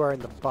 Whoa, Okay. you are in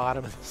the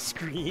bottom of the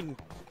screen.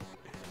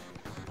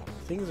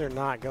 Things are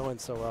not going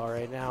so well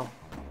right now.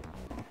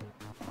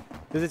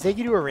 Does it take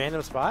you to a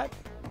random spot?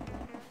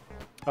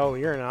 Oh,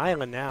 you're in an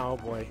island now. Oh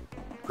boy.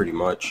 Pretty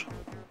much.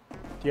 Do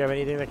you have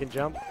anything that can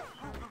jump?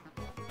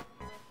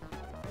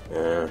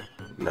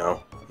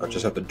 No. I'll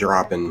just have to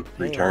drop and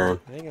return.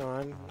 Hang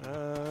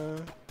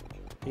on.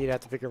 You'd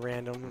have to pick a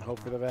random and hope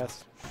for the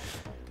best.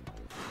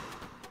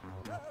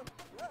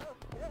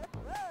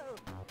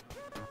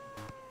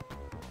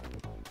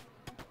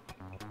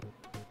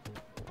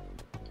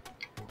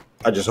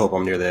 I just hope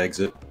I'm near the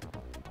exit.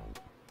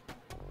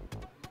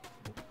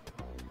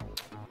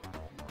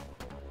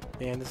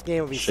 Man, this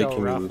game would be Shake so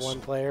him rough, loose.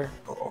 one player.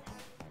 Uh-oh.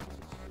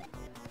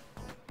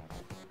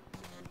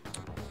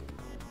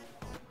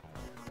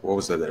 What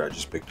was that I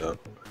just picked up?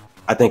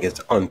 I think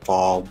it's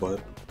unfall, but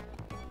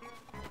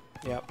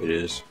Yep. it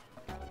is.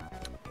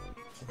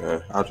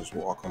 I'll just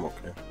walk. I'm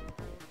okay.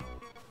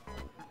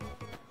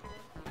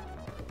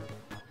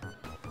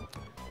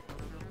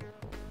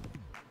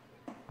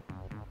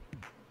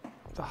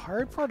 The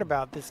hard part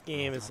about this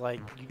game is like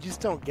you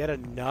just don't get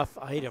enough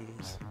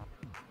items.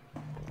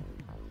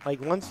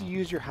 Like once you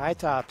use your high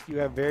tops, you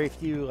have very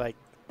few like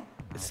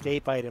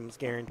escape items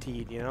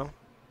guaranteed, you know?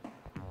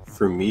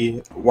 For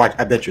me, watch.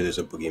 I bet you there's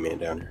a boogeyman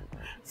down here.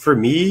 For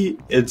me,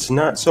 it's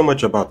not so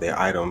much about the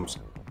items.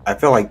 I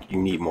feel like you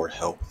need more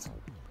health.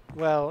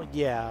 Well,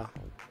 yeah.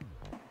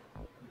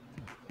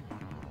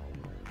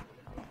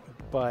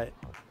 But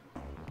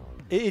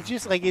it's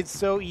just like it's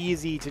so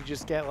easy to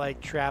just get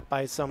like trapped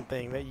by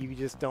something that you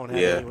just don't have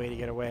any way to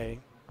get away.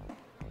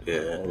 Yeah,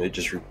 and it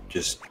just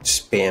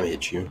spam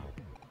hits you.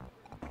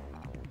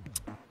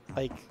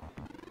 Like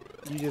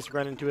you just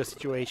run into a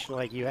situation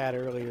like you had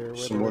earlier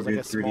where there was like a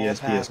 3DS,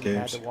 small path PS you had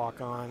games. to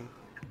walk on.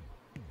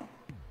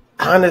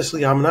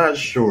 Honestly, I'm not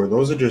sure.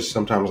 Those are just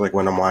sometimes like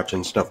when I'm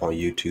watching stuff on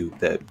YouTube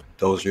that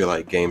those are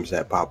like games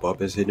that pop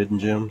up as hidden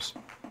gems.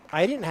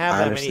 I didn't have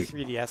that Honestly,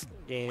 many 3DS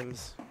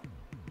games.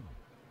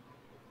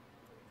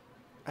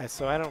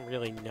 So I don't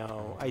really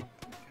know. I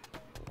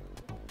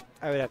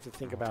would have to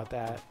think about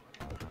that.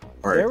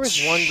 Right, there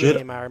was one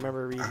game I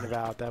remember reading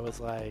about that was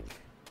like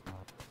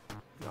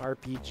an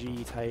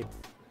RPG type,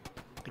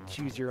 like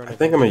choose your own. I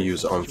think I'm gonna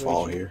use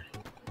Unfall here.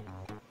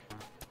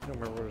 I don't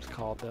remember what it was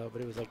called though, but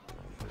it was like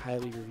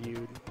highly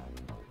reviewed.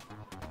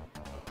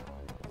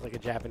 It was like a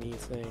Japanese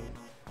thing.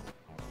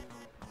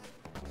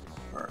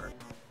 Alright.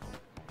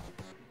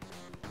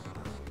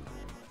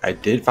 I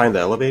did find the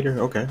elevator.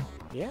 Okay.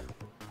 Yeah.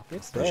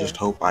 It's there. Let's just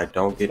hope I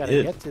don't get gotta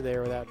hit. Get to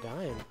there without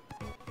dying.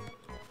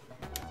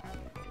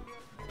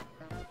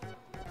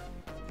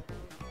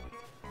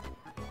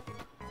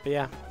 But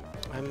yeah,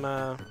 I'm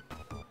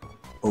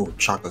Oh,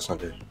 chocolate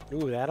sundae.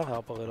 Ooh, that'll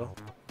help a little.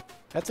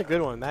 That's a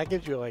good one. That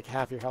gives you like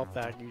half your health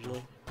back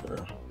usually.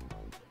 Yeah.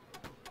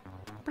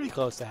 Pretty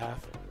close to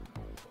half.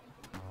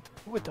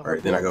 Ooh,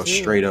 Alright, then I go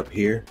straight up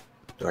here.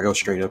 Do I go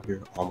straight up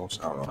here?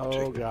 Almost. I don't know.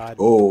 Oh god.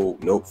 Oh,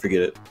 nope,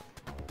 forget it.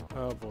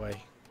 Oh boy.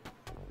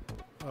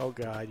 Oh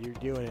god, you're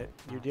doing it.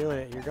 You're doing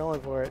it. You're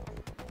going for it.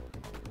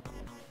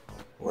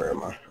 Where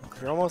am I? Okay.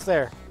 You're almost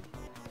there.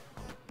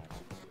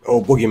 Oh,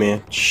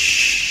 boogeyman.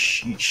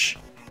 Sheesh.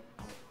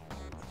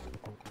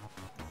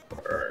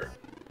 Alright.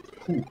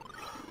 I'm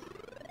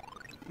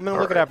gonna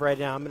look it up right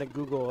now. I'm gonna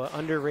Google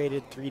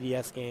underrated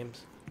 3DS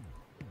games.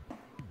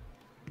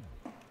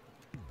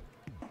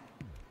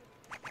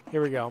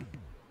 Here we go.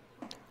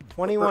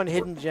 21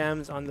 hidden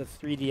gems on the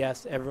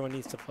 3DS everyone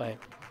needs to play.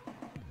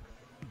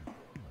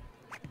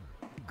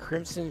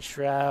 Crimson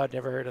Shroud,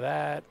 never heard of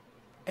that.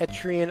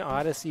 Etrian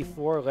Odyssey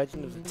 4,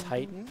 Legend of the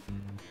Titan.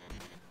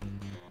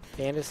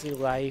 Fantasy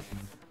Life.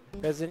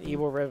 Resident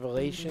Evil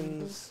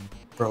Revelations.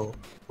 Bro,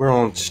 we're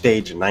on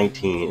stage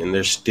 19 and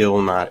there's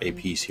still not a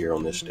piece here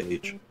on this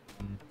stage.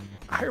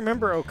 I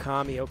remember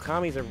Okami.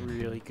 Okami's a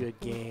really good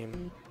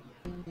game.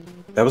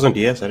 That was on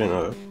DS? I didn't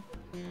know that.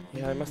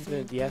 Yeah, it must have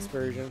been a DS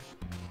version.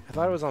 I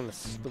thought it was on the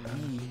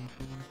Wii.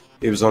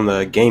 It was on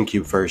the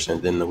GameCube first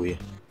and then the Wii.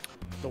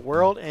 The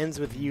World Ends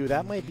With You.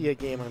 That might be a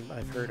game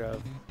I've heard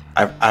of.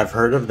 I've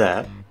heard of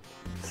that.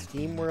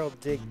 Steam World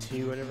Dig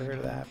 2. I never heard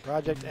of that.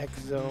 Project X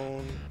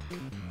Zone.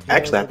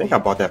 Actually, I think I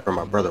bought that for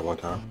my brother one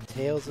time.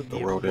 Tales of the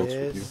World Ends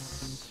With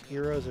Abyss.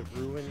 Heroes of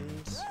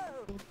Ruins.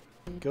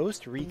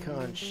 Ghost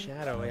Recon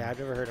Shadow. Yeah, I've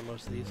never heard of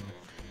most of these.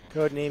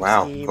 Codename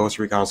Wow, Steam. Ghost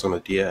Recon's on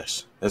the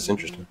DS. That's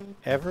interesting.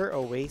 Ever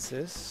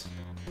Oasis.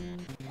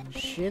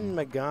 Shin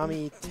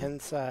Megami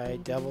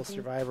Tensei Devil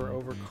Survivor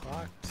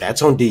Overclocked.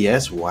 That's on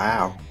DS?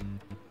 Wow.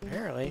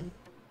 Apparently.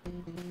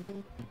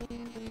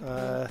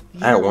 I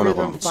had one of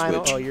them on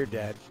Final. Switch. Oh, you're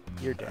dead.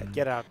 You're dead.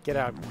 Get out. Get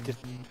out.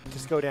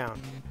 Just go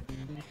down.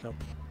 Nope.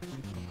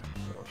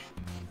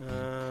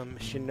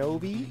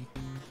 Shinobi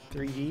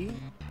 3D.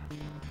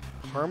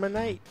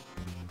 Harmonite.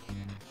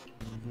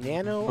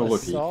 Nano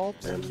Assault.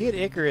 Kid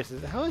Icarus.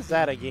 How is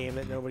that a game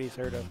that nobody's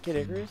heard of? Kid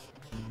Icarus?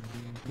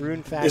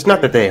 Rune Factory. It's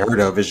not that they heard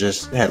of, it's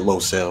just it had low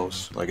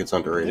sales. Like, it's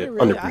underrated,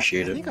 Really?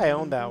 underappreciated. I think I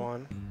owned that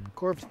one.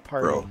 Corpse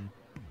Party. Bro.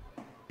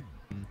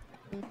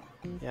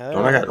 Yeah,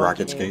 Don't I got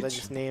rocket games I skates?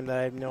 just named that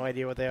I have no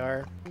idea what they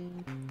are.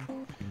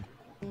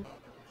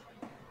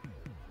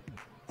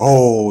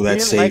 Oh, that you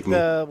didn't saved like me.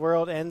 the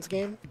World Ends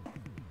game?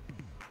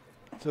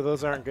 So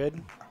those aren't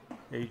good?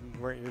 Or you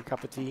weren't your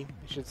cup of tea,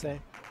 I should say?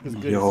 It was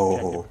good, Yo.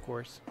 subjective, of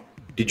course.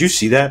 Did you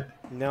see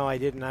that? No, I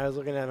didn't. I was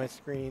looking at my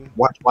screen.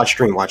 Watch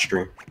stream.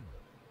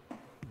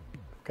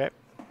 Okay.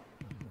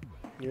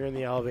 You're in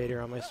the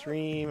elevator on my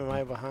stream. Am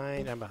I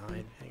behind? I'm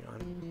behind. Hang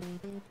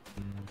on.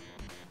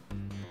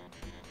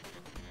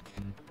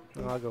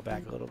 I'll go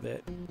back a little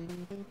bit.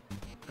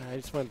 I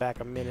just went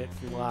back a minute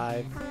from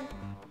live.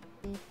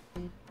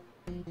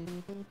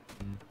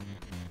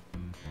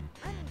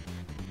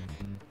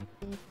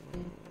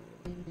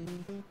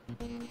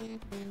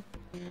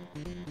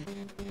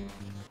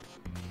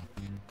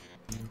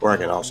 Or I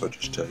can also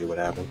just tell you what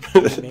happened.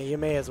 You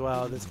may as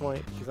well at this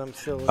point, because I'm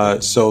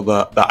still... So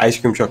the ice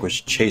cream truck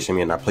was chasing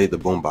me, and I played the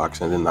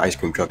boombox, and then the ice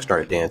cream truck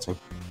started dancing.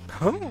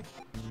 Huh?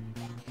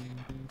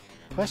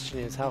 Question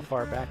is, how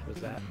far back was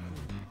that?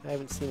 I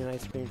haven't seen an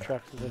ice cream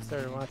truck since I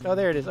started watching. Oh,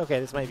 there it is.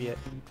 Okay, this might be it.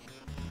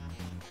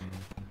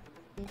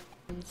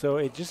 So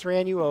it just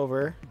ran you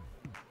over.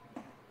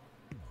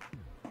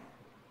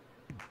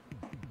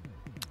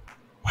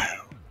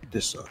 Wow,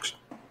 this sucks.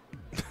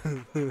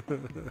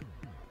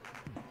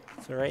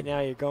 So So right now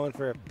you're going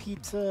for a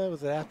pizza.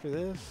 Was it after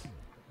this?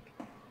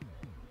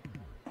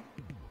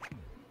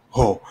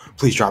 Oh,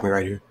 please drop me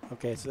right here.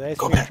 Okay, so the ice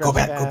Go cream back, go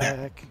truck's back, go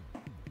back.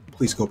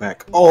 Please go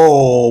back.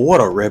 Oh, what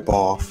a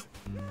ripoff.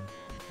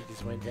 It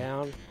just went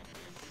down.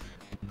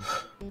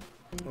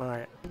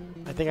 Alright.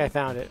 I think I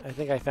found it. I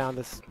think I found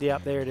this.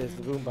 Yep, there it is,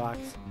 the boombox.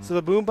 So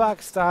the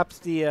boombox stops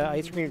the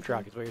ice cream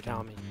truck, is what you're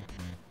telling me.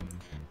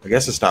 I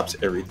guess it stops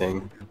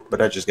everything,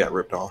 but I just got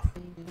ripped off.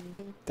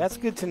 That's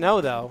good to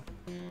know, though.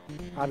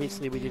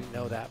 Obviously, we didn't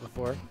know that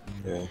before.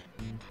 Yeah.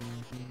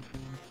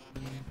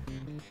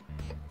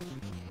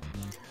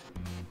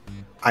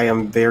 I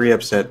am very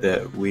upset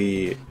that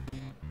we...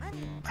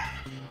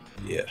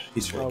 Yeah,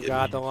 he's trying to get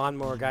God, me. the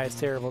lawnmower guy is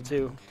terrible,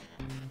 too.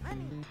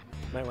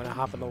 Might want to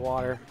hop in the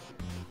water.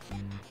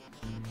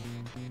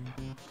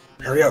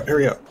 Hurry up,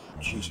 hurry up.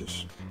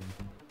 Jesus.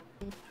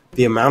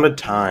 The amount of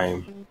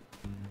time...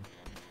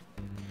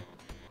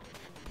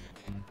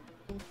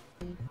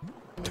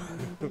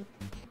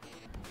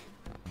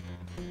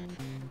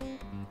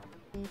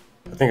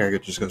 I think I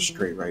could just go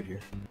straight right here.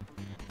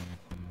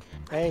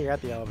 Hey, you're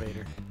at the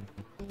elevator.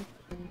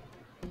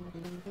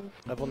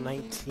 Level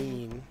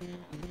 19.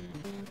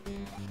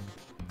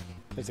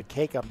 There's a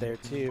cake up there,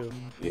 too.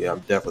 Yeah,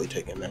 I'm definitely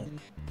taking that.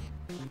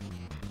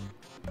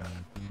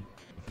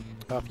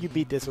 If you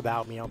beat this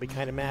without me, I'll be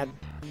kind of mad.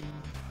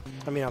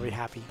 I mean, I'll be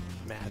happy.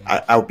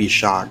 Mad. I would be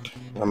shocked.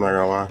 I'm not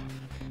gonna lie.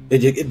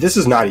 This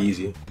is not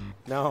easy.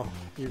 No,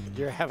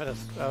 you're having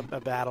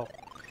a battle.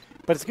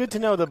 But it's good to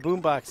know the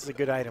boombox is a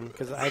good item,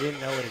 because I didn't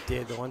know what it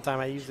did the one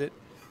time I used it.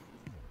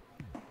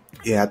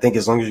 Yeah, I think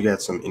as long as you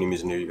got some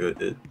enemies near you,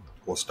 it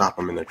will stop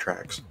them in their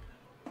tracks.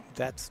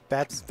 That's.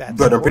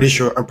 But I'm pretty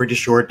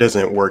sure it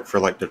doesn't work for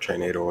like the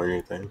tornado or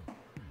anything.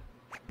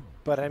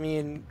 But I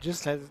mean,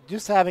 just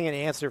having an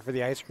answer for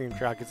the ice cream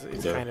truck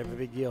is kind of a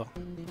big deal.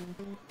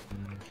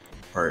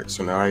 All right,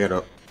 so now I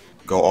gotta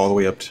go all the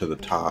way up to the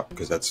top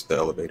because that's the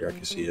elevator. I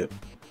can see it.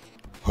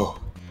 Oh.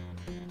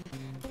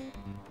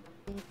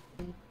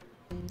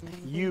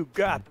 You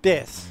got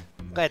this.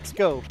 Let's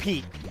go,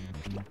 Pete.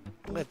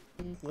 Let's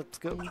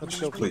go. Let's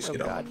go, Pete. Please Oh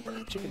get God,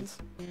 out. chickens!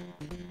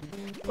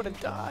 What a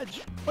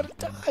dodge! What a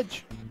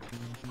dodge!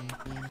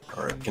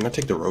 All right, can I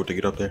take the road to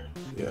get up there?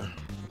 Yeah.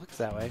 Looks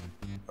that way.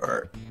 All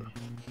right.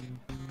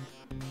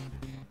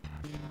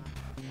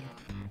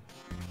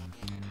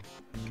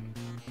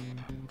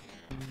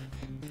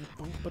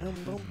 Boom, ba-dum,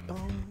 boom,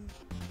 boom.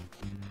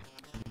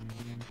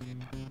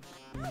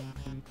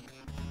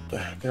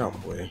 Get out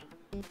of my way.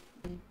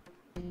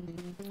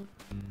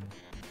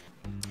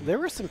 There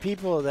were some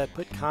people that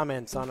put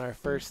comments on our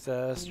first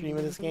stream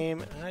of this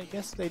game. And I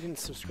guess they didn't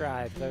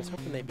subscribe. I was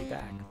hoping they'd be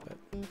back, but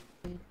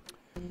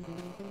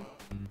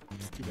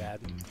it's too bad.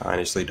 I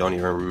honestly don't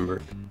even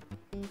remember.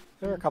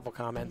 There were a couple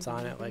comments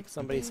on it. Like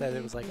somebody said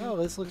it was like, "Oh,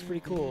 this looks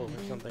pretty cool"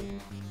 or something.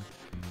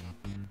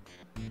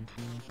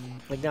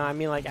 Like no, I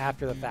mean like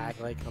after the fact,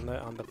 like on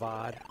the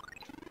VOD,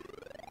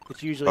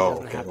 which usually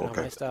doesn't happen on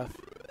my stuff.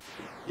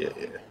 Yeah,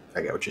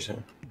 I get what you're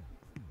saying.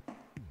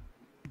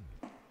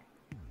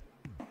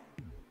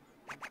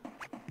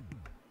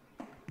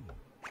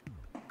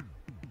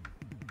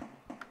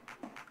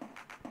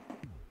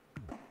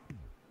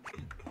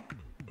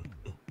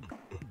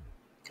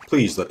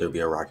 Please let there be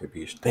a rocket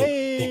piece.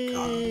 Thank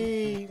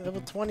God.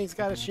 Level 20's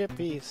got a ship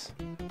piece.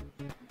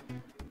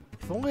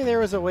 If only there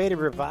was a way to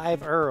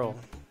revive Earl.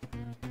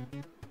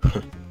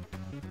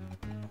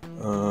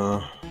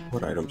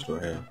 What items do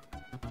I have?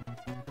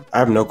 I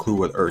have no clue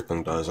what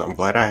Earthling does. I'm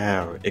glad I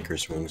have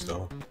Icarus wings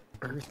though.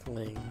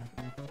 Earthling.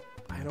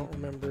 I don't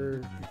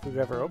remember if we've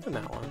ever opened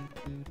that one.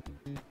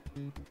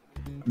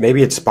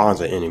 Maybe it spawns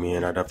an enemy,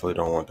 and I definitely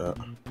don't want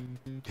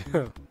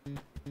that.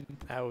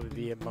 That would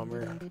be a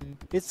bummer.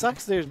 It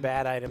sucks there's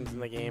bad items in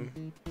the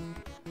game.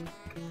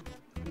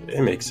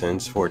 It makes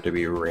sense for it to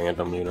be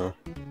random, you know.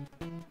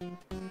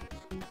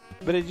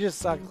 But it just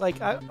sucks.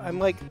 Like, I'm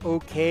like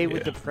okay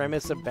with the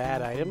premise of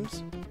bad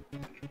items.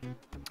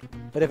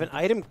 But if an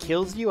item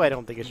kills you, I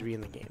don't think it should be in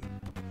the game.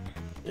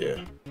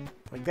 Yeah.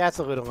 Like, that's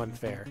a little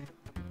unfair.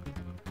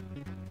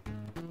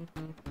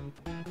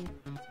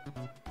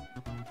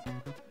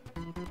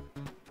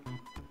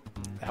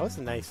 That was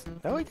a nice...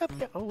 Oh, we got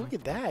the... Oh, look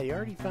at that. You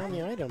already found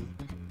the item.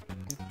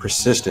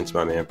 Persistence,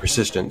 my man.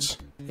 Persistence.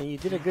 And you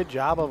did a good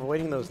job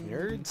avoiding those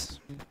nerds.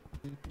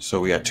 So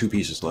we got 2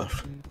 pieces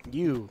left.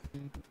 You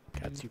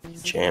got 2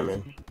 pieces.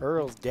 Jamming.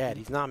 Earl's dead.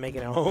 He's not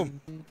making it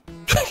home.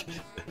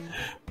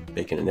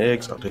 Bacon and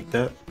eggs. I'll take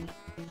that.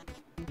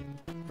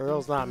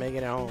 Earl's not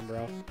making it home,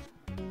 bro.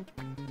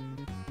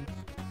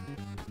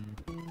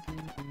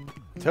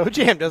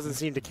 ToeJam doesn't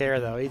seem to care,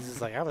 though. He's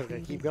just like, I'm just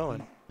going to keep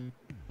going.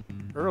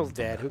 Earl's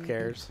dead. Who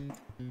cares?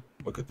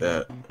 Look at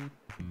that.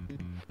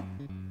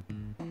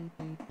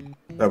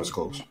 That was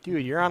close.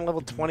 Dude, you're on level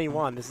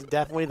 21. This is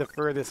definitely the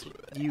furthest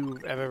you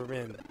have ever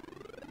been.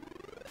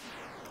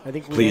 I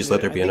think Please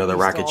let there be another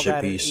rocket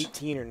ship piece.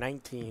 18 or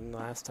 19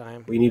 last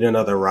time. We need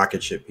another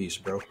rocket ship piece,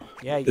 bro.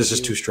 Yeah, this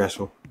is too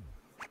stressful.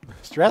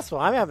 Stressful?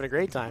 I'm having a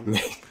great time.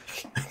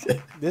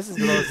 This is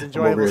the most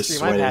enjoyable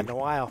stream I've had in a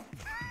while.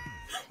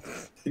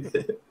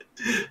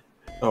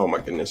 Oh my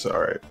goodness! All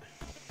right.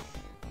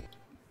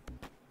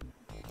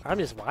 I'm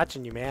just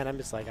watching you, man. I'm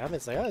just like, oh,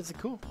 this is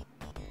cool.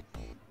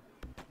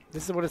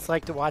 This is what it's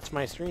like to watch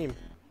my stream.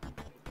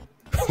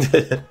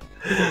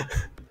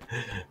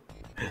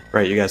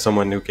 Right, you got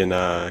someone who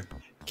can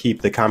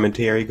keep the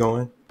commentary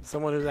going.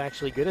 Someone who's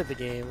actually good at the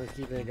game is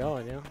keeping it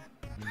going, you know?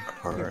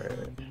 All right.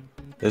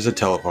 There's a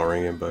telephone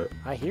ringing, but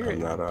I hear I'm it.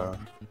 not. I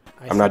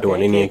I'm not see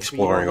doing any pancakes, but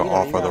you exploring don't need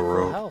off them. You of the got full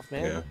road. health,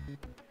 man. Yeah.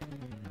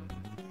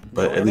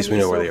 But No at least we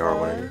know where enemies they are.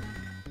 so When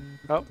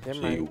far. Oh,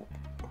 never mind. Gee,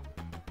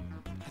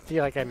 I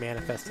feel like I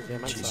manifested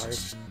him. I'm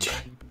Jesus. sorry.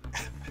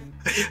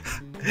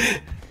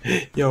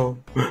 Yo,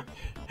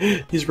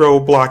 he's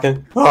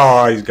roadblocking.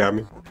 Oh, he's got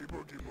me.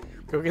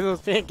 Go get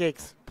those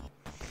pancakes.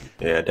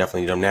 Yeah,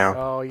 definitely need them now.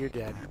 Oh, you're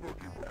dead.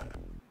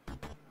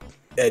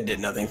 That did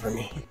nothing for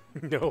me.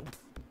 Nope.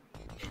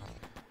 Do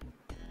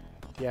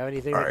you have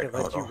anything All that right,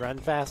 can let you hold on. run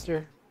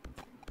faster?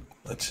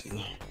 Let's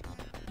see.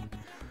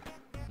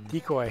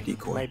 Decoy.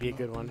 Decoy. Might be a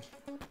good one.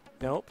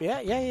 Nope.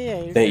 Yeah.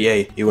 you're Then, good. yeah,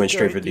 he went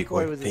straight for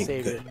decoy. was a Thank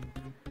savior.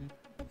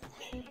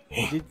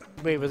 good.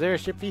 Wait, was there a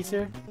ship piece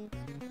here?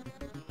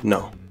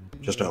 No,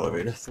 just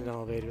elevator. Just an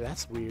elevator.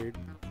 That's weird.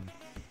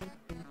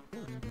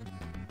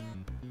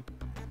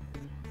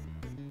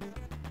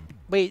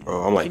 Wait,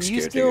 Bro, I'm like can you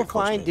scared to still get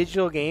close find to it.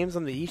 digital games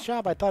on the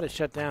eShop? I thought it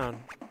shut down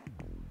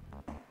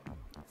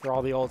for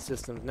all the old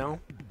systems. No?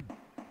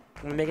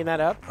 Am I making that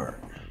up? All right.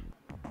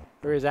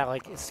 Or is that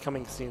like it's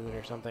coming soon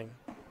or something?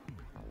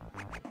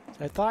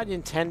 So I thought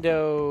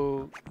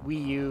Nintendo,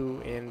 Wii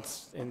U, and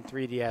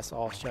 3DS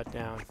all shut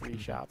down for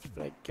eShops,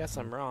 but I guess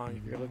I'm wrong.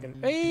 If you're looking,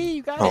 hey,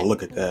 you got it. Oh,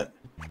 look at that.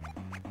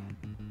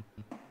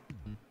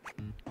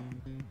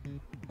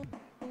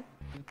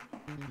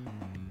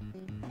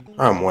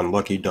 I'm one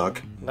lucky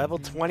duck. Level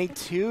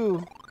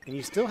 22, and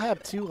you still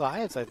have 2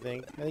 lives, I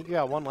think. I think you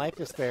got 1 life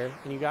to spare,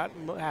 and you got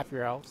half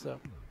your health, so.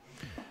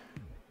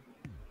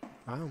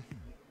 Wow.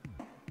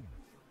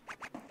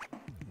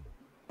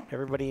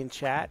 Everybody in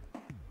chat,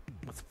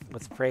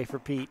 let's pray for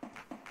Pete.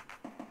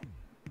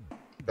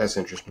 That's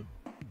interesting.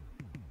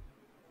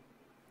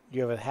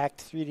 You have a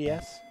hacked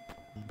 3DS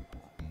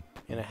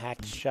and a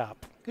hacked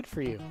shop. Good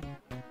for you.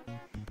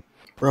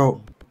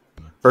 Bro,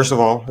 first of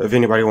all, if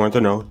anybody wanted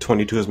to know,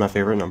 22 is my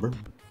favorite number.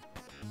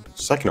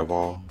 Second of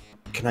all,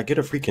 can I get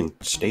a freaking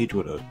stage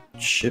with a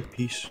ship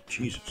piece?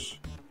 Jesus.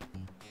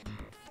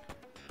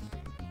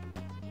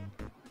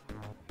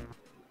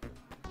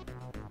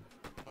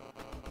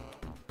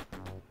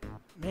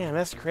 Man,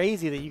 that's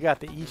crazy that you got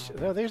the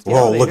oh, there's the Whoa,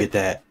 elevator. look at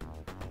that.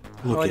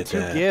 Look Oh, and at 2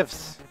 that.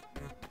 gifts.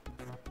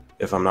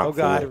 If I'm not Oh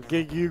god,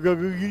 full.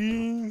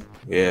 Man,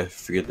 Yeah,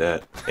 forget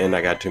that. And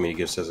I got too many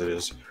gifts as it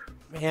is.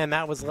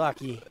 that was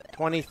lucky.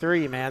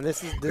 23, man.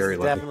 This is Very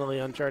lucky. definitely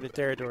uncharted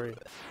territory.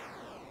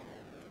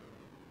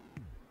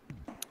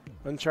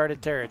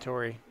 Uncharted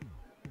territory.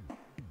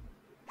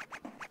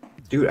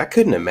 Dude, I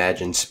couldn't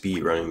imagine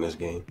speed running this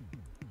game.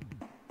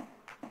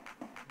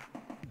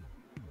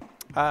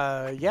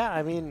 Yeah,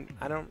 I mean,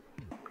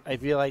 I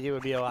feel like it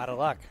would be a lot of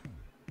luck.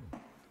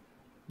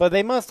 But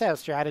they must have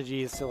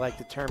strategies to like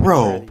determine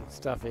Bro. where the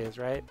stuff is,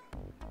 right?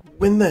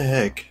 When the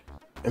heck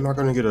am I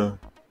gonna get a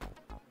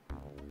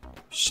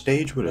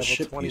stage with a Level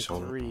ship piece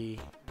on it? 23.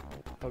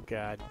 Oh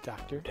god,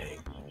 doctor. Dang.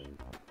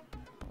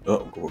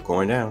 Oh, we're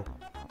going down.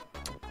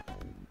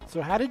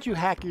 So how did you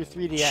hack your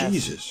 3DS?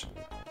 Jesus.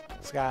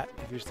 Scott,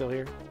 if you're still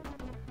here.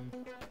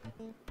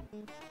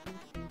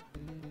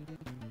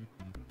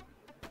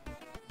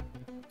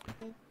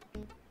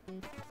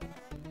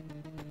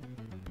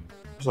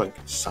 There's like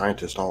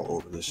scientists all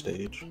over the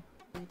stage.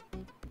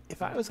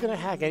 If I was gonna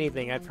hack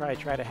anything, I'd probably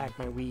try to hack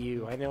my Wii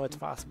U. I know it's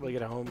possible to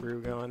get a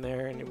homebrew going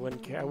there, and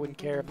I wouldn't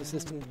care if the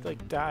system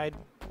like died.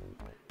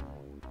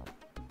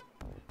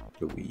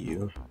 The Wii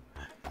U.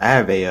 I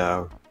have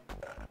a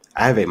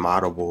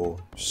moddable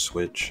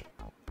Switch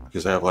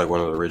because I have like one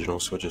of the original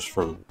Switches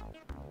from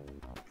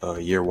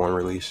year 1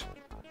 release.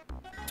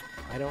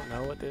 I don't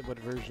know what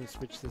version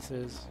Switch this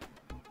is,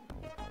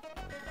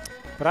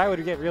 but I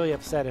would get really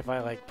upset if I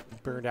like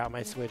burned out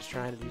my Switch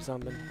trying to do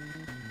something.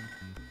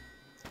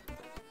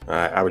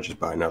 I would just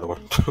buy another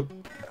one.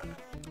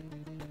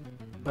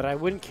 But I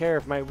wouldn't care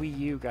if my Wii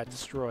U got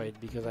destroyed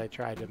because I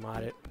tried to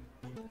mod it.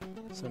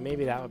 So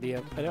maybe that would be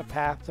a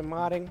path to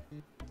modding.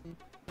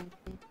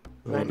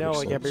 And I know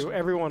like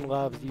everyone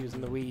loves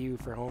using the Wii U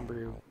for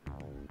homebrew.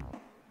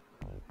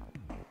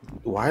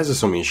 Why is there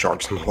so many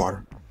sharks in the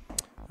water?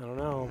 I don't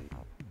know.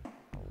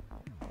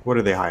 What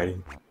are they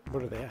hiding?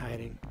 What are they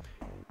hiding?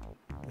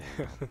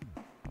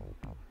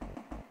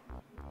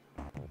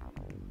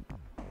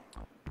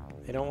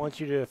 They don't want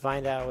you to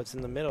find out what's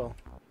in the middle.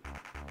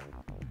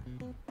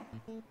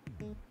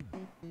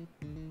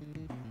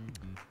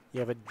 You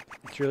have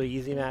it's really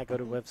easy, Matt. Go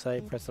to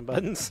website, press some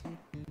buttons.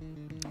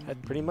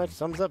 That pretty much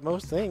sums up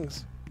most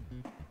things.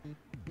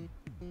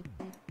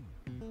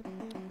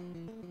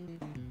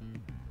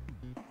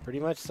 Pretty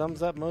much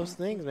sums up most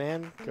things,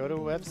 man. Go to a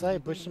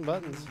website, push some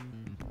buttons.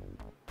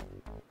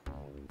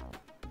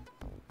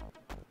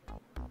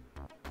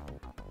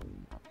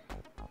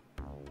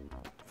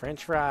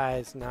 French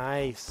fries,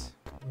 nice.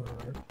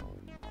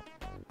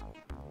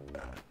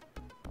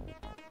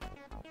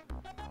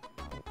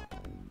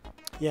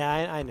 Yeah,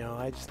 I know.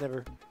 I just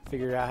never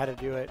figured out how to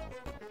do it.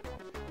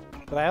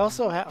 But I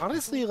also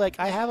honestly, like,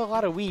 I have a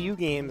lot of Wii U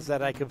games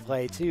that I could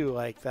play too,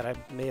 like that I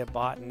may have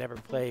bought and never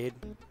played.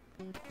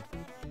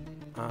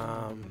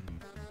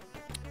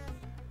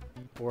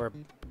 Or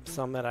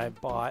some that I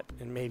bought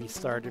and maybe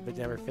started but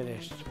never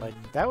finished. Like,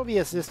 that would be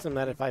a system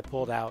that if I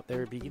pulled out,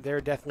 there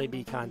would definitely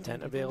be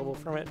content available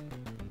from it.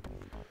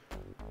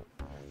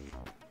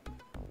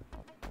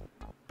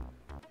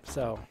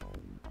 So,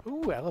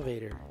 ooh,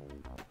 elevator.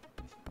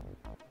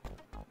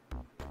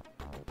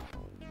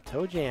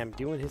 ToeJam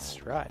doing his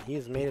strut. He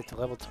has made it to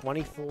level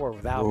 24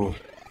 without me.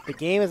 The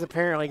game has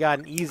apparently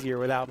gotten easier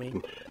without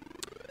me.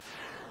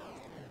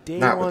 Day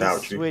Not 1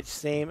 without Switch,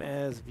 same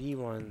as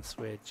V1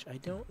 Switch. I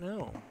don't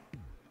know.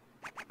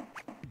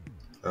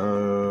 I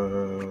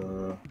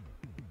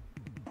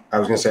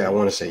was gonna say I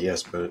want to say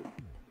yes, but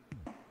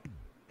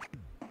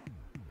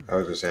I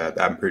was gonna say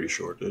I'm pretty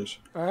sure it is.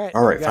 All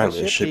right.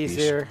 Finally a ship piece.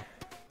 Here.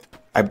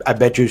 I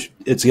bet you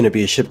it's gonna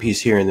be a ship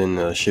piece here and then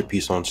a ship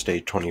piece on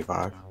stage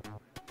 25.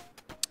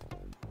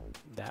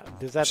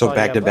 So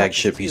back-to-back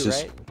ship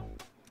pieces. Right?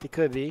 It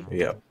could be.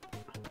 Yeah.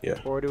 Yeah.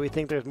 Or do we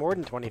think there's more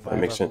than 25 That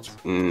makes levels?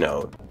 sense.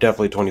 No,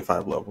 definitely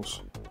 25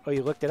 levels. Oh,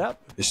 you looked it up?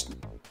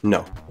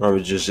 No,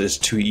 it's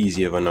too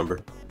easy of a number.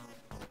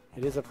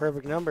 It is a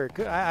perfect number.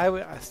 I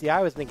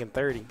was thinking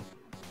 30.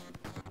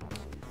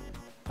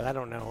 But I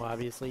don't know,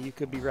 obviously. You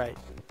could be right.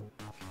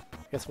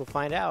 Guess we'll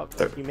find out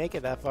if you make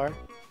it that far.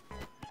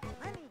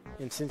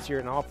 And since you're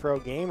an all-pro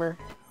gamer,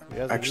 who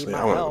doesn't Actually, need I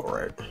my want help, to go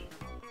right.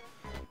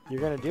 you're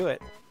going to do it.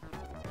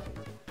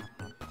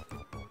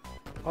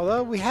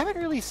 Although, we haven't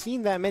really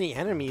seen that many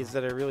enemies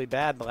that are really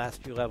bad the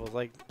last few levels.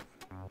 Like,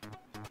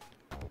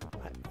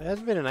 there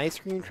hasn't been an ice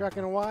cream truck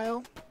in a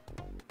while.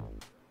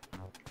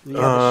 What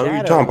are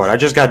you talking about? I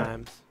just got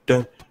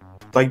done.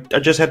 Like, I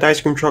just had the ice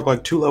cream truck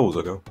like 2 levels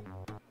ago.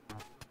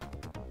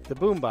 The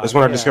boombox. That's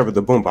when I discovered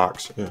the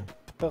boombox. Yeah.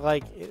 But,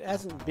 like, it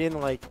hasn't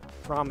been, like,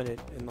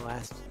 prominent in the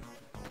last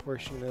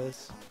portion of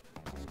this.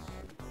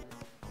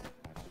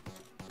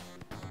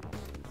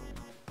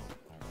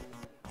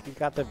 We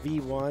got the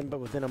V1, but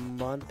within a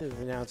month it was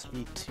announced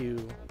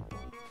V2.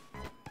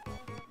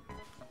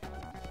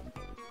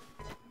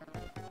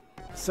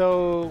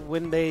 So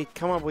when they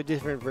come up with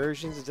different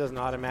versions, it doesn't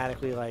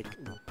automatically like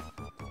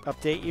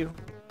update you.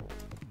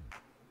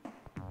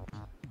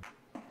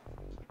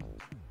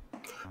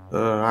 I don't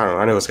know.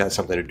 I know it's got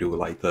something to do with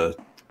like the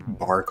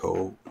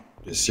barcode,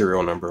 the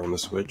serial number on the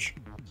Switch.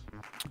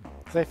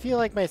 Because I feel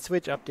like my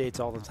Switch updates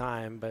all the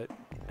time, but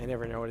I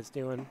never know what it's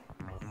doing.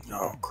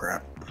 Oh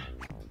crap!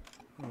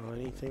 Oh,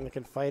 anything that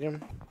can fight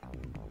him?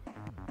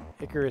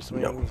 Icarus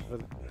wings,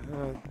 but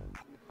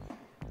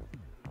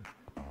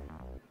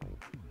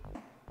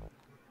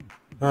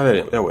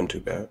that wasn't too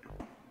bad.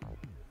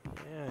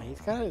 yeah, he's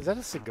got. Is that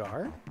a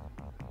cigar?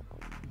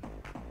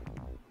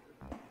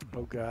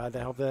 Oh god!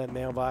 I hope that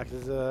mailbox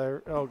is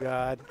oh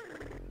god!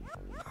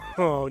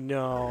 Oh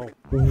no!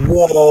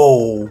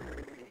 Whoa!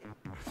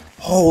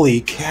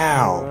 Holy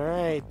cow! All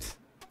right.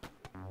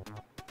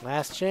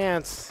 Last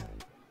chance.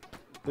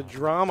 The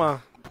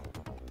drama.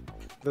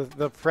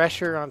 The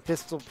pressure on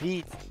Pistol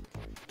Pete.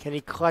 Can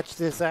he clutch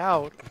this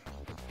out?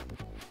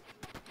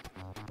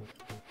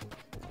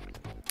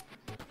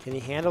 Can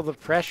he handle the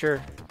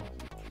pressure?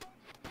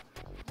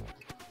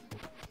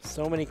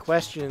 So many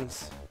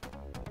questions.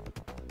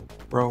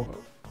 Bro.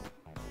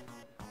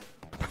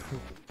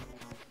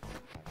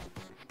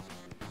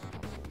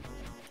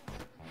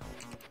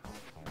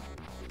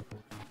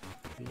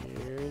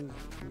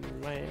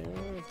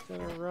 It's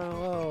gonna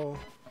run low.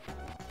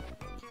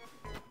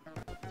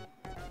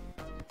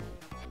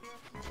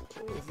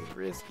 This is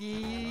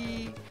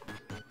risky.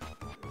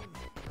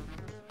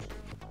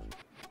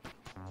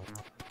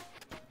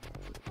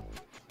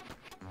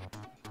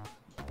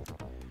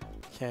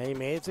 Okay, he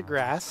made it to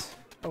grass.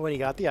 Oh, when he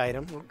got the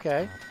item.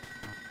 Okay.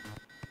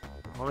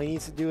 All he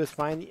needs to do is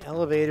find the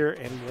elevator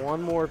and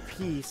one more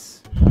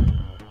piece.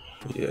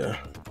 Yeah.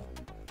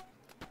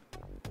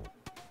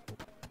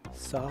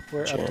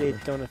 Software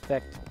updates don't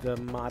affect the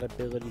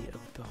modability of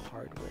the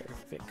hardware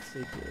fix. They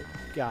did.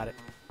 Got it.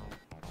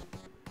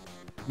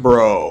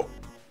 Bro.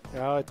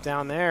 Oh, it's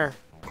down there.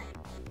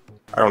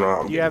 I don't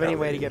know. Do you have any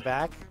way to get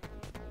back?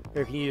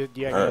 Or do you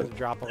have to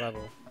drop a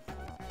level?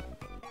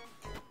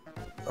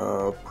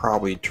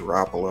 Probably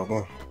drop a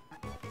level.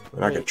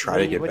 And I could try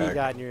to get back. What do you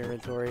got in your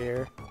inventory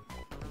here?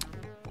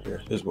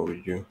 Here, this is what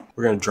we do.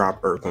 We're gonna drop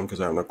Earthling because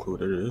I have no clue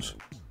what it is.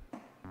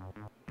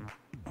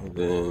 And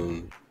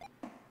then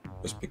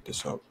let's pick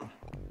this up.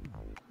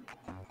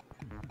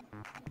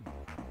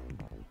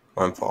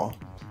 Unfall.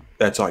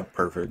 That's like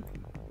perfect.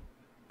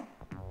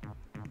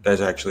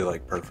 That's actually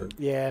like perfect.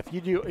 Yeah, if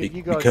you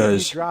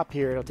drop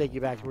here, it'll take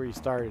you back to where you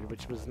started,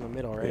 which was in the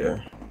middle, right?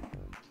 Yeah.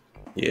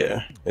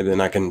 Yeah, and then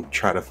I can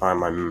try to find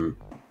my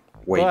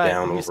way down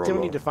over on the right side. You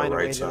still need to find a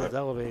way to those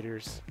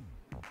elevators.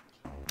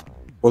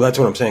 Well, that's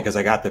what I'm saying, because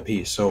I got the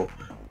piece. So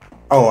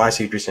Oh, I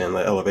see what you're saying.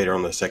 The elevator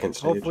on the second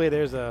stage. Hopefully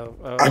there's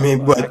I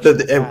mean, but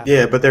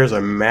yeah, but there's a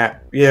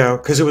map. Yeah,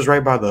 because it was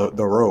right by the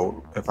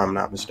road, if I'm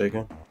not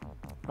mistaken.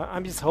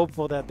 I'm just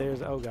hopeful that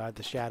there's. Oh god,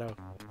 the shadow.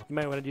 You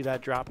might want to do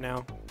that drop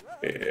now.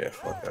 Yeah,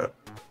 fuck that.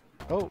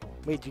 Oh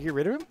wait, did you get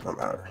rid of him? I'm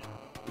out.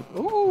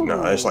 Ooh.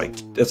 No, it's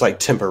like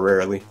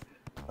temporarily.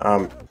 I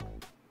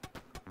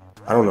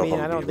don't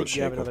know. I don't think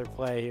you have another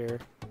play here.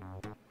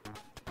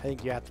 I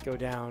think you have to go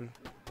down.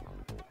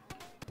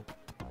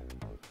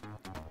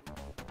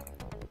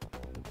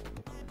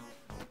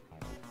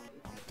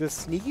 Does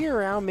sneaking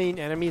around mean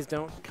enemies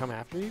don't come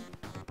after you?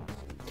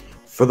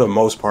 For the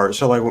most part.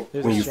 So like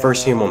when you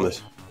first see him on shadow.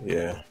 this,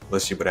 yeah.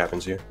 Let's see what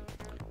happens here.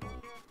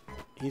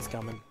 He's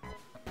coming.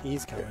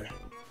 He's coming. Yeah.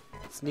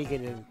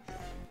 Sneaking in.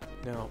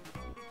 No.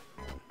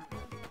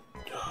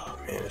 Oh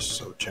man, it's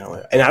so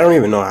challenging. And I don't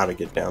even know how to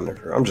get down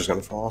there. I'm just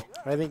gonna fall.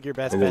 I think your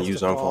best And then bet's use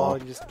to fall.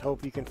 unfall. You just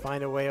hope you can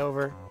find a way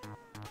over.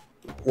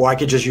 Well, I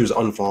could just use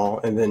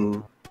unfall and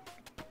then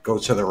go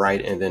to the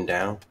right and then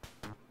down.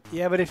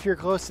 Yeah, but if you're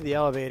close to the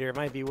elevator, it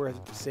might be worth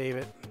it to save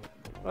it.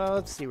 Well,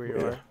 let's see where you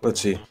are. Let's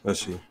see.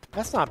 Let's see.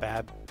 That's not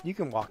bad. You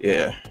can walk.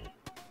 Yeah.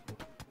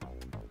 Down.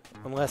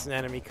 Unless an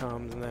enemy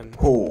comes and then.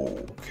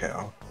 Oh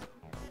cow.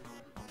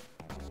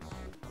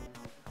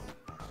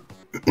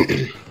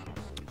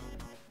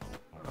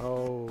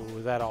 Oh,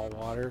 is that all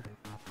water?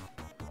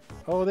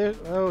 Oh, there's.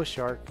 Oh,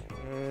 shark.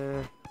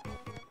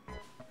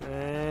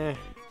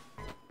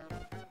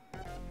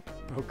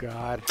 Oh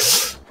God.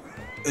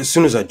 As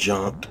soon as I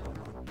jumped.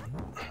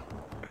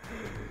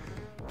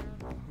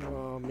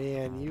 Oh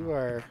man, you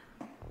are.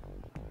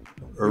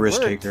 A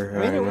risk taker.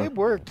 I mean, it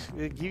worked.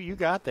 You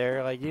got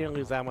there. Like, you didn't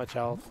lose that much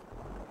health.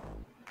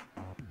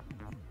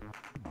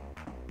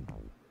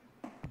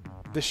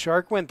 The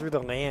shark went through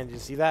the land. You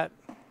see that?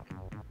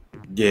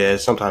 Yeah,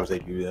 sometimes they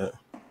do that.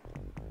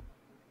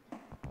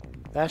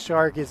 That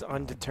shark is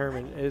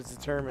undetermined. Is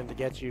determined to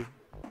get you.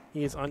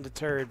 He is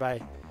undeterred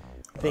by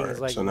things Alright,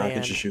 like so now I can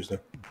land. just use them.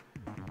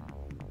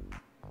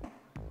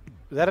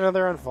 Was that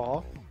another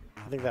unfall?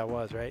 I think that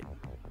was, right?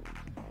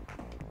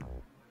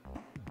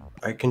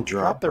 I can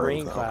drop the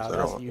rain cloud.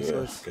 That's Yeah,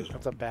 useless. 'cause-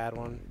 That's a bad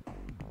one.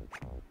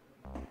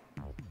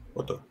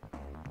 what the?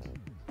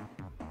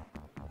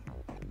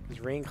 This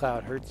rain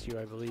cloud hurts you,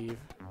 I believe.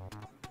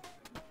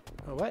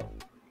 Oh, what?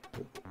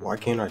 Why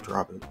can't I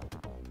drop it?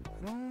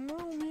 I don't know,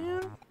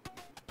 man.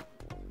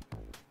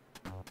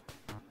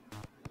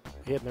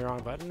 You hitting the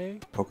wrong button, maybe?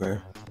 Okay.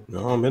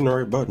 No, I'm in the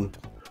right button.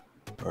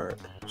 Alright,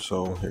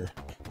 so here.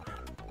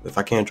 If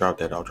I can't drop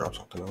that, I'll drop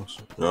something else.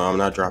 No, I'm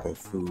not dropping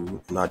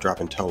food. I'm not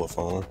dropping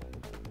telephone.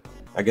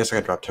 I guess I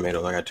could drop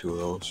tomatoes. I got 2 of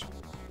those.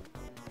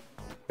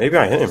 Maybe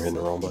I hit him hitting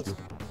the wrong button.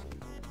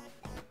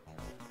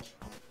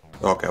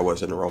 Okay, I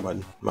was hitting the wrong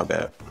button. My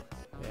bad.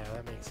 Yeah,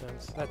 that makes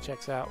sense. That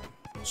checks out.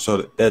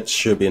 So that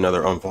should be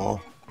another unfall.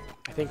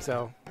 I think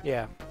so.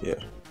 Yeah. Yeah,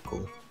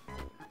 cool.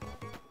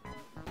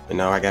 And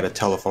now I got a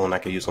telephone I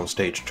can use on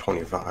stage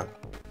 25.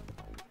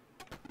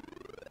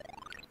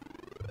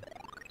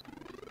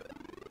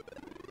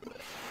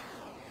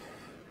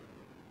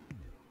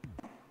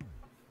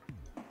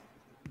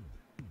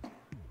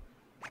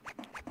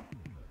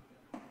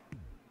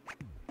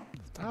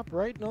 Stop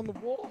writing on the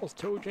walls,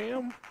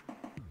 ToeJam.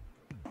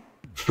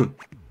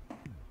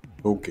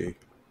 Okay.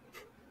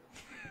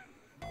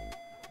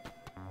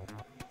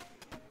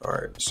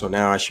 Alright, so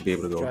now I should be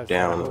able to go Drive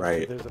down forward.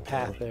 right. There's a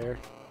path there.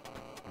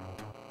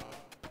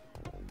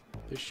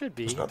 There should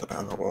be. It's not the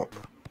path I want.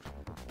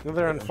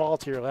 Another unfall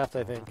to your left,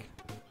 I think.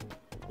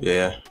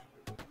 Yeah,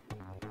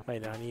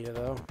 Might not need it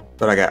though.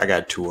 but I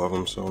got 2 of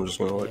them, so I'm just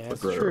gonna like Yeah,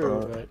 it's flick true,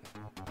 right. but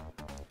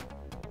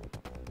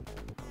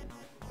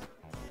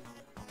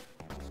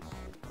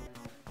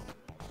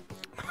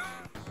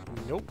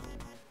nope.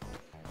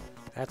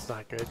 That's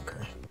not good.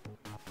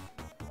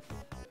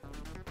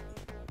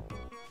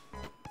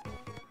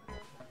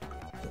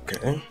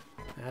 Okay.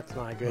 That's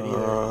not good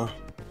either.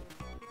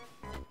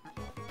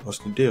 What's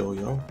the deal,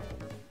 yo?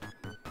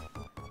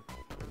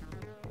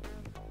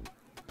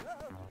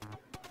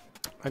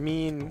 I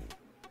mean,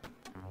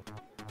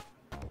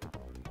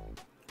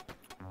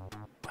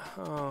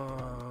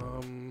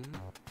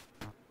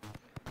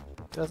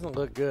 doesn't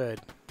look good.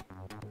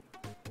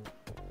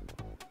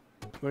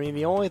 I mean,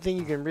 the only thing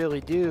you can really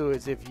do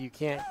is if you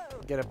can't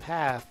get a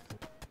path,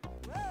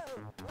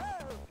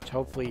 which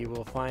hopefully you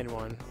will find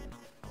one.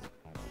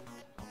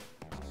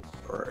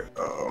 Alright,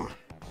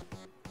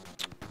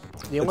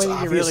 The only thing you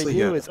can really obviously, do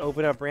yeah. is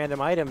open up random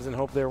items and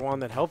hope they're one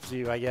that helps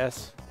you, I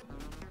guess.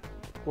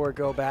 Or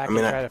go back I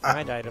mean, and try to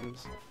find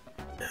items.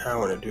 I don't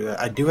want to do that.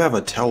 I do have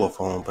a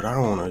telephone, but I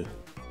don't want to.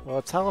 Well,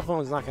 a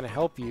telephone's not going to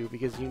help you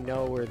because you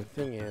know where the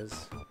thing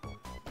is.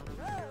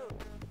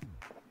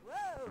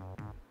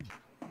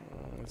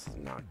 This is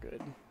not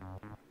good.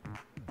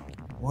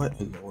 What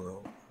in the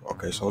world?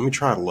 Okay, so let me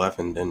try left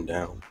and then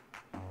down.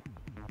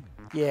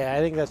 Yeah, I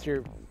think that's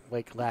your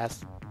like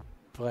last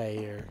play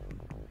here,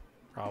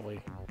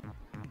 probably.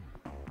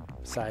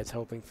 Besides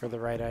hoping for the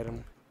right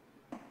item.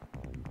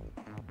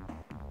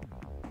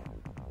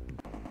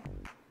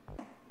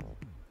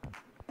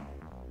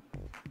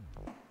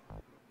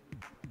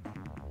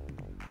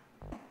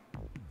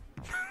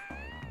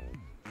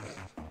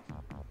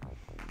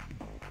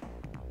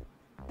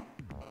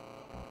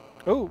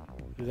 Oh,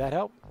 did that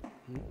help?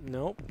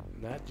 Nope.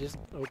 That just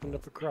opened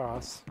up a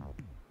cross.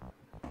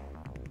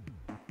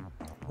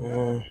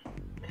 Let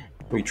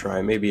me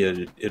try. Maybe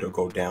it'll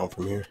go down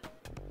from here.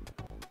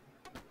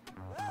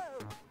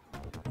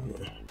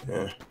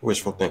 Yeah.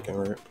 Wishful thinking,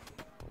 right?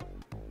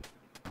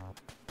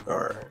 All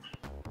right.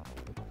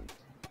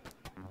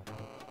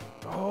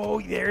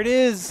 Oh, there it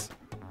is.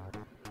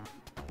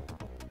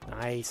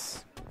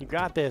 Nice. You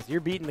got this.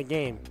 You're beating the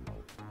game.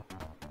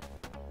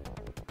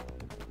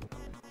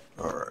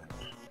 All right.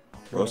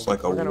 Well, it's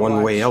like a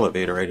one-way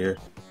elevator right here.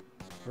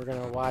 We're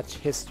going to watch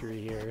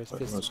history here.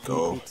 Let's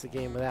go. He beats the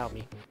game without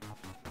me.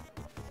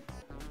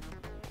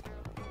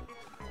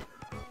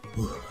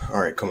 All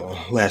right, come on.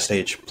 Last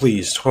stage.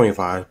 Please,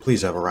 25.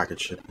 Please have a rocket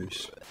ship,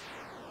 please.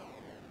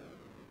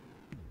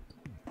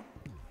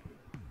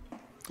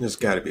 This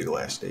got to be the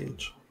last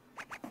stage.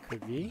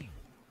 Could be.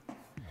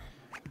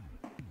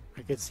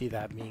 I could see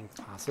that being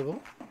possible.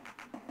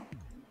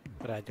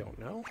 But I don't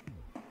know.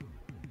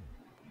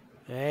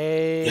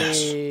 Hey,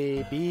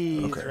 yes.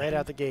 bees, Okay. right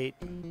out the gate.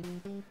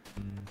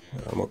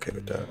 I'm okay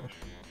with that.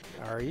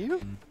 Are you?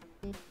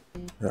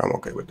 Yeah, I'm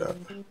okay with that.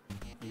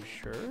 You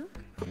sure?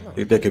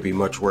 There could be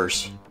much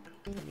worse.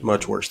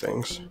 Much worse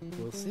things.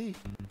 We'll see.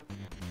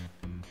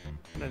 I'm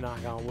gonna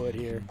knock on wood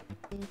here.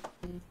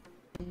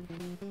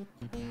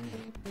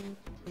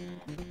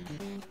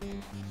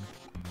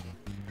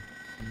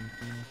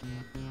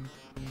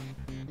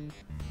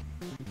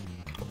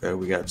 Okay,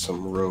 we got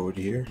some road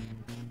here.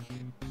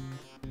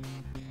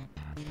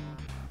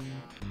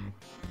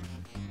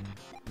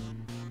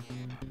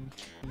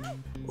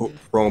 Oh,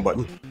 wrong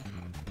button.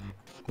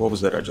 What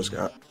was that I just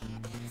got?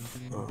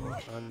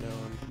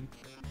 Unknown.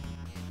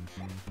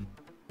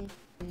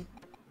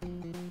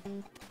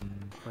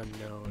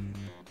 Unknown.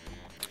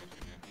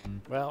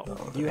 Well,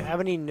 do you have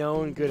any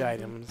known good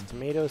items?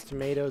 Tomatoes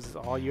is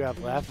all you have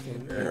left,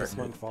 and this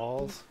one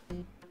falls.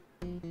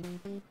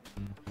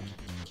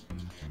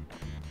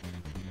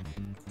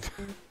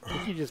 I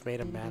think you just made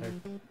him matter.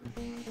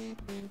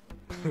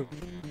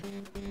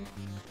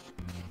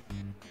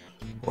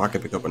 Well, I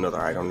could pick up another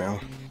item now.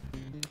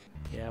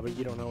 Yeah, but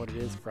you don't know what it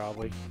is,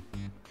 probably.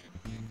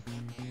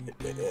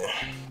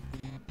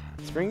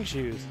 Spring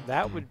shoes.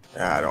 That would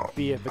I don't.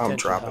 be a potential I'm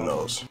dropping help.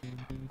 those.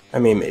 I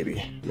mean,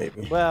 maybe.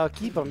 Well,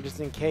 keep them just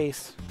in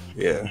case.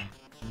 Yeah.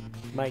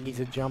 Might need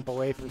to jump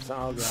away from some.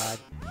 Oh god.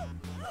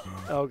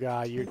 Oh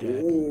god, you're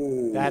dead.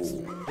 Ooh. That's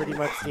pretty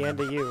much the end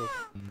of you.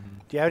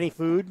 Do you have any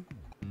food?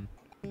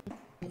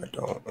 I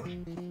don't.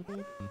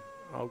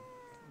 Oh,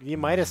 you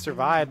might have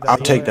survived. Though. I'll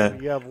take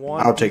that. You have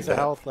one I'll piece take of that.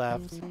 health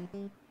left,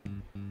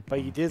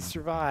 but you did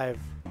survive.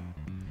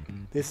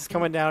 This is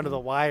coming down to the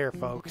wire,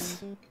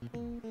 folks.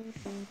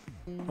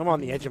 I'm on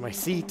the edge of my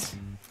seat.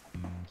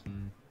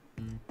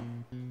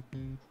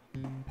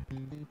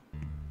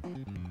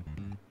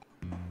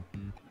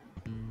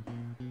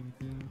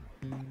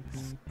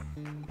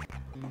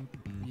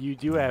 You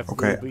do have food,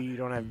 Okay. but you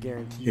don't have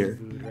guaranteed Here.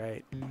 food,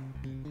 right?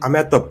 I'm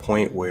at the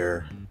point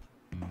where,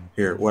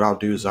 here, what I'll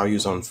do is I'll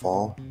use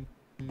Unfall.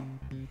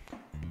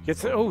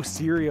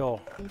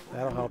 Cereal.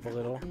 That'll help a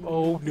little.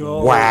 Oh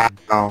no!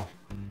 Wow.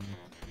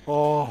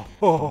 Oh,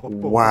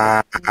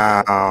 Wow.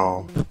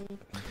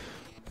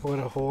 what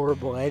a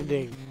horrible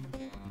ending.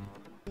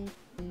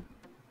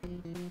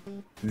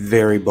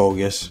 Very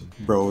bogus,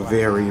 bro.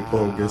 Very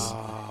bogus.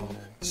 Wow.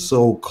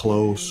 So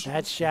close.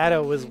 That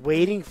shadow was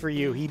waiting for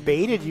you. He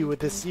baited you with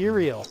the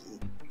cereal.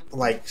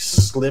 Like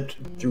slipped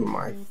through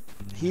my.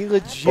 He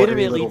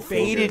legitimately little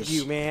baited fingers.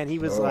 you, man. He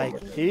was Oh like, my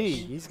goodness. hey,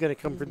 he's going to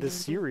come for this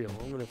cereal.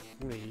 I'm gonna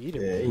eat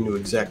it. Yeah, he knew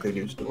exactly what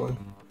he was doing.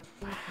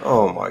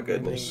 Oh my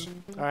goodness.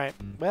 All right.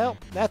 Well,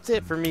 that's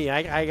it for me.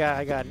 I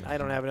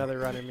don't have another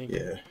run in me.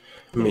 Yeah.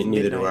 I mean,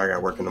 neither do I. I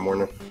got work in the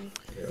morning.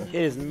 Yeah. It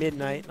is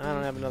midnight. I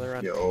don't have another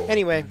run. Yo.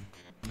 Anyway,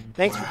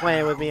 thanks for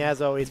playing with me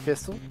as always,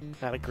 Pistol.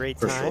 Had a great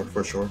time.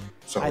 For sure.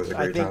 It's always a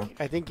great time.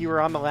 I think you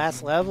were on the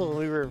last level. And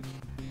we were.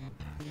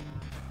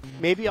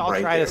 Maybe I'll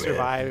Right try to there, man.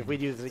 survive if we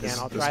do this again.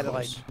 I'll This try to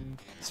close.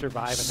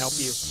 survive and help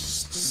you.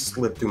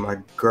 Slip through my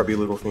grubby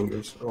little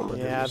fingers. Oh my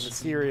Yeah, the goodness.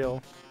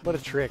 cereal. What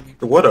a trick.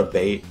 What a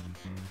bait.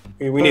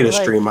 We need a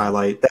like- stream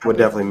highlight. That would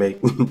definitely make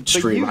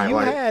stream But you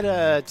highlight.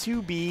 had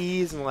 2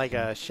 bees and like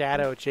a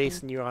shadow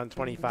chasing you on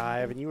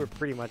 25, and you were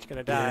pretty much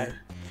gonna die.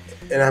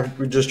 And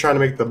I'm just trying to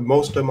make the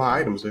most of my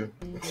items there.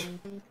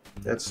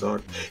 That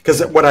sucked.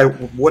 Because what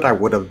I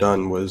would have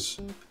done was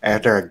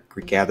after I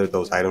gathered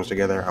those items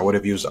together, I would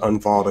have used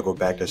Unfall to go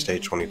back to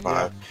stage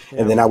 25, Yeah.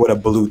 and then I would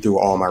have blew through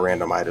all my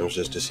random items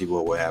just to see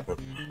what would happen.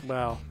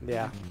 Well,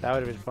 yeah, that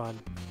would have been fun.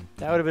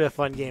 That would have been a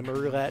fun game of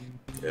roulette.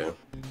 Yeah.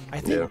 I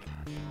think.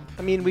 Yeah.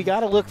 I mean, we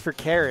got to look for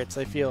carrots.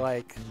 I feel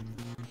like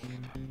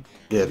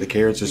Yeah, the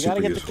carrots are we got to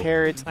super get useful. the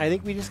carrots. I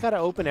think we just got to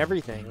open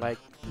everything. Like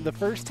the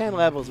first 10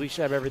 levels, we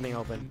should have everything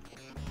open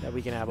that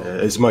we can have open.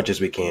 As much as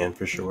we can,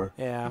 for sure.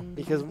 Yeah,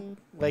 because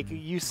like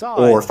you saw,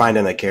 Or it,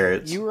 finding the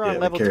carrots. you were Yeah, on the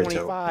level carrots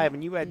help. 25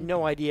 and you had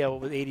no idea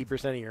what was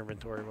 80% of your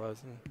inventory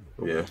was.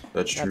 Yeah,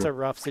 that's true. That's a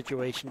rough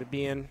situation to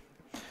be in.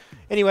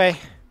 Anyway,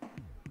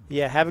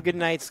 Yeah, have a good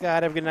night,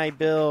 Scott. Have a good night,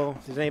 Bill.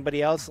 If there's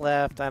anybody else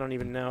left, I don't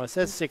even know. It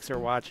says 6 are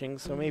watching,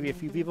 so maybe a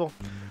few people.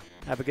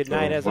 Have a good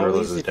night. As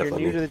always, if you're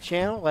new to the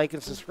channel, like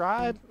and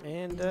subscribe,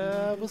 and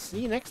we'll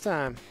see you next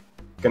time.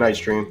 Good night,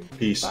 stream.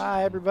 Peace.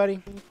 Bye,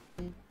 everybody.